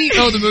 what movie?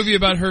 Oh, the movie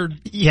about her.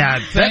 Yeah,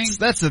 thing?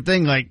 that's the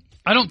thing, like.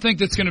 I don't think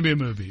that's going to be a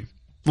movie.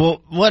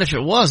 Well, what if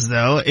it was,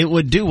 though? It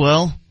would do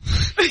well.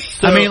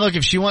 I mean, look,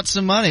 if she wants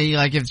some money,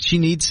 like if she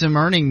needs some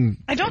earning.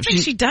 I don't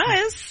think she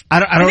does.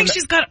 I think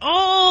she's got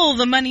all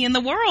the money in the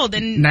world.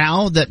 And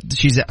now that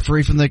she's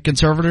free from the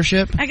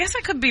conservatorship? I guess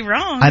I could be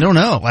wrong. I don't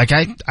know. Like,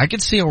 I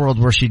could see a world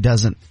where she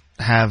doesn't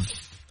have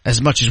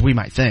as much as we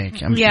might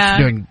think. I'm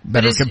doing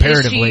better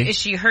comparatively. Is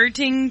she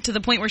hurting to the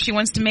point where she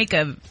wants to make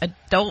a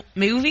adult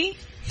movie?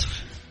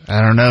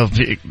 I don't know,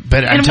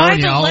 but I'm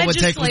telling you, all it would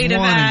take was one,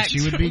 and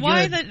she would be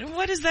good.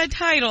 What is that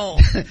title?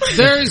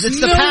 There's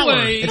the no power.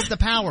 way. It's the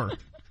power.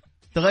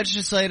 The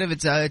legislative.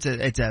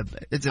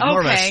 It's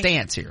more of a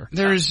stance here.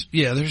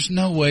 There's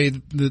no way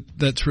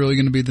that's really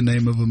going to be the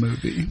name of a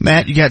movie.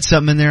 Matt, you got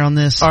something in there on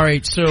this? All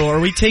right, so are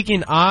we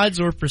taking odds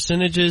or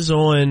percentages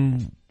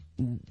on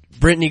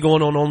Brittany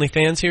going on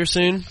OnlyFans here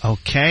soon?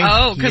 Okay.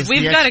 Oh, because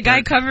we've got a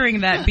guy covering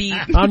that beat.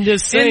 I'm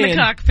just saying. In the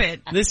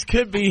cockpit. This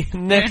could be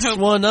next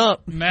one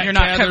up. Matt you're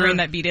not Cather, covering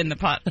that beat in the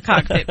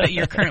cockpit, but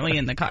you're currently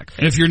in the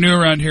cockpit. If you're new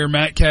around here,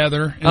 Matt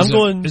Cather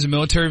is a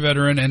military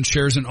veteran and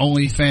shares an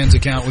OnlyFans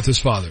account with his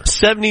father.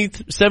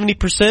 70%?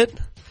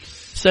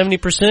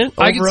 70% over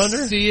I can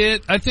under? see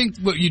it. I think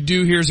what you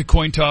do here is a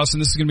coin toss,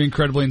 and this is going to be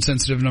incredibly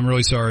insensitive, and I'm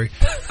really sorry.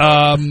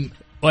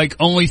 Like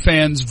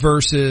OnlyFans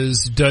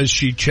versus does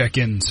she check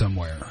in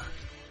somewhere?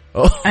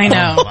 Oh. I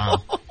know.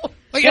 Wow.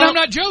 Like, and I'm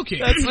not joking.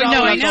 That's like, not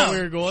no, where I know. thought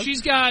we were going. She's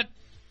got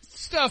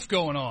stuff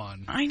going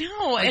on. I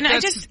know, Like, and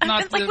that's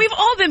we've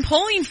all been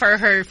pulling for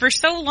her for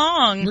so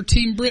long. We're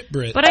Team Brit.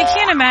 But I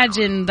can't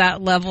imagine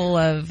that level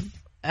of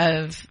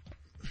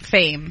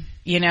fame,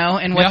 you know,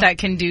 and what that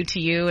can do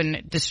to you, and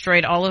it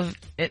destroyed all of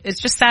it.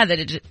 It's just sad that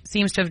it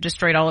seems to have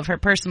destroyed all of her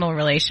personal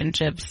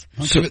relationships.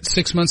 I'll give it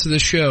 6 months of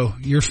this show.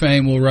 Your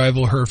fame will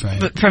rival her fame.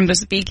 But from the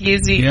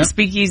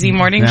Speakeasy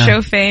morning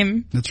show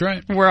fame. That's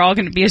right. We're all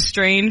going to be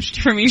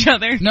estranged from each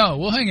other. No,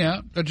 we'll hang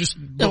out. But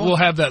we'll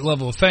have that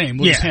level of fame.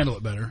 We'll just handle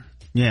it better.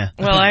 Yeah.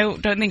 Well, I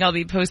don't think I'll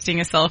be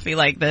posting a selfie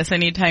like this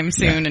anytime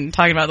soon and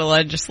talking about the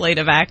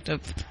legislative act of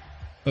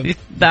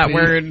that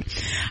word.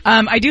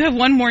 I do have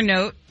one more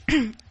note,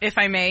 if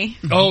I may.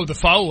 Oh, the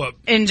follow-up.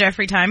 In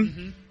Jeffrey time.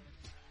 Mm-hmm.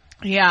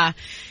 Yeah.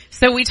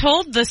 So we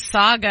told the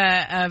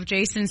saga of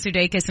Jason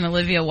Sudeikis and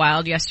Olivia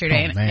Wilde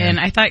yesterday, and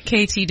I thought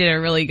KT did a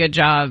really good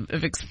job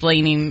of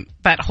explaining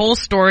that whole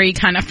story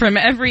kind of from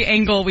every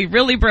angle. We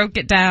really broke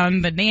it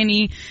down. The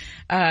nanny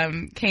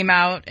came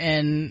out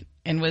and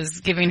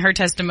was giving her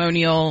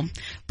testimonial,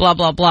 blah,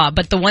 blah, blah.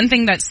 But the one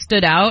thing that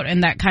stood out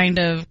and that kind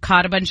of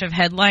caught a bunch of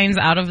headlines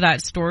out of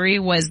that story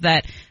was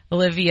that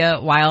Olivia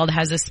Wilde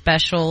has a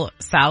special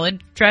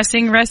salad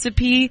dressing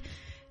recipe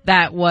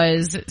that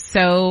was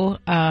so,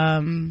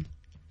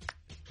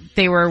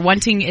 they were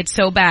wanting it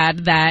so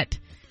bad that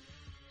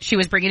she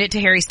was bringing it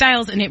to Harry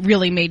Styles, and it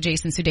really made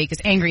Jason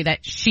Sudeikis angry that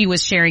she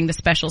was sharing the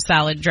special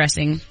salad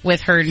dressing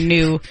with her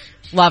new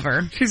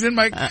lover. She's in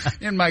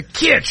my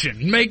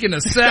kitchen making a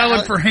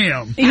salad for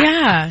him.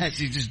 Yeah.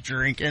 She's just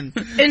drinking.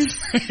 And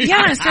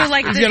yeah, so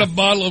like he's got a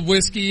bottle of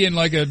whiskey and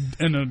like a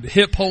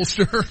hip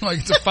holster, like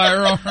it's a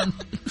firearm.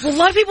 Well, a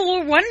lot of people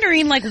were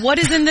wondering, like, what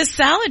is in this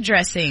salad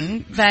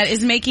dressing that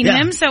is making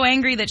him so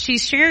angry that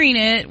she's sharing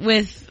it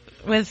with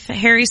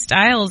Harry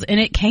Styles, and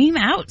it came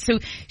out. So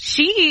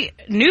she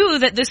knew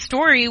that this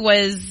story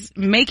was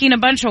making a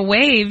bunch of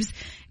waves,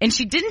 and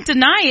she didn't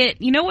deny it.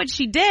 You know what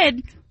she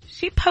did?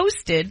 She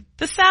posted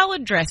the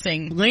salad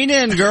dressing. Lean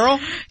in, girl.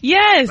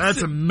 Yes.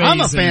 That's amazing. I'm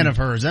a fan of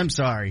hers. I'm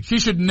sorry. She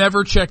should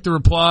never check the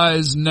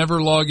replies,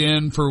 never log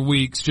in for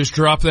weeks. Just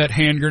drop that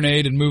hand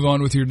grenade and move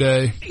on with your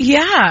day.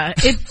 Yeah.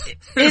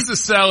 It's a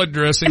salad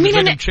dressing. I mean,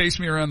 they can chase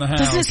me around the house.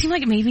 Doesn't it seem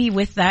like maybe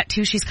with that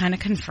too, she's kind of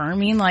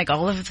confirming like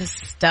all of this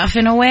stuff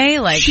in a way?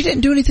 Like she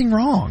didn't do anything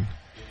wrong.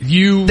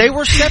 They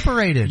were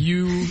separated.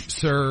 You,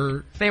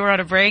 sir. They were on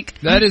a break?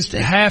 That is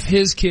half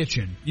his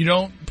kitchen. You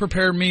don't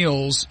prepare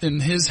meals in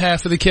his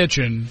half of the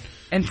kitchen.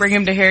 And bring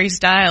him to Harry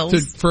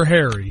Styles. For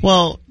Harry.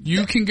 Well,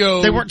 you can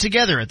go. They weren't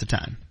together at the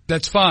time.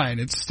 That's fine.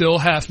 It's still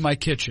half my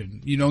kitchen.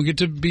 You don't get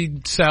to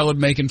be salad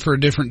making for a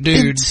different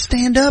dude. And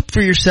stand up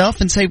for yourself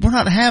and say, we're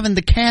not having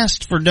the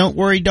cast for Don't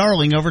Worry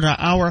Darling over to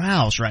our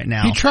house right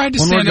now. He tried to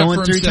stand up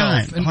for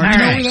himself.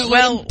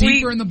 And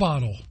deeper in the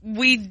bottle.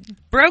 We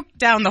broke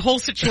down the whole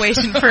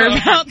situation for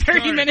about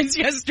 30 minutes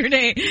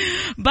yesterday.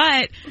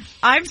 But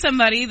I'm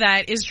somebody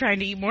that is trying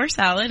to eat more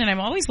salad, and I'm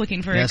always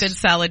looking for a good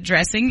salad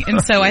dressing.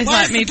 And so I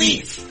thought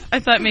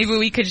maybe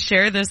we could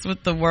share this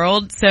with the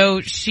world. So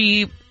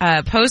she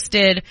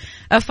posted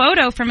a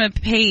photo from a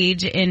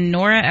page in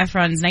Nora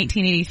Ephron's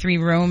 1983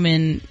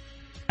 Roman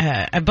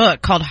a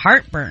book called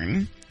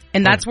Heartburn,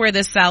 and that's where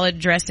this salad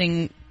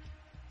dressing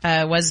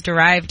was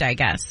derived, I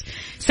guess.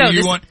 So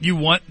you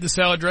want the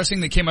salad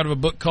dressing that came out of a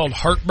book called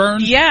Heartburn?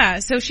 Yeah,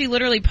 so she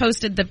literally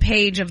posted the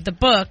page of the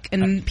book,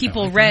 and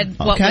people read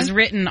what was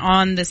written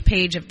on this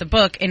page of the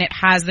book, and it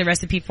has the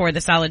recipe for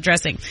the salad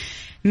dressing.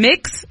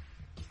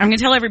 I'm going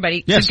to tell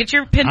everybody. Yes. So get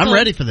your pencil. I'm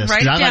ready for this.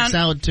 Write it I down. like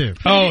salad too.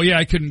 Oh yeah,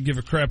 I couldn't give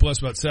a crap less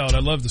about salad. I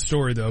love the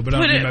story though, but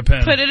I don't need my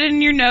pen. Put it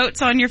in your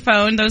notes on your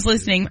phone, those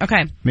listening.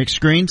 Okay. Mixed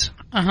greens?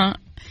 Uh-huh.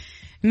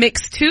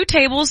 Mix 2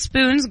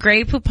 tablespoons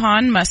Grey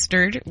Poupon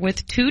mustard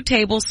with 2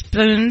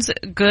 tablespoons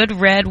good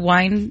red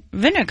wine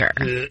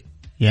vinegar.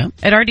 Yeah.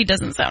 It already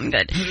doesn't sound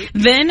good.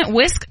 Then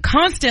whisk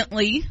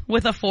constantly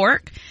with a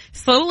fork.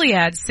 Slowly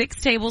add 6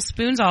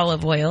 tablespoons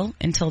olive oil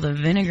until the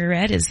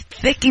vinaigrette is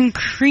thick and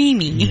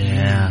creamy.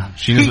 Yeah,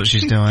 she knows what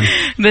she's doing.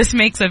 This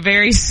makes a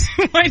very...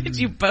 Why did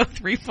you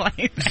both reply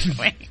that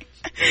way?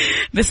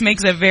 This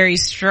makes a very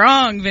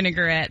strong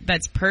vinaigrette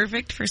that's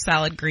perfect for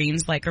salad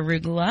greens like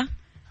arugula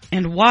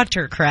and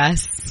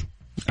watercress.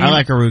 I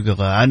like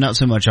arugula. I'm not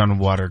so much on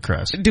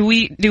watercress.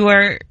 Do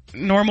our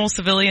normal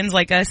civilians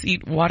like us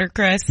eat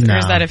watercress? No. Or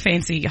is that a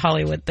fancy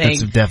Hollywood thing?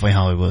 That's definitely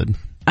Hollywood.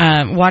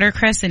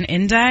 Watercress and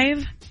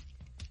endive?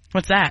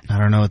 What's that? I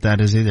don't know what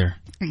that is either.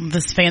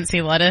 This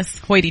fancy lettuce?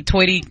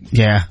 Hoity-toity.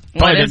 Yeah.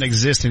 Probably doesn't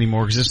exist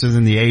anymore because this was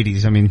in the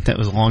 80s. I mean, that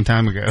was a long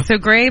time ago. So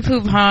Grey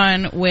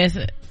Poupon with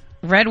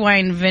red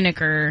wine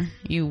vinegar,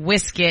 you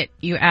whisk it,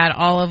 you add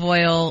olive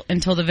oil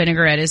until the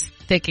vinaigrette is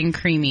thick and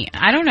creamy.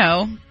 I don't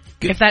know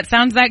if that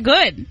sounds that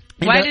good.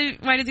 Why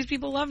do these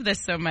people love this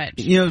so much?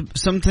 You know,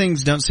 some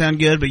things don't sound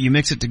good, but you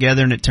mix it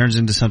together and it turns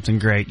into something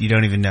great. You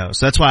don't even know.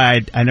 So that's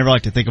why I never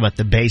like to think about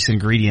the base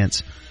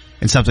ingredients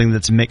in something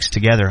that's mixed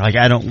together. Like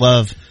I don't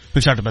love,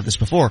 we've talked about this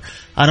before,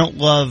 I don't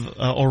love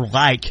or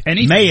like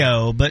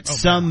mayo, but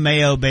some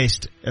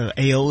mayo-based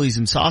aiolis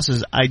and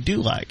sauces I do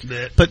like.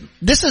 But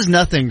this is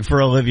nothing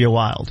for Olivia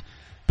Wilde.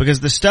 Because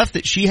the stuff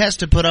that she has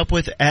to put up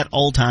with at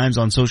all times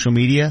on social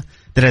media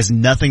that has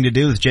nothing to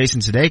do with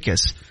Jason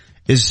Sudeikis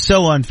is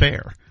so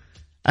unfair.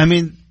 I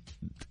mean,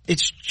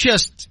 it's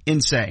just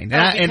insane.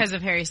 Because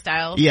of Harry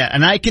Styles? Yeah,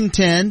 and I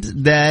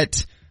contend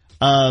that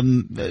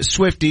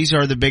Swifties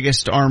are the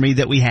biggest army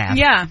that we have.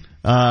 Yeah.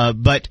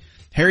 But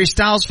Harry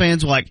Styles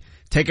fans will, like,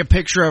 take a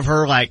picture of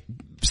her, like,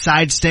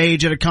 side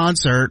stage at a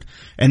concert,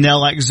 and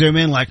they'll, like, zoom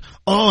in, like,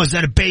 oh, is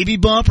that a baby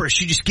bump, or is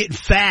she just getting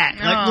fat?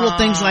 Like, little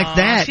things like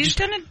that. She's just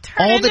gonna turn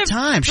all into the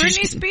time.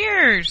 Britney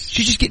Spears.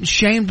 She's just getting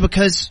shamed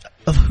because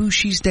of who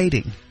she's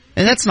dating.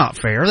 And that's not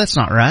fair. That's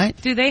not right.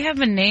 Do they have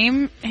a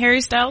name,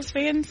 Harry Styles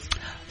fans?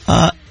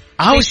 I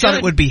always thought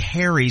it would be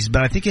Harry's,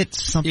 but I think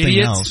it's something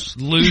Idiots, else.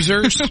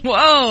 Losers.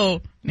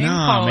 Whoa.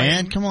 No,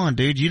 man. Come on,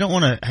 dude. You don't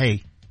want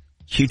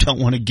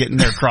to get in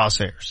their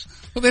crosshairs.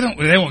 Well,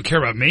 they won't care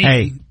about me.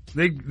 Hey.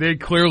 They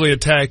clearly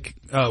attack,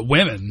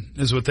 women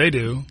is what they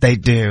do. They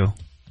do.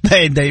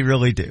 They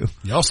really do.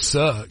 Y'all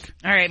suck.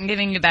 All right, I'm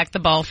giving you back the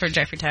ball for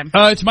Jeffrey time.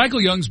 It's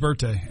Michael Young's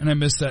birthday, and I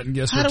missed that, and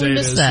guess what day it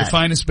is? The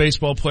finest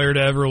baseball player to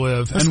ever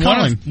live. Let's and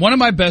call him. One of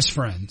my best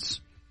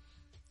friends.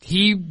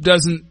 He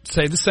doesn't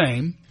say the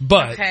same,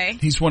 but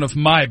he's one of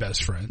my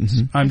best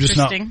friends. Mm-hmm. I'm just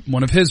not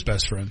one of his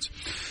best friends.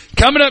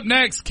 Coming up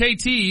next,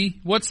 KT,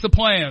 what's the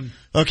plan?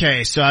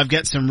 Okay, so I've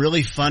got some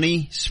really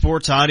funny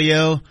sports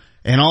audio,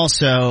 and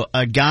also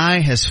a guy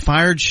has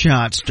fired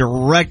shots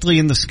directly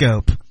in the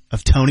scope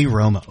of Tony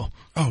Romo.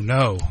 Oh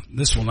no,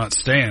 this will not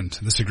stand,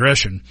 this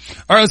aggression.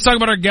 Alright, let's talk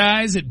about our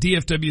guys at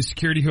DFW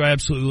Security, who I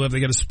absolutely love.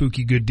 They got a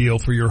spooky good deal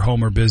for your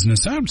home or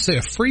business. I would say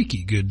a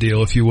freaky good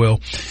deal, if you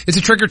will. It's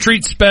a trick or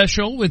treat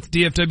special with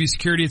DFW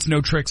Security. It's no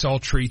tricks, all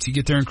treats. You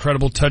get their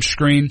incredible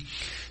touchscreen,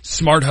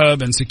 smart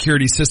hub, and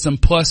security system,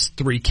 plus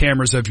 3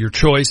 cameras of your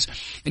choice.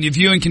 And you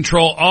view and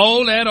control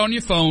all that on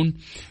your phone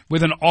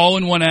with an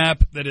all-in-one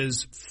app that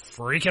is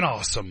freaking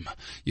awesome.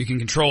 You can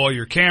control all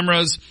your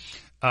cameras,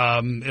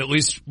 At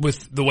least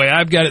with the way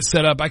I've got it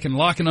set up, I can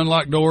lock and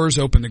unlock doors,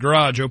 open the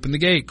garage, open the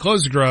gate,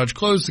 close the garage,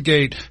 close the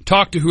gate,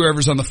 talk to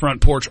whoever's on the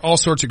front porch, all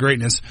sorts of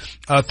greatness.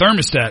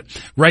 Thermostat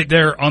right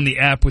there on the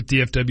app with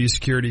DFW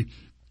Security.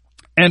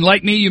 And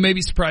like me, you may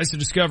be surprised to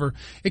discover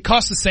it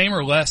costs the same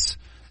or less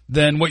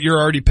than what you're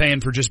already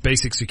paying for just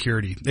basic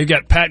security. They've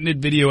got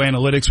patented video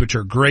analytics, which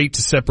are great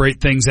to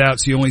separate things out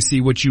so you only see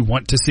what you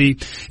want to see.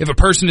 If a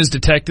person is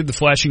detected, the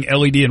flashing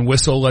LED and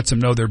whistle lets them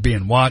know they're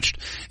being watched.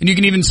 And you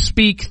can even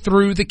speak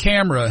through the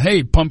camera.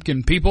 Hey,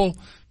 pumpkin people,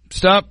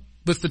 stop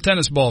with the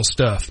tennis ball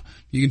stuff.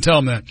 You can tell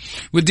them that.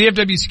 With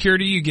DFW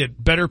Security, you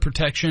get better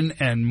protection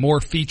and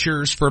more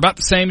features for about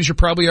the same as you're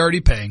probably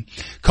already paying.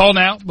 Call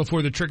now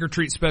before the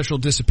trick-or-treat special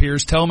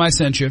disappears. Tell them I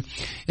sent you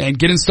and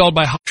get installed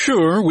by...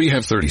 Sure, we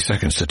have 30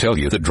 seconds to tell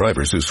you that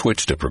drivers who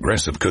switch to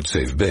Progressive could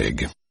save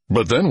big.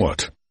 But then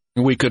what?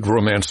 We could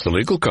romance the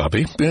legal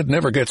copy. It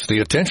never gets the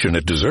attention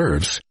it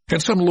deserves.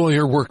 And some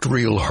lawyer worked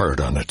real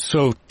hard on it.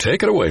 So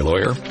take it away,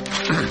 lawyer.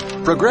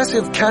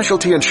 Progressive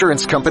Casualty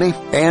Insurance Company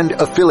and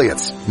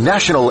affiliates.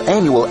 National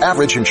annual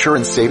average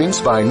insurance savings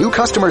by new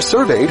customers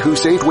surveyed who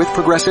saved with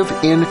Progressive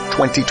in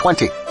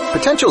 2020.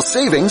 Potential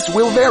savings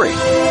will vary.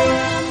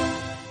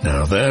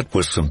 Now that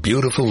was some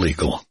beautiful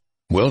legal.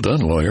 Well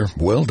done, lawyer.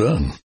 Well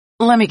done.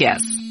 Let me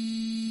guess.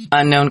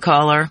 Unknown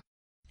caller?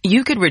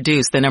 You could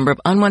reduce the number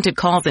of unwanted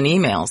calls and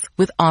emails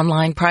with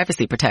online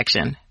privacy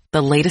protection.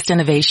 The latest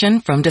innovation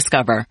from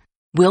Discover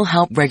will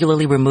help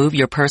regularly remove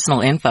your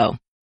personal info,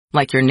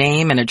 like your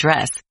name and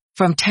address,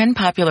 from 10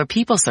 popular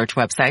people search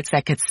websites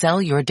that could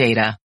sell your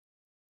data.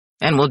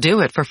 And we'll do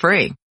it for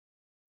free.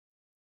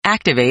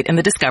 Activate in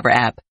the Discover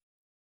app.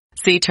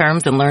 See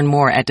terms and learn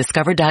more at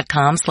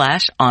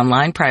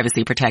discover.com/online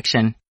privacy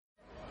protection.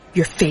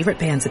 Your favorite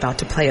band's about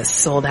to play a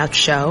sold-out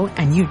show,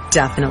 and you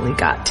definitely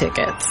got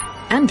tickets.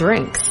 And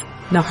drinks.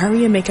 Now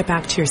hurry and make it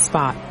back to your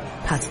spot.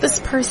 Past this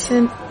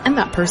person and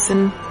that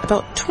person.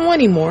 About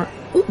 20 more.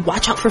 Ooh,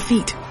 watch out for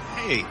feet.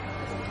 Hey.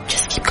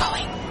 Just keep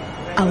going.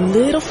 A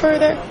little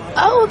further.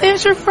 Oh,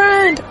 there's your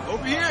friend.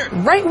 Over here.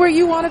 Right where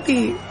you want to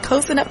be.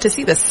 Close enough to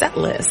see the set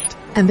list.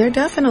 And they're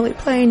definitely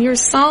playing your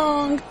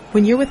song.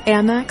 When you're with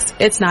Amex,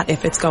 it's not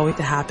if it's going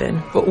to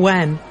happen, but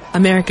when.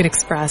 American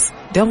Express.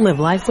 Don't live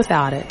life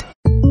without it.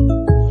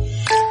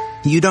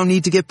 You don't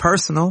need to get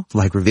personal,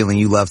 like revealing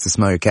you love to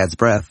smell your cat's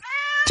breath.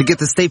 To get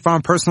the State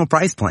Farm Personal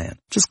Price Plan,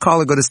 just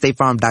call or go to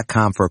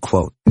statefarm.com for a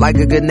quote. Like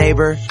a good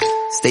neighbor,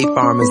 State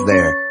Farm is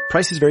there.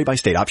 Prices vary by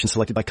state. Options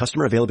selected by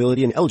customer.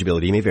 Availability and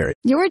eligibility may vary.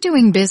 You're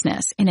doing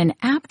business in an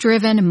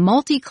app-driven,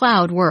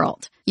 multi-cloud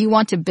world. You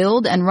want to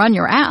build and run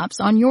your apps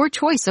on your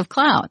choice of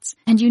clouds,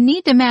 and you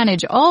need to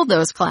manage all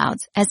those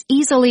clouds as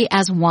easily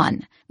as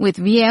one. With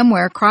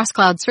VMware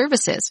Cross-Cloud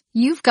Services,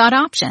 you've got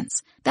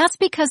options. That's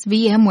because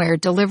VMware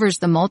delivers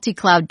the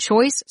multi-cloud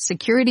choice,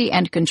 security,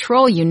 and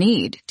control you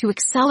need to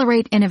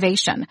accelerate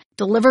innovation,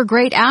 deliver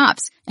great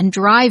apps, and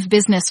drive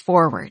business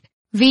forward.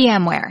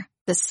 VMware,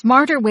 the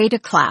smarter way to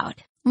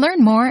cloud.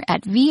 Learn more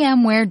at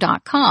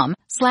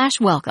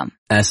vmware.com/welcome.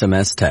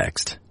 SMS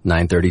text,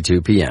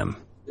 9:32 p.m.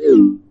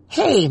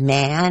 Hey,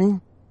 man.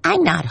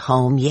 I'm not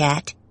home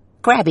yet.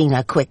 Grabbing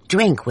a quick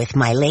drink with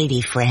my lady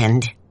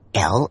friend.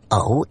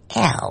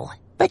 LOL.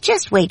 But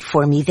just wait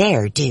for me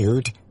there,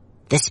 dude.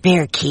 The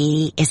spare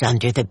key is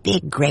under the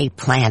big gray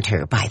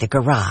planter by the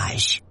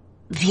garage.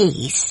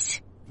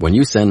 Peace. When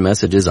you send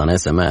messages on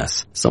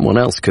SMS, someone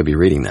else could be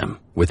reading them.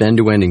 With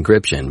end-to-end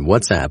encryption,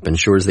 WhatsApp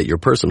ensures that your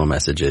personal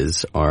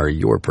messages are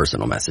your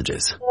personal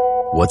messages.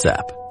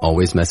 WhatsApp.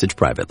 Always message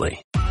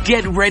privately.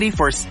 Get ready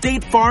for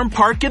State Farm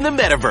Park in the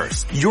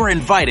Metaverse. You're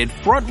invited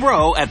front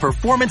row at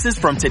performances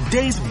from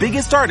today's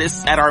biggest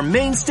artists at our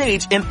main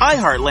stage in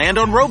iHeartland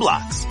on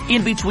Roblox.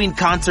 In between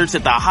concerts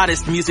at the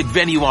hottest music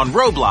venue on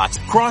Roblox,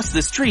 cross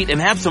the street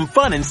and have some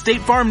fun in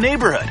State Farm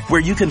neighborhood,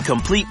 where you can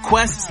complete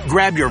quests,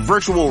 grab your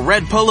virtual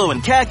red polo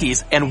and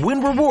khakis, and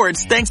win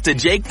rewards thanks to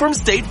Jake from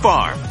State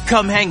Farm.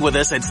 Come hang with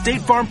us at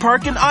State Farm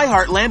Park in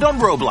iHeartland on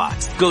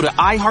Roblox. Go to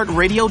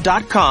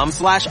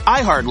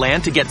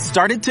iHeartRadio.com/iHeartland to get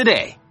started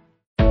today.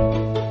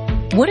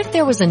 What if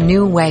there was a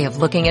new way of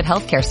looking at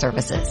healthcare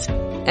services?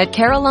 At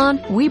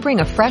Carelon, we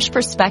bring a fresh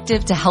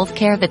perspective to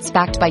healthcare that's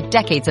backed by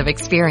decades of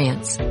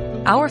experience.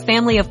 Our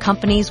family of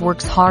companies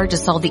works hard to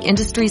solve the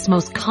industry's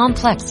most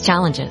complex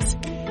challenges.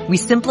 We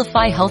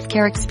simplify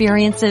healthcare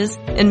experiences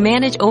and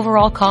manage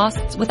overall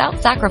costs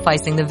without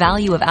sacrificing the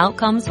value of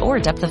outcomes or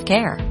depth of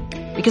care.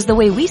 Because the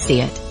way we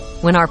see it,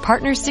 when our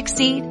partners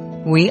succeed,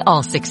 we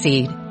all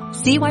succeed.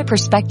 See why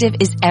perspective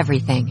is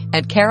everything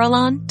at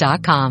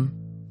Carelon.com.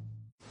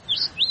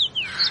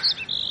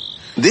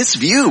 This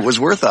view was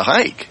worth a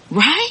hike.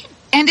 Right?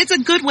 And it's a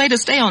good way to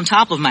stay on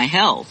top of my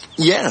health.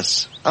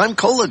 Yes. I'm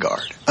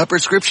Cologuard, a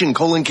prescription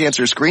colon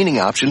cancer screening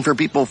option for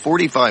people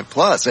 45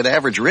 plus at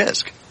average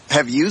risk.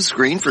 Have you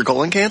screened for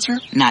colon cancer?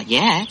 Not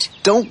yet.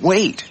 Don't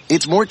wait.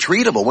 It's more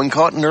treatable when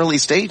caught in early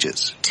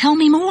stages. Tell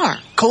me more.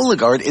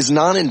 Cologuard is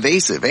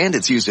non-invasive and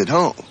it's used at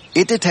home.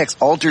 It detects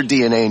altered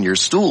DNA in your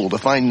stool to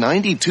find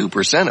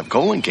 92% of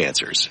colon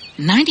cancers.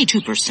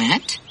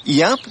 92%?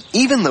 Yep,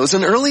 even those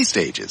in early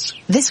stages.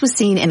 This was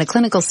seen in a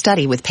clinical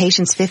study with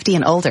patients 50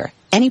 and older.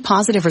 Any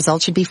positive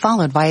result should be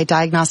followed by a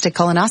diagnostic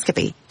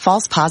colonoscopy.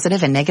 False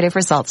positive and negative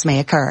results may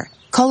occur.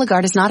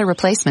 Cologuard is not a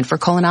replacement for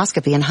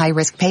colonoscopy in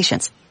high-risk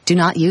patients. Do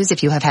not use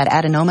if you have had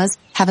adenomas,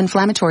 have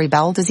inflammatory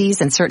bowel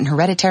disease and certain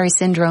hereditary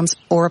syndromes,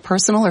 or a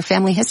personal or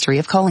family history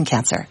of colon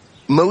cancer.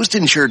 Most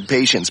insured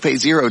patients pay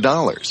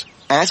 $0.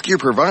 Ask your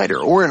provider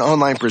or an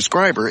online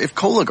prescriber if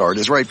Cologuard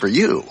is right for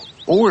you,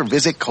 or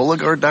visit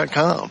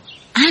Cologuard.com.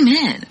 I'm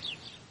in.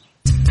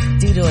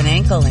 Due to an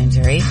ankle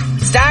injury,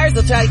 Stars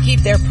will try to keep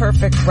their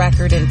perfect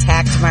record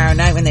intact tomorrow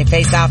night when they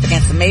face off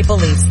against the Maple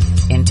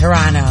Leafs in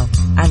Toronto.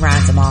 I'm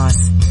Ron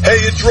Moss. Hey,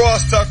 it's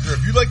Ross Tucker.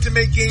 If you'd like to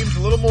make games a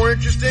little more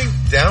interesting,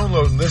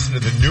 download and listen to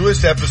the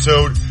newest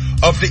episode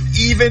of the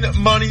Even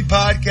Money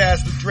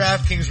Podcast with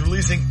DraftKings,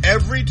 releasing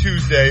every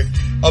Tuesday,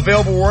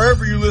 available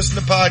wherever you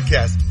listen to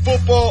podcasts,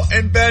 football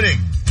and betting.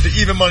 The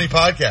Even Money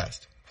Podcast.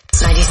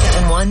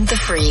 97.1 The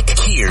Freak.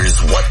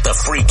 Here's what the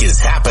freak is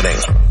happening.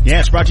 Yeah,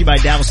 it's brought to you by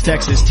Dallas,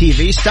 Texas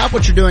TV. Stop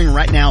what you're doing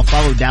right now.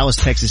 Follow Dallas,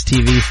 Texas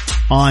TV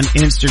on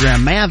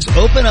Instagram. Mavs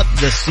open up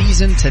the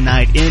season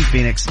tonight in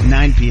Phoenix,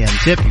 9 p.m.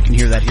 tip. You can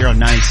hear that here on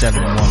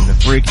 97.1 The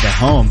Freak, the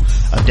home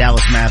of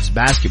Dallas Mavs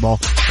basketball.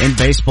 In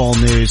baseball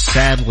news,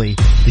 sadly,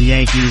 the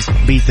Yankees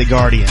beat the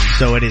Guardians.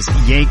 So it is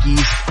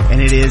Yankees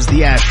and it is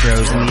the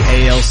Astros in the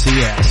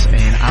ALCS.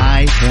 And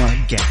I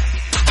want to gag.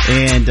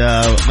 And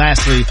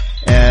lastly,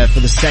 for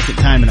the second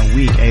time in a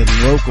week, a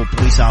local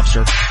police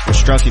officer was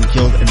struck and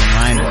killed in the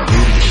line of duty.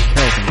 A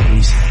Carrollton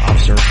police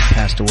officer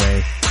passed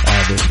away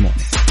this morning.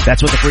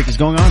 That's what the freak is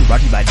going on. Brought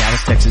to you by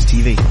Dallas, Texas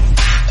TV.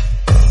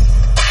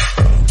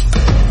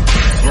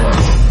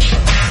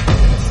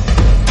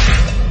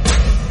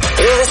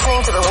 You're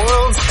listening to the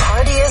world's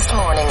partiest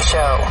morning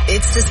show.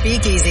 It's the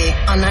Speakeasy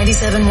on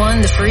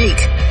 97.1 The Freak.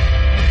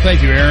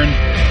 Thank you, Aaron.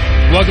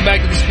 Welcome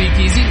back to the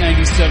Speakeasy,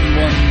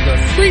 97.1 The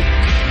Freak.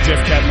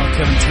 Jeff Kavanaugh,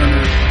 Kevin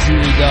Turner,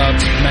 Julie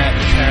Dobbs, Matt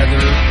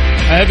Cather.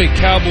 I have a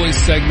Cowboys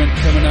segment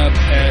coming up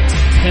at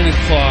 10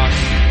 o'clock,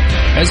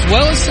 as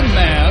well as some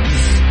Mavs.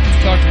 We've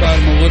talked about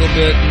them a little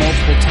bit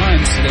multiple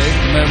times today.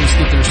 The Mavs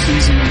get their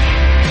season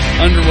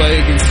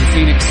underway against the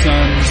Phoenix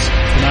Suns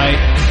tonight.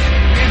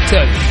 I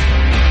tell you,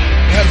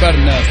 I had about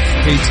enough.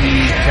 KT,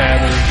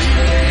 Cather,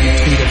 and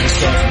tweet at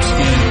myself from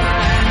Skin.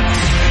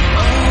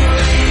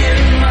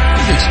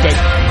 I expect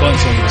a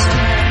bunch on this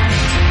team.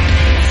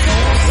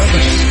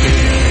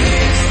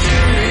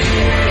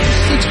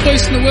 Sixth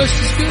place in the West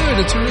is good.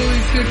 It's a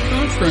really good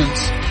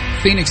conference.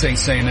 Phoenix ain't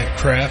saying that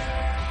crap.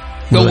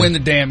 Go win the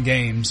damn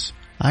games.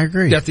 I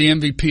agree. Got the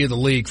MVP of the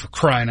league, for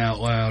crying out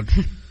loud.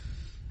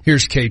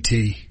 Here's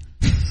KT.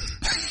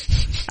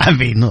 I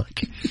mean,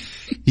 look,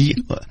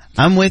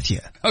 I'm with you.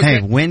 Okay.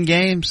 Hey, win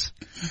games.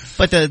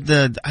 But I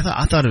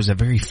thought it was a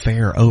very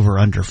fair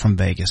over-under from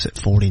Vegas at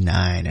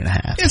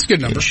 49.5. It's a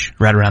good number.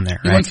 Right around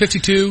there, You right? won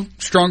 52,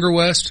 stronger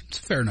West. It's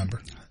a fair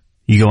number.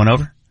 You going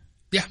over?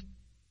 Yeah.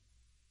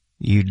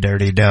 You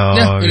dirty dog.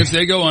 Yeah, and if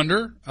they go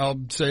under, I'll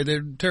say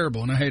they're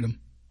terrible and I hate them.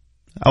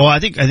 Oh, I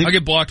think I'll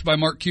get blocked by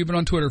Mark Cuban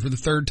on Twitter for the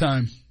third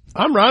time.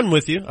 I'm riding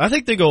with you. I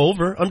think they go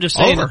over. I'm just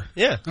saying. Over?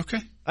 Yeah. Okay.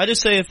 I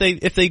just say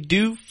if they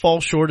do fall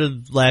short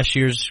of last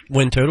year's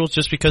win totals,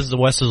 just because the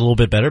West is a little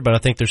bit better, but I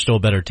think they're still a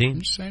better team.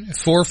 I'm just saying, if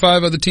 4 or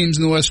 5 other teams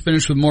in the West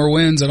finish with more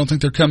wins, I don't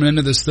think they're coming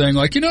into this thing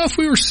like, if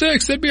we were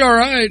 6, that'd be all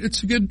right.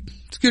 It's a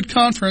good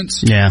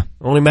conference. Yeah.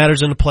 Only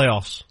matters in the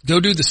playoffs. Go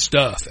do the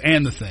stuff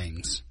and the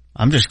things.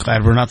 I'm just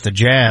glad we're not the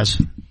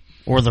Jazz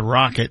or the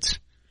Rockets.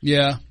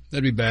 Yeah,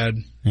 that'd be bad.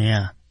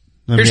 Yeah.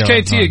 Here's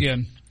KT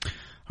again.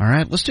 All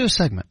right, let's do a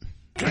segment.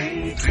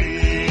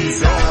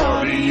 KT's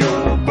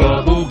audio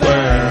bubble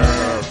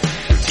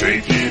bath.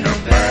 Taking a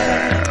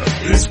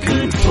bath is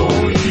good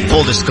for you.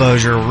 Full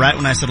disclosure, right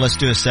when I said let's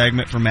do a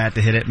segment for Matt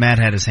to hit it, Matt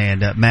had his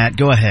hand up. Matt,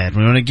 go ahead.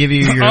 We want to give you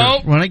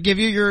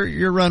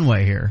your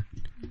runway here.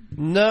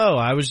 No,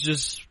 I was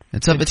just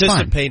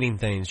anticipating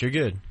things. You're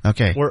good.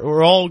 Okay.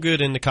 We're all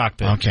good in the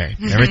cockpit. Okay.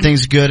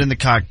 Everything's good in the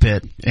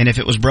cockpit. And if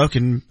it was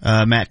broken,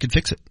 Matt could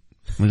fix it.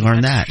 We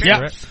learned that.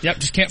 Yep,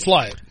 just can't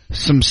fly it.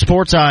 Some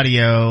sports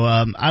audio.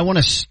 I want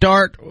to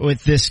start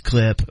with this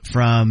clip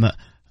from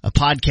a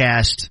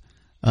podcast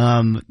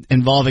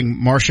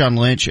involving Marshawn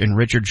Lynch and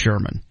Richard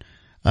Sherman.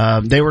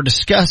 They were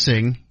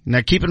discussing,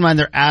 now keep in mind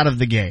they're out of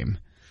the game,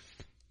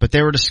 but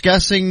they were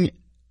discussing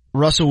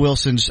Russell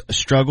Wilson's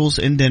struggles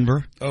in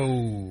Denver.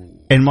 Oh.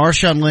 And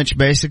Marshawn Lynch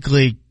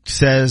basically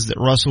says that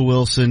Russell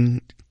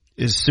Wilson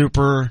is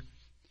super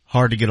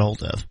hard to get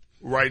hold of.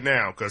 Right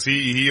now, because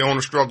he on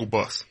a struggle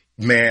bus.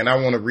 Man, I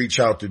want to reach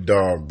out to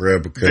Dog, bro,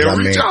 because they'll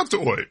reach out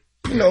to it.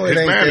 You know it His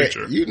ain't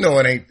manager. that. You know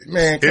it ain't.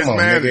 Man, come His on,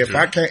 manager.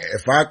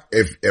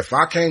 nigga. If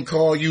I can't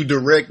call you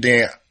direct,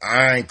 then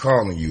I ain't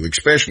calling you.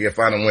 Especially if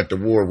I done went to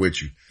war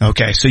with you.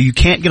 Okay, so you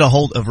can't get a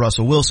hold of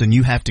Russell Wilson.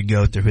 You have to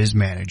go through his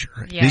manager.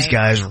 Yeah. These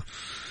guys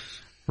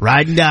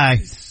ride and die.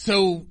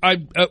 So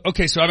I'm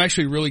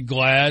actually really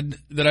glad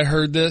that I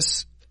heard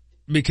this,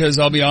 because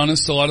I'll be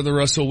honest, a lot of the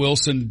Russell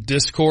Wilson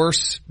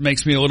discourse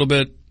makes me a little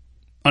bit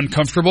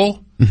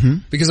uncomfortable.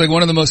 Because like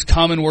one of the most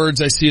common words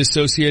I see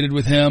associated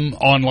with him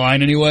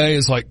online anyway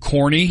is like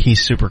corny.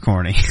 He's super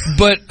corny.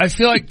 But I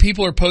feel like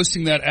people are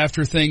posting that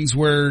after things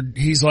where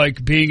he's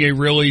like being a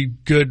really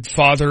good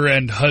father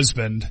and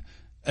husband.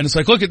 And it's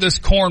like, look at this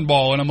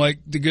cornball. And I'm like,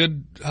 the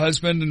good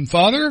husband and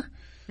father?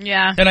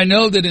 Yeah. And I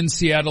know that in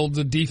Seattle,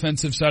 the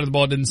defensive side of the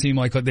ball didn't seem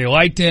like they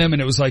liked him.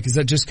 And it was like, is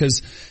that just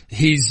because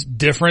he's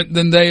different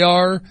than they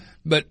are?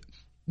 But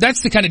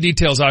that's the kind of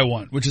details I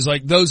want, which is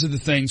like, those are the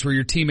things where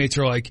your teammates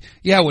are like,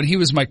 yeah, when he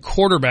was my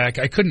quarterback,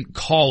 I couldn't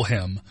call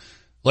him.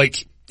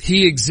 Like,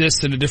 he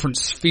exists in a different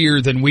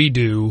sphere than we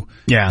do.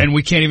 Yeah. And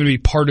we can't even be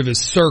part of his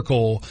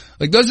circle.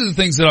 Like, those are the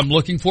things that I'm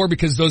looking for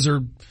because those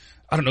are,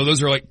 I don't know,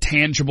 those are like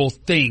tangible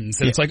things.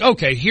 And it's like,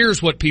 okay,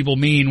 here's what people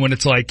mean when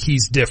it's like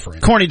he's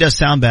different. Corny does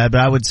sound bad,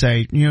 but I would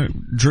say,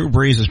 Drew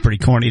Brees is pretty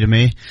corny to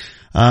me.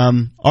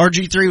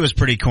 RG3 was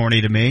pretty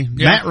corny to me.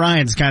 Yeah. Matt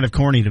Ryan's kind of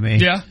corny to me.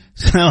 Yeah.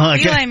 So,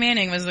 Eli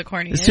Manning was the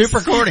corniest. Super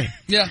corny.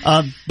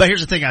 Yeah. But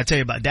here's the thing I'll tell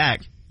you about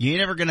Dak. You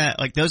ain't ever gonna,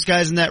 like those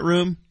guys in that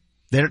room,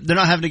 they're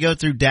not having to go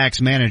through Dak's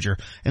manager.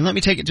 And let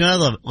me take it to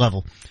another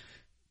level.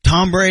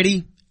 Tom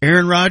Brady,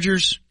 Aaron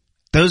Rodgers,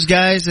 those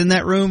guys in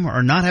that room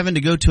are not having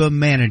to go to a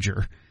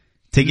manager.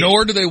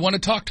 Nor do they want to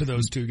talk to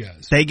those two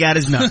guys. They got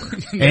his number.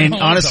 And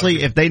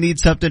honestly, if they need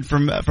something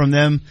from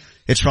them,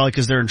 it's probably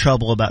because they're in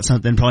trouble about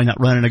something, probably not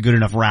running a good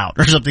enough route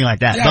or something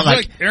like that. Yeah, but I feel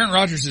like Aaron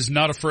Rodgers is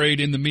not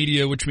afraid in the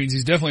media, which means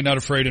he's definitely not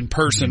afraid in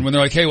person. When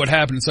they're like, hey, what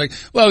happened? It's like,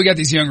 well, we got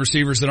these young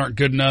receivers that aren't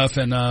good enough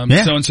and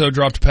so-and-so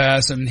dropped a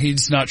pass and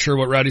he's not sure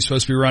what route he's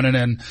supposed to be running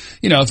and,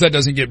 if that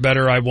doesn't get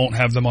better, I won't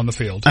have them on the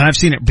field. And I've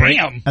seen it break.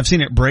 Damn. I've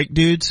seen it break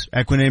dudes.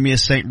 Equanimous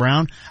St.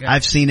 Brown. Yeah.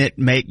 I've seen it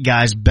make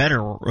guys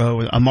better.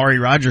 With Amari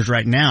Rodgers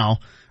right now.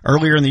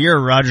 Earlier in the year,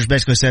 Rodgers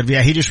basically said,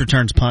 yeah, he just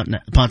returns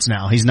punts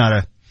now. He's not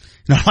a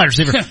wide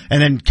receiver.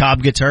 And then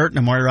Cobb gets hurt and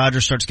Amari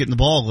Rodgers starts getting the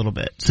ball a little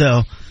bit.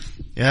 So,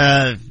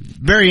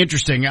 very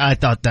interesting. I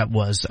thought that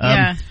was.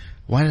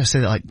 Why did I say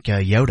that like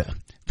Yoda?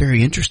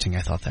 Very interesting.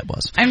 I thought that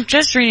was. I'm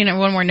just reading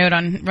one more note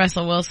on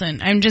Russell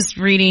Wilson. I'm just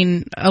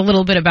reading a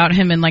little bit about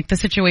him and like the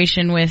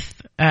situation with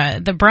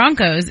the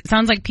Broncos. It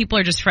sounds like people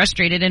are just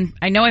frustrated. And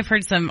I know I've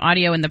heard some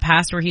audio in the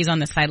past where he's on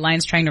the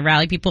sidelines trying to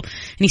rally people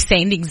and he's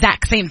saying the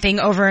exact same thing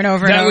over and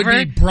over and over. That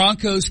would be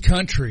Broncos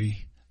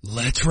country.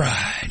 Let's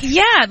ride.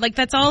 Yeah, like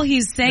that's all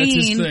he's saying.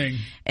 That's his thing.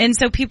 And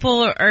so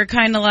people are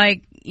kind of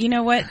like, you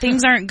know what,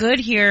 things aren't good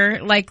here.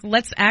 Like,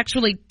 let's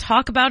actually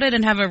talk about it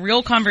and have a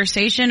real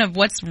conversation of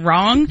what's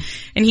wrong.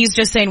 And he's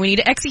just saying, we need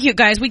to execute,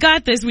 guys. We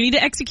got this. We need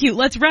to execute.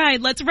 Let's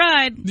ride. Let's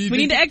ride. We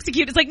need to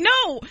execute. It's like,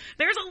 no,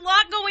 there's a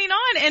lot going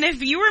on. And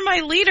if you were my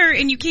leader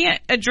and you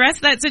can't address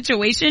that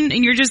situation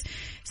and you're just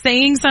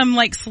saying some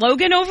like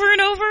slogan over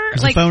and over,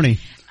 it's like phony.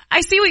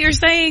 I see what you're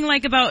saying,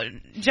 like about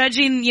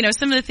judging,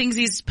 some of the things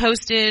he's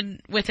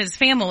posted with his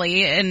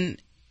family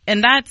and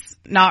that's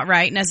not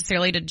right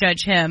necessarily to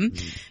judge him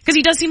because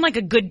he does seem like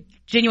a good,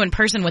 genuine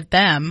person with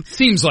them.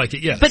 Seems like it,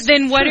 yes. But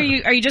then what are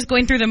you just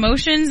going through the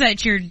motions?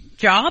 That's your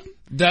job?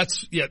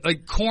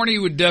 Like corny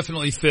would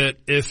definitely fit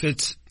if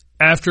it's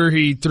after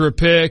he threw a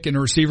pick and a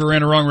receiver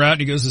ran a wrong route and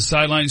he goes to the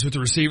sidelines with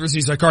the receivers.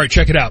 He's like, all right,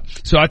 check it out.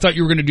 So I thought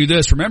you were going to do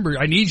this. Remember,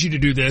 I need you to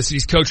do this. And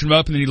he's coaching him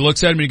up and then he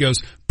looks at him and he goes,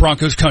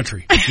 Broncos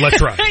country.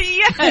 Let's ride.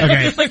 Yeah.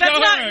 Okay. Like that's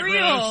not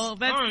real.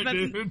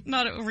 That's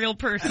not a real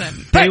person.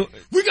 Hey,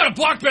 we got to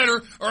block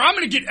better or I'm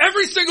going to get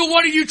every single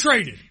one of you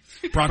traded.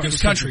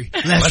 Broncos country.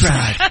 Let's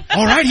ride.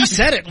 All right, he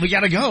said it. We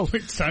got to go.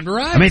 It's time to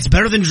ride. I mean, it's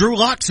better than Drew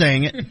Lock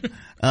saying it.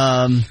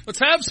 Let's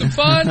have some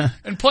fun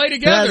and play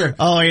together.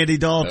 Oh, Andy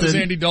Dalton. That was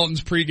Andy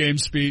Dalton's pregame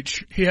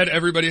speech. He had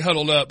everybody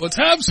huddled up. Let's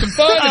have some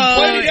fun and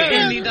play together.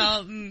 Andy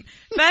Dalton.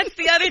 That's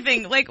the other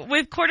thing. Like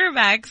with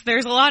quarterbacks,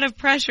 there's a lot of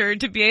pressure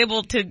to be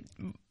able to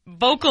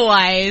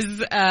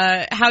vocalize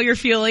how you're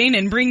feeling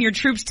and bring your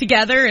troops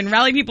together and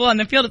rally people on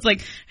the field. It's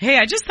like, hey,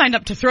 I just signed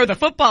up to throw the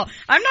football.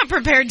 I'm not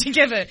prepared to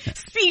give a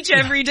speech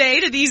every day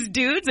to these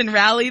dudes and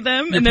rally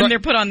them. And then they're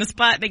put on the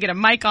spot. They get a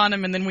mic on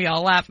them and then we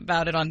all laugh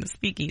about it on the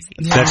speakeasy.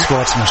 That's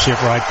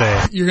sportsmanship right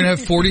there. You're going to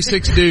have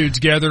 46 dudes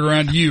gathered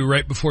around you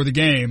right before the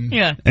game.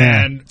 Yeah.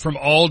 And from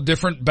all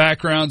different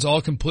backgrounds,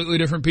 all completely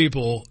different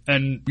people.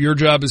 And your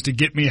job is to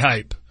get me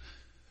hype.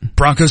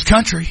 Broncos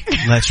country.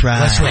 Let's ride.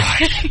 Let's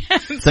ride.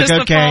 It's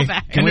like, okay.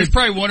 And there's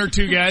probably one or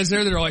two guys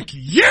there that are like,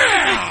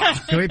 yeah!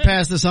 Can we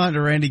pass this on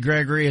to Randy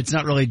Gregory? It's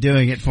not really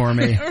doing it for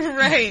me.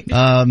 Right.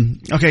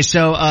 Okay,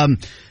 so,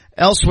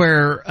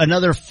 elsewhere,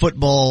 another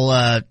football,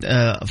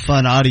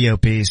 fun audio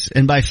piece.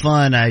 And by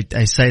fun,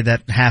 I say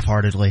that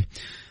half-heartedly.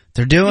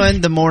 They're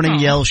doing the Morning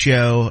Yell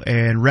Show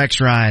and Rex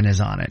Ryan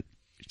is on it.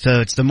 So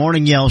it's the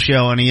Morning Yell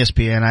Show on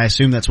ESPN. I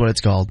assume that's what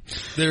it's called.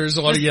 There's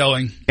a lot of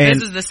yelling. And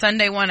this is the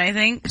Sunday one, I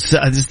think. So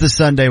this is the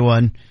Sunday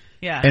one.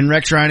 Yeah. And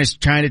Rex Ryan is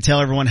trying to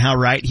tell everyone how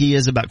right he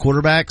is about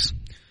quarterbacks.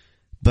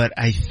 But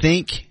I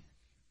think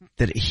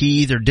that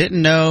he either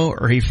didn't know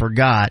or he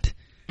forgot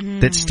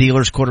that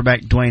Steelers quarterback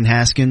Dwayne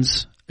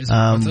Haskins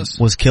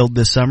was killed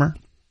this summer.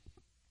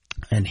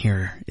 And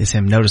here is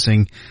him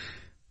noticing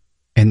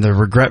And the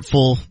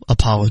regretful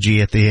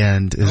apology at the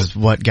end is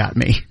what got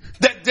me.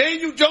 That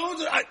Daniel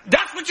Jones,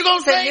 that's what you're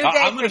going to say?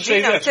 I'm going to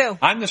say this. Too.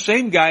 I'm the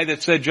same guy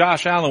that said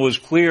Josh Allen was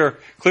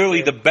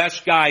clearly the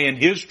best guy in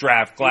his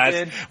draft class.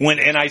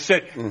 And I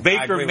said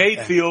Baker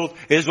Mayfield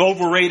is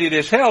overrated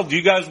as hell. Do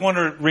you guys want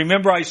to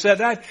remember I said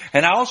that?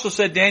 And I also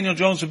said Daniel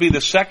Jones would be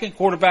the second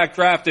quarterback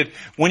drafted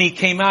when he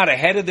came out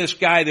ahead of this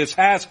guy, this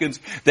Haskins,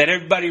 that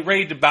everybody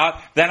raved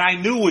about, that I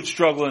knew would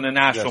struggle in the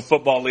National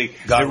Football League.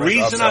 The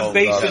reason I'm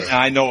basing,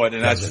 I know it,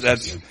 and I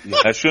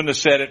shouldn't have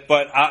said it,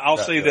 but I'll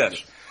say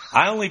this.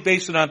 I only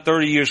base it on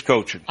 30 years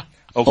coaching,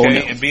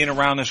 okay, and being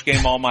around this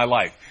game all my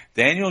life.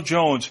 Daniel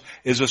Jones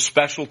is a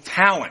special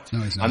talent.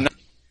 No, he's not.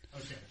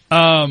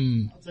 I'll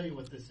tell you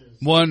what this is.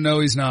 One, no,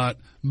 he's not.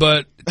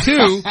 But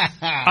two,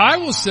 I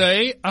will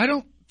say I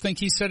don't think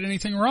he said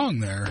anything wrong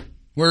there.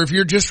 Where if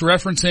you're just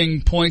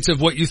referencing points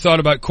of what you thought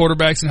about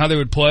quarterbacks and how they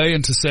would play,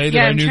 and to say that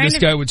I knew this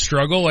guy would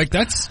struggle, like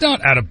that's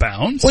not out of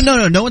bounds.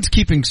 Well, no one's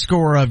keeping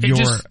score of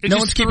your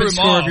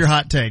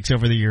hot takes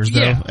over the years,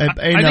 though. Yeah,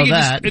 I know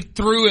that. It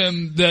threw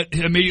him that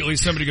immediately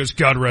somebody goes,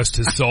 "God rest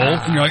his soul,"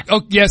 and you're like,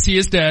 "Oh, yes, he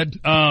is dead."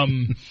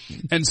 And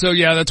so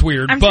that's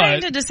weird. I'm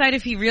trying to decide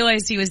if he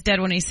realized he was dead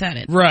when he said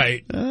it.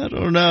 Right. I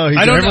don't know.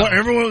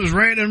 Everyone was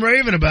ranting and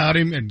raving about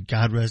him, and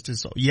God rest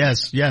his soul.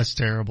 Yes,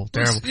 terrible.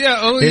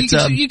 Yeah.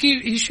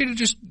 He should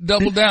have just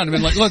doubled down and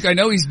been like, look, I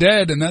know he's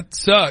dead and that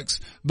sucks,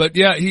 but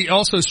he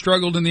also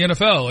struggled in the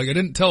NFL. Like, I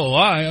didn't tell a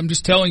lie. I'm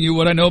just telling you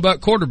what I know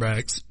about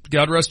quarterbacks.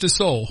 God rest his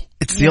soul.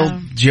 It's the old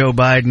Joe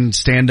Biden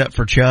stand up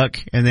for Chuck,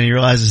 and then he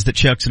realizes that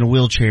Chuck's in a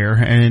wheelchair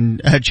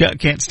and Chuck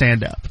can't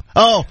stand up.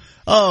 Oh,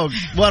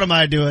 what am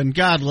I doing?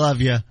 God love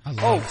you.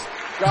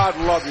 God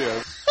love you.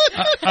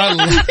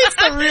 It's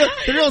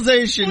the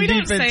realization we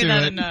deep don't say into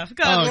that it. enough.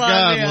 God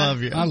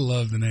love you. I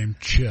love the name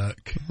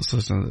Chuck. Let's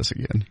listen to this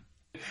again.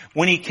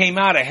 When he came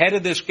out ahead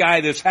of this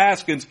guy, this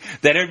Haskins,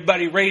 that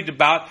everybody raved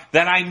about,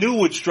 that I knew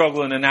would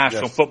struggle in the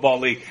National Football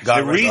League.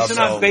 The reason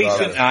I'm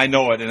basing, I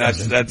know it, and I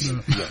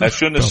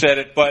shouldn't have said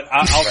it, but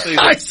I'll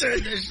say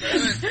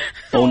this.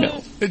 Oh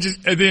no!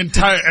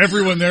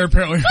 Everyone there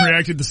apparently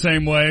reacted the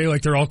same way,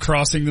 like they're all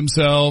crossing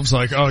themselves,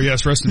 like, oh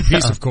yes, rest in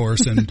peace, of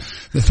course, and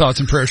the thoughts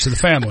and prayers to the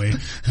family.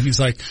 And he's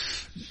like,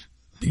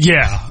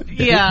 yes.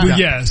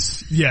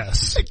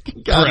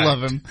 God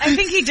love him. I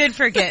think he did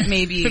forget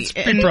maybe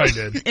in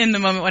the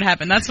moment what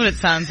happened. That's what it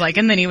sounds like.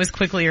 And then he was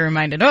quickly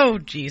reminded, oh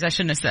geez, I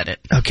shouldn't have said it.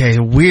 Okay,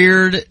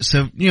 weird.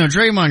 So,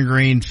 Draymond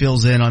Green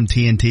fills in on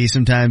TNT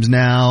sometimes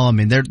now. I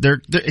mean,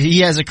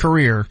 he has a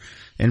career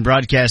in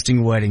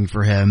broadcasting waiting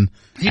for him.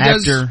 He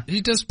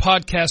does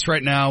podcasts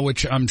right now,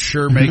 which I'm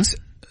sure makes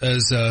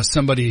as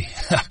somebody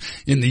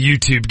in the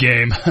YouTube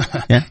game,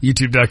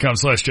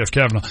 youtube.com/Jeff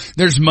Kavanaugh.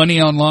 There's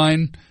money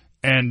online.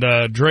 And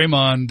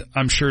Draymond,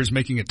 I'm sure, is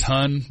making a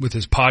ton with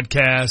his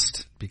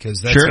podcast because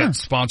that's got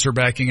sponsor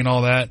backing and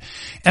all that.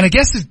 And I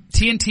guess the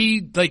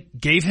TNT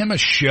gave him a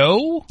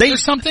show or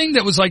something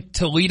that was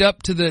to lead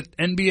up to the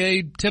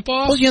NBA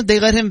tip-off. Well,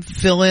 they let him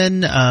fill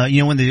in.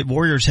 When the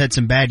Warriors had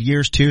some bad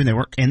years too, and they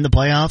weren't in the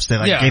playoffs, they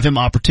gave him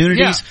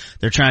opportunities. Yeah.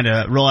 They're trying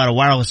to roll out a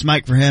wireless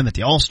mic for him at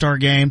the All-Star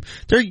game.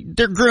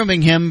 They're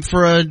grooming him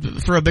for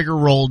a bigger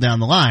role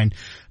down the line.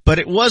 But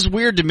it was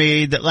weird to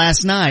me that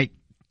last night,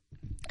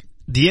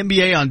 the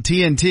NBA on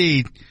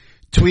TNT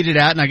tweeted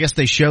out, and I guess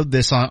they showed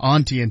this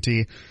on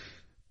TNT,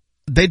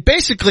 they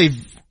basically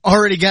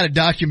already got a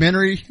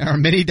documentary, or a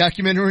mini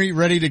documentary,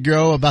 ready to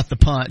go about the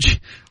punch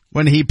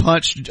when he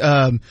punched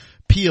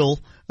Poole,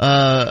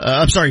 right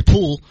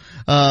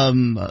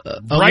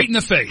in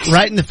the face.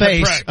 Right in the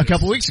face a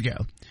couple weeks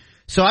ago.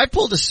 So I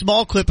pulled a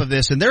small clip of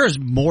this, and there is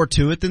more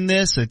to it than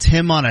this. It's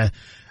him on a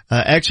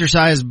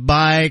exercise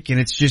bike, and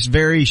it's just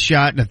very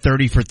shot in a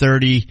 30 for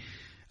 30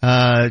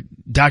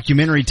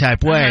 documentary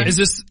type way. Is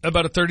this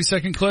about a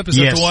 30-second clip? Is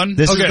that the one?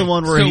 This is the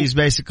one where he's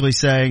basically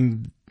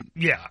saying,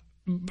 yeah.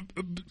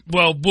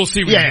 Well, we'll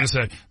see what you're going to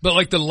say.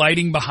 But the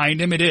lighting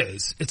behind him,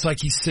 it's like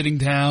he's sitting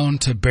down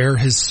to bare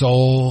his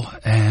soul,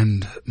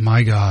 and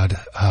my God,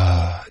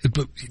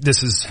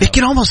 this is hell. It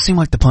can almost seem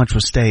like the punch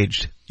was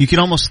staged. You could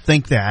almost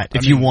think that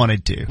if you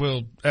wanted to.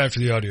 Well, after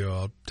the audio,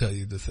 I'll tell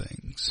you the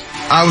things.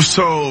 I was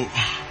told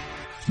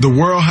the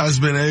world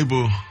has been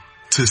able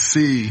to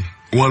see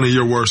one of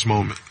your worst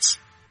moments.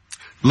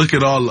 Look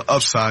at all the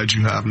upside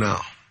you have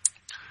now.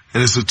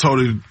 And it's a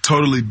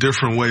totally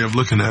different way of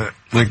looking at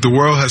it. The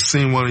world has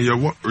seen one of your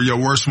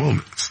worst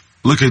moments.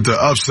 Look at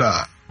the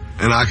upside,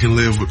 and I can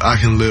live with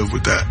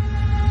that.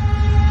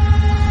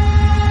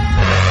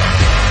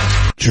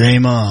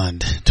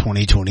 Draymond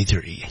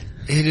 2023.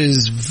 It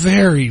is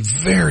very,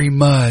 very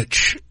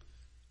much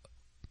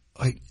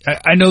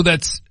I know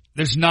there's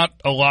not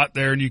a lot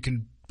there, and you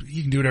can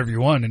do whatever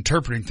you want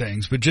interpreting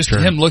things, but just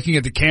him looking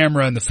at the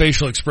camera and the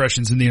facial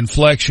expressions and the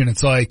inflection,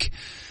 it's like,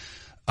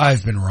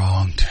 I've been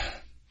wronged.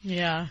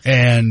 Yeah.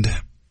 And,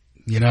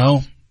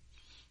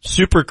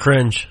 super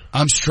cringe.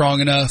 I'm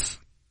strong enough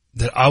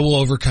that I will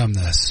overcome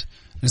this.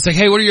 And it's like,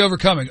 hey, what are you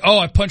overcoming? Oh,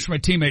 I punched my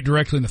teammate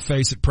directly in the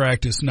face at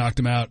practice, knocked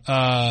him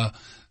out.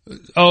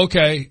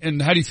 Okay.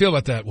 And how do you feel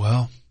about that?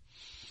 Well,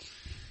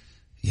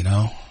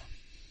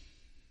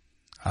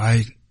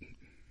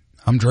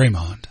 I'm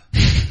Draymond.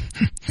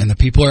 And the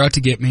people are out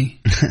to get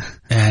me.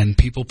 And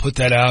people put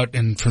that out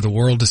and for the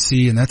world to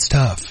see, and that's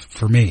tough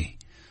for me.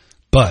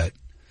 But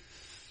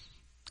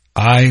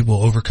I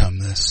will overcome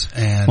this.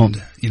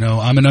 And,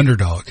 I'm an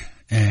underdog.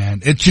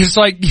 And it's just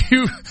like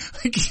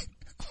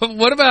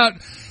what about,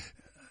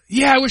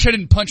 I wish I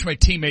didn't punch my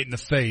teammate in the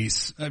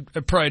face. I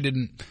probably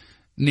didn't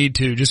need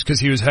to just because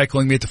he was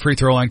heckling me at the free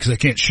throw line because I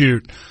can't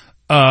shoot.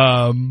 But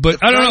I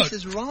don't know. This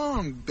is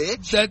wrong,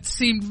 bitch. That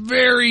seemed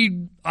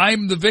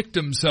I'm the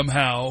victim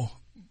somehow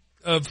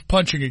of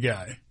punching a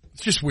guy.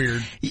 It's just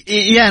weird.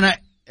 Yeah, and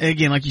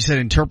again, like you said,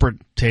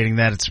 interpreting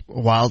that, it's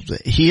wild.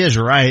 He is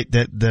right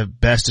that the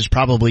best is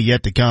probably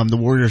yet to come. The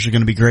Warriors are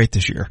going to be great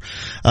this year.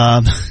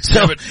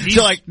 So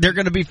they're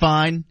going to be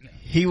fine.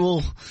 He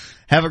will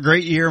have a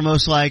great year,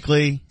 most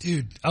likely.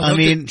 Dude, I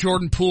mean,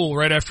 Jordan Poole,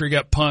 right after he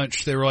got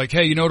punched, they were like,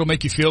 hey, what'll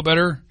make you feel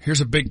better?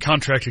 Here's a big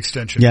contract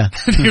extension. Yeah.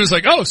 And he was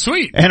like, oh,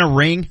 sweet. And a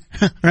ring,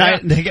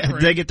 right? Yeah,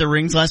 they get the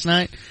rings last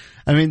night.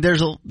 I mean,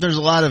 there's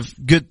a lot of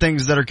good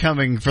things that are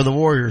coming for the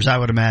Warriors, I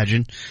would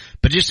imagine.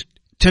 But just,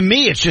 to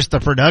me, it's just the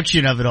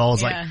production of it all.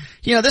 It's like,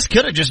 this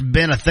could have just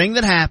been a thing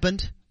that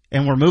happened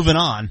and we're moving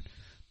on.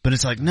 But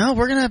it's like, no,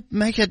 we're going to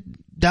make a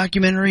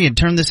documentary and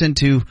turn this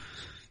into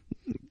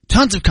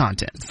tons of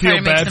content. Try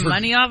to make some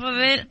money off of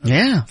it.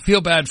 Yeah.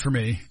 Feel bad for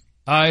me.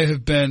 I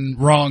have been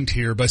wronged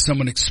here by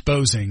someone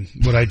exposing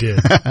what I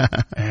did.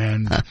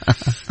 And,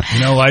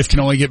 life can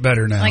only get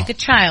better now. Like a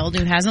child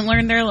who hasn't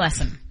learned their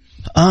lesson.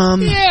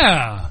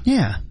 Yeah.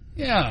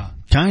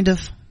 Kind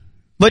of.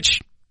 Which,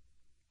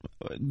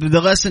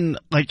 the lesson,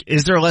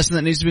 is there a lesson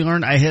that needs to be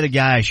learned? I hit a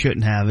guy I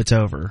shouldn't have. It's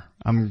over.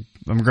 I'm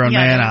a grown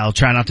man. I'll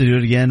try not to do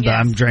it again, but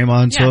I'm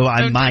Draymond, so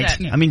I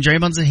might. I mean,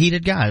 Draymond's a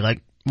heated guy.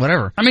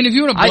 Whatever. I mean, if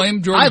you want to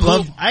blame Jordan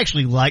Poole, I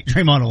actually like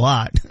Draymond a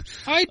lot.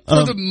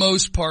 For the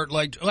most part,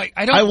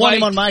 I want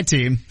him on my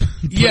team.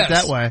 Put it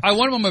that way. I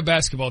want him on my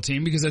basketball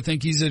team because I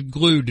think he's a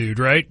glue dude,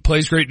 right?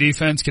 Plays great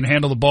defense, can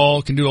handle the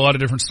ball, can do a lot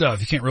of different stuff.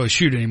 He can't really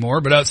shoot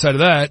anymore, but outside of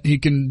that, he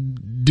can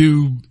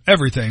do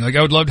everything. I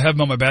would love to have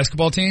him on my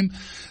basketball team,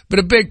 but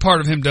a big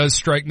part of him does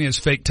strike me as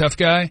fake tough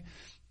guy.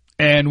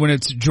 And when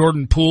it's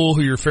Jordan Poole,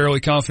 who you're fairly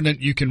confident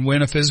you can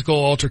win a physical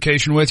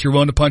altercation with, you're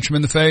willing to punch him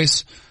in the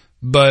face.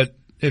 But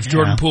if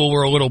Jordan Poole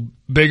were a little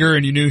bigger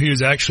and you knew he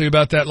was actually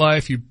about that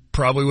life, you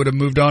probably would have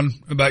moved on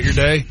about your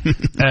day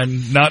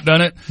and not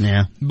done it.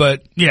 Yeah.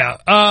 But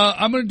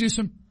I'm going to do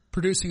some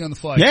producing on the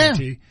fly. Yeah.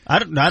 KT. I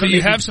don't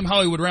you have some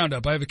Hollywood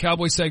Roundup. I have a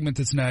Cowboy segment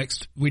that's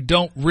next. We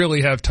don't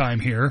really have time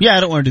here. Yeah,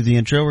 I don't want to do the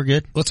intro. We're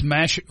good. Let's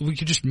mash it. We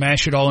could just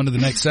mash it all into the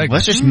next segment.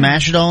 Let's just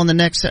mash it all in the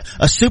next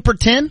a Super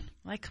 10?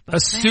 A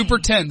Super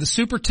 10. The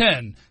Super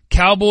 10.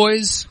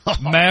 Cowboys,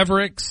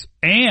 Mavericks,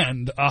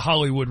 and a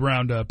Hollywood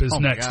Roundup is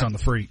next on The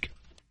Freak.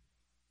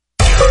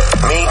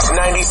 Meet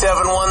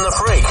 97.1 The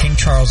Freak. King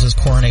Charles's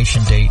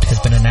coronation date has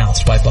been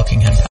announced by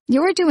Buckingham.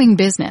 You're doing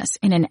business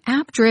in an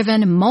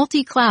app-driven,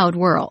 multi-cloud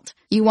world.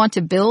 You want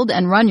to build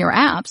and run your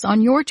apps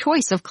on your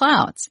choice of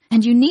clouds,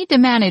 and you need to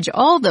manage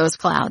all those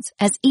clouds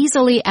as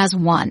easily as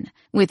one.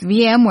 With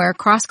VMware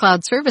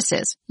Cross-Cloud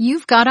Services,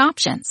 you've got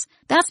options.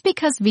 That's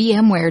because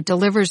VMware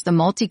delivers the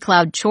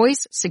multi-cloud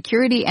choice,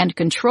 security, and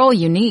control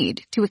you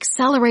need to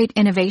accelerate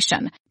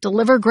innovation,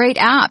 deliver great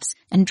apps,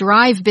 and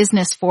drive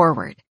business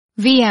forward.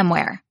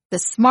 VMware, the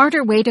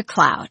smarter way to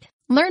cloud.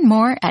 Learn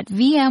more at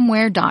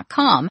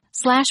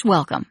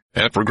vmware.com/welcome.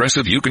 At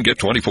Progressive, you can get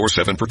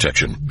 24/7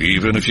 protection,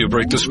 even if you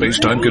break the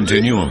space-time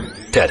continuum.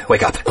 Ted,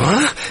 wake up.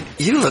 Huh?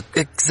 You look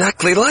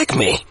exactly like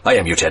me. I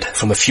am you, Ted,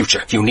 from the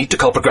future. You need to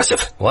call Progressive.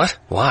 What?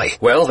 Why?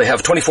 Well, they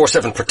have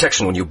 24/7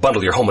 protection when you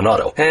bundle your home and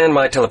auto, and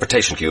my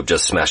teleportation cube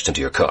just smashed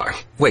into your car.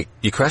 Wait,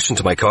 you crashed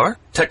into my car?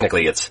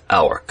 Technically, it's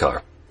our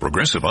car.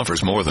 Progressive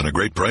offers more than a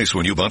great price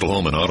when you bundle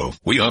home and auto.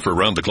 We offer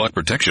round-the-clock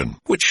protection,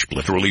 which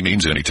literally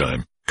means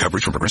anytime.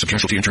 Coverage from Progressive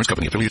Casualty Insurance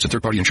Company, affiliates, and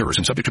third-party insurers,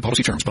 and subject to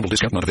policy terms. Bundle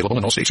discount not available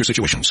in all states or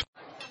situations.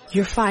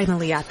 You're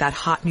finally at that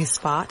hot new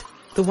spot,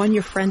 the one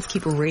your friends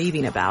keep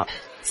raving about,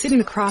 sitting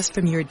across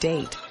from your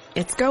date.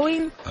 It's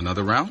going...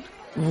 Another round?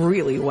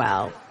 Really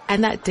well.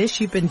 And that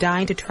dish you've been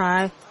dying to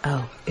try?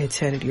 Oh, it's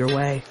headed your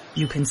way.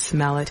 You can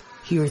smell it,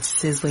 hear it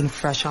sizzling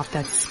fresh off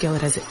that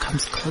skillet as it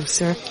comes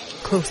closer,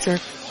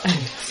 and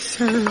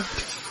served.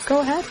 Go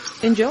ahead,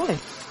 enjoy.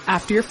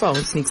 After your phone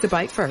sneaks a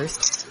bite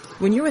first.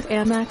 When you're with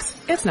Amex,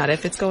 it's not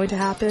if it's going to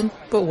happen,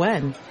 but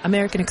when.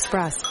 American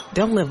Express.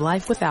 Don't live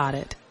life without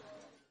it.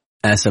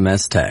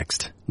 SMS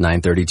text,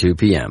 9:32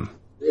 p.m.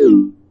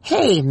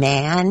 Hey,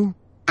 man.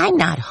 I'm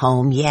not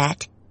home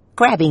yet.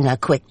 Grabbing a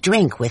quick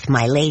drink with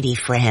my lady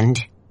friend.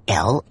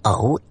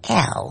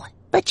 LOL.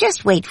 But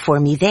just wait for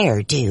me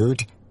there,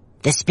 dude.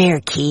 The spare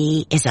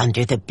key is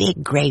under the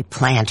big gray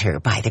planter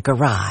by the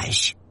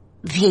garage.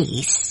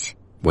 Peace.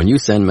 When you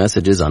send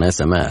messages on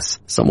SMS,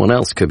 someone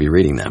else could be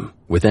reading them.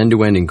 With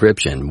end-to-end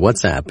encryption,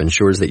 WhatsApp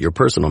ensures that your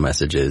personal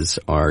messages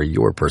are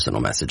your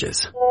personal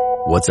messages.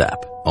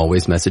 WhatsApp.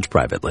 Always message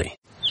privately.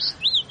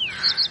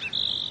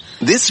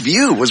 This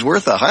view was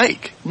worth a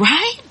hike.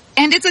 Right?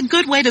 And it's a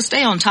good way to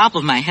stay on top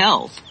of my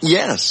health.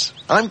 Yes,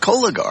 I'm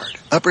Cologuard,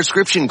 a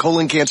prescription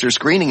colon cancer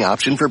screening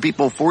option for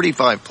people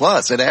 45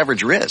 plus at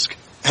average risk.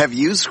 Have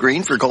you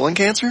screened for colon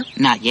cancer?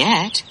 Not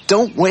yet.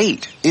 Don't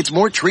wait. It's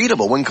more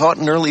treatable when caught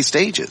in early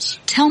stages.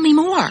 Tell me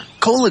more.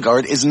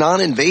 Cologuard is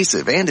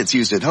non-invasive and it's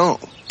used at home.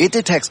 It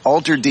detects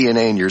altered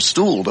DNA in your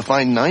stool to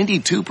find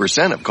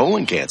 92% of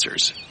colon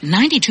cancers.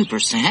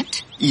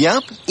 92%?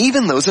 Yep,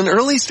 even those in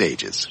early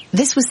stages.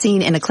 This was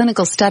seen in a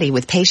clinical study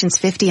with patients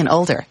 50 and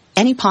older.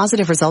 Any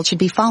positive result should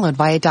be followed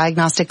by a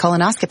diagnostic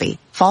colonoscopy.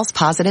 False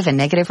positive and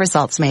negative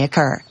results may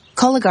occur.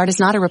 Cologuard is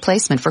not a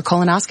replacement for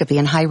colonoscopy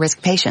in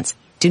high-risk patients.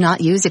 Do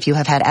not use if you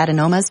have had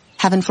adenomas,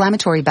 have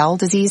inflammatory bowel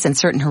disease and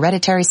certain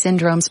hereditary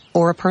syndromes,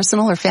 or a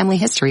personal or family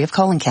history of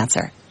colon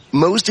cancer.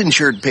 Most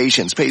insured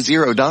patients pay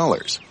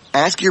 $0.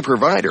 Ask your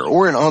provider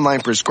or an online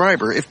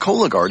prescriber if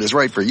Cologuard is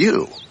right for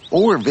you.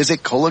 Or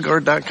visit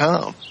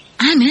Cologuard.com.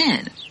 I'm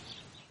in.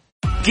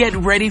 Get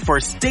ready for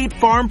State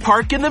Farm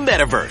Park in the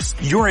Metaverse.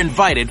 You're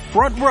invited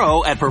front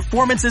row at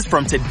performances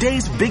from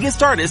today's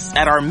biggest artists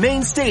at our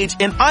main stage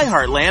in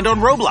iHeartland on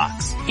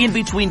Roblox. In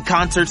between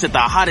concerts at the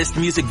hottest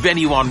music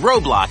venue on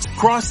Roblox,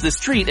 cross the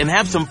street and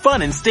have some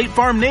fun in State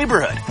Farm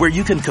neighborhood, where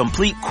you can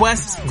complete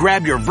quests,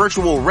 grab your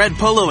virtual red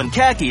polo and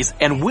khakis,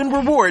 and win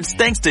rewards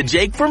thanks to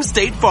Jake from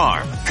State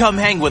Farm. Come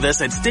hang with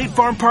us at State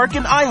Farm Park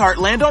in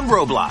iHeartland on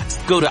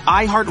Roblox. Go to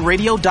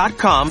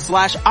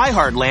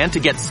iHeartRadio.com/iHeartland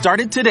to get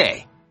started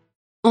today.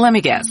 Let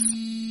me guess.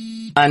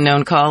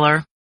 Unknown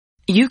caller?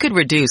 You could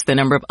reduce the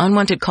number of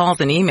unwanted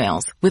calls and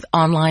emails with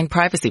online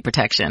privacy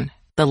protection.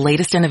 The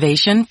latest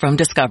innovation from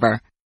Discover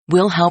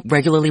will help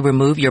regularly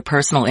remove your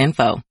personal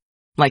info,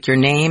 like your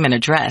name and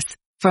address,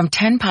 from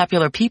 10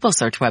 popular people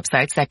search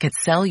websites that could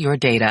sell your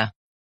data.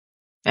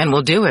 And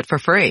we'll do it for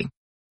free.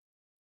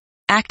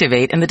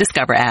 Activate in the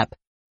Discover app.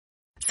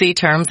 See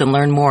terms and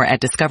learn more at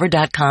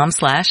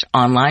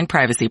discover.com/online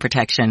privacy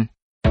protection.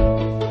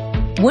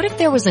 What if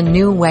there was a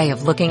new way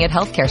of looking at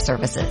healthcare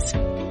services?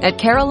 At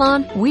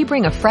Carelon, we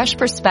bring a fresh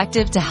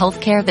perspective to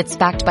healthcare that's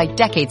backed by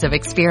decades of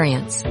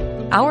experience.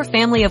 Our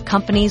family of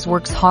companies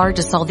works hard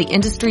to solve the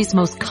industry's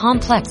most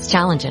complex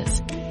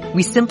challenges.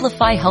 We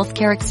simplify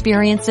healthcare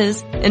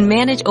experiences and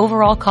manage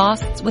overall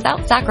costs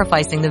without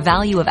sacrificing the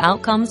value of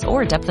outcomes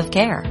or depth of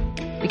care.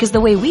 Because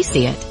the way we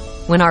see it,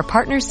 when our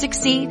partners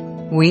succeed,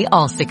 we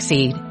all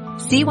succeed.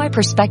 See why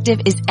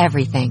perspective is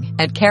everything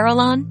at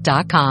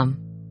Carelon.com.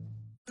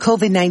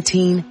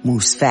 COVID-19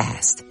 moves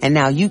fast, and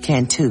now you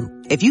can too.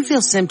 If you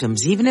feel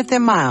symptoms, even if they're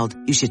mild,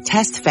 you should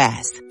test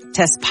fast.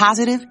 Test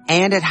positive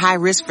and at high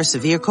risk for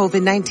severe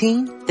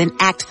COVID-19? Then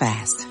act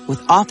fast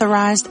with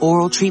authorized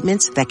oral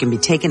treatments that can be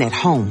taken at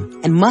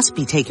home and must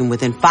be taken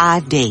within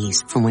 5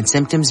 days from when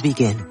symptoms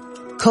begin.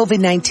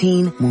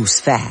 COVID-19 moves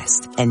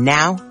fast, and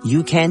now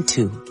you can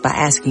too by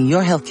asking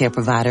your healthcare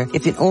provider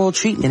if an oral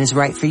treatment is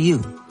right for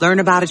you. Learn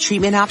about a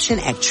treatment option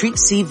at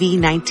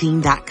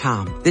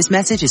treatcv19.com. This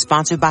message is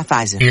sponsored by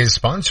Pfizer. Is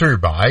sponsored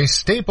by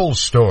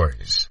Staples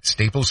Stores.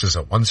 Staples is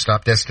a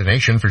one-stop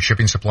destination for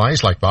shipping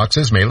supplies like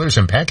boxes, mailers,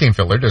 and packing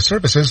filler to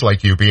services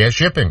like UPS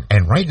Shipping.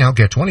 And right now,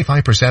 get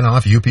 25%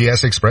 off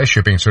UPS Express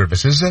shipping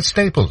services at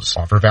Staples.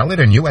 Offer valid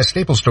in U.S.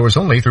 Staples stores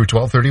only through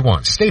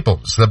 12/31.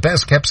 Staples, the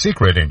best kept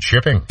secret in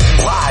shipping.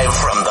 Live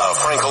from the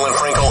Frankel and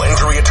Frankel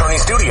Injury Attorney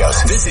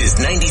Studios, this is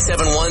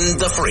 97.1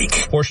 The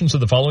Freak. Portions of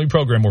the following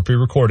program were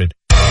pre-recorded.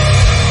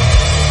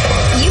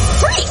 You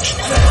freak!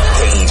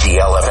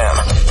 KEGL-FM.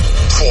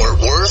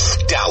 Fort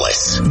Worth,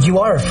 Dallas. You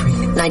are a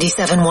freak.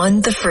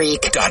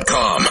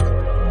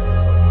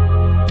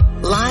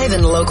 97.1thefreak.com. Live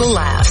and local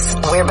laughs.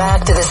 We're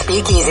back to the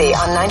Speakeasy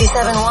on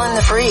 97.1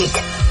 The Freak.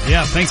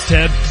 Yeah, thanks,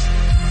 Ted.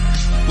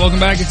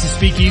 Welcome back. It's the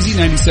Speakeasy,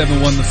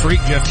 97.1 The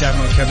Freak. Jeff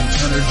Chapman, Kevin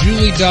Turner,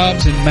 Julie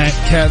Dobbs, and Matt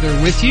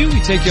Cather with you. We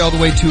take you all the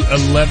way to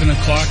 11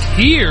 o'clock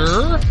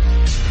here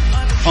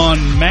on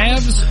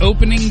Mavs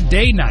opening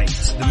day night.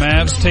 The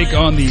Mavs take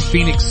on the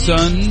Phoenix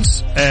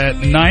Suns at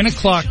 9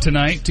 o'clock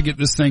tonight to get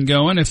this thing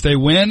going. If they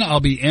win,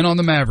 I'll be in on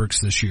the Mavericks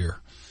this year.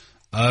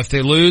 If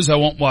they lose, I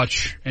won't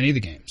watch any of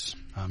the games.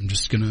 I'm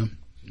gonna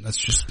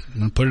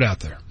put it out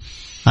there.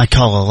 I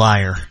call a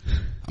liar.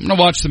 I'm going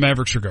to watch the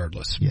Mavericks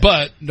regardless,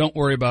 but don't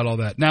worry about all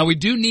that. Now, we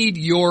do need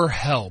your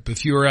help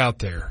if you are out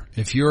there.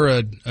 If you're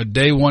a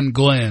day one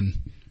Glenn,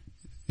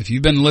 if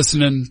you've been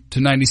listening to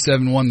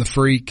 97.1 The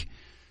Freak,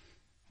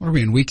 what are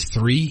we in, week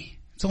 3?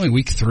 It's only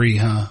week 3,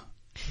 huh?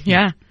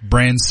 Yeah.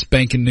 Brand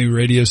spanking new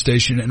radio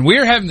station, and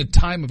we're having the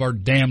time of our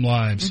damn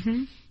lives.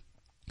 Mm-hmm.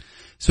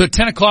 So at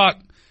 10 o'clock,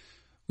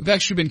 we've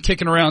actually been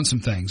kicking around some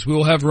things. We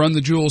will have Run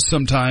the Jewels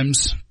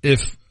sometimes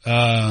if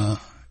the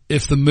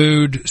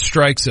mood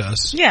strikes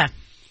us. Yeah.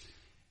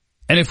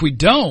 And if we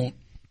don't,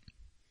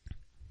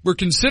 we're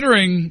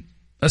considering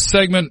a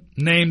segment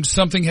named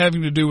something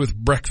having to do with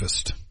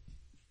breakfast.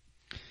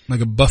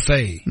 Like a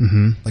buffet,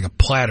 like a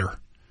platter,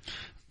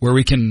 where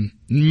we can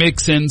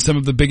mix in some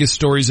of the biggest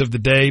stories of the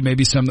day,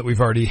 maybe some that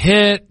we've already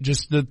hit,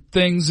 just the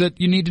things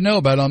that you need to know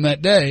about on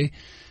that day.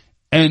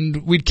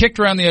 And we'd kicked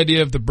around the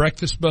idea of the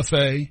breakfast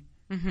buffet.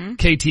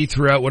 KT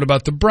threw out, what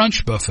about the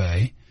brunch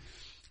buffet?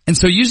 And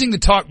so using the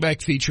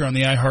talkback feature on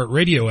the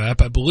iHeartRadio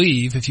app, I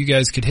believe if you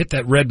guys could hit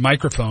that red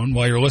microphone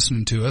while you're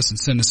listening to us and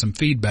send us some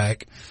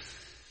feedback,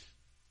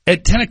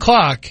 at 10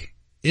 o'clock,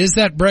 is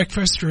that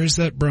breakfast or is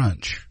that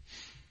brunch?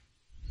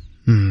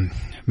 Man,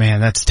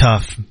 that's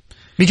tough.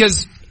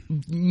 Because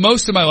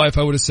most of my life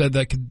I would have said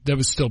that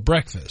was still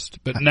breakfast.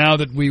 But now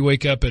that we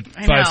wake up at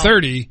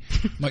 5:30,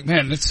 I'm like,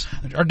 man,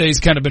 our day's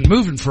kind of been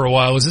moving for a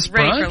while. Is this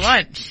brunch? Ready for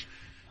lunch.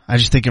 I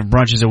just think of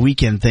brunch as a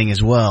weekend thing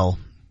as well.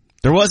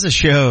 There was a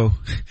show,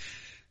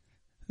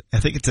 I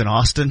think it's in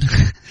Austin.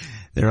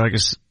 They were like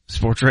a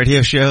sports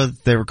radio show.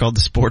 They were called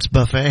the Sports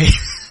Buffet.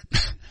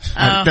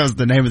 That was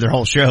the name of their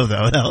whole show,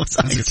 though. That's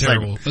a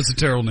terrible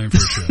name for a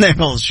show. The name of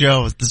the whole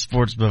show was the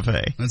Sports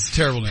Buffet. That's a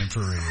terrible name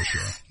for a radio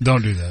show.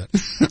 Don't do that.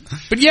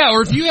 But yeah,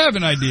 or if you have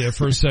an idea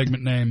for a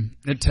segment name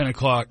at 10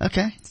 o'clock,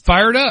 okay,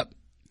 fire it up.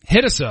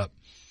 Hit us up.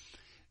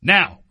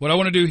 Now, what I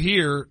want to do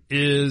here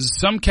is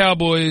some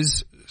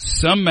Cowboys,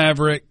 some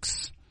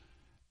Mavericks.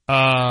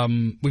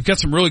 We've got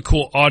some really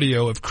cool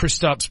audio of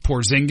Kristaps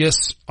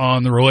Porzingis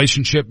on the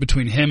relationship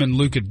between him and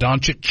Luka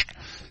Doncic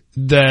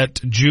that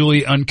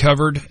Julie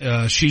uncovered.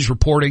 She's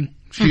reporting.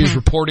 She is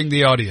reporting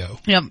the audio.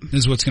 Yep. This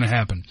is what's going to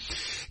happen.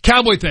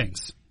 Cowboy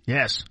things.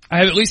 Yes. I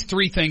have at least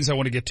 3 things I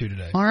want to get to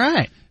today. All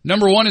right.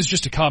 Number 1 is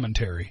just a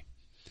commentary.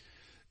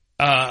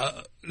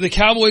 The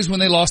Cowboys, when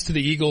they lost to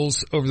the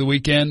Eagles over the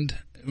weekend,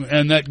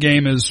 and that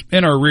game is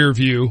in our rear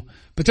view,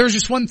 but there's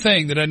just one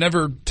thing that I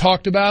never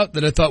talked about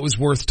that I thought was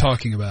worth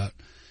talking about.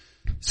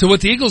 So what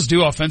the Eagles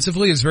do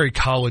offensively is very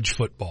college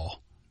football.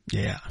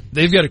 Yeah.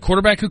 They've got a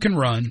quarterback who can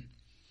run,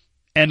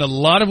 and a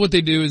lot of what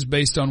they do is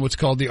based on what's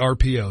called the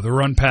RPO, the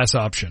run pass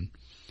option.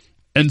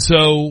 And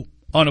so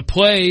on a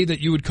play that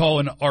you would call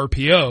an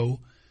RPO,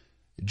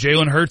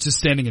 Jalen Hurts is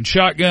standing in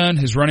shotgun.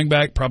 His running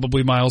back,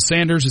 probably Miles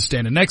Sanders, is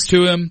standing next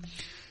to him.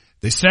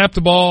 They snap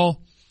the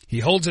ball. He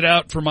holds it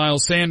out for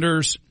Miles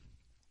Sanders,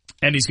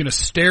 and he's going to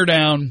stare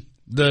down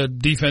the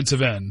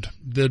defensive end,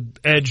 the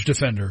edge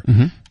defender.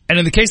 Mm-hmm. And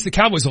in the case of the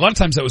Cowboys, a lot of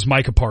times that was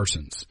Micah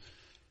Parsons.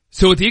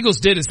 So what the Eagles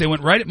did is they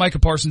went right at Micah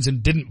Parsons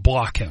and didn't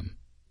block him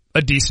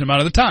a decent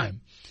amount of the time.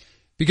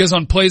 Because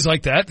on plays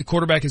like that, the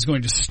quarterback is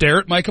going to stare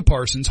at Micah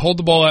Parsons, hold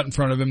the ball out in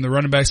front of him, the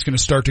running back's going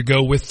to start to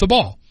go with the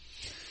ball.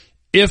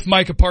 If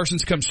Micah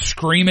Parsons comes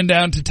screaming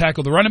down to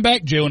tackle the running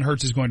back, Jalen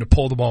Hurts is going to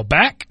pull the ball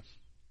back,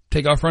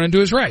 take off running to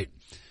his right.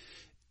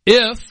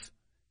 If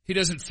he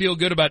doesn't feel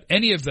good about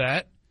any of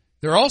that,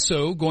 they're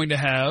also going to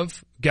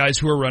have guys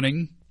who are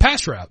running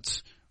pass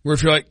routes. Where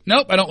if you're like,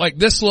 nope, I don't like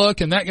this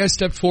look, and that guy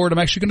stepped forward, I'm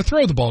actually going to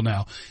throw the ball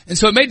now. And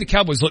so it made the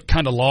Cowboys look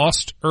kind of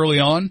lost early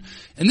on.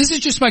 And this is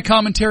just my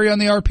commentary on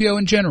the RPO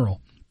in general.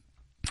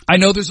 I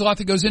know there's a lot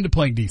that goes into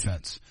playing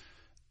defense.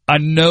 I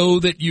know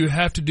that you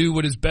have to do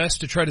what is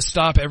best to try to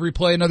stop every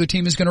play another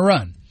team is going to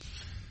run.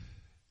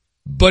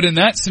 But in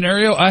that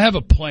scenario, I have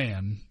a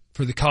plan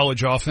for the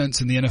college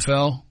offense in the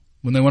NFL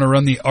when they want to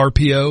run the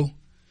RPO.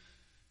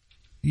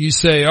 You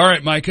say, all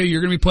right, Micah, you're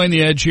going to be playing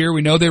the edge here.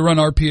 We know they run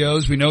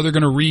RPOs. We know they're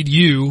going to read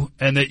you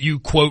and that you,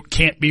 quote,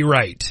 can't be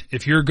right.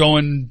 If you're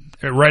going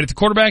right at the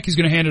quarterback, he's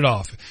going to hand it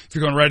off. If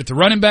you're going right at the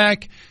running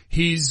back,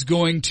 he's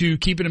going to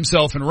keep it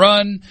himself and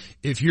run.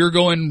 If you're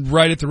going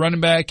right at the running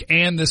back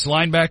and this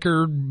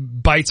linebacker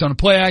bites on a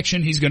play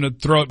action, he's going to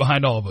throw it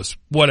behind all of us.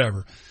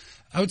 Whatever.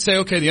 I would say,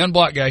 okay, the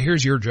unblocked guy,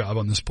 here's your job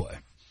on this play.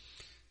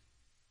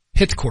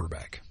 Hit the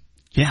quarterback.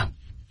 Yeah.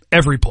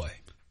 Every play.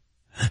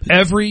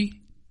 Every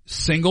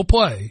single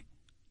play,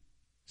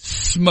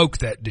 smoke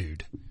that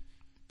dude.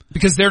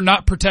 Because they're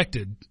not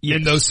protected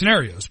in those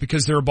scenarios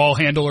because they're a ball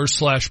handler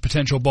 /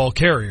 potential ball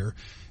carrier.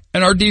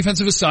 And our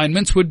defensive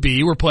assignments would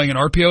be, we're playing an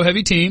RPO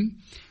heavy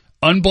team,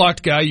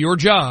 unblocked guy, your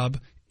job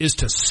is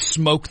to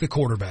smoke the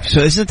quarterback.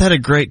 So isn't that a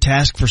great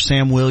task for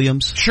Sam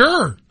Williams?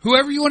 Sure.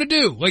 Whoever you want to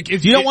do. Like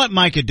if you don't want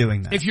Micah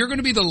doing that. If you're going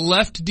to be the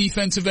left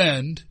defensive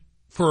end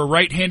for a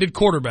right-handed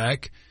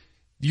quarterback,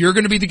 you're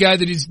going to be the guy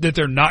that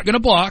they're not going to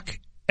block.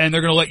 And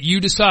they're going to let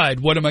you decide,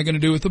 what am I going to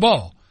do with the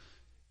ball?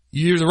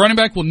 The running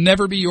back will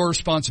never be your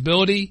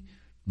responsibility.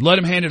 Let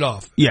him hand it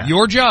off. Yeah.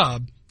 Your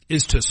job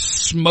is to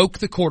smoke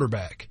the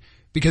quarterback.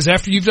 Because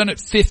after you've done it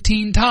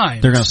 15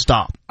 times, they're going to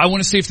stop. I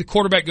want to see if the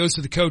quarterback goes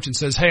to the coach and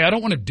says, hey, I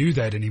don't want to do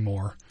that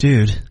anymore.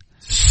 Dude.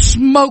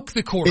 Smoke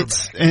the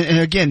quarterback. And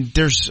again,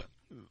 there's,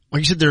 like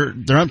you said,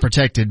 they're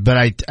unprotected, but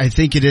I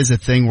think it is a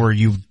thing where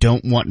you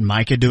don't want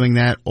Micah doing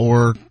that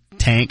or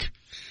Tank.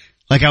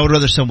 Like I would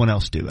rather someone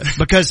else do it.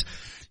 Because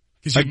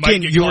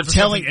again, you're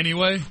telling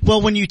anyway.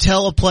 Well, when you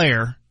tell a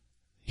player,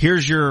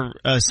 here's your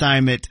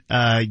assignment,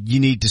 you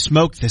need to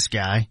smoke this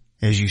guy,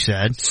 as you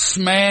said.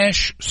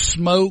 Smash,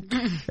 smoke,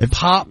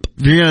 pop.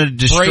 If you're going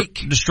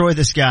to destroy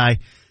this guy,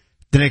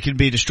 then it could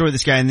be destroy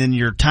this guy, and then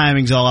your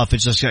timing's all off.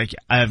 It's just like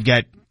I've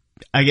got,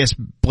 I guess,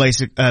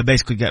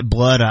 basically got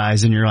blood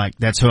eyes, and you're like,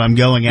 that's who I'm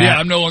going at. Yeah,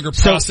 I'm no longer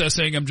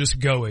processing. I'm just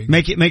going.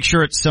 Make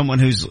sure it's someone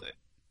who's,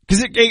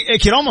 because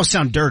it can almost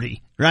sound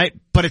dirty. Right?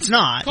 But it's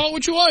not. Call it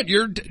what you want.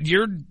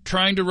 You're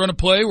trying to run a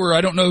play where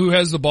I don't know who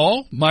has the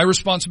ball. My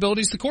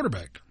responsibility is the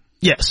quarterback.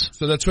 Yes.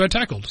 So that's who I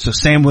tackled. So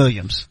Sam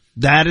Williams.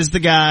 That is the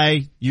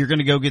guy. You're going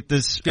to go get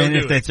this. And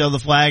if they throw the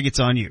flag, it's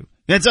on you.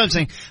 That's what I'm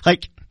saying.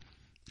 Like,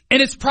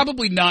 and it's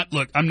probably not,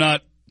 look, I'm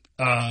not,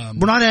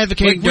 we're not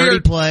advocating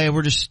dirty play.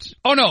 We're just.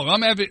 Oh no,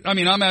 I'm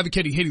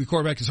advocating hitting the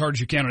quarterback as hard as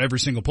you can on every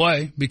single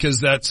play because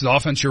that's the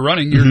offense you're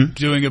running. You're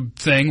doing a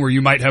thing where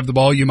you might have the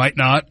ball, you might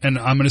not, and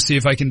I'm going to see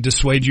if I can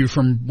dissuade you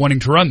from wanting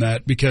to run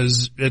that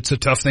because it's a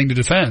tough thing to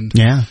defend.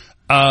 Yeah.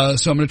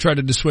 So I'm going to try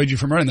to dissuade you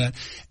from running that.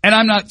 And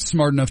I'm not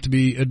smart enough to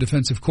be a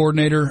defensive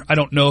coordinator. I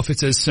don't know if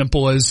it's as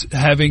simple as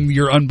having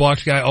your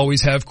unblocked guy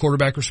always have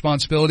quarterback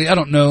responsibility. I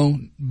don't know,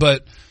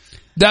 but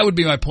that would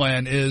be my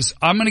plan is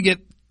I'm going to get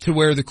to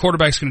where the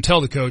quarterback's going to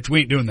tell the coach, we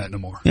ain't doing that no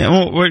more. Yeah,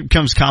 well, where it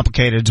becomes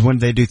complicated is when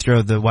they do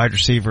throw the wide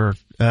receiver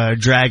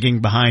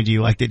dragging behind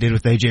you like they did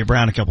with A.J.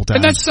 Brown a couple times.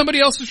 And that's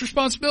somebody else's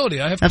responsibility.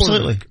 I have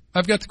Absolutely.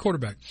 I've got the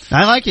quarterback.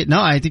 I like it.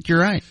 No, I think you're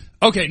right.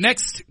 Okay,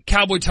 next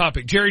Cowboy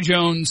topic. Jerry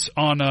Jones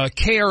on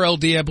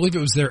KRLD, I believe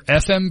it was their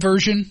FM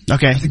version.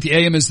 Okay. I think the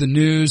AM is the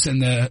news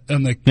and the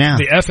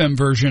FM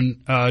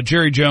version,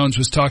 Jerry Jones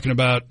was talking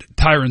about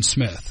Tyron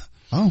Smith.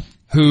 Oh.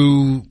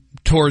 Who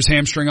tore his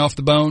hamstring off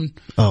the bone.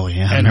 Oh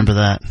yeah, I remember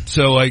that.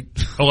 So like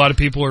a lot of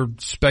people are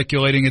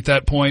speculating at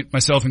that point,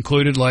 myself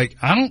included, like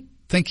I don't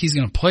think he's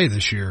going to play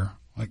this year.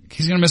 Like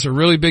he's going to miss a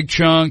really big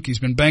chunk. He's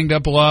been banged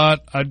up a lot.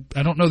 I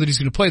don't know that he's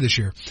going to play this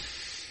year.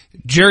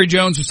 Jerry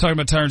Jones was talking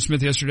about Tyron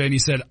Smith yesterday and he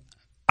said,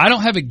 I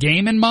don't have a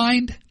game in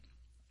mind,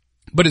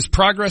 but his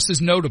progress is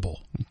notable.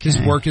 Okay.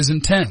 His work is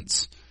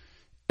intense.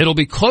 It'll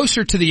be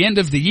closer to the end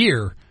of the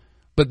year,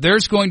 but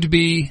there's going to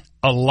be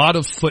a lot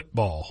of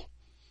football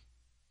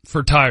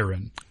for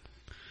Tyron.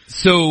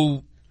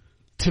 So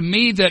to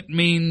me that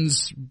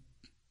means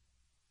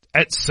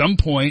at some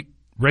point,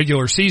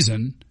 regular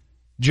season,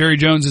 Jerry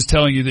Jones is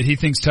telling you that he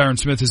thinks Tyron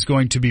Smith is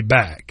going to be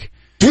back.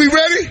 We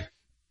ready?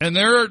 And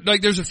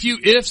there's a few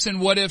ifs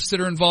and what ifs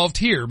that are involved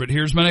here, but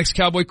here's my next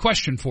Cowboy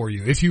question for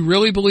you. If you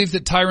really believe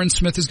that Tyron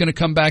Smith is going to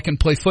come back and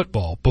play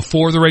football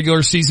before the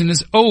regular season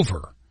is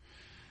over,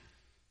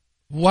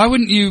 why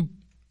wouldn't you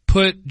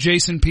put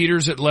Jason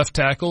Peters at left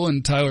tackle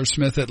and Tyler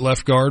Smith at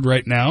left guard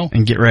right now?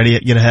 And get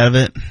ahead of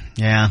it?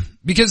 Yeah.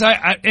 Because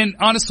and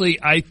honestly,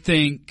 I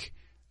think,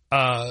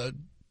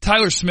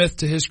 Tyler Smith,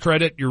 to his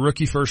credit, your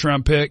rookie first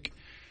round pick,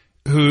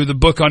 who the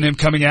book on him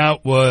coming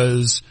out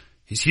was,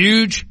 he's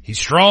huge, he's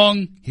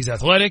strong, he's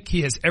athletic,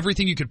 he has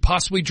everything you could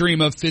possibly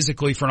dream of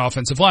physically for an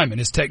offensive lineman.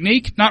 His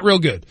technique, not real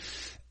good.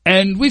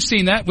 And we've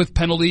seen that with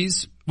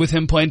penalties, with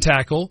him playing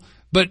tackle,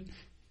 but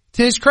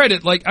to his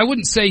credit, like, I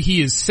wouldn't say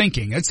he is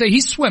sinking. I'd say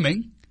he's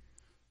swimming,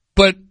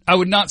 but I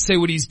would not say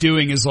what he's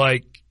doing is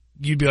like,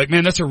 you'd be like,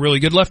 man, that's a really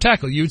good left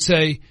tackle. You would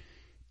say,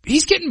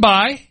 he's getting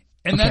by,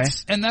 and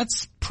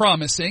that's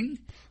promising.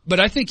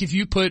 But I think if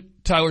you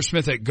put Tyler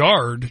Smith at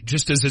guard,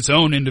 just as its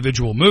own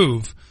individual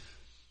move,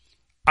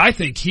 I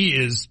think he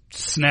is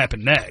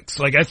snapping necks.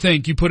 Like, I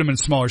think you put him in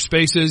smaller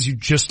spaces, you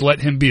just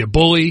let him be a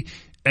bully,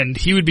 and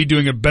he would be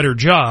doing a better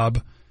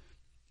job.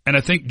 And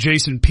I think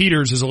Jason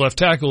Peters as a left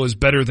tackle is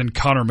better than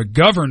Connor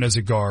McGovern as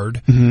a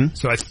guard. Mm-hmm.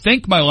 So I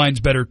think my line's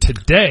better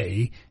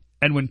today.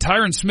 And when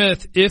Tyron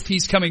Smith, if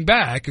he's coming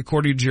back,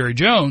 according to Jerry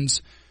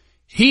Jones,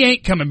 he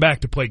ain't coming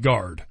back to play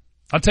guard.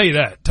 I'll tell you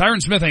that.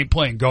 Tyron Smith ain't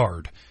playing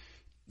guard.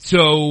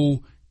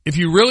 So if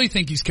you really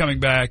think he's coming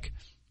back,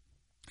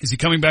 is he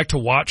coming back to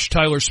watch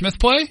Tyler Smith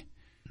play?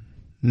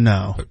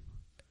 No.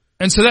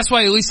 And so that's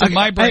why, at least in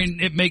my brain,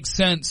 it makes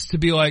sense to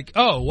be like,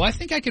 oh, well, I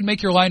think I could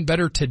make your line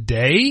better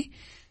today.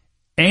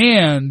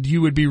 And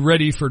you would be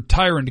ready for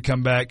Tyron to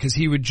come back because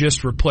he would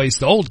just replace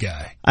the old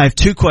guy. I have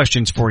two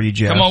questions for you,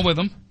 Jeff. Come on with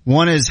them.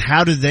 One is,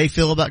 how do they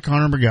feel about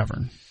Connor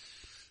McGovern?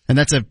 And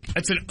that's an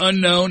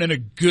unknown and a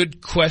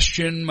good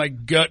question. My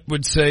gut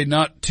would say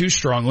not too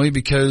strongly,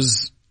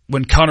 because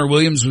when Connor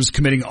Williams was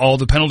committing all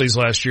the penalties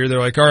last year, they're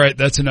like, all right,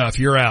 that's enough.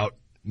 You're out.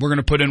 We're going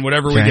to put in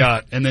whatever we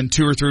got. And then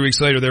 2 or 3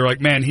 weeks later, they were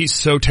like, man, he's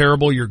so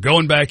terrible. You're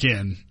going back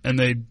in. And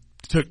they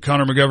took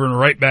Connor McGovern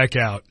right back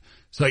out.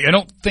 So like, I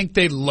don't think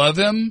they love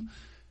him.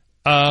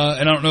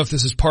 And I don't know if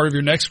this is part of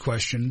your next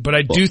question, but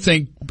I do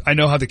think I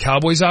know how the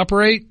Cowboys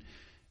operate.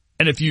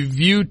 And if you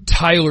view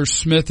Tyler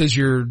Smith as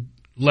your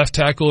left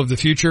tackle of the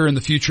future, and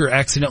the future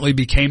accidentally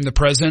became the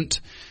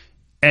present,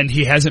 and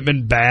he hasn't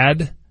been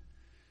bad,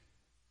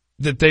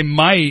 that they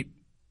might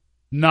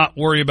not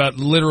worry about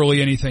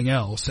literally anything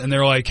else. And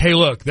they're like, hey,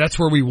 look, that's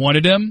where we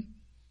wanted him.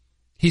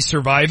 He's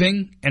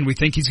surviving, and we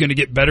think he's going to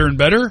get better and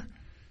better.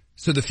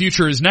 So the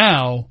future is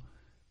now.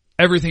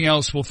 Everything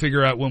else we'll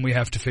figure out when we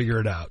have to figure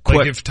it out.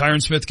 Like if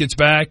Tyron Smith gets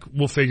back,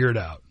 we'll figure it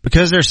out.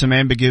 Because there's some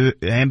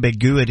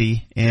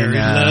ambiguity in, Harry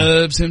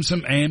loves him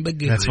some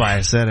ambiguity. That's why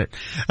I said it.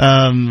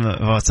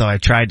 So I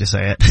tried to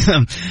say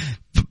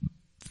it.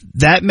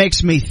 That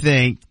makes me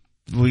think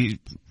we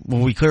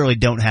clearly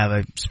don't have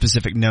a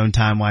specific known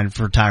timeline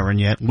for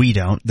Tyron yet. We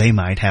don't. They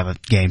might have a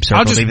game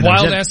circled. I'll just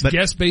wild-ass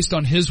guess based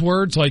on his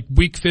words, like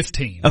week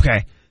 15.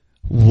 Okay.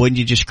 Wouldn't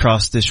you just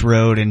cross this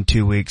road in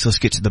 2 weeks? Let's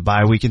get to the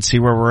bye week and see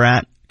where we're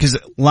at. Because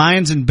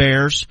Lions and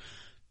Bears,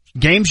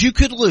 games you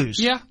could lose.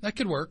 Yeah, that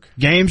could work.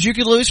 Games you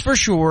could lose for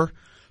sure,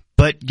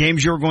 but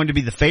games you're going to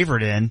be the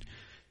favorite in,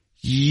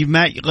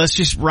 let's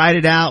just ride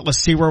it out. Let's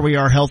see where we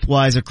are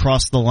health-wise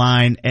across the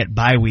line at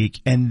bye week.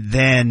 And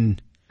then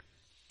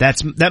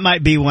that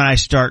might be when I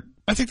start.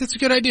 I think that's a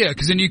good idea,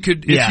 because then you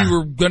could, if you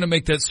were going to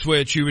make that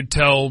switch, you would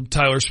tell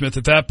Tyler Smith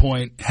at that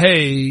point,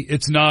 hey,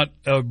 it's not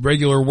a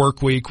regular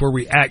work week where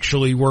we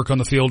actually work on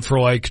the field for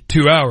like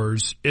 2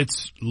 hours.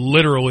 It's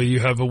literally you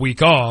have a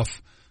week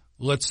off.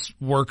 Let's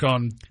work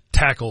on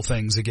tackle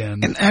things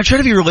again. And I try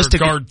to be realistic.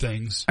 Guard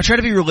things. I try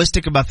to be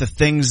realistic about the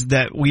things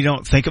that we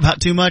don't think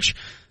about too much.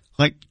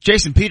 Like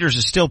Jason Peters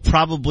is still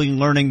probably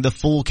learning the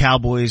full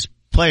Cowboys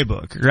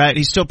playbook, right?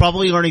 He's still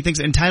probably learning things,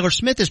 and Tyler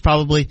Smith is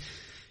probably.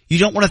 You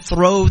don't want to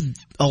throw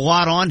a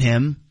lot on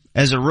him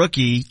as a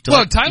rookie.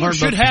 Well, Tyler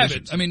should have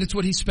it. I mean, it's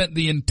what he spent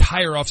the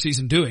entire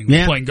offseason doing,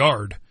 playing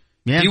guard.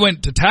 Yeah. He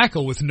went to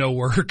tackle with no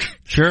work.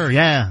 Sure,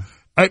 yeah.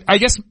 I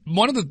guess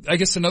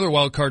another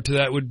wild card to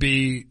that would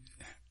be,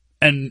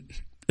 and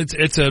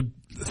it's a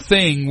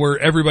thing where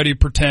everybody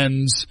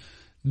pretends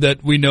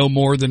that we know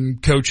more than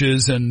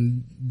coaches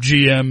and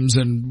GMs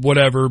and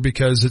whatever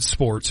because it's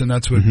sports and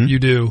that's what you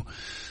do.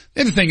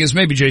 The other thing is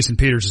maybe Jason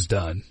Peters is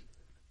done.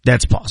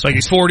 That's possible. Like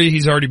he's 40,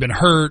 he's already been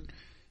hurt.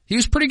 He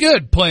was pretty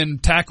good playing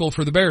tackle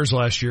for the Bears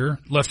last year,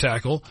 left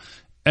tackle,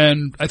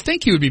 and I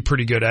think he would be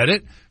pretty good at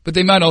it, but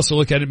they might also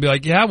look at it and be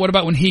like, yeah, what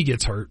about when he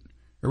gets hurt?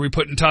 Are we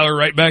putting Tyler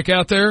right back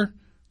out there?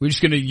 We're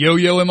just going to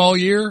yo-yo him all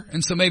year?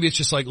 And so maybe it's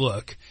just like,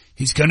 look,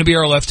 he's going to be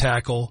our left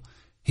tackle.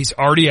 He's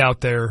already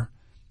out there.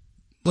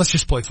 Let's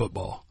just play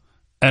football,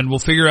 and we'll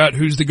figure out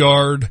who's the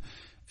guard.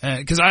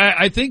 Because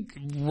I think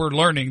we're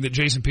learning that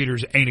Jason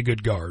Peters ain't a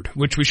good guard,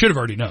 which we should have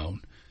already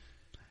known.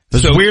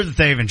 It's weird that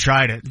they even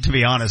tried it, to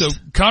be honest. So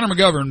Connor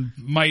McGovern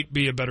might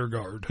be a better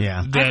guard. Yeah.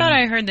 I thought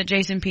I heard that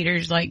Jason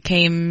Peters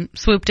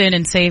swooped in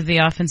and saved the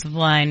offensive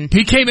line.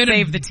 He came in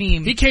saved the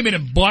team. He came in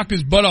and blocked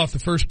his butt off the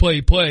first play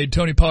he played.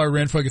 Tony Pollard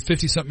ran for like a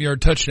 50-something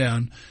yard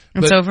touchdown.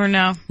 It's over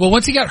now. Well,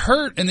 once he got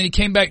hurt and then he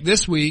came back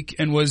this week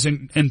and was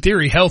in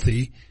theory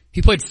healthy,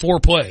 he played 4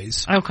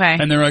 plays. Okay.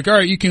 And they're like, all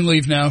right, you can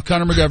leave now.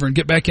 Connor McGovern,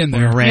 get back in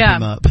there. Ramp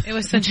him up. It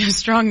was such a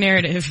strong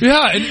narrative.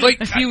 Yeah. And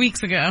like a few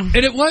weeks ago. And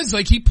it was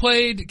like he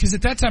played, because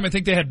at that time I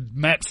think they had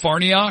Matt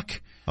Farniok.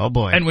 Oh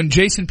boy. And when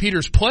Jason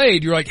Peters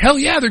played, you're like, hell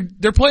yeah,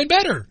 they're playing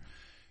better.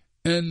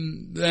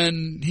 And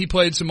then he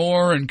played some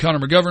more and Connor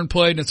McGovern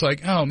played and it's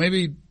like, oh,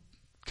 maybe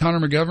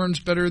Connor McGovern's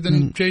better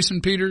than Jason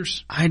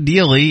Peters?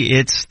 Ideally,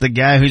 it's the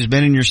guy who's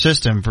been in your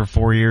system for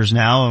 4 years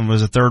now and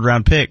was a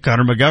 3rd-round pick.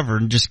 Connor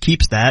McGovern just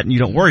keeps that, and you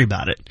don't worry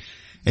about it.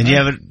 And you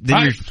have it.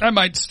 Then I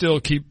might still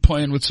keep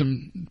playing with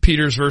some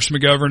Peters versus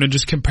McGovern and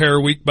just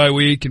compare week by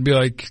week and be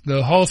like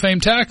the Hall of Fame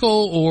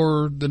tackle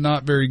or the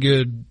not very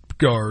good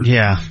guard.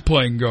 Yeah,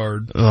 playing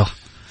guard. Ugh.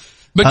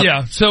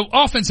 But so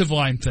offensive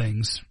line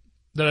things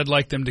that I'd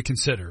like them to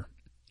consider.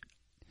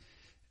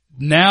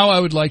 Now I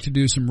would like to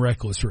do some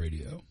reckless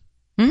radio.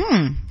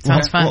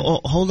 Sounds fun. Well,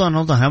 hold on.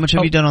 How much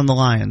have you done on the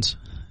Lions?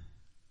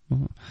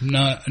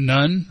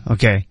 None.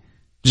 Okay.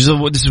 This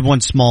is one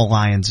small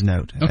Lions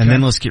note. Okay. And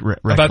then let's get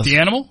reckless. About the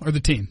animal or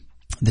the team?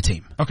 The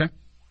team. Okay.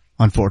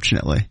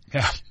 Unfortunately.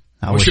 Yeah.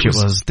 I wish it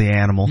was the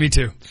animal. Me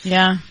too.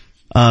 Yeah.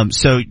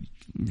 So,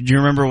 do you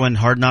remember when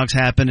Hard Knocks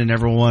happened and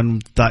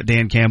everyone thought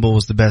Dan Campbell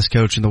was the best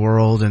coach in the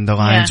world and the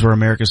Lions were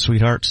America's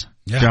sweethearts?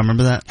 Yeah. Do you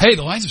remember that? Hey,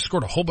 the Lions have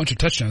scored a whole bunch of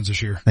touchdowns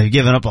this year. They've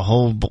given up a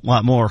whole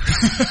lot more.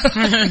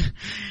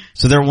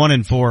 So they're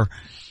 1-4,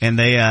 and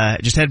they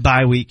just had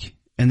bye week,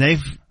 and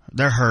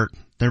they're hurt.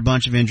 They're a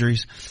bunch of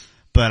injuries.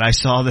 But I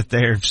saw that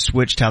they've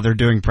switched how they're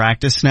doing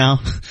practice now.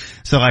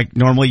 So like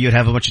normally you'd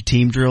have a bunch of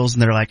team drills,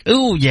 and they're like,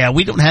 "Oh yeah,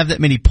 we don't have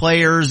that many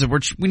players, and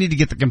we need to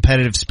get the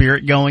competitive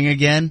spirit going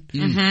again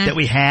that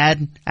we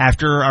had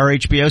after our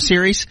HBO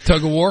series,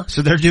 Tug of War."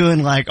 So they're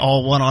doing like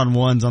all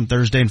one-on-ones on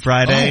Thursday and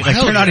Friday. Like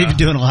they're not even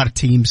doing a lot of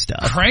team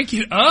stuff. Crank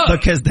it up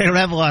because they don't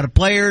have a lot of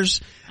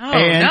players.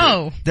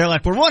 No! They're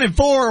like, we're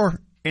 1-4.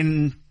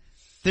 And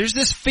there's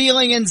this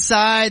feeling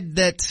inside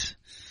that,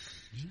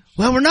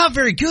 well, we're not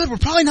very good. We're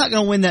probably not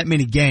going to win that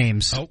many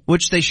games,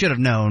 which they should have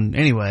known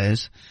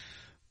anyways.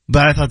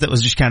 But I thought that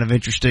was just kind of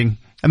interesting.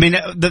 I mean,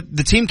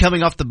 the team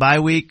coming off the bye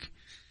week,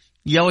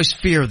 you always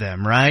fear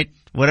them, right?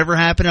 Whatever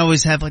happened, I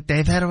always have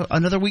they've had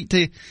another week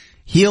to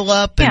heal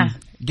up and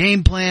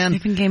game plan.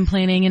 They've been game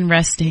planning and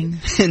resting.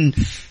 And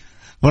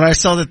when I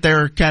saw that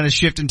they're kind of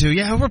shifting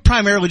to, we're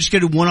primarily just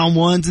going to do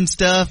one-on-ones and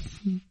stuff,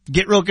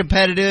 get real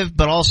competitive,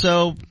 but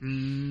also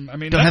don't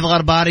have a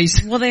lot of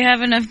bodies. Will they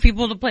have enough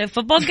people to play a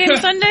football game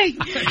Sunday?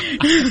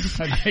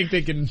 I think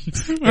they can.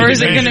 Or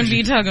is it going to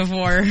be tug of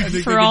war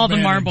for all the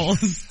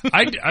marbles?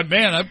 I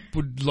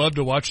would love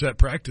to watch that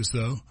practice,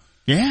 though.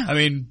 Yeah. I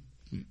mean,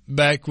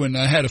 back when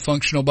I had a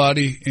functional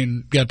body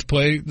and got to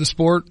play the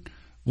sport,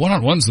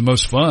 one-on-one's the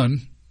most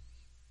fun.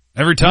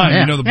 Every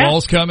time, the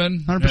ball's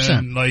coming. 100%.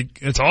 And,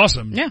 it's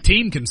awesome. Yeah.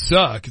 Team can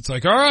suck. It's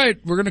like, all right,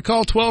 we're going to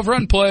call 12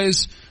 run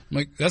plays. I'm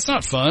like, that's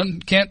not fun.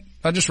 Can't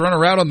I just run a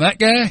route on that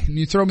guy and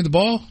you throw me the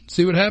ball,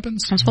 see what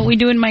happens? That's what we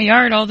do in my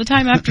yard all the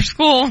time after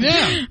school.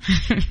 Yeah.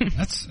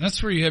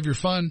 That's where you have your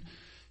fun.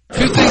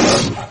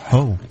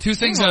 Two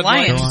things I'd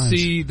like to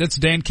see. That's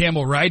Dan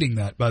Campbell writing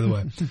that, by the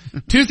way.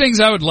 Two things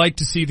I would like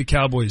to see the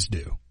Cowboys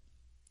do,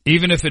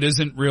 even if it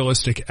isn't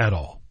realistic at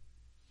all.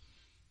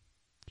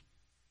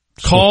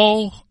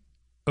 Call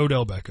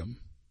Odell Beckham.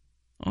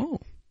 Oh.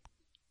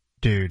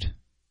 Dude.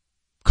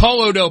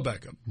 Call Odell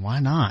Beckham. Why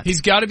not?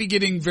 He's got to be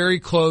getting very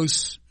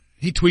close.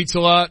 He tweets a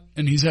lot,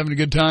 and he's having a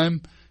good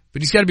time,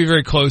 but he's got to be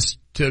very close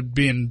to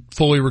being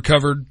fully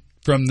recovered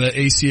from the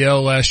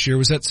ACL last year.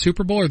 Was that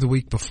Super Bowl or the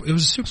week before? It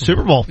was a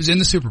Super Bowl. It was in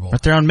the Super Bowl.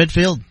 Right there on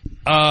midfield.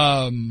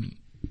 I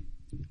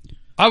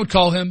would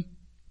call him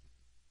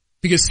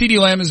because CeeDee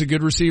Lamb is a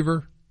good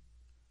receiver.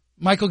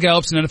 Michael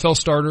Gallup's an NFL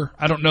starter.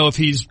 I don't know if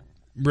he's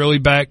really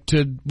back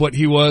to what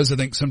he was. I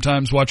think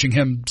sometimes watching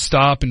him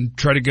stop and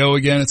try to go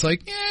again, it's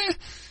like,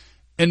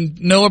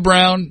 And Noah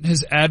Brown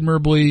has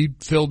admirably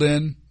filled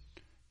in.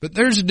 But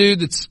there's a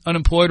dude that's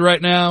unemployed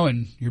right now,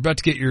 and you're about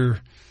to get your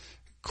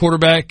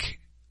quarterback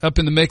up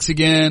in the mix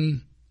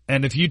again.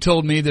 And if you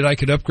told me that I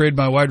could upgrade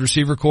my wide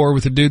receiver core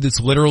with a dude that's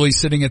literally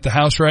sitting at the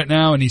house right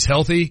now and he's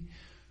healthy,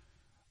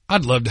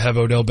 I'd love to have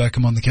Odell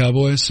Beckham on the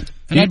Cowboys.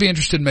 And I'd be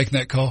interested in making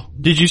that call.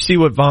 Did you see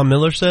what Von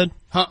Miller said?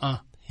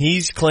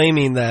 He's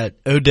claiming that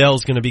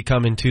Odell's going to be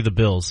coming to the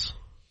Bills.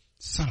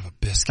 Son of a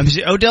biscuit. I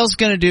mean, Odell's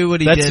going to do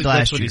what he did last year.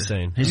 That's what he's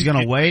saying. He's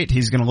going to wait.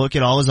 He's going to look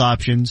at all his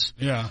options.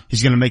 Yeah.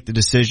 He's going to make the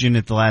decision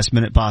at the last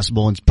minute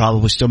possible and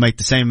probably still make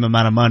the same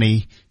amount of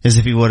money as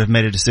if he would have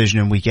made a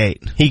decision in week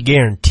 8. He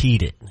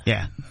guaranteed it.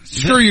 Yeah.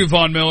 Screw you,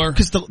 Von Miller.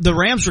 Because the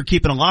Rams were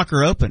keeping a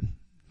locker open.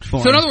 So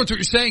in other words, what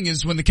you're saying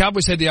is when the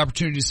Cowboys had the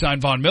opportunity to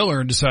sign Von Miller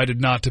and decided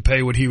not to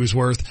pay what he was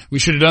worth, we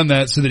should have done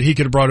that so that he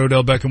could have brought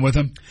Odell Beckham with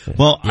him.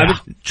 Well,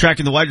 I've been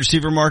tracking the wide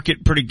receiver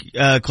market pretty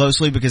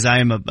closely because I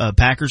am a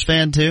Packers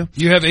fan too.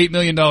 You have $8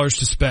 million to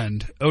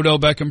spend. Odell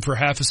Beckham for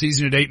half a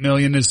season at $8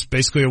 million is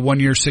basically a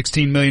 1-year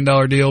 $16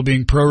 million deal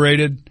being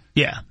prorated.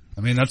 Yeah.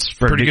 I mean, that's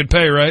pretty good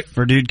pay, right?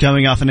 For a dude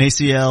coming off an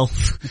ACL.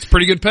 It's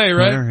pretty good pay,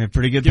 right?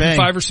 Pretty good Give pay. him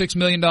 $5 or $6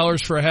 million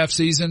for a half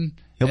season.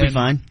 He'll be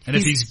fine. And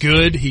if he's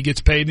good, he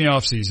gets paid in the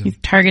offseason. He's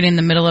targeting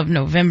the middle of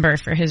November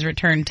for his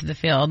return to the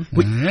field.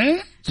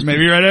 So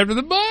maybe right after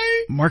the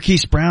bye.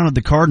 Marquise Brown of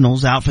the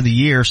Cardinals out for the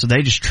year, so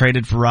they just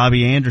traded for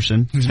Robbie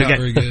Anderson. He's not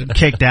very good.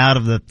 Kicked out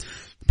of the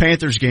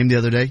Panthers game the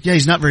other day. Yeah,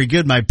 he's not very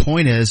good. My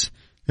point is,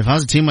 if I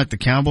was a team like the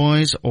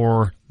Cowboys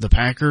or the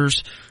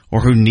Packers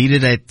or who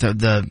needed a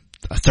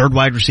third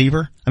wide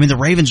receiver, I mean, the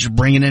Ravens are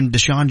bringing in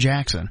Deshaun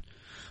Jackson.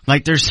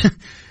 Like there's...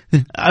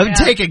 I would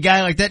take a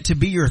guy like that to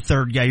be your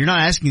third guy. You're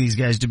not asking these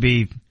guys to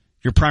be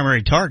your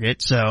primary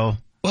target, so.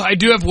 Well, I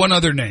do have one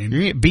other name.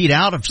 You're going to get beat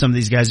out of some of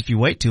these guys if you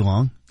wait too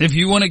long. If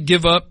you want to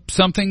give up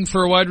something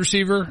for a wide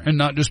receiver and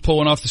not just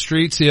pulling off the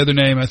streets, the other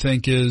name I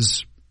think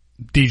is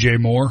DJ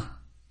Moore,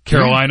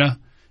 Carolina.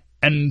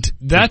 And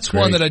that's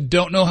one that I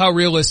don't know how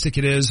realistic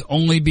it is,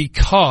 only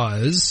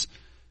because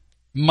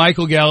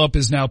Michael Gallup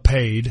is now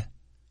paid.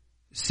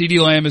 CeeDee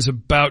Lamb is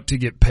about to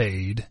get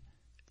paid.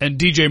 And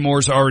DJ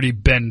Moore's already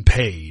been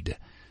paid.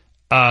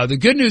 The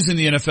good news in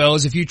the NFL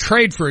is if you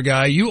trade for a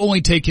guy, you only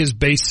take his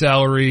base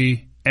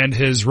salary and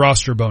his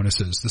roster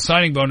bonuses. The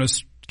signing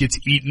bonus gets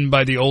eaten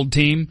by the old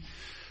team.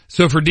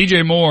 So for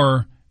DJ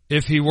Moore,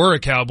 if he were a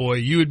Cowboy,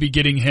 you would be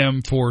getting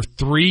him for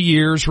 3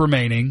 years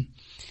remaining,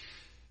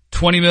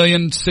 $20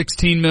 million,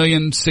 $16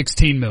 million,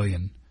 $16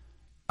 million.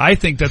 I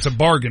think that's a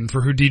bargain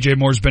for who DJ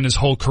Moore's been his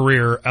whole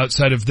career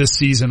outside of this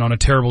season on a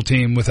terrible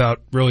team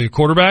without really a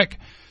quarterback.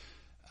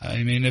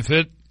 I mean,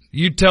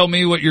 you tell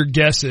me what your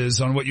guess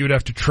is on what you would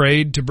have to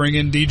trade to bring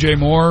in DJ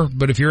Moore,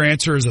 but if your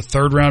answer is a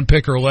 3rd round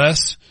pick or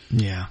less,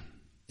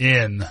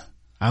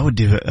 I would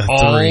do a 3.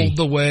 All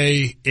the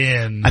way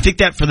in. I think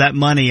that for that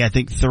money, I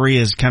think 3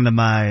 is kind of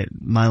my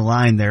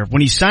line there.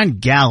 When you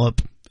signed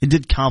Gallup, it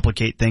did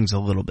complicate things a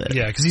little bit.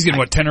 Yeah, because he's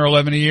getting 10 or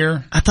 11 a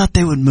year. I thought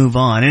they would move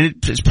on, and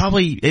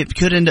it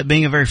could end up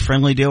being a very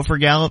friendly deal for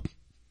Gallup.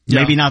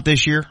 Maybe not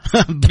this year,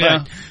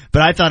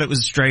 but I thought it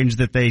was strange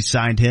that they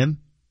signed him.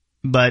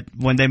 But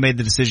when they made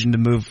the decision to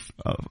move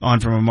on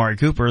from Amari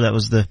Cooper, that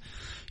was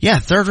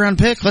 3rd round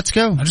pick. Let's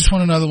go. I just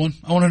want another one.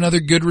 I want another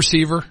good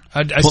receiver.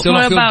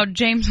 What about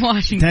James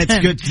Washington? That's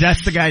good.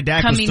 That's the guy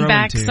Dak was throwing to. Coming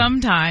back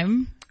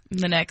sometime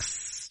the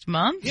next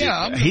month.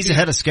 Yeah, he's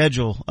ahead of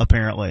schedule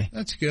apparently.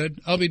 That's good.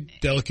 I'll be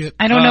delicate.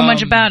 I don't know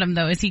much about him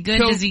though. Is he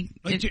good?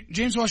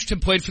 James Washington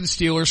played for the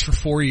Steelers for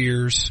 4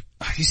 years.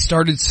 He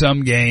started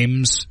some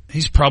games.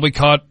 He's probably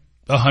caught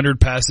 100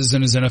 passes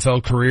in his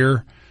NFL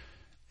career.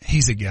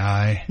 He's a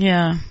guy.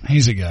 Yeah.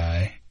 He's a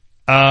guy.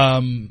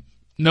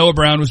 Noah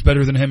Brown was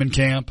better than him in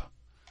camp.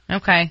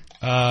 Okay.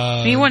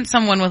 You want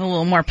someone with a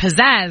little more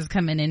pizzazz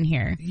coming in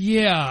here.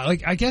 Yeah,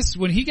 I guess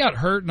when he got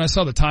hurt and I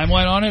saw the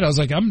timeline on it, I was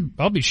like,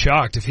 I'll be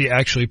shocked if he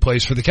actually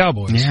plays for the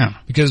Cowboys. Yeah.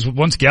 Because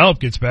once Gallup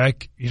gets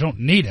back, you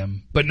don't need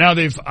him. But now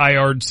they've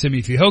IR'd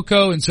Simi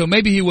Fehoko, and so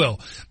maybe he will.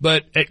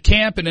 But at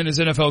camp and in his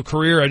NFL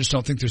career, I just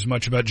don't think there's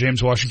much about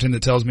James Washington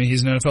that tells me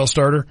he's an NFL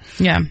starter.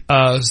 Yeah.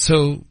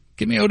 So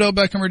give me Odell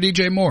Beckham or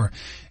DJ Moore.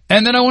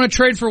 And then I want to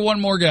trade for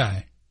one more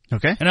guy.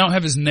 Okay. And I don't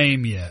have his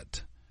name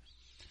yet.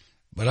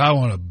 but I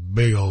want a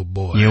big old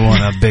boy. You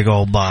want a big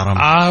old bottom.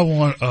 I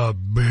want a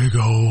big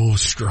old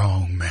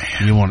strong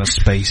man. You want a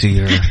space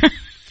eater.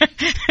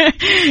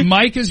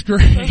 Mike is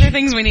great. Those are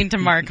things we need to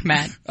mark,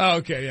 Matt. Oh,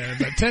 okay, yeah,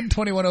 about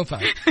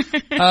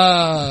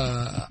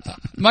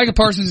 10-21-05. Micah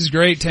Parsons is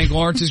great. Tank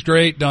Lawrence is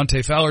great.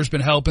 Dante Fowler's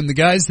been helping. The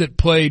guys that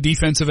play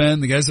defensive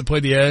end, the guys that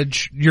play the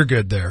edge, you're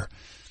good there.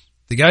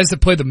 The guys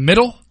that play the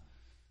middle,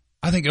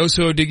 I think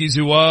Oso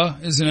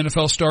Odigizua is an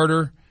NFL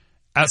starter.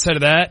 Outside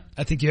of that,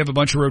 I think you have a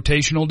bunch of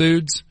rotational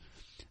dudes.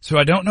 So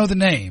I don't know the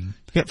name.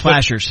 Get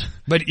flashers.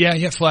 But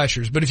yeah,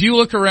 flashers. But if you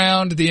look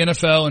around the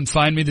NFL and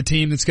find me the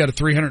team that's got a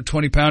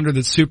 320-pounder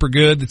that's super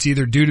good, that's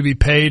either due to be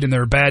paid and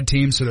they're a bad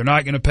team so they're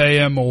not going to pay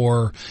him,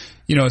 or,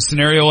 you know, a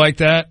scenario like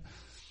that,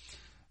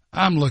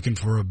 I'm looking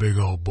for a big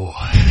old boy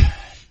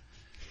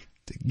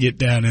to get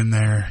down in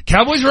there.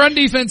 Cowboys' run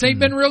defense ain't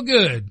been real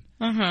good.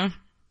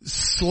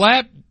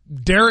 Slap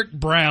Derek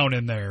Brown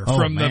in there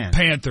from the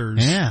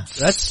Panthers. Yeah.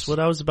 That's what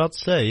I was about to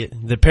say.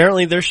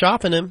 Apparently they're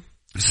shopping him.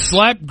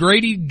 Slap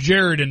Grady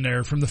Jarrett in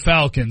there from the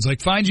Falcons.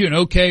 Like, find you an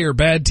okay or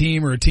bad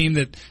team, or a team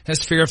that has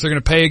to figure out if they're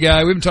going to pay a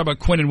guy. We've been talking about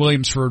Quinnen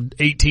Williams for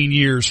 18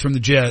 years from the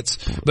Jets,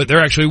 but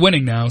they're actually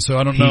winning now, so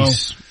I don't know.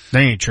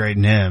 They ain't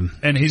trading him.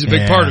 And he's a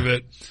big part of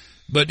it.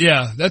 But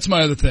yeah, that's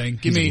my other thing.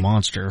 He's a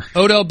monster.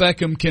 Odell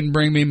Beckham can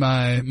bring me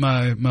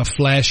my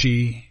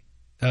flashy,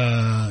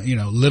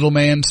 little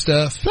man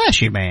stuff.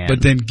 Flashy man.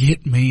 But then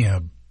get me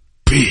a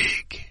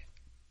big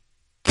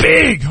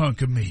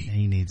hunk of meat.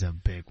 He needs a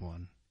big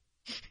one.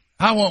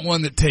 I want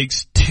one that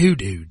takes two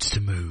dudes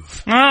to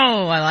move. Oh,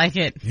 I like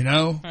it. You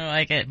know? I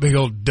like it. Big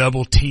old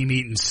double team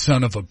eating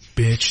son of a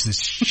bitch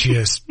that's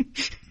just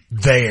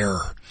there.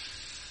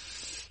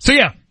 So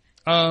yeah,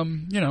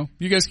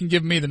 you guys can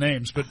give me the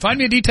names, but find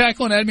me a D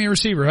tackle and add me a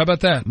receiver. How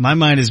about that? My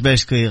mind is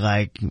basically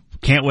like,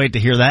 can't wait to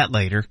hear that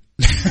later.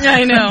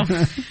 I know.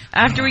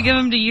 After we give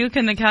them to you,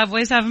 can the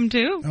Cowboys have them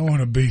too? I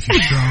want a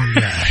beefy, strong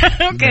guy.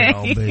 Okay. Big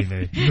old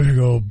baby. Big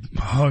old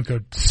hunk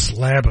of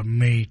slab of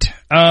meat.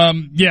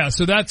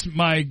 So that's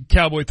my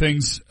Cowboy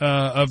things,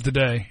 of the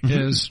day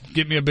is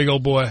get me a big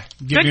old boy.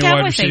 Get me a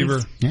wide receiver.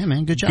 Things. Yeah,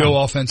 man. Good job. Go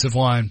offensive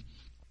line.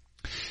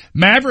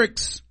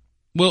 Mavericks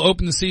will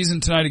open the season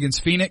tonight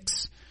against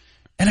Phoenix.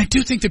 And I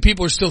do think that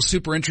people are still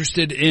super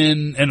interested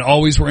in, and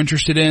always were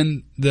interested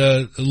in,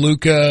 the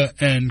Luka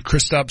and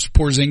Kristaps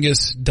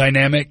Porzingis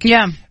dynamic.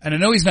 Yeah. And I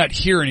know he's not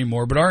here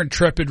anymore, but our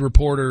intrepid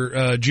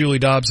reporter, Julie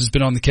Dobbs, has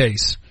been on the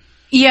case.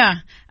 Yeah,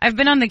 I've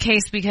been on the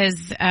case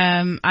because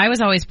I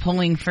was always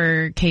pulling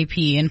for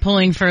KP and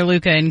pulling for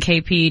Luka and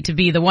KP to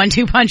be the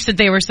 1-2 punch that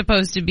they were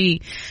supposed to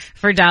be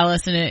for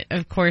Dallas, and it,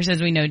 of course,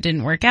 as we know,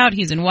 didn't work out.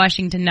 He's in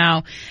Washington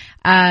now.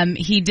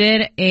 He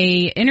did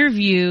a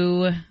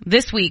interview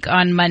this week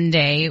on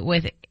Monday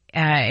with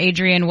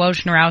Adrian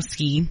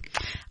Wojnarowski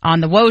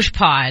on the Woj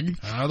Pod.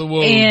 The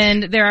Woj.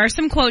 And there are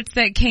some quotes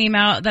that came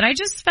out that I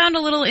just found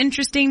a little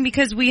interesting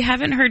because we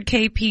haven't heard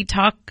KP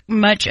talk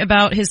much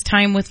about his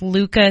time with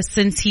Luka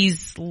since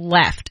he's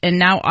left. And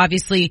now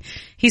obviously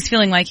he's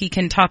feeling like he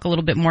can talk a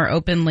little bit more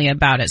openly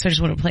about it. So I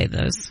just want to play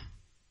those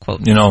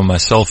quotes. You know,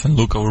 myself and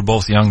Luka were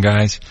both young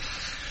guys.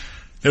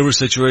 There were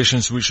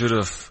situations we should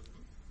have,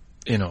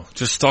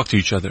 just talk to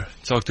each other,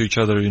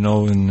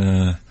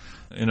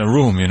 in a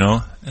room,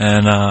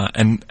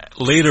 and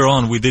later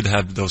on we did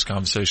have those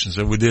conversations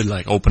and we did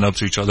open up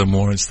to each other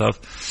more and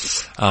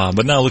stuff.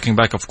 But now looking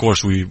back, of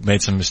course, we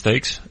made some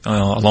mistakes,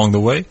 along the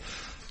way.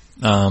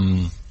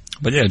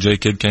 But yeah,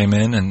 J-Kid came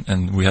in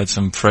and we had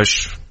some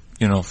fresh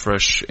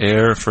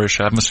air, fresh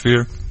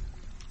atmosphere,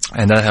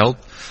 and that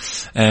helped.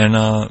 And,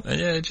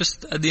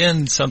 just at the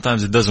end,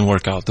 sometimes it doesn't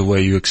work out the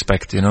way you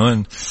expect,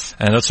 and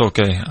that's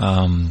okay.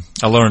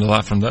 I learned a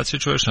lot from that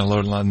situation. I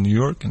learned a lot in New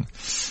York and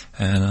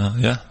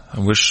I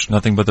wish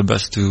nothing but the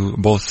best to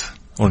both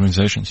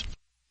organizations.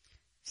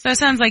 So it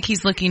sounds like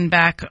he's looking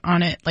back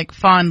on it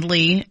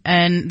fondly,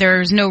 and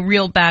there's no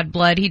real bad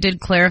blood. He did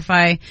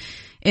clarify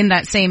in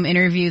that same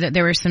interview that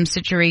there were some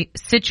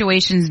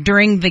situations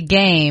during the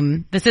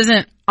game. This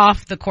isn't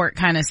off the court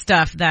kind of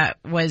stuff that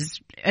was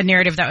a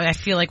narrative that I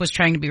feel like was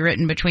trying to be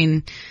written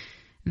between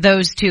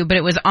those two, but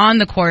it was on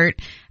the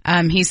court.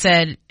 He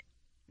said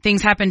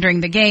things happen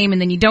during the game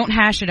and then you don't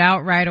hash it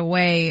out right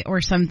away or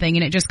something,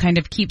 and it just kind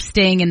of keeps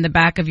staying in the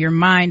back of your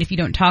mind. If you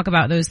don't talk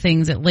about those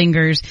things, it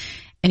lingers.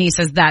 And he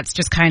says that's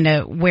just kind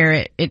of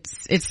where it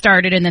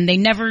started, and then they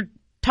never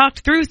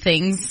talked through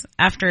things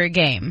after a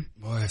game.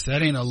 Boy, if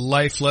that ain't a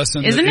life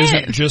lesson Isn't that it?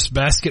 isn't just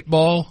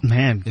basketball,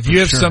 man. If you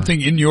have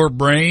something in your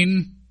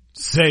brain,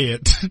 say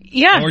it.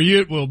 Yeah. Or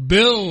it will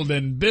build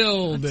and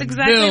build. That's and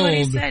exactly build. what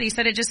he said. He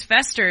said it just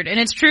festered. And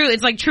it's true.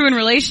 It's true in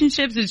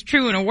relationships. It's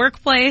true in a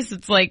workplace.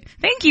 It's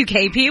thank you,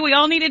 KP. We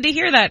all needed to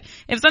hear that.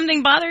 If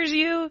something bothers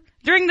you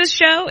during this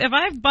show, if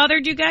I've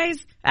bothered you guys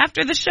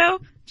after the show,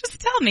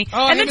 just tell me.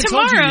 Oh, and then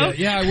tomorrow,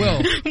 yeah, I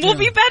will. we'll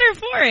be better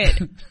for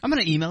it. I'm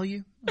going to email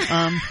you.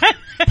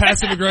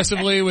 Passive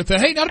aggressively with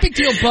hey, not a big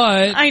deal,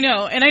 but. I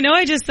know. And I know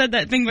I just said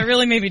that thing, but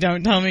really maybe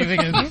don't tell me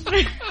because.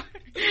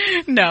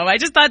 No, I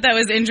just thought that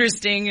was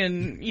interesting,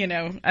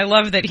 and I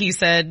love that he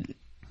said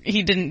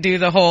he didn't do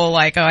the whole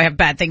like, oh, I have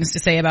bad things to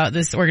say about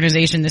this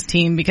organization, this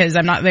team, because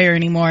I'm not there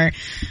anymore.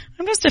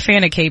 I'm just a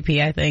fan of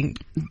KP, I think.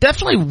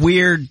 Definitely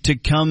weird to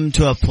come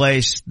to a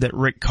place that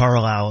Rick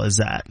Carlisle is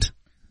at.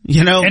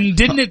 You know? And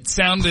didn't it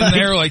sound in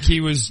there like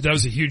that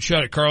was a huge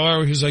shot at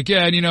Carlisle? He was like,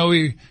 yeah,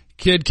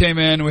 kid came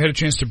in, we had a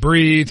chance to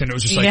breathe, and it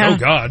was just like, oh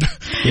God.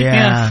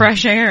 Yeah,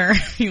 fresh air.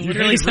 He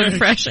literally said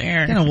fresh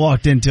air. Kind of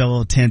walked into a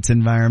little tense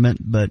environment,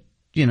 but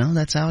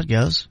that's how it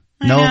goes.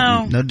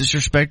 No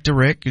disrespect to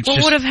Rick. It's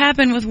what would have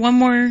happened with one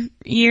more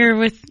year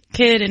with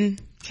Kid and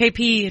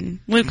KP and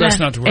Luka? Best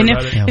not to worry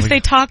about it. If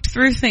they talked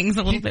through things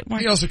a little bit more.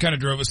 He also kind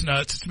of drove us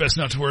nuts. It's best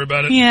not to worry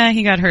about it. Yeah,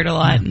 he got hurt a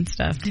lot and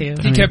stuff too.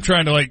 He kept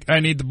trying to I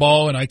need the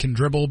ball and I can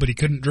dribble, but he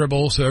couldn't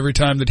dribble. So every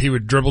time that he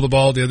would dribble the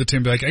ball, the other team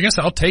would be like, I guess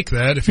I'll take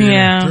that if you're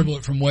going to dribble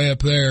it from way up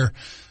there.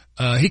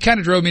 He kind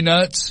of drove me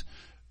nuts,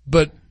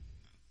 but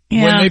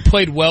when they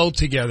played well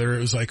together, it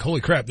was like, holy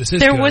crap, this is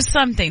There good. was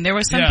something. There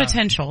was some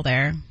potential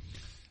there.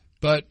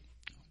 But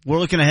we're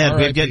looking ahead.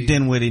 We've got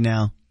Dinwiddie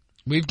now.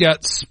 We've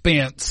got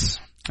Spence.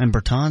 And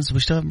Bertans. We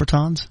still have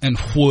Bertans? And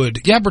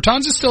Wood. Yeah,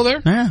 Bertans is still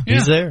there. Yeah.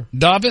 He's there.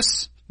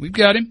 Davis. We've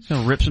got him. He's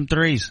going to rip some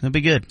threes. That'll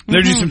be good.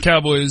 There's you some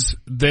Cowboys.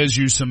 There's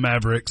you some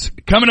Mavericks.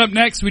 Coming up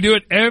next, we do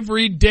it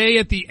every day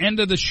at the end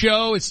of the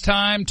show. It's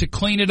time to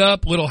clean it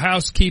up, little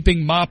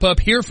housekeeping, mop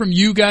up, hear from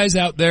you guys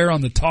out there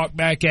on the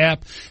Talkback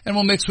app, and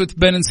we'll mix with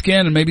Ben and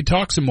Skin and maybe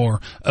talk some more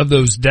of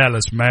those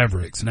Dallas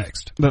Mavericks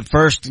next. But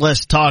first,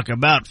 let's talk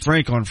about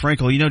Frankel and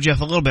Frankel.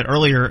 Jeff, a little bit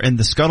earlier in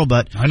the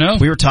Scuttlebutt, I know.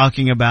 We were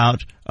talking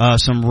about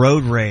some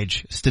road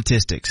rage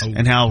statistics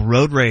and how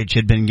road rage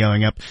had been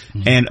going up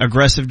and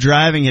aggressive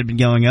driving had been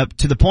going up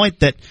to the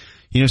point that,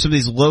 some of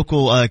these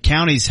local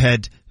counties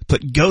had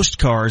put ghost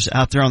cars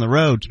out there on the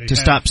road to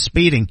stop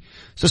speeding.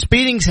 So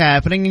speeding's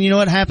happening, and you know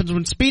what happens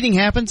when speeding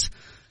happens?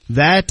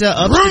 That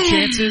ups the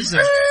chances of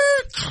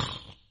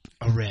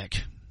a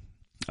wreck.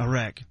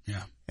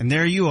 Yeah. And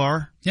there you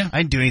are. Yeah. I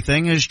didn't do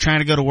anything. I was just trying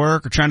to go to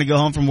work or trying to go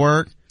home from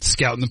work.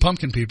 Scouting the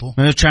pumpkin people.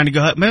 I was trying to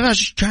go, maybe I was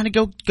just trying to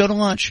go to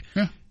lunch.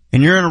 Yeah.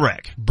 And you're in a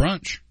wreck.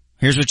 Brunch.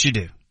 Here's what you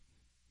do.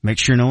 Make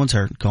sure no one's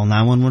hurt. Call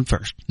 911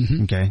 first.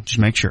 Mm-hmm. Okay? Just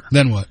make sure.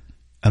 Then what?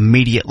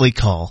 Immediately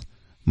call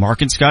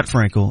Mark and Scott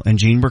Frankel and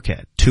Gene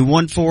Burkett.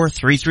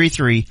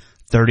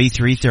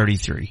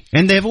 214-333-3333.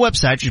 And they have a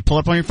website. Just pull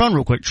it up on your phone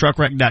real quick.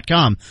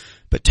 Truckwreck.com.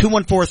 But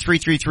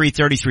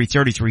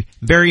 214-333-3333.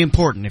 Very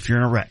important if you're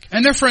in a wreck.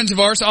 And they're friends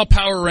of ours. I'll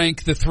power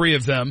rank the three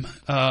of them.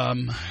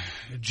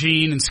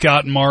 Gene and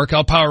Scott and Mark.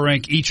 I'll power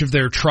rank each of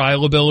their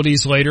trial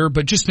abilities later,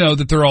 but just know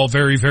that they're all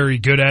very, very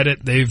good at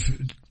it. They've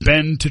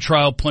been to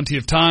trial plenty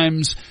of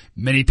times.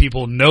 Many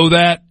people know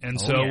that, and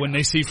when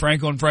they see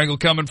Frankel and Frankel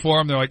coming for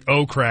them, they're like,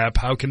 "Oh crap!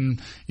 How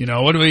can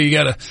what do we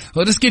gotta?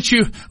 Let us get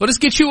you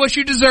what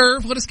you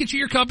deserve. Let us get you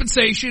your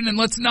compensation, and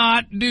let's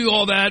not do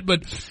all that."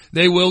 But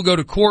they will go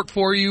to court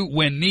for you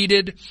when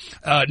needed.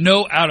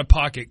 No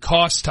out-of-pocket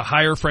costs to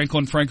hire Frankel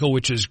and Frankel,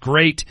 which is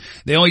great.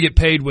 They only get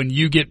paid when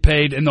you get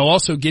paid, and they'll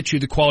also get you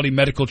the quality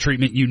medical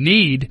treatment you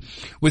need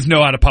with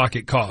no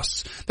out-of-pocket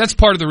costs. That's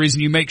part of the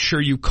reason you make sure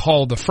you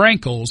call the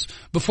Frankels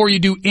before you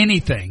do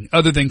anything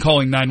other than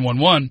calling 911.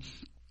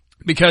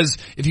 Because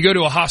if you go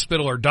to a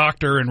hospital or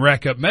doctor and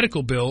rack up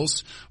medical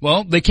bills,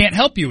 well, they can't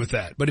help you with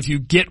that. But if you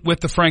get with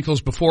the Frankels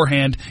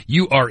beforehand,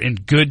 you are in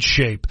good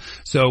shape.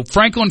 So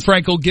Frankel and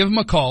Frankel, give them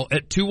a call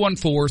at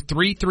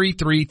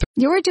 214-333.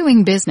 You're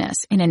doing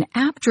business in an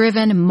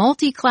app-driven,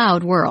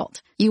 multi-cloud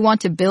world. You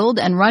want to build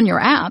and run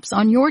your apps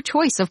on your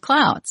choice of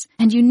clouds,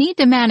 and you need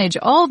to manage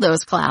all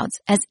those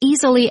clouds as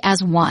easily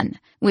as one.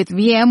 With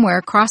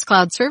VMware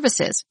Cross-Cloud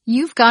Services,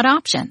 you've got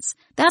options.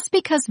 That's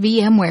because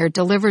VMware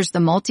delivers the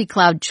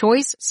multi-cloud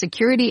choice,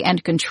 security,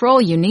 and control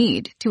you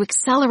need to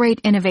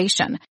accelerate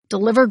innovation,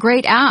 deliver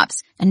great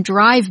apps, and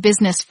drive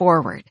business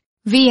forward.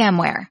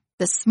 VMware,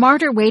 the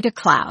smarter way to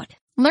cloud.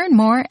 Learn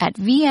more at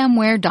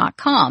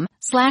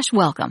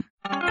vmware.com/welcome.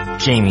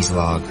 Jamie's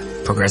log.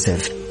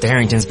 Progressive. The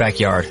Harrington's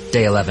backyard.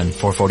 Day 11,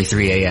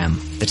 4:43 a.m.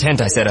 The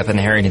tent I set up in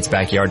the Harrington's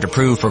backyard to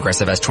prove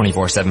Progressive has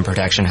 24/7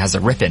 protection has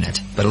a rip in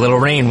it. But a little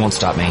rain won't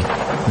stop me.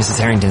 Mrs.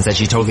 Harrington said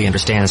she totally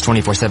understands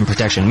 24/7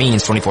 protection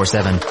means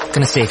 24/7.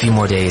 Gonna stay a few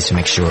more days to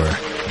make sure.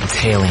 It's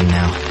hailing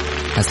now.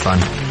 That's fun.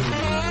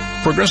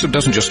 Progressive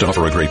doesn't just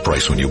offer a great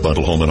price when you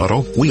bundle home and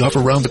auto. We offer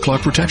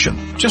round-the-clock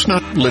protection. Just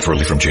not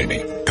literally from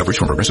Jamie. Coverage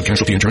from Progressive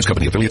Casualty Insurance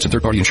Company, affiliates, and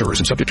third-party insurers,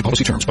 and subject to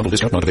policy terms. Bundle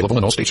discount not available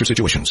in all states or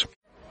situations.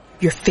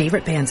 Your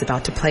favorite band's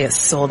about to play a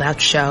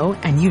sold-out show,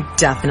 and you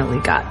definitely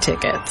got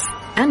tickets.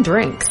 And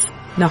drinks.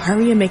 Now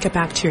hurry and make it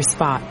back to your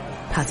spot.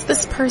 Past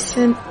this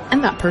person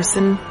and that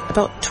person.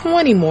 About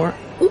 20 more.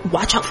 Ooh,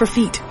 watch out for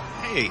feet.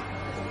 Hey.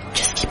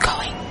 Just keep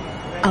going.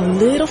 A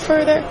little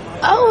further.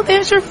 Oh,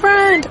 there's your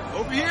friend.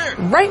 Over here.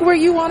 Right where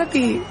you want to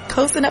be.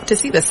 Close enough to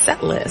see the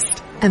set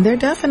list. And they're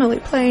definitely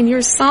playing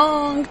your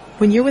song.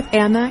 When you're with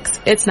Amex,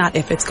 it's not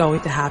if it's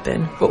going to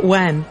happen, but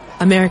when.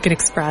 American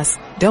Express.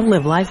 Don't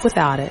live life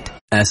without it.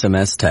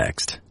 SMS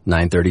text,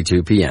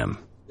 9:32 p.m.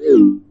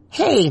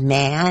 Hey,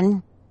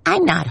 man.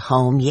 I'm not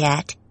home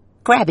yet.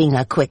 Grabbing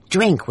a quick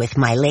drink with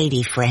my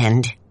lady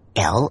friend.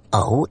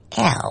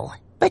 LOL.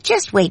 But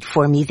just wait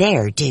for me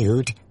there,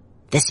 dude.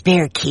 The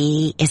spare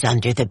key is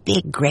under the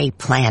big gray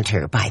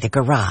planter by the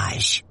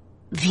garage.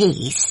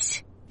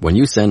 Peace. When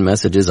you send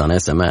messages on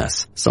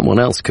SMS, someone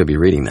else could be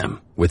reading them.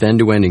 With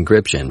end-to-end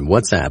encryption,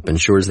 WhatsApp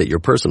ensures that your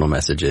personal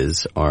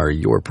messages are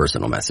your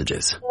personal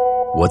messages.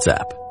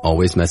 WhatsApp.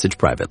 Always message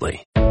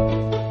privately.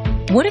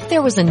 What if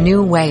there was a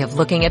new way of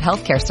looking at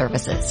healthcare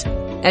services?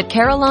 At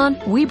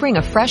Carelon, we bring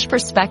a fresh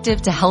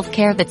perspective to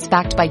healthcare that's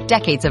backed by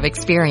decades of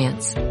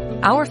experience.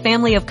 Our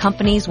family of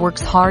companies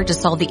works hard to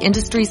solve the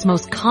industry's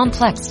most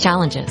complex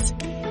challenges.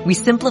 We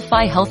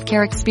simplify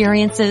healthcare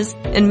experiences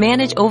and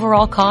manage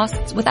overall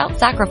costs without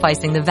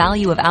sacrificing the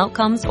value of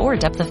outcomes or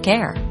depth of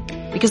care.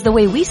 Because the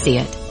way we see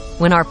it,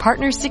 when our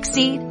partners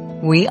succeed,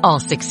 we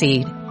all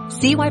succeed.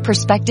 See why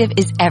perspective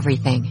is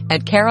everything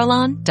at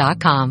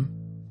Carelon.com.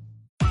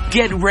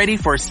 Get ready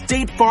for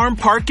State Farm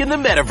Park in the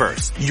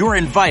Metaverse. You're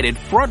invited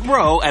front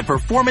row at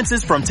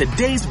performances from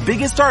today's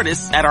biggest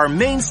artists at our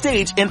main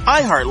stage in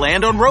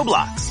iHeartland on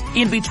Roblox.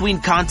 In between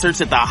concerts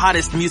at the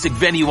hottest music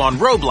venue on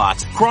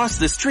Roblox, cross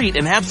the street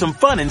and have some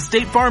fun in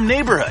State Farm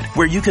neighborhood,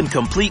 where you can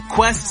complete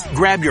quests,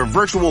 grab your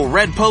virtual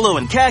red polo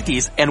and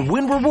khakis, and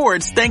win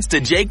rewards thanks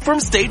to Jake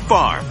from State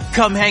Farm.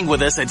 Come hang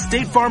with us at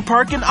State Farm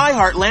Park in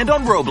iHeartland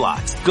on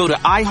Roblox. Go to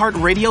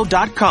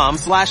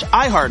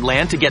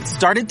iHeartRadio.com/iHeartland to get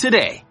started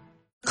today.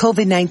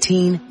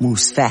 COVID-19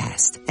 moves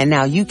fast, and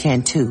now you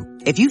can too.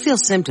 If you feel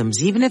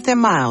symptoms, even if they're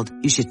mild,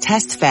 you should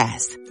test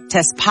fast.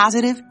 Test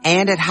positive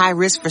and at high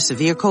risk for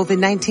severe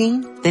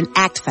COVID-19? Then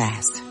act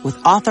fast with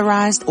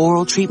authorized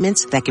oral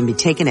treatments that can be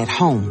taken at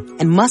home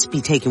and must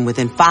be taken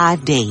within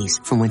 5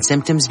 days from when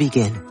symptoms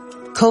begin.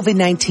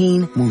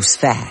 COVID-19 moves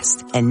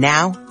fast, and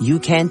now you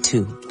can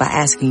too by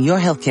asking your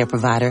healthcare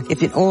provider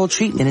if an oral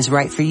treatment is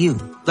right for you.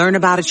 Learn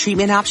about a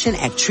treatment option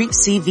at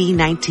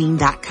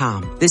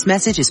treatcv19.com. This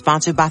message is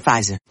sponsored by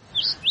Pfizer.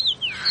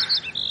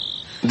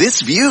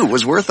 This view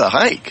was worth a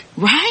hike.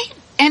 Right?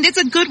 And it's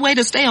a good way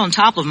to stay on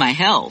top of my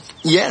health.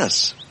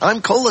 Yes,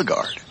 I'm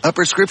Cologuard, a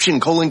prescription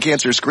colon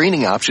cancer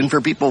screening option for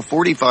people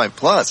 45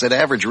 plus at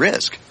average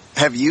risk.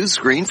 Have you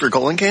screened for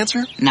colon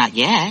cancer? Not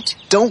yet.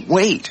 Don't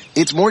wait.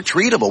 It's more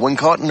treatable when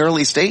caught in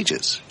early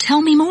stages.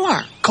 Tell me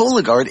more.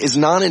 Cologuard is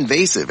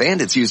non-invasive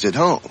and it's used at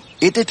home.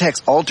 It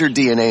detects altered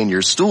DNA in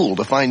your stool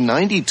to find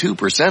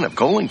 92% of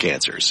colon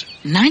cancers.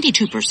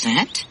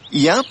 92%?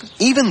 Yep,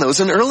 even those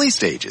in early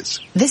stages.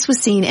 This was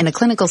seen in a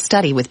clinical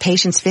study with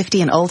patients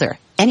 50 and older.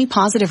 Any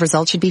positive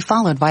result should be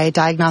followed by a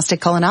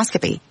diagnostic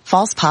colonoscopy.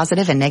 False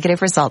positive and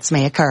negative results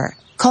may occur.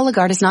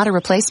 Cologuard is not a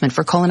replacement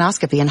for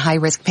colonoscopy in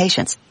high-risk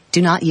patients.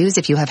 Do not use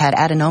if you have had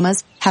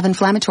adenomas, have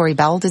inflammatory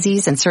bowel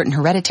disease and certain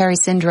hereditary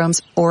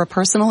syndromes, or a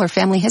personal or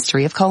family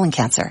history of colon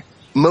cancer.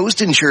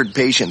 Most insured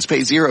patients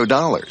pay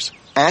 $0.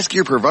 Ask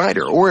your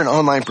provider or an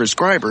online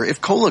prescriber if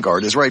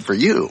Cologuard is right for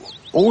you,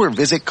 or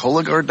visit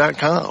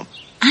Cologuard.com.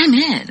 I'm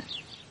in.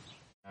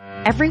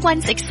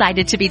 Everyone's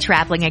excited to be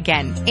traveling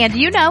again, and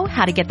you know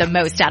how to get the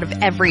most out of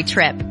every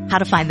trip. How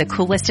to find the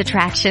coolest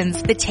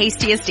attractions, the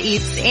tastiest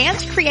eats, and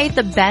create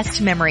the best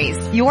memories.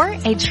 You're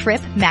a trip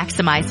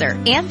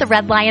maximizer, and the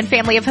Red Lion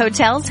family of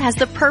hotels has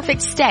the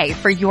perfect stay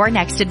for your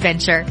next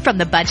adventure. From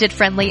the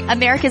budget-friendly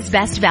America's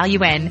Best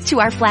Value Inn to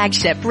our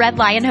flagship Red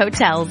Lion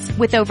Hotels.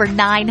 With over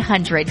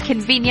 900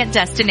 convenient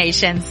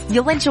destinations,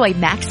 you'll enjoy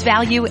max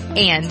value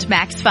and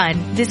max fun.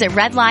 Visit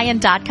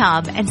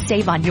redlion.com and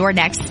save on your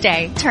next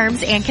stay.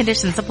 Terms and conditions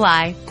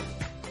apply.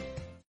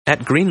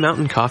 At Green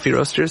Mountain Coffee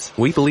Roasters,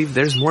 we believe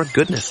there's more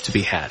goodness to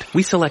be had.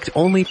 We select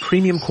only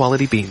premium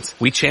quality beans.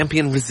 We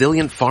champion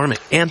resilient farming,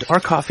 and our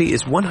coffee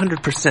is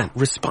 100%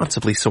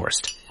 responsibly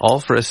sourced. All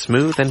for a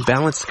smooth and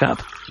balanced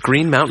cup.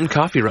 Green Mountain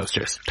Coffee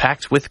Roasters,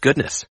 packed with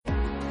goodness.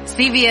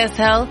 CVS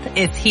Health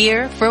is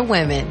here for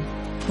women.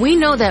 We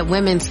know that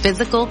women's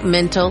physical,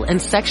 mental, and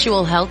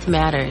sexual health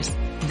matters.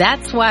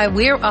 That's why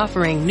we're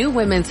offering new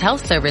women's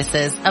health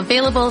services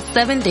available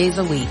 7 days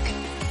a week.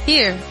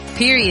 Here,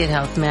 period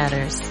health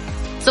matters.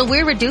 So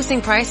we're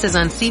reducing prices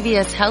on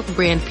CVS Health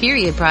brand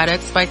period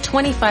products by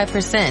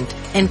 25%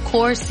 in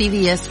core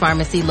CVS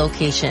pharmacy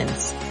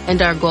locations. And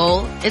our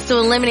goal is to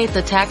eliminate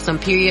the tax on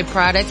period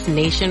products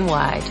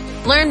nationwide.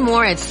 Learn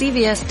more at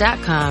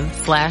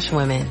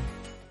cvs.com/women.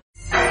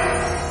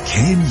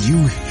 Can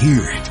you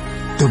hear it?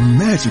 The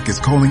magic is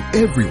calling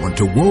everyone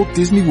to Walt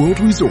Disney World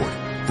Resort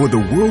for the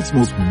world's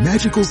most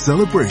magical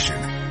celebration.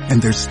 And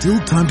there's still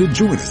time to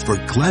join us for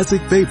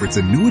classic favorites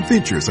and new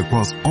adventures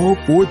across all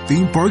 4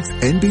 theme parks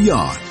and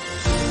beyond.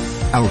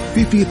 Our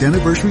 50th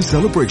anniversary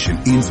celebration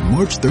ends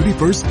March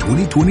 31st,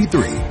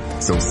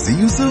 2023. So see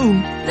you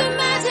soon.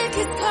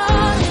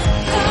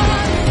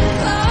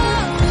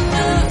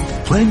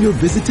 Plan your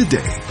visit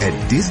today at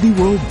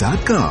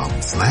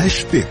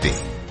DisneyWorld.com/50.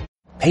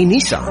 Hey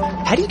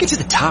Nissan, how do you get to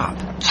the top?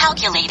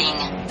 Calculating.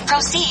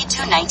 Proceed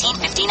to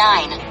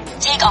 1959.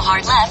 Take a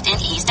hard left in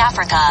East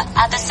Africa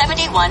at the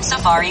 71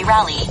 Safari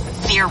Rally.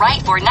 Veer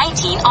right for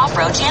 19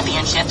 off-road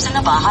championships in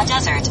the Baja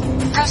Desert.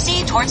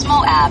 Proceed towards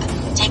Moab.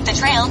 Take the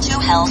trail to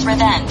Hell's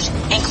Revenge.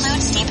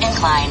 Include steep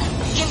incline.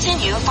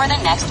 Continue for the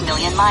next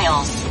 1,000,000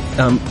 miles.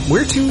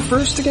 Where to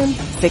first again?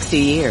 60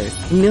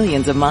 years,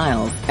 millions of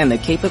miles, and the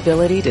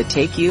capability to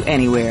take you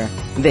anywhere.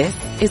 This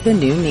is the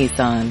new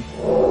Nissan.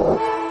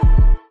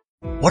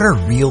 What are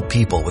real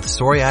people with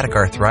psoriatic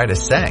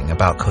arthritis saying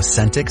about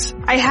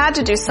Cosentyx? I had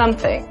to do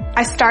something.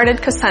 I started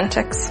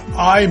Cosentyx.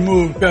 I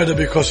moved better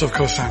because of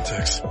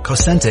Cosentyx.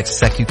 Cosentyx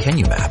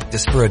secukinumab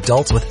is for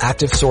adults with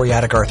active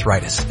psoriatic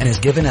arthritis and is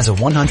given as a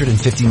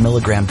 150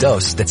 milligram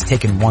dose that's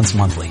taken once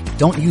monthly.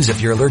 Don't use if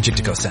you're allergic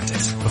to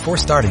Cosentyx. Before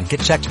starting, get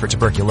checked for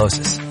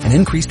tuberculosis. An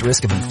increased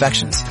risk of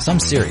infections,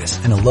 some serious,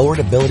 and a lowered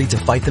ability to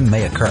fight them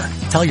may occur.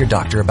 Tell your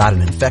doctor about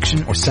an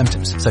infection or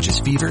symptoms such as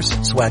fevers,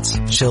 sweats,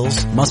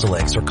 chills, muscle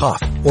aches, or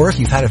cough. Or if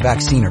you've had a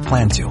vaccine or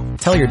plan to.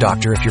 Tell your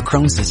doctor if your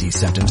Crohn's disease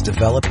symptoms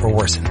develop or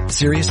worsen.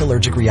 Serious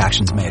allergic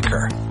reactions may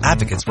occur.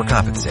 Advocates were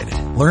compensated.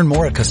 Learn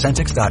more at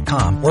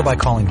Cosentyx.com or by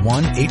calling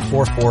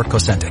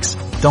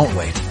 1-844-COSENTYX. Don't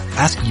wait.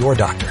 Ask your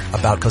doctor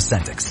about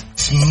Cosentyx.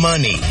 It's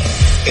money.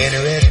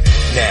 Enter it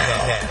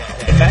now.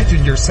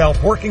 Imagine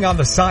yourself working on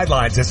the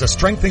sidelines as a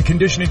strength and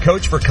conditioning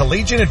coach for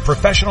collegiate and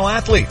professional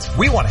athletes.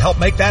 We want to help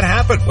make that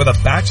happen with a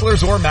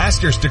bachelor's or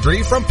master's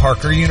degree from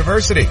Parker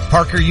University.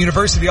 Parker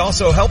University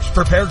also helps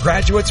prepare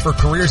graduates for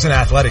careers in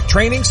athletic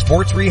training,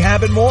 sports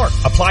rehab, and more.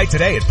 Apply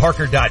today at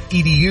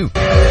parker.edu.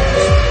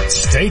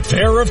 State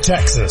Fair of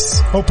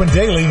Texas. Open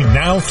daily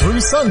now through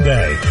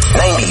Sunday.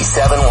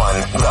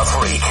 97.1 The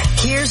Freak.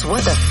 Here's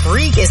what the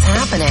freak is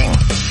happening.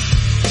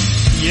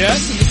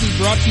 Yes, and this is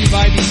brought to you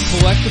by the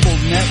Collectible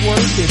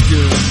Network. If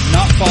you're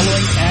not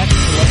following at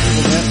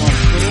CollectibleNet on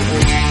Twitter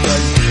or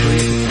subscribe to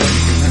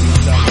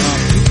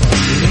collectiblenetwork.com, you are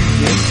getting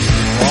this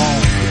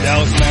wrong. The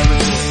Dallas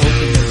Mavericks will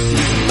open their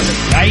season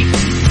tonight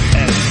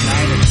at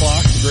 9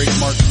 o'clock. The great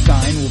Mark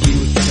Stein will be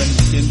with the Ben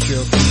Skin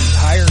Show for the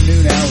entire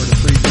noon hour to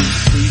preview the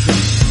season.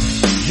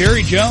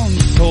 Jerry Jones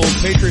told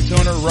Patriots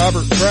owner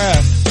Robert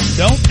Kraft,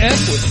 "Don't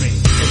F with me,"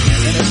 at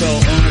the NFL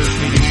owners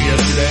meeting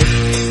yesterday.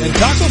 And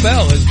Taco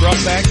Bell has brought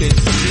back a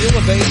Steal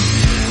a Base,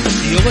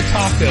 Steal a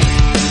Taco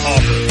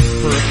offer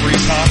for a free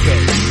taco.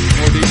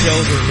 More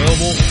details are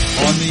available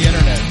on the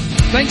internet.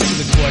 Thanks to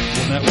the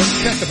Collectible Network.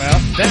 Check them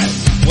out. That's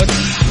what's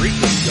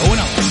freaking going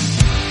on.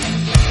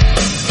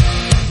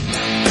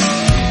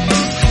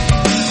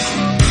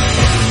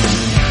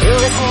 You're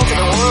listening to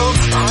the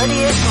world's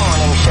partiest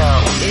morning show.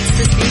 It's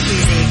the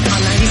Speakeasy on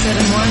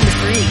 97.1 The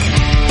Freak.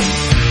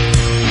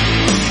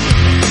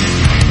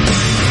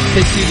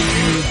 Casey, did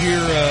you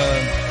hear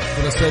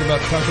what I said about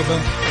Taco Bell?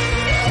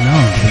 No,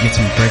 did we get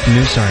some breaking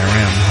news? Sorry, I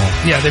ran on the whole.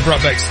 Yeah, they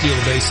brought back Steal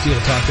a Base, Steal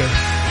a Taco.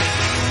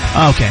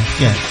 Oh, okay,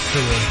 yeah. For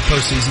the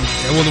postseason.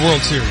 Well, the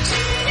World Series.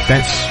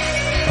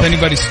 If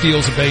anybody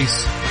steals a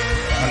base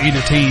on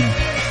either team,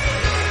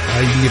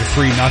 you can get a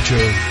free nacho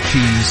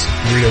cheese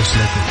Doritos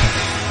Loco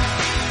taco.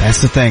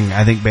 That's the thing.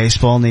 I think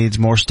baseball needs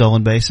more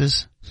stolen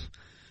bases.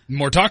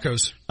 More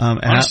tacos,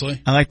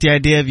 honestly. I like the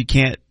idea of you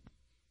can't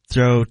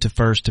throw to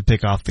first to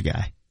pick off the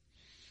guy.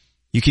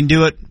 You can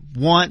do it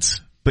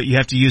once, but you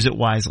have to use it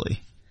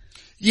wisely.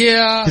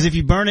 Yeah. Because if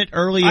you burn it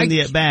early in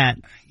the at-bat.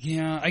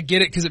 Yeah, I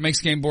get it because it makes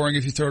the game boring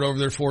if you throw it over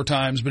there 4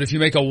 times. But if you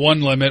make a 1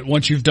 limit,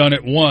 once you've done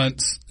it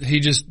once, he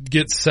just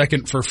gets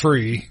second for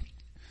free.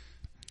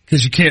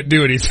 Because you can't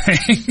do anything.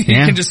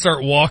 You can just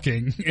start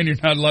walking, and you're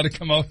not allowed to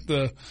come off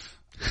the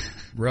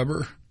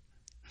rubber.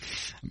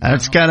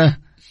 That's gotta,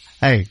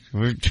 hey,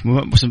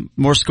 some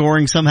more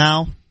scoring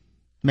somehow,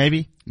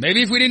 maybe?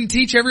 Maybe if we didn't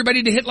teach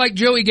everybody to hit like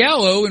Joey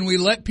Gallo and we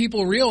let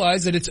people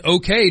realize that it's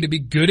okay to be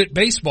good at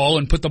baseball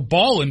and put the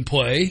ball in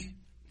play,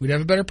 we'd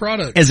have a better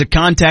product. As a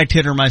contact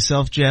hitter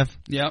myself, Jeff.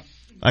 Yep.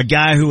 A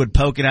guy who would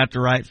poke it out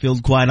to right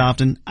field quite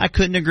often. I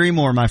couldn't agree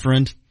more, my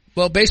friend.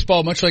 Well,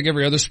 baseball, much like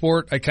every other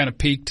sport, I kind of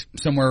peaked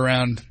somewhere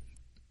around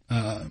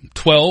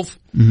 12,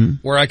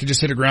 where I could just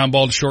hit a ground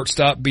ball to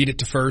shortstop, beat it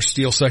to first,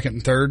 steal second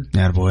and third.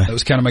 Attaboy. That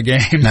was kind of my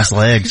game. Nice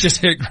legs.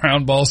 Just hit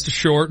ground balls to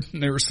short,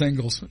 and they were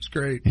singles. It was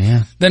great.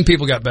 Yeah. Then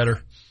people got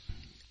better.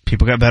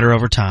 People got better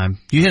over time.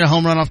 You hit a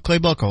home run off Clay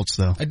Buchholz,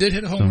 though. I did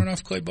hit a home run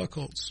off Clay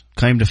Buchholz.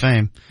 Claim to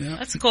fame. Yeah.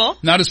 That's cool.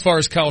 Not as far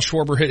as Kyle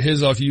Schwarber hit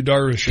his off Yu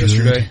Darvish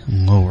yesterday.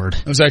 Lord.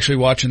 I was actually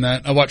watching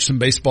that. I watched some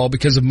baseball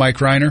because of Mike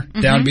Reiner,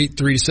 downbeat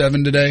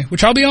 3-7 today,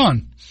 which I'll be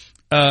on.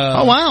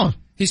 Oh, wow.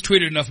 He's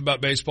tweeted enough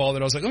about baseball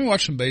that I was like, let me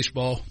watch some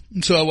baseball.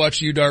 And so I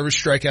watched Yu Darvish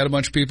strike out a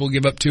bunch of people,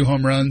 give up 2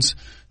 home runs,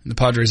 and the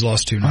Padres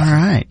lost 2-0. All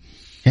right.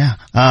 Yeah.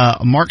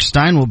 Mark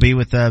Stein will be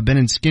with Ben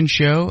and Skin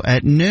Show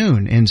at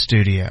noon in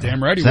studio.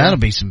 Damn right he so will. That'll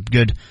be some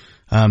good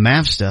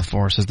Mavs stuff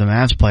for us as the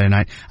Mavs play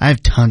tonight. I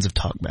have tons of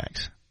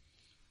talkbacks.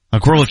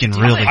 Like, we're looking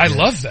really good. I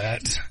love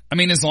that. I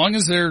mean, as long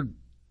as they're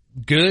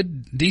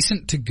good,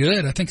 decent to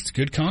good, I think it's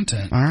good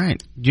content. All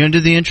right. You want to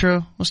do the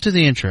intro? Let's do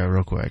the intro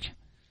real quick.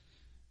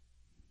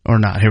 Or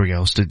not. Here we go.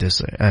 Let's do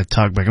this.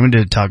 Talkback. I'm going to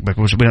do the talkback.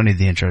 We don't need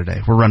the intro today.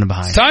 We're running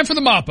behind. It's time for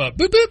the mop-up.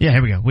 Boop, boop. Yeah,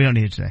 here we go. We don't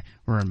need it today.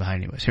 We're running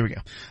behind anyways. Here we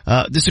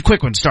go. This is a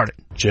quick one. Start it.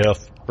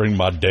 Jeff, bring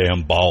my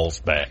damn balls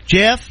back.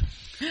 Jeff?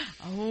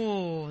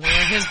 Oh,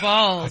 they're his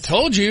balls. I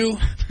told you.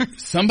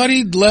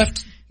 Somebody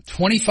left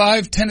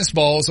 25 tennis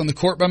balls on the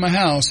court by my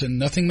house, and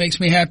nothing makes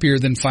me happier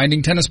than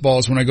finding tennis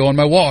balls when I go on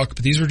my walk.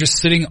 But these were just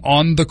sitting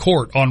on the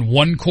court, on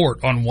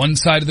one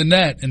side of the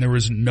net, and there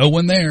was no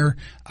one there.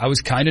 I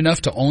was kind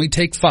enough to only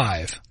take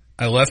 5.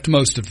 I left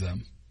most of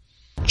them.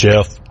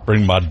 Jeff,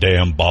 bring my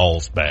damn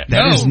balls back.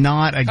 That is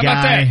not a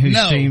guy who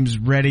seems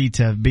ready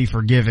to be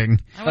forgiving.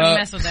 I wouldn't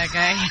mess with that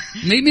guy.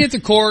 Meet me at the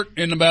court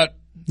in about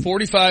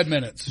 45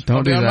 minutes. Don't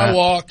I'll be do on that. my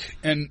walk,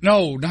 and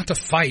no, not to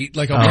fight.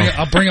 Like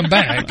I'll bring them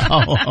back.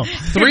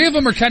 3 of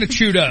them are kind of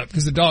chewed up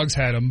because the dogs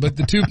had them, but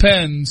the 2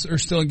 pens are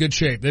still in good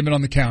shape. They've been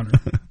on the counter.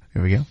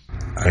 Here we go.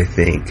 I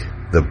think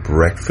the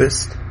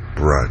breakfast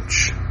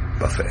brunch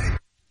buffet.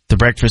 The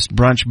breakfast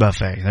brunch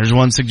buffet. There's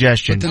one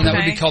suggestion. But then that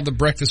would be called the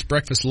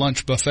breakfast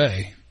lunch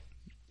buffet,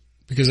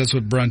 because that's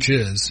what brunch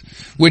is,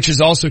 which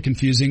is also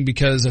confusing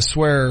because I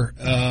swear,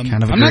 I'm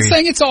not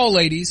saying it's all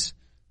ladies,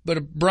 but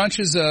a brunch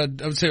is I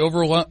would say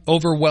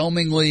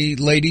overwhelmingly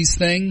ladies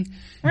thing.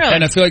 Really?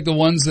 And I feel like the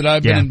ones that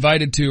I've been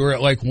invited to are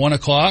at like 1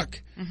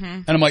 o'clock. Mm-hmm.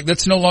 And I'm like,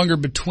 that's no longer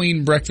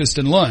between breakfast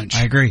and lunch.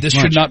 I agree. This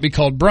should not be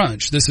called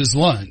brunch. This is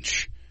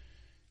lunch.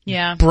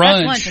 Yeah,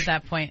 brunch, that's lunch at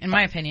that point, in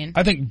my opinion.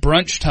 I think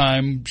brunch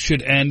time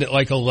should end at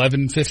like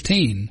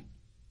 11:15.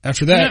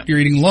 After that, you're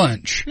eating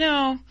lunch.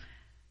 No.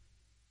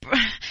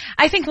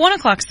 I think 1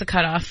 o'clock's the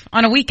cutoff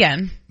on a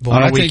weekend. Well,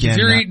 I think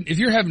if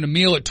you're having a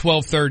meal at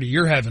 12:30,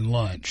 you're having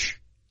lunch.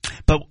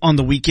 But on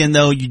the weekend,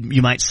 though,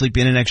 you might sleep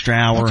in an extra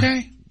hour.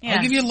 Okay. Yeah.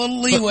 I'll give you a little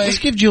leeway. Let's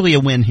give Julie a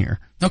win here.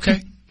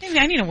 Okay.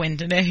 I need a win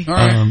today. All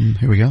right.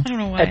 Here we go. I don't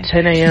know why. At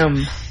 10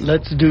 a.m.,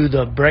 let's do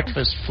the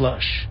breakfast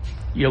flush.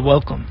 You're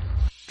welcome.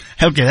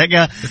 Okay, that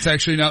guy. It's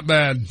actually not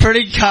bad.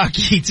 Pretty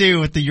cocky,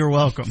 too, with the you're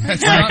welcome.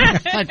 That's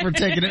not, like we're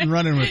taking it and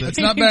running with it. It's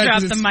not bad.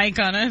 Drop the mic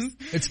on us.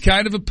 It's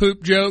kind of a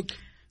poop joke,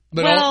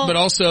 but but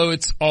also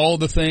it's all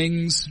the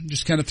things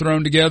just kind of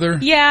thrown together.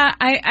 Yeah,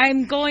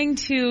 I'm going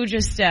to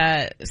just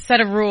set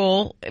a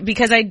rule,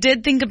 because I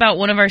did think about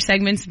one of our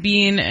segments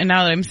being, and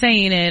now that I'm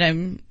saying it,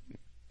 I'm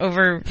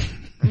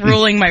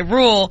overruling my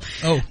rule.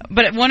 Oh.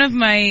 But one of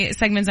my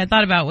segments I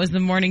thought about was the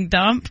morning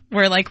dump,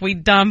 where like we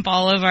dump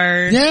all of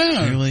our...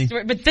 Yeah. Really?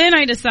 But then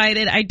I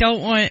decided I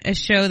don't want a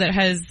show that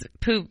has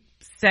poop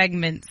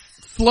segments.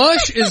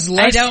 Flush is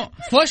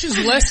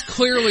less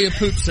clearly a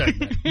poop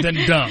segment than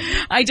dump.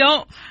 I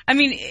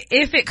mean,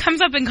 if it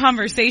comes up in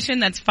conversation,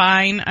 that's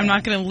fine. I'm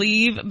not going to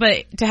leave,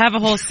 but to have a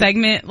whole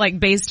segment like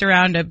based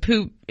around a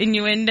poop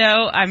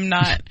innuendo, I'm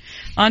not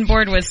on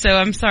board with, so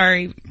I'm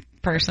sorry,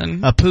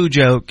 person. A poo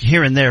joke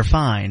here and there,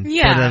 fine.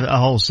 Yeah. But a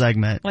whole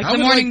segment. Like the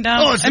morning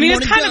dump. It's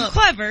kind dump. of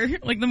clever.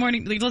 Like the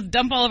morning, like, let's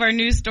dump all of our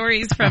news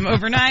stories from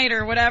overnight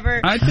or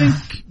whatever. I think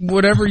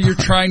whatever you're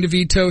trying to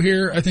veto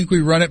here, I think we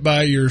run it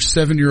by your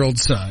 7-year-old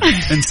son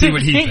and see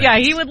what he thinks. Yeah,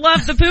 he would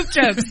love the poop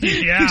jokes.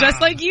 Yeah.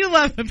 Just like you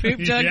love the poop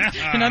jokes.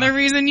 Yeah. Another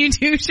reason you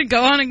two should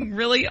go on a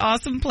really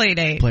awesome play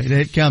date. Play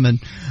date coming.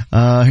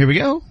 Here we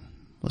go.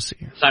 Let's see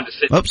here. Time to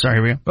sit. Oh, sorry,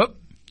 here we go. Oh.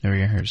 There we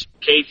go. Here's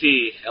KT,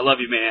 I love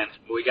you, man,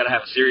 but we gotta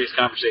have a serious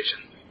conversation.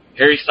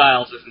 Harry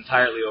Styles is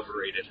entirely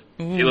overrated.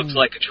 Ooh. He looks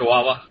like a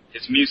chihuahua.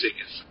 His music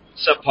is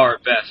subpar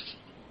at best.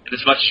 And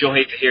as much as you'll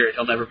hate to hear it,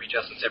 he'll never be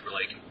Justin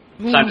Timberlake.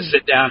 It's time to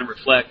sit down and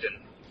reflect and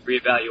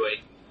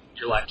reevaluate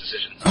your life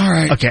decisions. All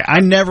right. Okay, I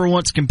never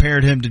once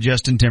compared him to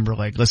Justin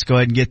Timberlake. Let's go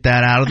ahead and get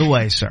that out of the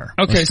way, sir.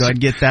 Okay. Let's go ahead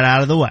and get that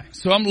out of the way.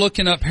 So I'm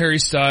looking up Harry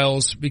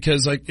Styles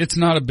because, like, it's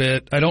not a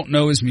bit. I don't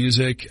know his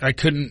music. I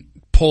couldn't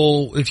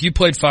pull. If you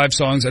played 5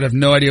 songs, I'd have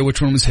no idea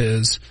which one was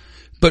his.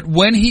 But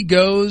when he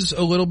goes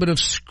a little bit of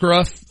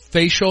scruff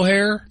facial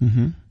hair,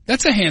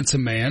 that's a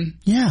handsome man.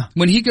 Yeah.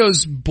 When he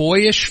goes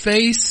boyish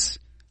face,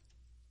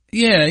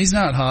 yeah, he's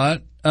not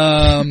hot.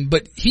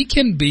 But he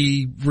can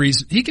be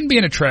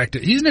an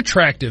attractive. He's an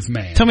attractive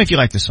man. Tell me if you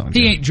like this song.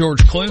 He ain't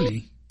George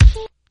Clooney.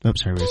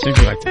 Oops, sorry. See if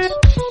you like this.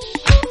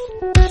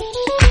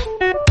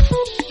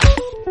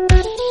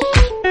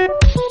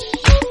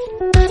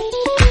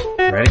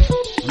 Ready?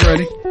 I'm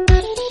ready.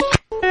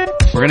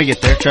 We're gonna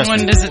get there. Trust me.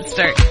 When does it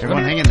start?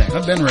 Everyone, hang in there.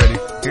 I've been ready.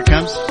 Here it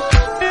comes.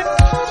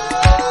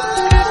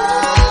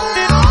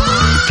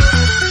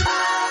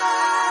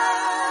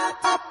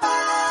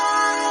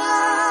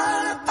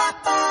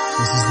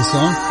 This is the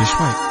song? Just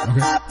wait.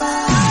 Okay.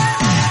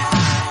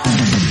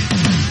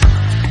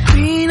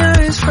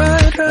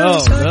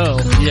 Oh, no.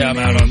 Yeah, I'm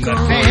out on that.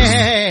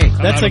 Hey.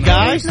 That's a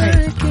guy?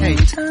 Hey.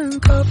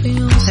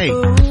 Hey.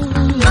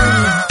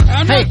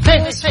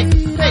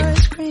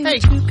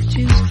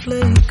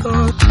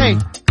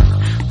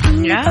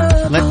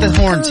 Yeah. Let the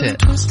horns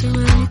hit.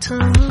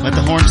 Let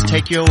the horns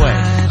take you away.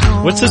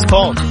 What's this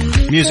called?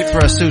 Music for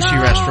a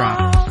sushi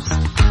restaurant.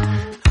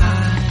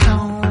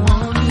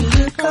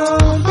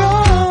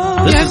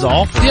 This is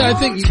awful. Yeah, I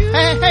think.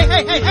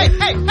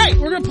 Hey!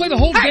 We're gonna play the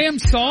whole damn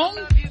song?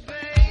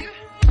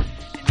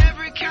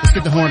 Let's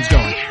get the horns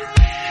going.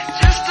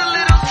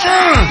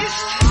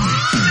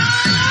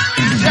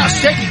 Now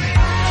shake it.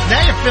 Now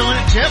you're feeling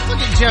it, Jeff.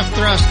 Look at Jeff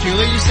thrust,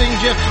 Julie. You seeing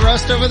Jeff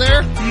thrust over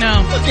there? No.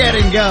 Look at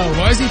him go.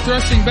 Why is he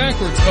thrusting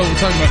backwards? Oh, we're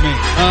talking about me.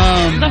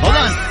 The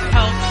horns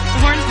help. The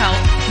horns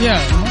help. Yeah,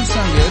 the horns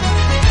sound good.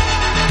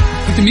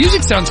 The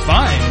music sounds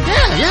fine.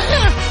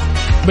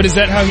 Yeah. But is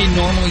that how he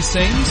normally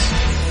sings?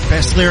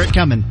 Best lyric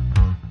coming.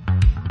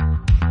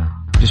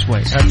 Just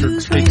wait. After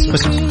it speaks.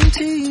 Listen.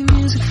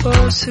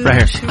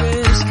 Right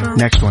here.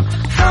 Next one.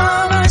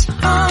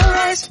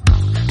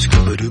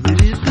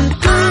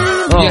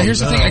 Yeah, here's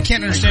the thing. I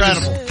can't understand.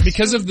 Incredible.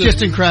 Because of the...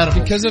 Just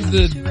incredible. Because of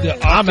the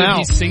octave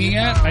he's singing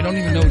at, I don't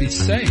even know what he's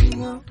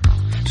saying.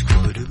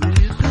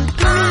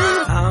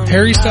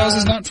 Harry Styles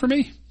is not for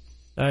me.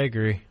 I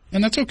agree.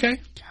 And that's okay.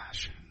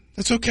 Gosh.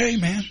 That's okay,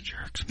 man.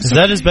 Is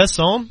that his best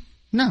song?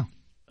 No.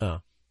 Oh.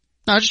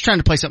 No, I was just trying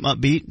to play something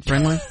upbeat,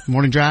 friendly,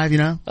 morning drive, you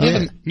know? Yeah,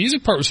 the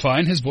music part was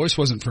fine. His voice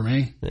wasn't for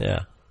me. Yeah.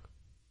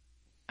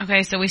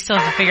 Okay, so we still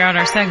have to figure out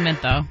our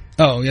segment, though.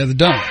 Oh, yeah, the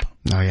dump.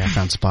 Oh, yeah, I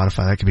found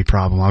Spotify. That could be a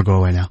problem. I'll go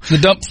away now. The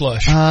dump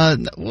flush.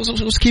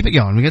 Let's keep it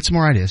going. We got some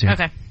more ideas here.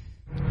 Okay.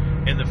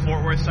 In the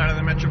Fort Worth side of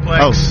the Metroplex.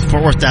 Oh,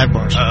 Fort Worth dive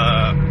bars.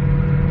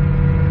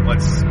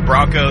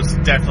 Broncos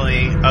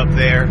definitely up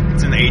there.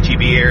 It's in the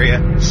HEB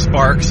area.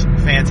 Sparks,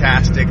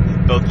 fantastic.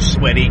 Both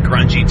sweaty,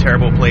 grungy,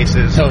 terrible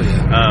places. Hell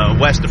yeah.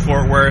 West of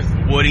Fort Worth,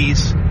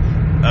 Woody's.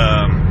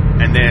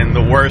 And then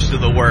the worst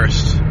of the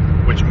worst,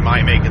 which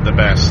might make it the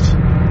best,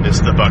 is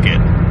the Bucket.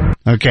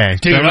 Okay.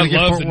 Dude, I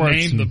love the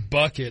name, the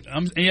Bucket.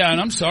 And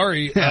I'm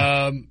sorry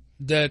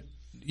that,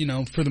 you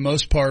know, for the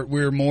most part,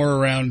 we're more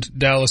around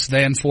Dallas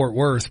than Fort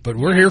Worth, but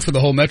we're here for the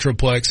whole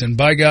Metroplex. And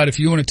by God, if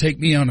you want to take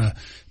me on a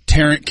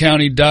Tarrant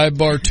County dive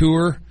bar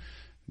tour,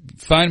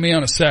 find me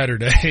on a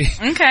Saturday.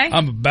 Okay.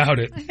 I'm about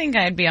it. I think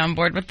I'd be on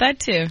board with that,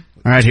 too.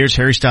 All right, here's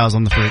Harry Styles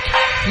on the Freak.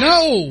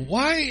 No,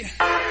 why?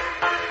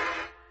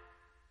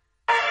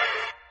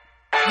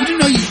 You do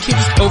know you can't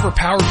just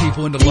overpower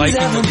people into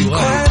liking what you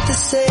like.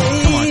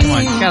 Come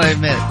on. You gotta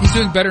admit it. He's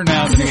doing better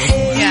now than he was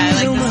before. Yeah, I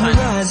like this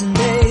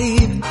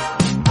one.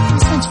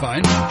 This sounds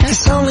fine.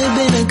 It's only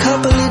been a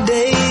couple of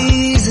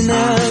days and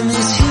I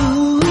miss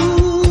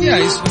you. Yeah,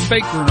 he's a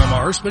fake Bruno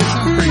Mars, but it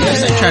sounds pretty good.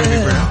 He's not trying to be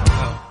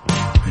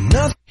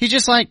Bruno. He's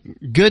just like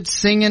good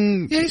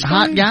singing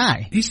hot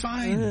guy. He's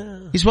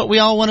fine. He's what we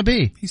all want to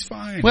be. He's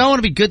fine. We all want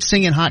to be good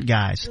singing hot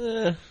guys.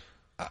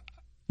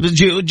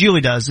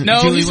 Julie does.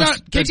 No, Julie he's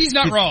not. KT's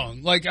not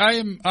wrong. Like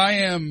I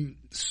am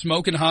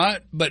smoking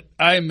hot, but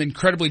I am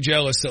incredibly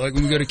jealous that like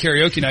when we go to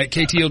karaoke night,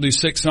 KT will do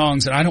 6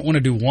 songs and I don't want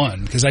to do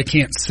one because I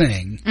can't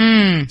sing.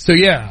 So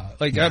yeah,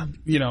 like I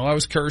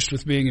was cursed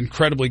with being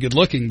incredibly good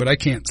looking, but I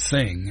can't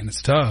sing and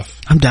it's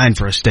tough. I'm dying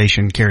for a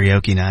station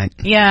karaoke night.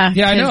 Yeah.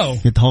 Yeah, I know.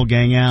 Get the whole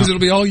gang out. Because it'll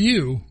be all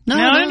you.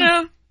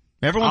 No.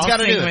 Everyone's got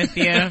to do it. with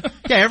you. Yeah,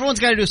 everyone's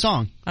got to do a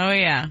song. Oh,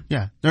 yeah.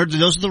 Yeah,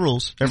 those are the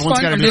rules. Everyone's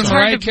got to do a It's song.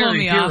 hard to pull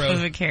me off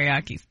of a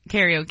karaoke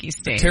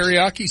stage.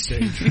 Teriyaki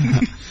stage.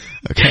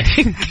 Okay.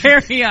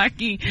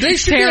 Karaoke. There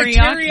should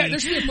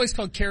be a place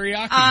called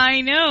Karaoke. I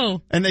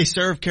know. And they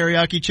serve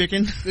karaoke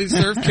chicken? They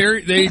serve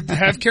they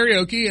have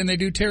karaoke and they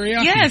do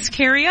teriyaki. Yes,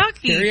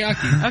 karaoke.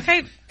 Karaoke.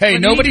 Okay. Hey,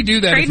 nobody do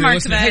that if you're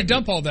listening. That. Hey,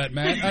 dump all that,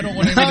 Matt. I don't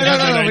want to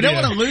No. We don't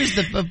want to lose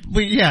the,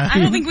 I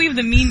don't think we have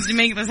the means to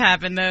make this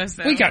happen, though.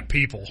 So. We got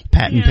people.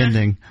 Patent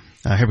pending.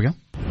 Here we go.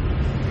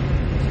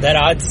 That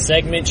odd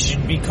segment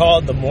should be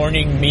called the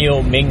Morning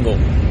Meal Mingle.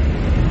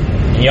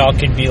 And y'all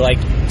could be like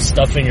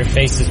stuffing your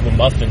faces with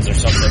muffins or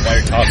something while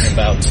you're talking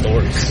about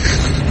stories.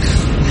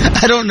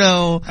 I don't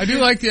know. I do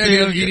like the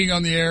idea of eating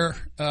on the air.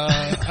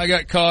 I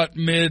got caught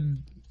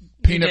mid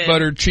peanut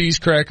butter cheese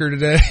cracker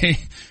today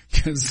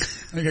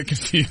because I got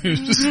confused.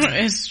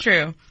 It's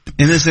true.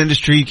 In this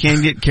industry, you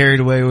can get carried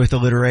away with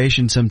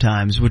alliteration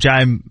sometimes, which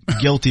I'm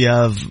guilty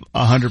of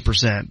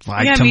 100%.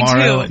 Like yeah,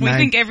 tomorrow me at too. We 9.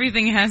 think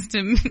everything has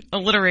to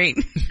alliterate.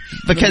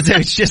 Because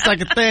it's just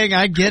like a thing.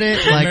 I get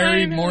it. Like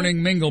Merry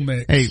morning mingle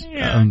mix. Hey,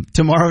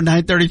 tomorrow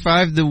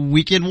 9:35, the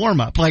weekend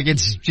warm up. Like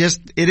it's just,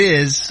 it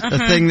is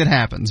a thing that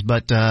happens.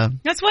 But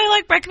that's why I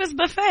like breakfast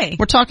buffet.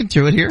 We're talking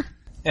through it here.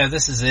 Yeah,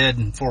 this is Ed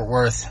in Fort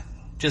Worth.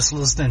 Just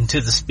listening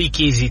to the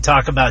speakeasy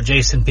talk about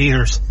Jason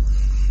Peters.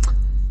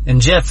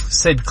 And Jeff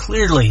said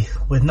clearly,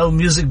 with no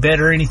music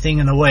bed or anything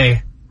in the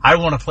way, I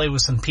want to play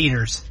with some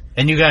Peters.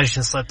 And you guys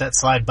just let that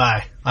slide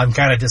by. I'm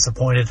kind of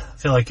disappointed. I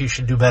feel like you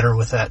should do better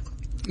with that.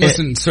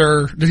 Listen,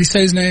 sir, did he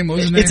say his name? What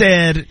was his name? It's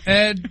Ed.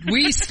 Ed,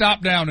 we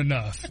stopped down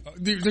enough.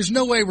 There's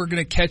no way we're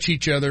going to catch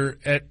each other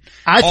at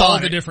all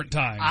the different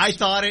times. I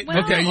thought it.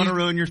 Well, okay, I don't want to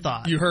ruin your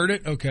thought. You heard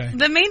it? Okay.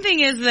 The main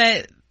thing is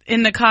that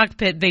in the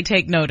cockpit, they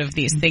take note of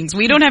these things.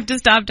 We don't have to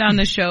stop down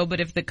the show, but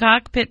if the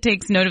cockpit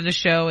takes note of the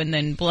show and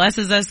then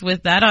blesses us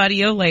with that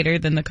audio later,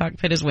 then the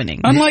cockpit is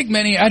winning. Unlike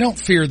many, I don't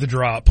fear the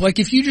drop. Like,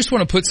 if you just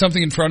want to put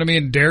something in front of me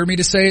and dare me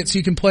to say it so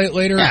you can play it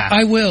later,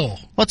 I will.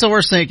 What's the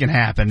worst thing that can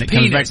happen? It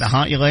comes back to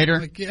haunt you later?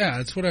 Like, yeah,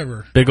 it's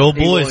whatever. Big old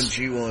boys.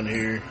 G1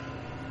 here.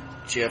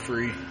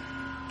 Jeffrey,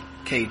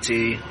 KT,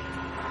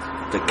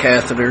 the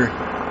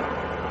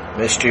catheter,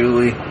 Miss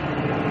Julie.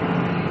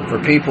 For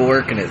people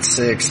working at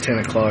 6, 10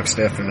 o'clock's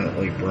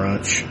definitely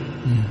brunch.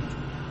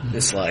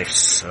 This life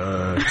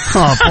sucks.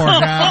 Oh, poor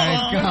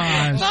guy.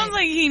 Gosh. Sounds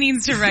like he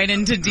needs to write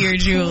into Dear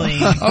Julie.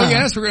 Oh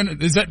yes, we're gonna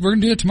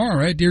do it tomorrow,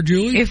 right, Dear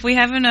Julie? If we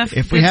have enough.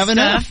 If we have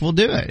enough, we'll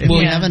do it. If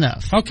we have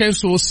enough. Okay,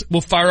 so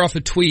we'll fire off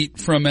a tweet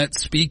from at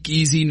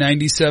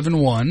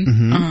Speakeasy971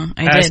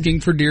 Mm-hmm.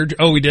 asking for Dear.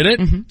 Oh, we did it.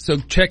 Mm-hmm. So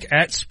check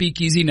at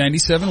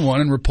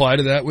Speakeasy971 and reply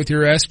to that with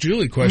your Ask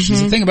Julie questions.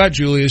 Mm-hmm. The thing about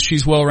Julie is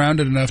she's well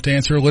rounded enough to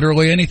answer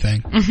literally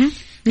anything.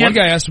 Mm-hmm. One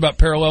guy asked about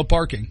parallel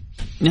parking.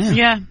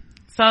 Yeah.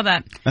 Saw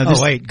that.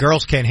 Oh wait,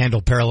 girls can't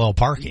handle parallel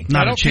parking.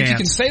 I don't think you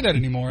can say that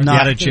anymore.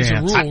 Not a There's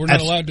chance. a rule. We're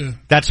not allowed to.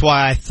 That's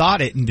why I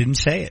thought it and didn't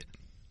say it.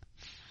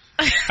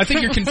 I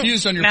think you're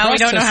confused on your now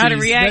processes. we don't know how to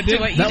react to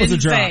what you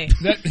didn't say.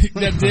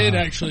 That did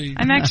actually.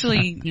 I'm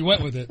actually. You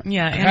went with it.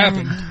 Yeah, it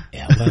happened.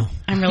 Yeah, well,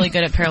 I'm really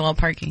good at parallel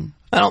parking.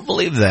 I don't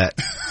believe that.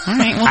 All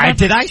right.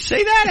 Did I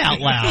say that out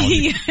loud?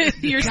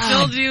 You're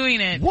still doing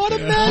it. What a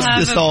mess we'll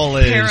this all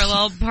is.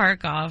 Parallel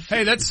park off.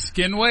 Hey, that's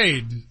Skin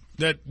Wade.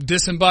 That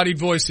disembodied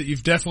voice that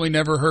you've definitely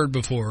never heard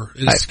before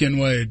is Skin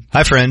Wade.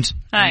 Hi, friends.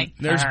 Hi.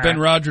 There's Ben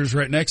Rogers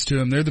right next to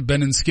him. They're the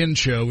Ben and Skin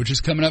Show, which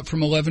is coming up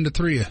from 11 to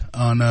 3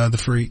 on The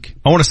Freak.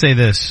 I want to say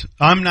this.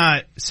 I'm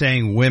not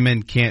saying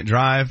women can't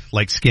drive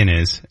like Skin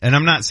is, and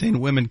I'm not saying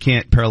women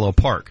can't parallel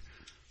park.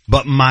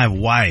 But my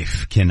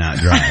wife cannot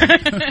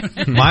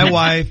drive. My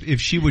wife,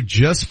 if she would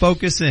just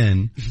focus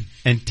in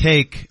and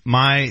take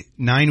my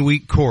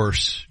 9-week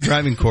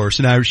driving course,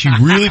 and she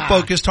really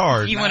focused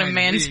hard. You want to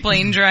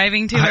mansplain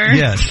driving to her?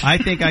 Yes. I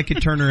think I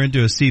could turn her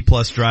into a C+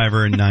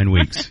 driver in 9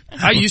 weeks.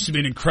 I used to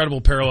be an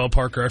incredible parallel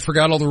parker. I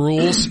forgot all the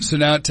rules, so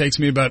now it takes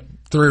me about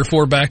 3 or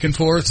 4 back and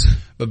forths.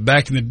 But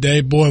back in the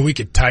day, boy, we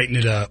could tighten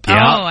it up. Oh,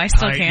 I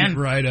still tighten can. It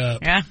right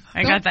up. Yeah,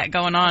 I got that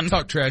going on.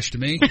 Talk trash to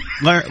me.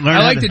 Learn I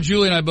like that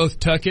Julie and I both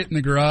tuck it in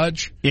the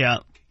garage. Yeah.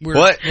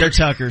 They're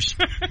tuckers.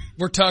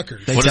 We're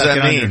tuckers. What does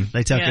that mean?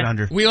 They tuck it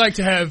under. We like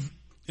to have,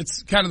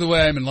 it's kind of the way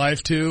I'm in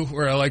life too,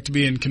 where I like to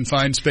be in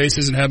confined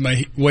spaces and have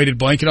my weighted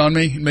blanket on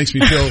me. It makes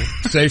me feel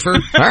safer.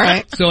 All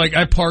right. So like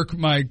I park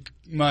my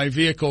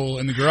vehicle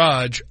in the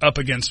garage up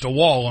against a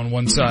wall on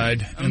one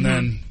side and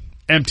then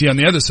empty on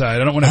the other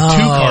side. I don't want to have 2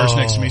 cars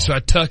next to me, so I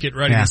tuck it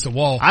right against the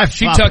wall.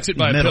 She tucks it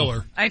by a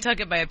pillar. I tuck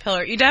it by a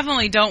pillar. You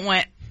definitely don't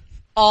want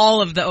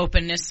all of the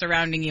openness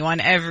surrounding you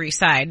on every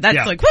side.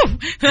 That's like, whew,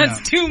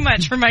 that's too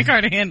much for my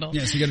car to handle.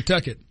 Yes, you got to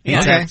tuck it.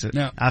 Yeah. Okay.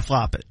 No. I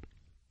flop it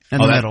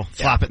in the middle.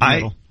 Flop it in the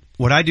middle.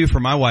 What I do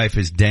for my wife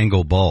is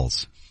dangle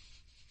balls.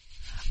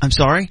 I'm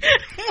sorry?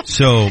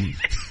 So,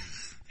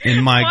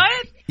 in my...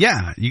 What?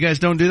 Yeah, you guys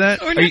don't do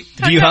that? We're not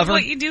talking about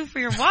what you do for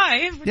your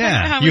wife. We're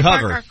Yeah, how you we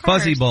park hover. our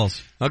cars. Fuzzy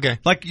balls. Okay.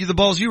 Like the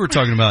balls you were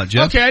talking about,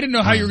 Jeff. Okay, I didn't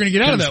know how you were going to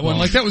get out of that one.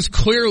 Like that was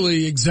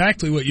clearly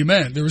exactly what you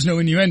meant. There was no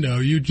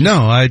innuendo.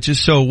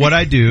 So what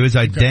I do is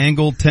I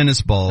dangle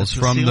tennis balls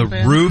from the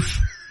roof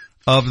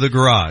of the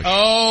garage.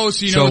 Oh,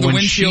 so you know the when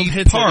windshield she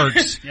hits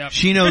parks, it.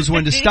 she knows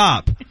when to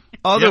stop.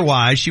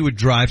 Otherwise, she would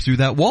drive through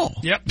that wall.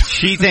 Yep.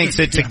 She thinks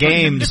it's a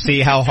game to see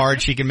how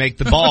hard she can make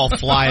the ball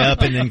fly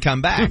up and then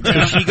come back.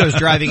 So she goes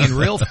driving in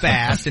real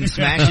fast and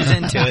smashes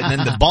into it, and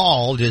then the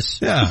ball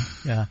just...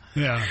 Yeah.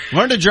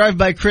 Learn to drive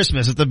by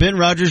Christmas at the Ben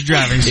Rogers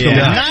Driving School.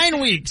 Yeah.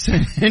 9 weeks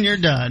and you're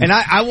done. And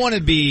I want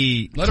to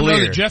be Let clear. them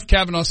know that Jeff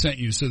Kavanaugh sent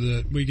you so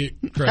that we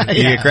get credit.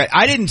 You get credit.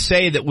 I didn't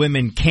say that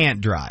women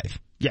can't drive.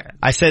 Yeah.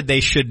 I said they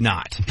should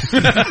not.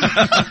 Want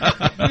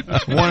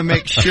to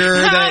make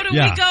sure How that... do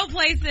we go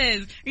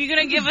places? Are you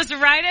going to give us a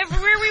ride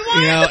everywhere we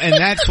want? And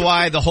that's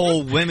why the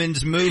whole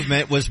women's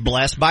movement was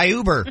blessed by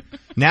Uber.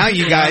 Now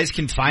you guys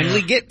can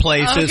finally get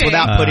places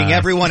without putting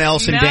everyone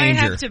else in now danger.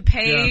 I have to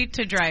pay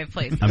to drive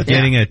places. I'm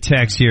getting a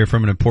text here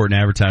from an important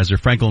advertiser.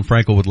 Frankel &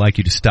 Frankel would like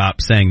you to stop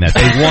saying that.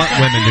 They want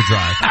women to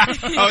drive.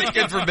 Oh, it's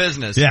good for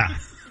business. Yeah.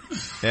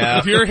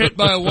 If you're hit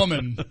by a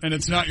woman and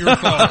it's not your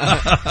fault.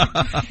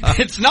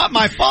 It's not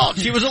my fault.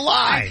 She was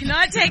alive. I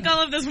cannot take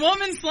all of this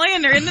woman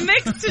slander in the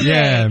mix today.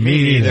 Yeah,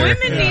 me neither.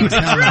 Women need to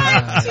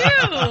drive too.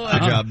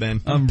 Good job, Ben.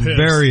 I'm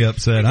very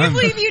upset. I can't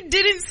believe you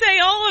didn't say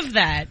all of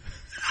that.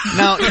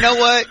 No, you know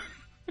what?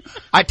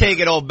 I take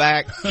it all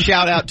back.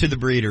 Shout out to the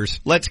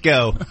breeders. Let's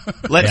go.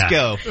 Let's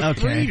go.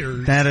 Okay.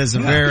 That is a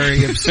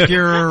very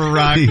obscure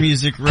rock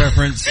music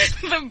reference.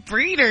 The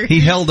breeder. He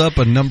held up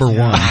a number 1. He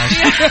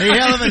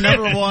held up a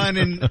number 1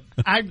 and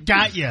I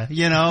got you,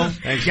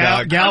 Thanks,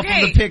 Gal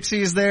from the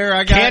Pixies there.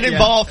 I got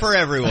Cannonball for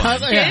everyone.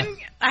 Ken,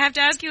 I have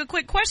to ask you a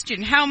quick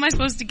question. How am I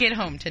supposed to get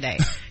home today?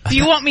 Do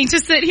you want me to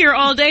sit here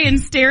all day and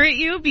stare at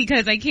you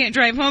because I can't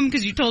drive home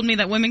because you told me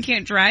that women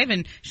can't drive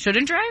and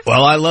shouldn't drive?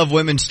 Well, I love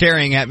women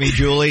staring at me,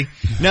 Julie.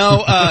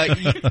 No,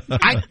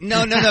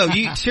 no.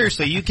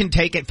 Seriously, you can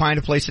find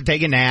a place to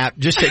take a nap.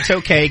 It's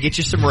okay. Get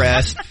you some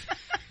rest.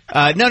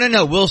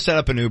 No. We'll set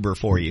up an Uber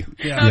for you.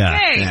 Yeah.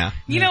 Okay. Yeah.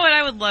 You know what?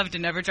 I would love to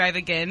never drive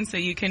again, so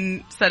you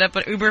can set up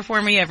an Uber for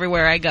me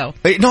everywhere I go.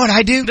 You know what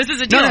I do? This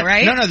is a deal,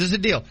 right? No, this is a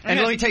deal. And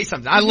let me tell you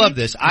something. I love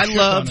this. I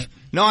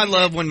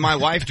love when my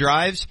wife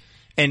drives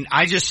and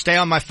I just stay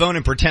on my phone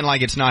and pretend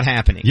like it's not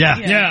happening. Yeah.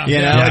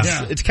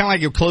 It's kind of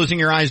like you're closing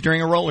your eyes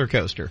during a roller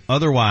coaster.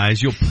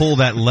 Otherwise, you'll pull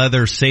that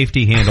leather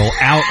safety handle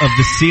out of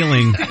the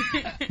ceiling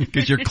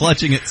Because you're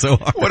clutching it so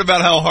hard. What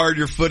about how hard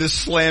your foot is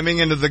slamming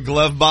into the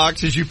glove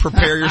box as you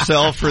prepare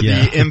yourself for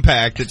the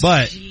impact?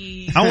 But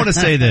I want to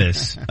say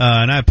this,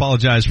 and I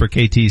apologize for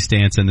KT's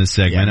stance in this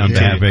segment. I'm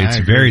it's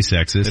very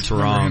sexist. It's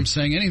wrong. I'm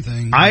saying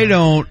anything.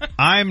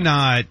 I'm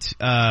not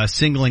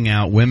singling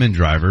out women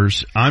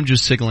drivers. I'm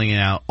just singling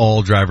out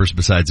all drivers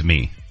besides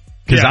me.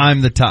 Because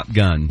I'm the top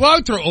gun. Well, I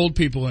would throw old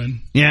people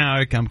in.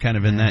 Yeah, I'm kind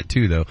of in that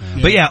too, though.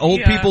 But yeah,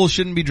 old people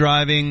shouldn't be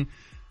driving.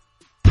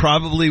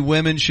 Probably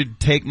women should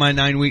take my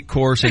 9-week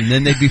course and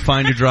then they'd be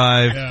fine to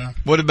drive.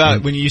 What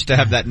about when you used to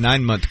have that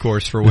 9-month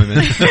course for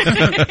women?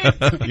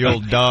 You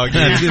old dog.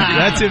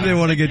 That's if they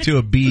want to get to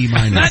a B-.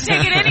 Not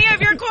taking any of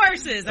your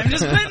courses. I'm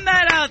just putting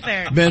that out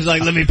there. Ben's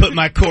like, let me put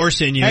my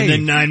course in you, and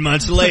then 9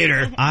 months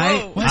later.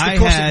 What's the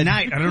course at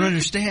night? I don't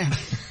understand.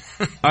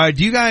 All right,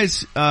 do you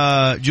guys,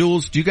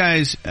 Jules, do you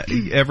guys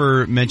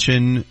ever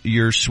mention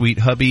your sweet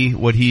hubby,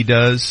 what he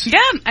does? Yeah,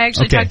 I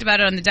actually talked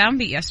about it on the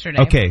Downbeat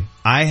yesterday. Okay,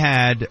 I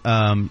had,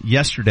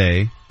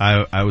 yesterday,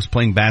 I was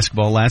playing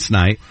basketball last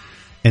night,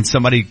 and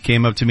somebody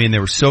came up to me and they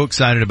were so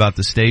excited about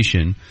the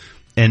station,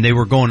 and they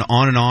were going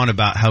on and on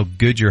about how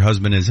good your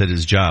husband is at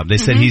his job. They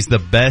said he's the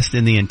best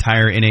in the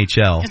entire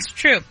NHL. It's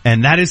true.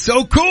 And that is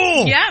so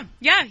cool!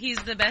 Yeah, he's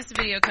the best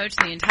video coach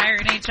in the entire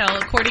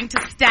NHL according to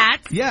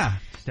stats. Yeah.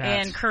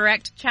 And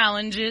correct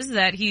challenges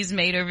that he's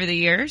made over the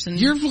years. And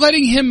you're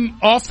letting him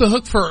off the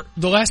hook for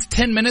the last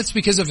 10 minutes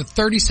because of a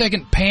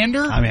 30-second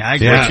pander? I mean, I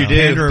agree what you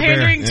did.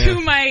 Pandering to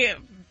my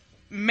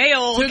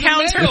male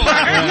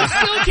counterpart. You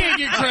still can't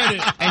get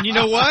credit. And you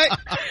know what?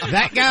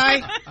 That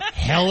guy,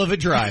 hell of a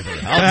driver.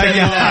 I'll tell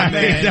you that,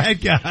 man.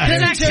 That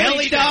guy.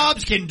 Kelly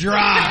Dobbs can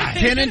drive.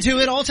 10 and 2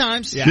 at all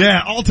times.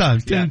 Yeah, all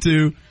times. 10 and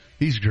 2.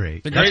 He's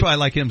great. That's why I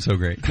like him so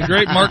great. The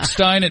great Mark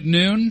Stein at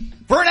noon.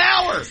 For an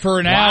hour.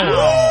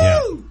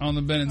 On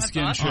the Ben and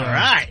Skin Show. All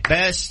right.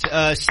 Best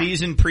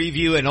season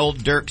preview and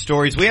old Dirk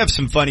stories. We have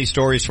some funny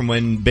stories from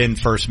when Ben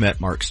first met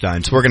Mark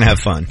Stein, so we're going to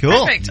have fun. Cool.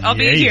 Perfect. I'll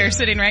be here,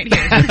 sitting right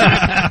here.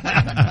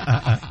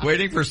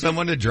 Waiting for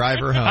someone to drive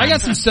her home. I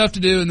got some stuff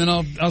to do, and then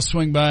I'll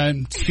swing by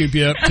and scoop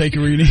you up, take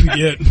you where you need to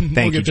get.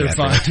 We'll get there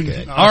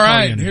fine. All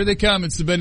right. Here they come. It's the Ben